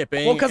 Yeah, I'm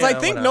skipping. Well, because I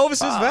think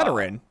Novus is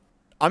veteran.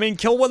 I mean,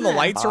 kill when the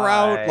lights are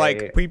out,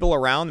 like, people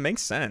around,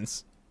 makes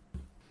sense.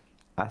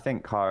 I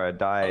think Kara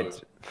died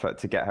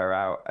to get her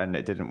out, and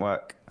it didn't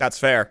work. That's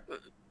fair.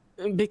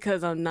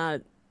 Because I'm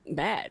not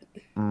bad.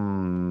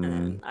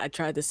 And I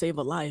tried to save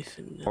a life.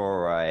 And, all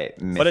right,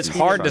 but it's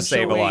hard to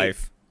save a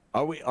life.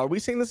 Are we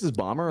saying this is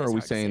Bomber, or are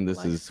we saying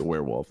this is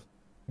Werewolf?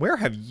 Where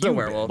have you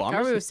werewolf?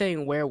 Kara was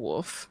saying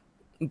werewolf,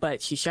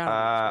 but she shot.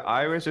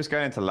 I was just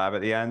going into lab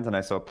at the end, and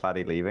I saw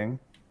Platy leaving.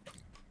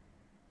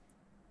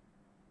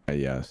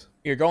 Yes.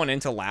 You're going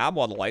into lab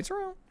while the lights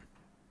are out?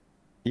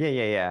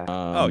 Yeah.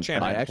 Oh,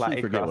 champ. I actually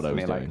forget what I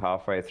was doing. Like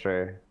halfway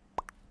through.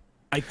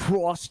 I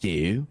crossed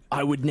you.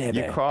 I would never.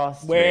 You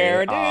crossed Where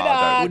me. did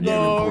I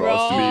go You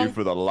crossed wrong? me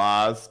for the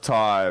last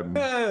time.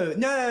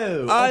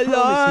 No. I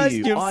lost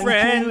you. your I'm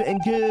friend. true and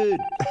good.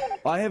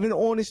 I have an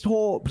honest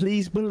heart.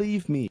 Please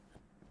believe me.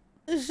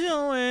 I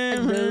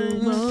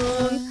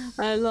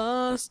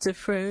lost a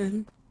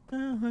friend.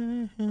 I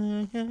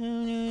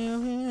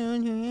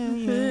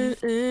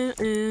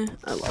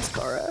lost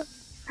Kara.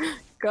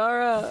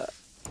 Kara.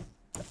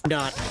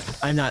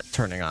 I'm not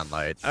turning on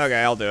lights.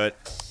 Okay, I'll do it.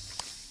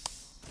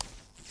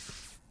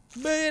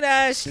 But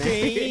I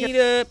stayed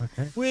up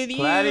with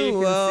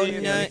you all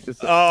night.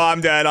 Oh, I'm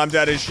dead. I'm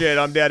dead as shit.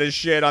 I'm dead as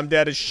shit. I'm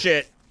dead as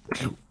shit.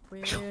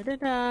 Where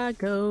did I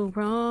go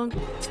wrong?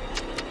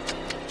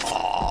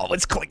 Oh,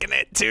 it's clicking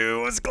it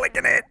too. It's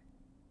clicking it.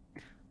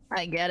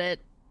 I get it.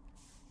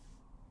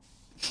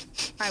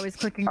 I was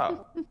clicking.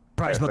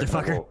 Surprise,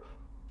 motherfucker.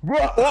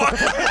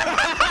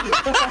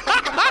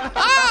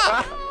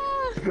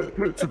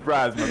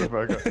 Surprise,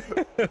 motherfucker.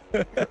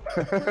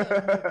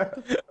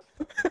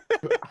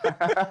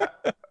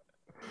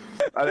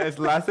 And it's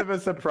less of a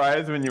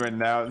surprise when you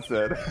announce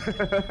it.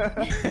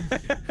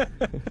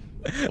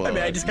 I mean,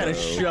 I just gotta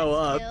show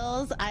up.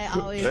 Skills, I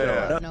always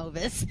go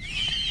Novus.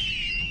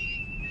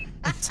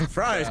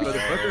 Surprise,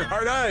 motherfucker.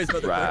 Hard eyes,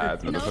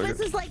 motherfucker. Novus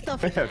is like the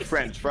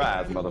French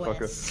fries,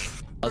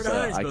 motherfucker.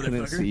 Also, I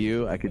couldn't see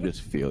you. I could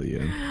just feel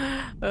you.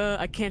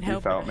 I can't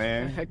help. You felt me?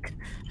 I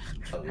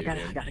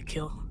gotta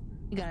kill.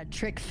 You got a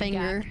trick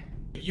finger.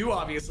 You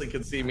obviously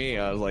could see me.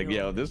 I was like,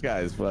 yo, this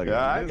guy's fucking.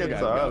 Yeah, I can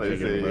totally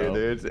see you,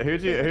 dude. Who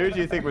do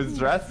you think was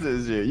dressed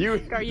as you?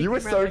 You were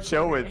so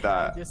chill with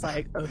that. Just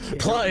like,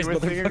 okay. You were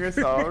singing a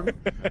song,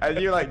 and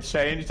you like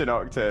changed an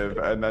octave,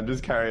 and then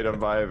just carried on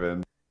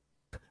vibing.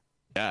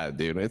 Yeah,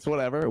 dude, it's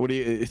whatever. What are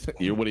you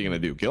gonna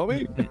do? Kill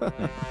me?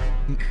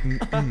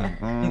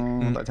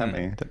 Don't tempt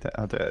me.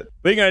 I'll do it.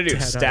 What are you gonna do?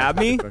 Stab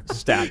me?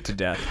 Stab to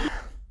death.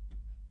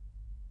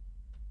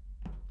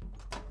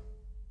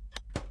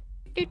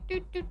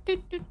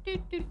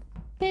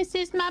 This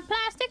is my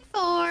plastic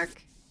fork.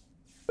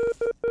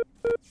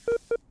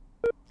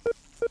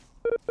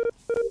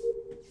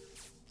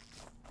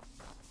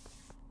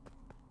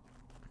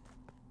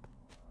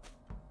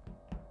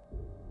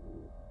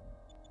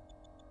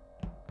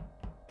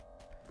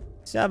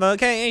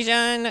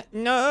 Suffocation,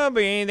 no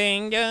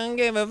breathing, don't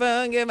give a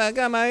fuck if I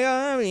got my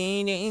own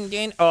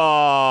breathing.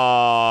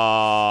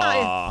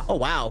 Oh. Oh,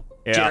 wow.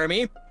 Yeah.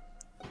 Jeremy?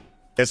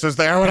 This was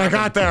there when I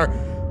got there.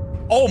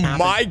 Oh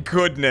my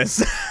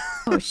goodness.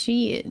 Oh,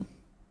 shit.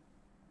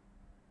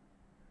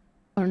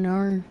 Oh,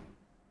 no.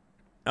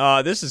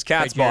 This is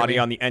Cat's body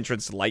on the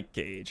entrance light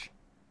gauge.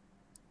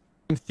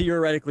 I'm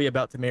theoretically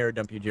about to mirror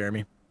dump you,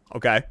 Jeremy.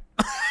 Okay.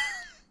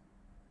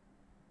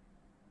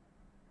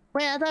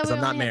 Wait, I thought we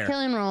only had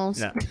killing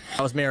rolls. No. If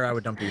I was mayor, I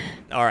would dump you.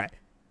 All right.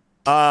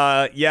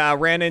 Yeah, I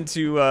ran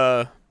into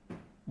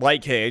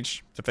light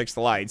cage to fix the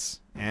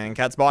lights, and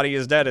Cat's body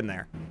is dead in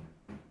there.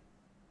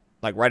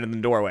 Like right in the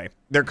doorway.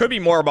 There could be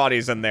more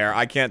bodies in there.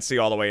 I can't see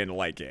all the way into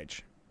light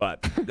cage,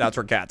 but that's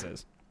where Cat's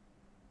is.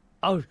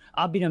 Oh,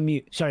 I've been on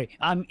mute. Sorry.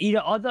 Either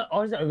Ozza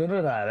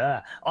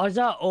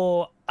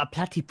or a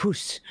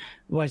platypus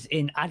was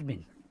in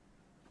admin.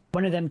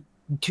 One of them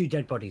 2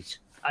 dead bodies.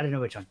 I don't know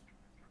which one.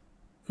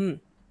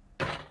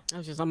 I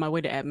was just on my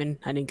way to admin.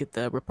 I didn't get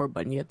the report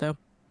button yet, though.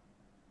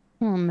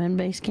 Oh,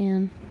 med-bay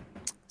scan.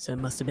 So it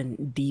must have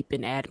been deep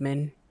in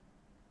admin.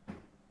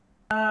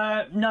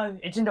 No,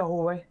 it's in the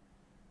hallway.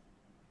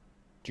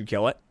 Did you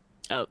kill it?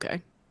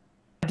 Okay.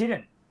 I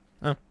didn't.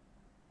 Oh.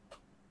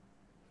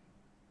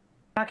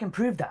 I can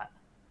prove that.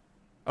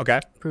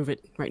 Okay. Prove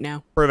it right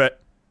now. Prove it.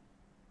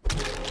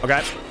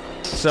 Okay.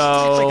 So.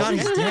 Oh my God,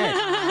 he's dead.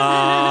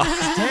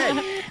 He's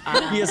dead.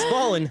 He has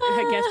fallen.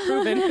 I guess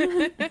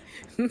proven.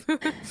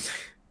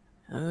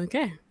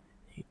 Okay.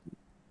 He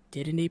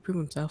did indeed prove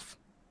himself.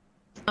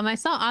 I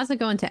saw Ozza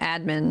go into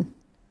admin.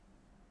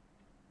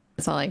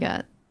 That's all I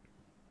got.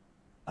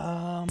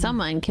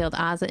 Someone killed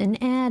Ozza in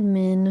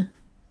admin.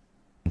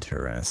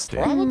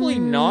 Interesting. Probably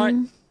not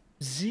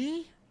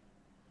Z?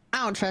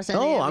 I don't trust any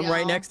Oh, of I'm y'all.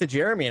 right next to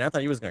Jeremy, and I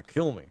thought he was gonna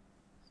kill me.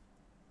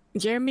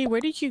 Jeremy,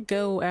 where did you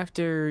go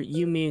after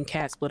you, me, and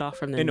Cat split off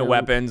from the Into node?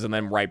 weapons and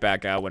then right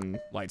back out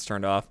when lights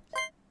turned off.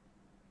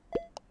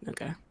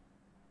 Okay.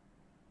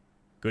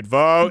 Good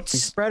votes. We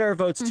spread our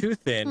votes too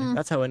thin.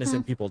 That's how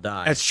innocent people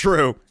die. That's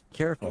true.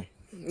 Careful.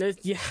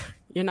 Yeah,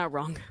 you're not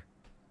wrong.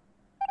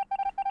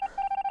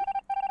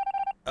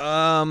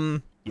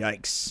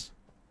 Yikes.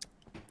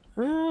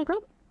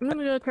 I'm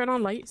gonna go turn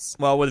on lights.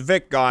 Well, with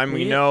Vic gone,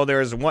 we Yeah. know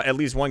there's at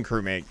least one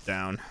crewmate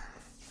down.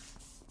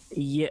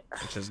 Yeah.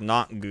 Which is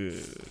not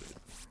good.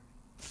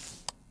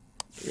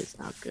 It's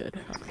not good.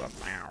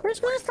 We're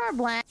just gonna start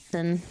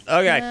blasting.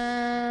 Okay.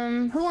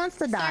 Who wants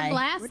to die?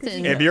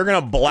 Blasting. If you're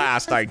gonna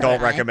blast, I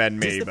don't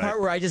recommend Is me, this the but part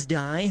where I just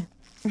die?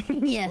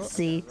 Yes,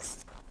 see.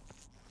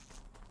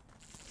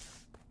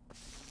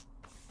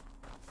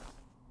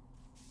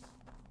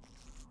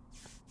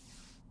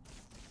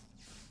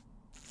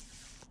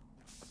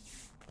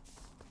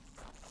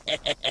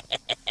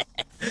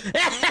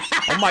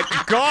 oh my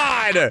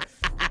God!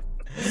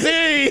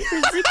 Z!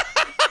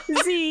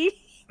 Z!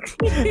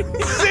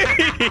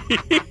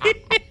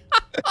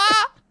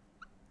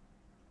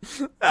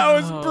 That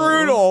was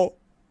brutal.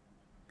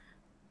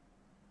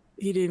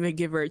 He didn't even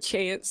give her a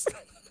chance.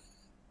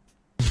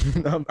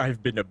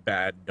 I've been a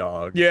bad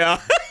dog. Yeah.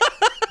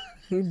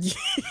 Yeah,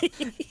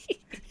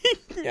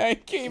 he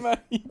came out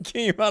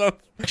of.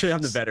 Actually,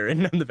 I'm the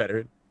veteran. I'm the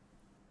veteran.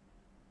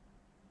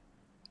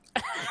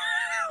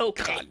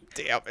 Okay. God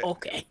damn it.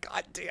 Okay.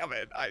 God damn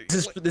it.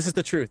 This is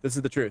the truth. This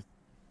is the truth.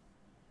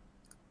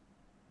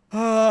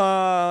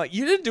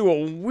 You did do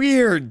a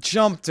weird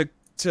jump to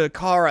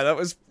Kara. That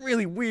was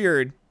really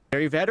weird.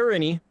 Very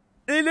veteran-y.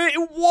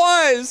 It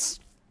was.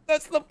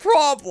 That's the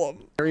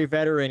problem. Very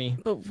veteran-y.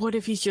 But what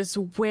if he's just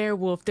a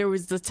werewolf? There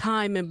was the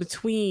time in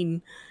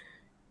between.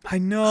 I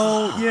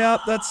know. Yeah,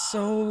 that's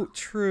so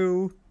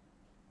true.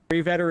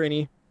 Very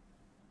veteran-y.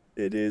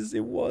 It is.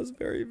 It was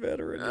very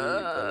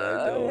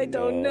veteran-y. I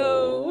don't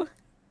know.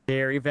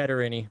 Very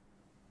veteran-y.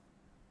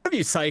 What are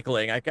you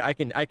cycling? I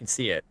can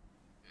see it.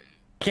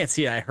 I can't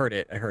see it. I heard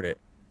it. I heard it.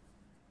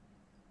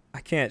 I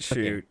can't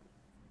shoot.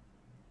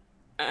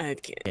 I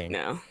can't.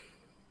 No.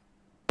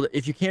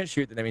 If you can't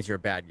shoot, then that means you're a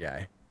bad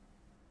guy.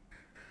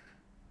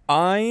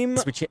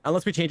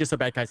 Unless we change it so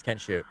bad guys can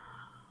shoot.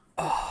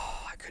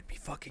 Oh, I could be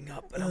fucking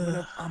up, but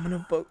I'm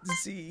gonna vote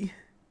Z.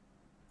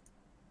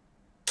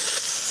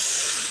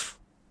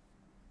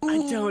 I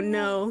don't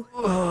know.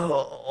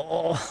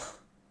 Oh.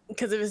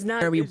 Because if it's not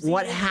Jeremy,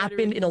 what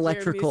happened in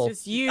electrical? Jeremy,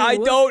 it's just you. I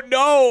don't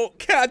know.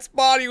 Cat's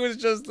body was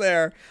just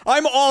there.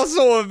 I'm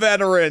also a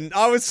veteran.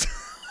 I was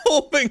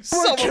hoping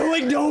someone... We're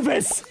killing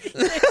Novus.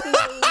 No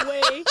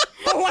way.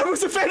 Oh, I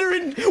was a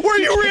veteran. Were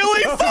you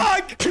really?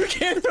 Fuck. You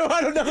can't know.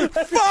 I don't know.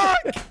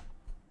 Fuck.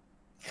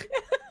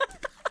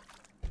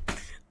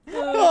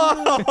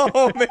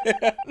 Oh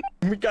man,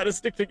 we gotta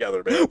stick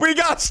together, man. We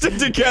gotta stick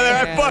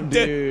together. I fucked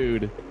it,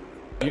 dude.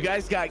 You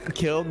guys got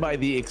killed by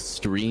the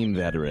extreme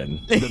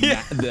veteran.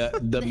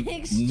 The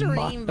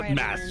extreme veteran.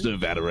 Massive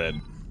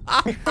veteran.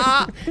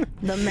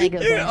 The mega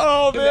veteran.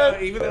 Oh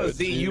man. Even though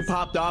Z, you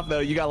popped off though,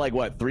 you got like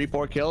what,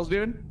 3-4 kills,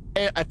 dude?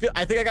 I think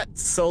I got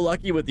so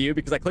lucky with you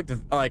because I clicked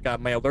like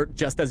my alert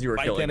just as you were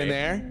killing me. Right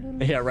then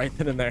and there? Yeah, right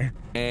then and there.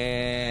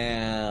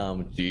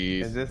 Damn,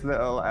 jeez. Is this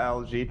little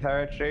LG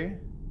territory?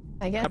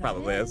 I guess That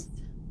probably is.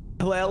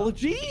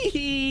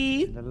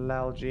 LG. Little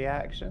LG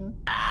action?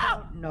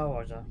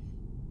 No, Oza.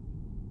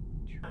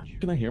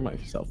 Can I hear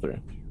myself through?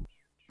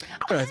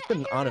 It's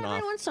been on and off.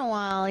 Every once in a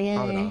while, yeah.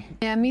 On and off.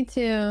 Yeah, me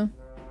too.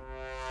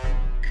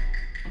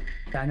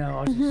 I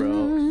know.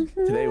 Bro,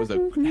 today was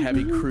a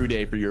heavy crew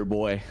day for your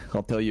boy.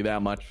 I'll tell you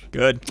that much.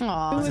 Good.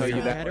 I'll tell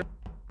you that.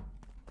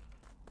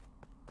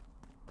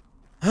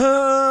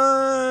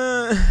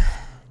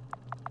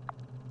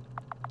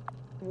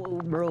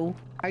 Whoa, bro.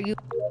 Are you?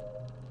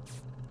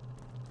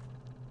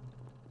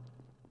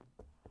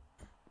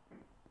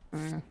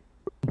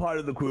 Part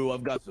of the crew.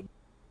 I've got some.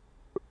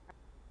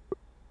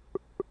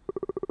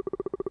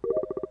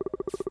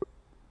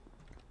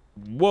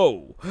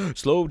 Whoa,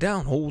 slow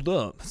down, hold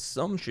up.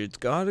 Some shit's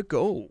gotta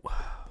go.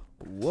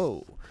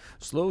 Whoa,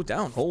 slow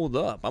down, hold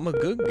up. I'm a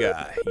good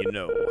guy, you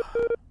know.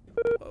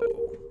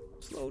 Whoa,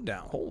 slow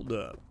down, hold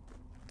up.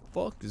 What the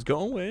fuck is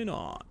going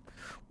on?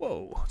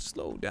 Whoa,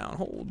 slow down,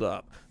 hold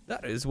up.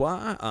 That is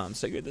why I'm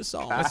singing this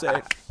song. I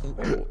say,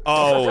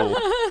 oh.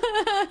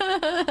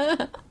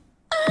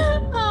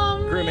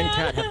 Crewmate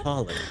cat have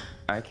fallen.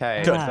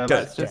 Okay, so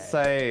let's just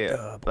say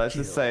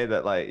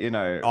that, like, you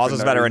know, Oz is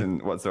no veteran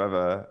reason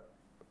whatsoever.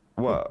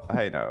 What?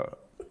 Hey, no.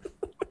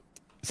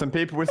 Some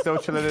people were still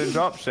chilling in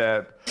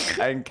dropship,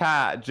 and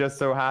Kat just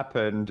so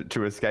happened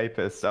to escape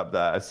us up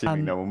there,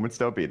 assuming no one would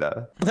still be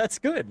there. That's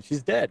good.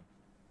 She's dead.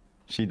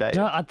 She dead.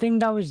 No, I think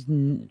that was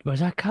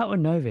that Kat or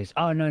Novus?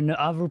 Oh no,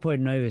 I've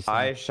reported Novus.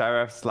 I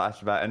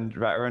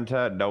sheriff/veteran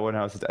her. No one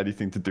else has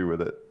anything to do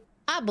with it.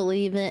 I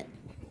believe it.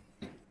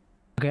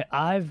 Okay,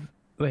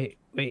 wait,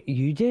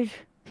 you did?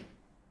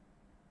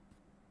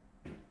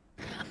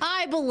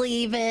 I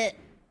believe it.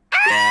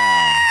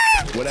 Yeah.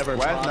 Whatever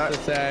Pasta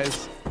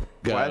says.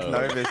 Go. Where's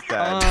Novus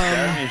dead?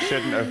 Jeremy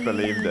shouldn't have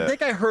believed I it.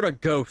 think I heard a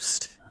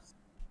ghost.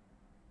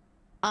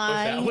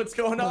 What's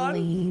going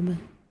on?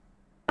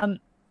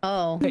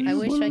 Oh, I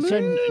wish I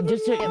could.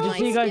 Just so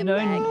you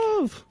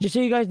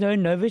guys know,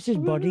 Novus's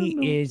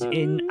body is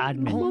in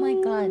admin. Oh my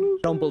god.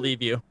 Don't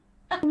believe you.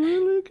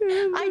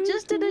 I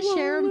just did a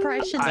share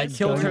impression. I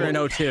killed her in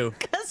 02.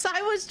 Because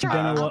I was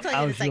trying. I'll tell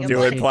you in a second.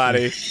 Do it,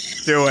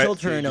 Platy. Do it. Killed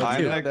her in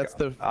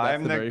 02.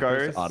 I'm the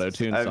ghost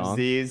auto-tune of song.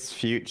 Z's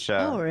future.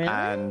 Oh, really?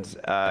 And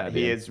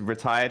he is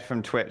retired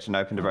from Twitch and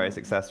opened a very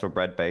successful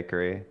bread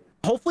bakery.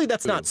 Hopefully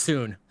that's not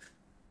soon.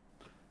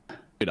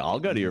 Dude, I'll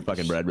go to your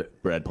fucking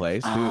bread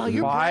place. Oh,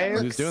 your bread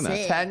Who's looks doing that?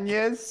 sick. 10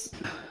 years?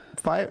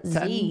 10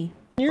 Z.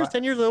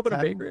 10 years to open a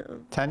bakery.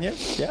 10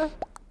 years? Yeah.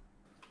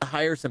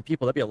 Hire some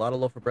people. That'd be a lot of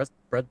loaf of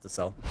bread to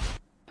sell.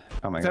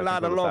 Oh my It's a god.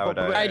 lot of people loaf of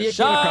sourdough. bread. Idea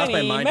came across my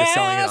Shiny mind is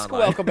selling it mask. online.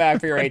 Welcome back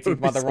for your 18th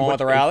month of rolling with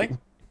the rally.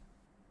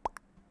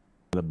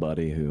 The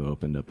buddy who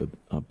opened up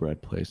a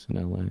bread place in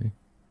LA.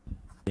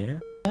 Yeah.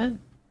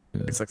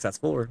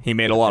 Successful or He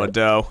made a lot of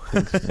dough.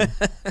 I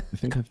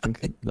think it's doing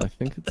good. I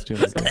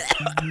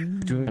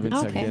haven't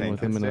checked in with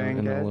him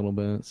in a little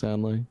bit,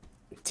 sadly.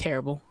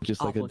 Terrible.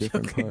 Just like a Awful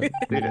different joke. part.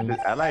 Dude,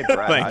 LA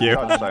bread, Thank you.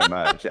 I'd charge so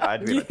much.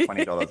 I'd be like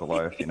 $20 a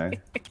loaf, you know?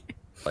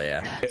 Oh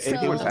yeah.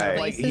 It was Hey.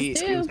 like he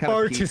was kind of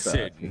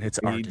Artisan. It's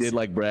He artisan. did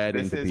like bread.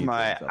 This into is pizza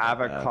my and stuff like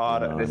that,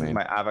 avocado. you know what This I is mean?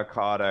 my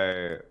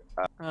avocado.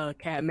 Oh,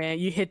 cat man,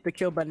 you hit the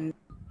kill button.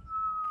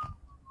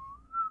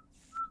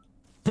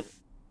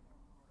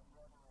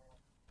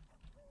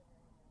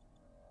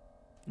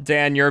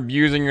 Dan, you're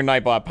abusing your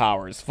Nightbot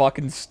powers.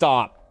 Fucking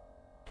stop.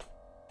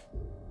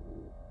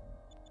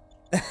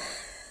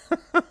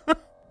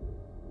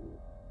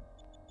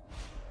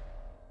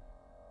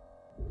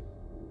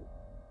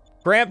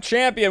 Gramp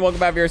Champion, welcome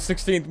back for your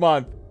 16th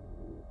month.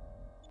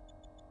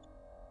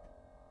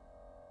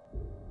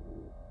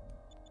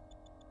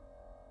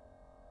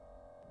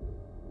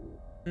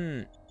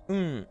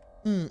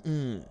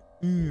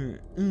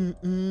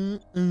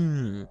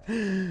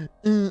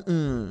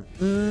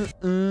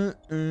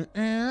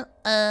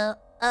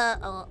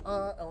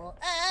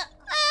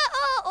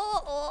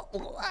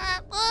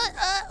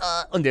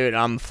 Dude,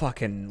 I'm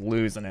fucking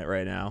losing it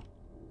right now.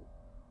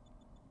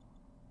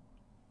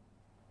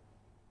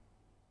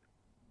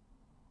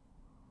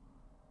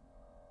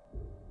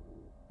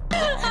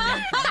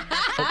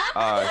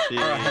 Oh, she.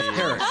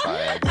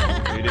 Sorry,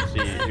 who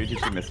did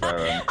she misfire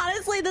on?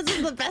 Honestly, this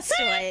is the best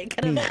way it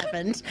could have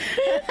happened.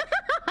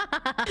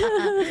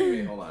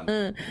 Wait, hold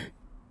on.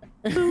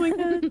 Oh my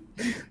god.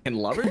 Can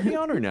Lover be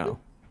on or no?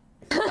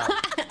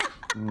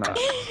 No.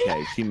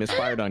 Okay, she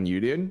misfired on you,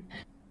 dude.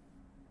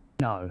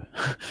 No,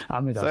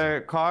 I'm a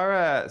So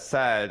Kara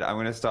said, "I'm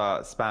gonna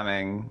start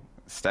spamming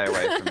stay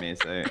away from me.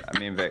 So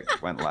me and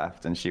Vic went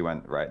left, and she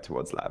went right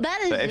towards lab.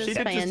 That is so if she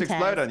did just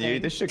explode on you,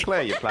 this should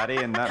clear you,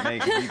 Platy, and that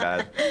makes me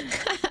bad.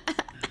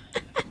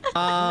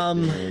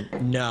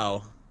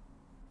 No.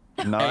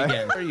 No.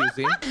 Again. Where are you,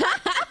 Z?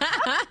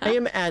 I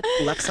am at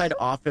left side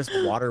office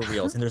water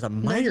wheels, and there's a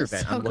miner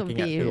vent I'm looking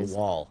at through the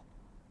wall.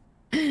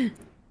 There's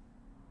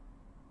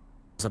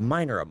a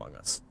miner among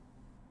us.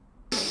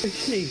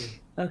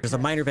 There's a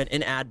miner vent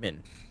in admin.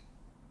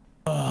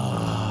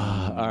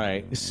 All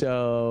right,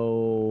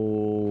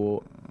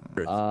 so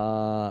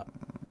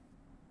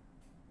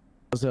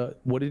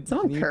what did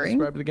you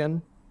describe it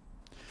again?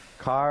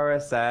 Kara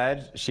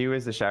said she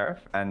was the sheriff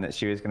and that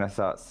she was gonna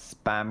start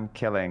spam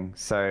killing.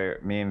 So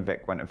me and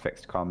Vic went and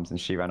fixed comms, and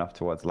she ran off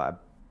towards lab.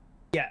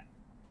 Yeah.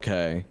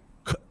 Okay.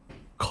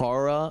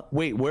 Kara,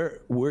 wait, where?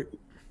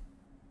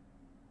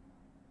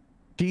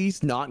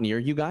 She's not near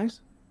you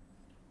guys?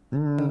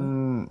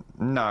 No,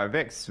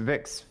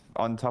 Vic's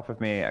on top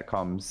of me at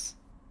comms.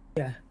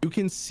 Yeah. You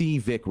can see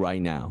Vic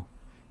right now.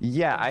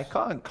 Yeah, I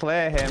can't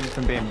clear him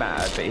from being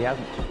bad, but he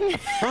hasn't.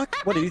 Fuck,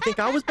 what, do you think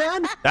I was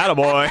bad?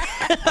 Attaboy.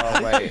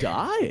 Oh, wait.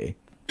 Die.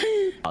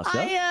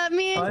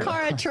 Me and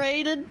Kara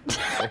traded.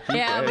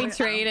 Yeah, we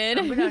traded.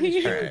 I'm gonna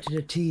to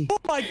the T. Oh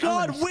my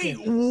god, wait,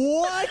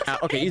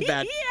 what? Okay, he's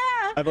bad.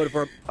 Yeah. I voted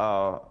for him.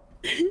 Oh.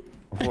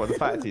 Well, the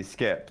fact he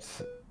skipped.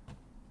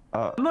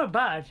 Oh. I'm not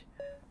bad.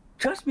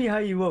 Trust me how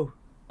you will.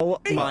 Oh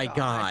my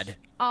god.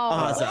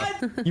 Oh,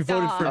 Azza, you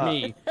voted for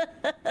me.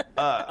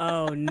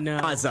 Oh no.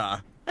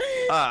 Azza.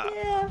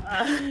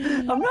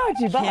 I'm not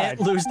actually bad. Can't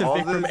lose the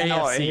Vic from Ozzy's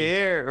not AFC.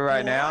 here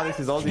right now. This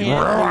is Ozzy.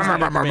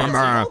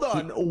 Hold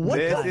on, what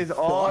This the is fuck?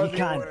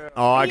 Ozzy.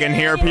 Oh, I can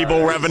hear people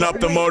revving up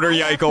the motor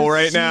yikel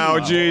right now.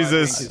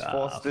 Jesus.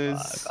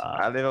 Imposters.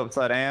 I live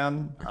upside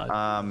down.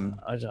 I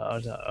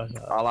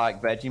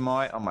like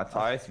Vegemite on my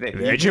toast.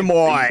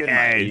 Vegemite,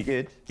 hey. You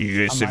good?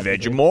 You just said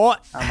Vegemite?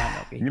 I might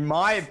not be. You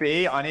might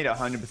be. I need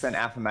 100%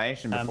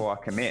 affirmation before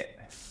I commit.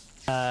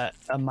 I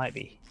might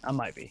be. I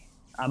might be.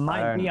 I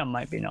might be. I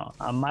might be not.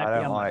 I might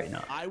be. I might be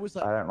not. I was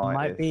I don't like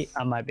might be. this.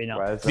 I might be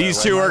not.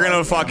 These two are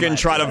gonna fucking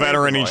try to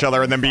veteran each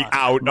other and then be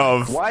out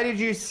of Why did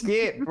you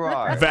skip,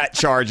 bro? vet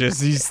charges.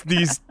 These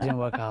Didn't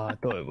work how I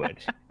thought it would.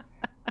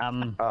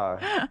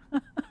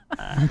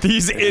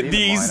 these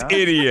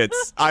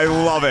idiots. I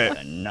love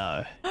it.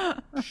 No.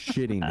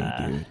 shitting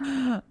me,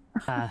 dude.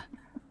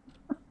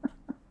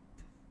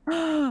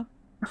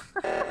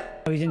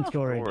 Oh, he's in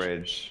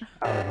storage.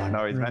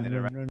 No, he's rented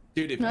around.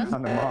 Dude, if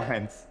On the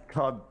mines.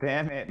 God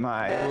damn it,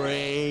 mate.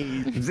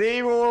 Great.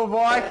 Z-Wall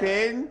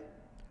Viking!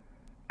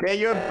 Get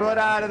your butt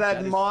out of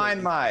that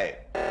mine, mate.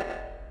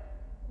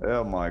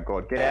 Oh my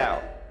god, get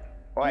out.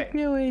 Wait. I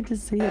can't wait to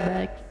see you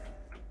back.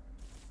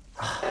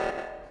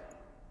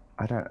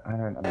 I don't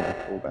have my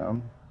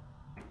cooldown.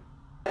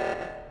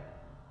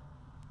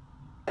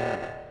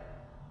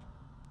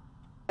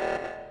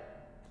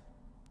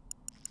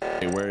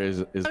 Hey, where is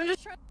I'm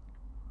just trying.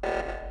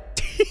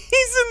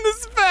 He's in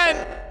this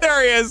vent.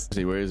 There he is.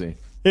 Where is he?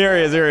 Here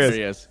he is. Here he There is.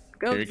 he is.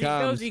 Go, Here he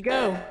comes. Z,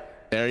 go.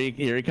 Here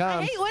he I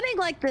comes. hate winning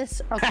like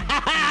this. Okay.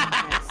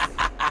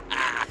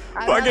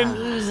 I Fucking- rather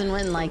lose and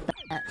win like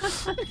that.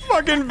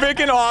 Fucking Vic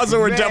and Ozzy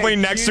were definitely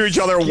next to each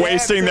other,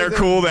 wasting their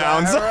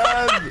cooldowns.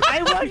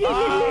 I wanted you to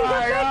do a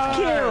vet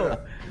kill.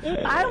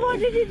 I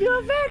wanted to do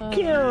a vet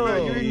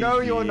kill. You know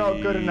you're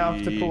not good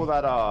enough to pull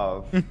that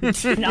off.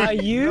 Now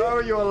you know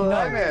your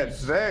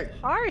limits, Vic.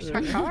 Harsh.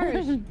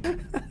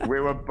 We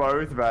were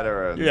both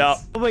veterans. Yeah.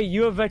 Wait,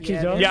 you were vet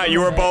yourself? Yeah, you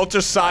were both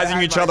just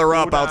sizing each other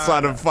up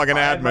outside of fucking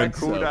I had my admin.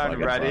 cooldown fucking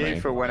ready funny.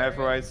 for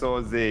whenever I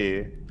saw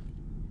Z.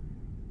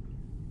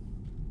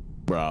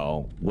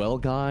 Bro. Well,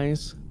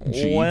 guys.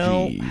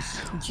 Well-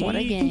 GG's. What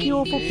a game. Thank you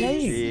all for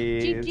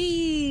playing.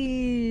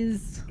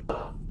 GG's.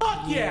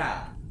 Fuck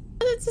yeah!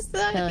 It's just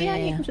that, Hell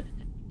yeah.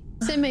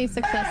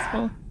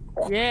 Semi-successful.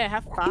 Yeah,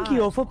 have fun. Thank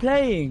you all for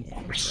playing.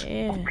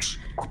 Yeah.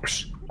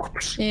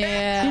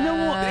 Yeah.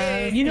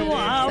 You know what?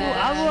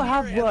 I will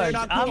have They're words.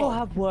 not I will cool.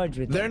 have words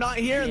with them. They're not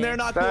here and they're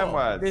not Damn cool.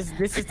 words.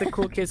 This is the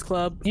Cool Kids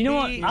Club. You know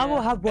what? I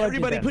will have words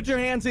Everybody with put your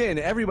hands in.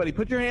 Everybody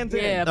put your hands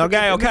Yeah. in. put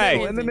Okay, your okay.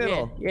 hands In the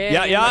middle.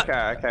 Yeah.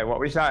 Yeah. Okay, what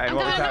we shouting?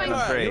 What we shouting on All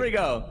right, three? here we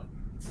go.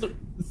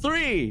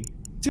 3,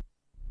 2.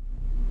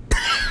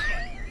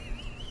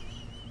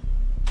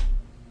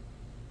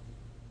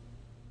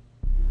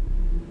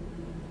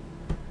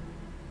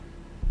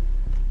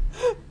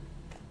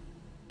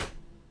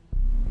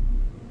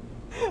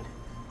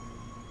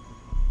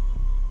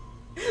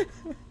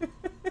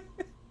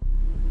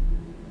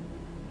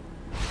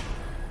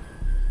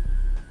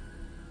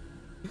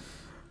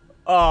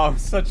 Oh, I'm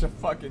such a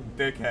fucking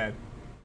dickhead.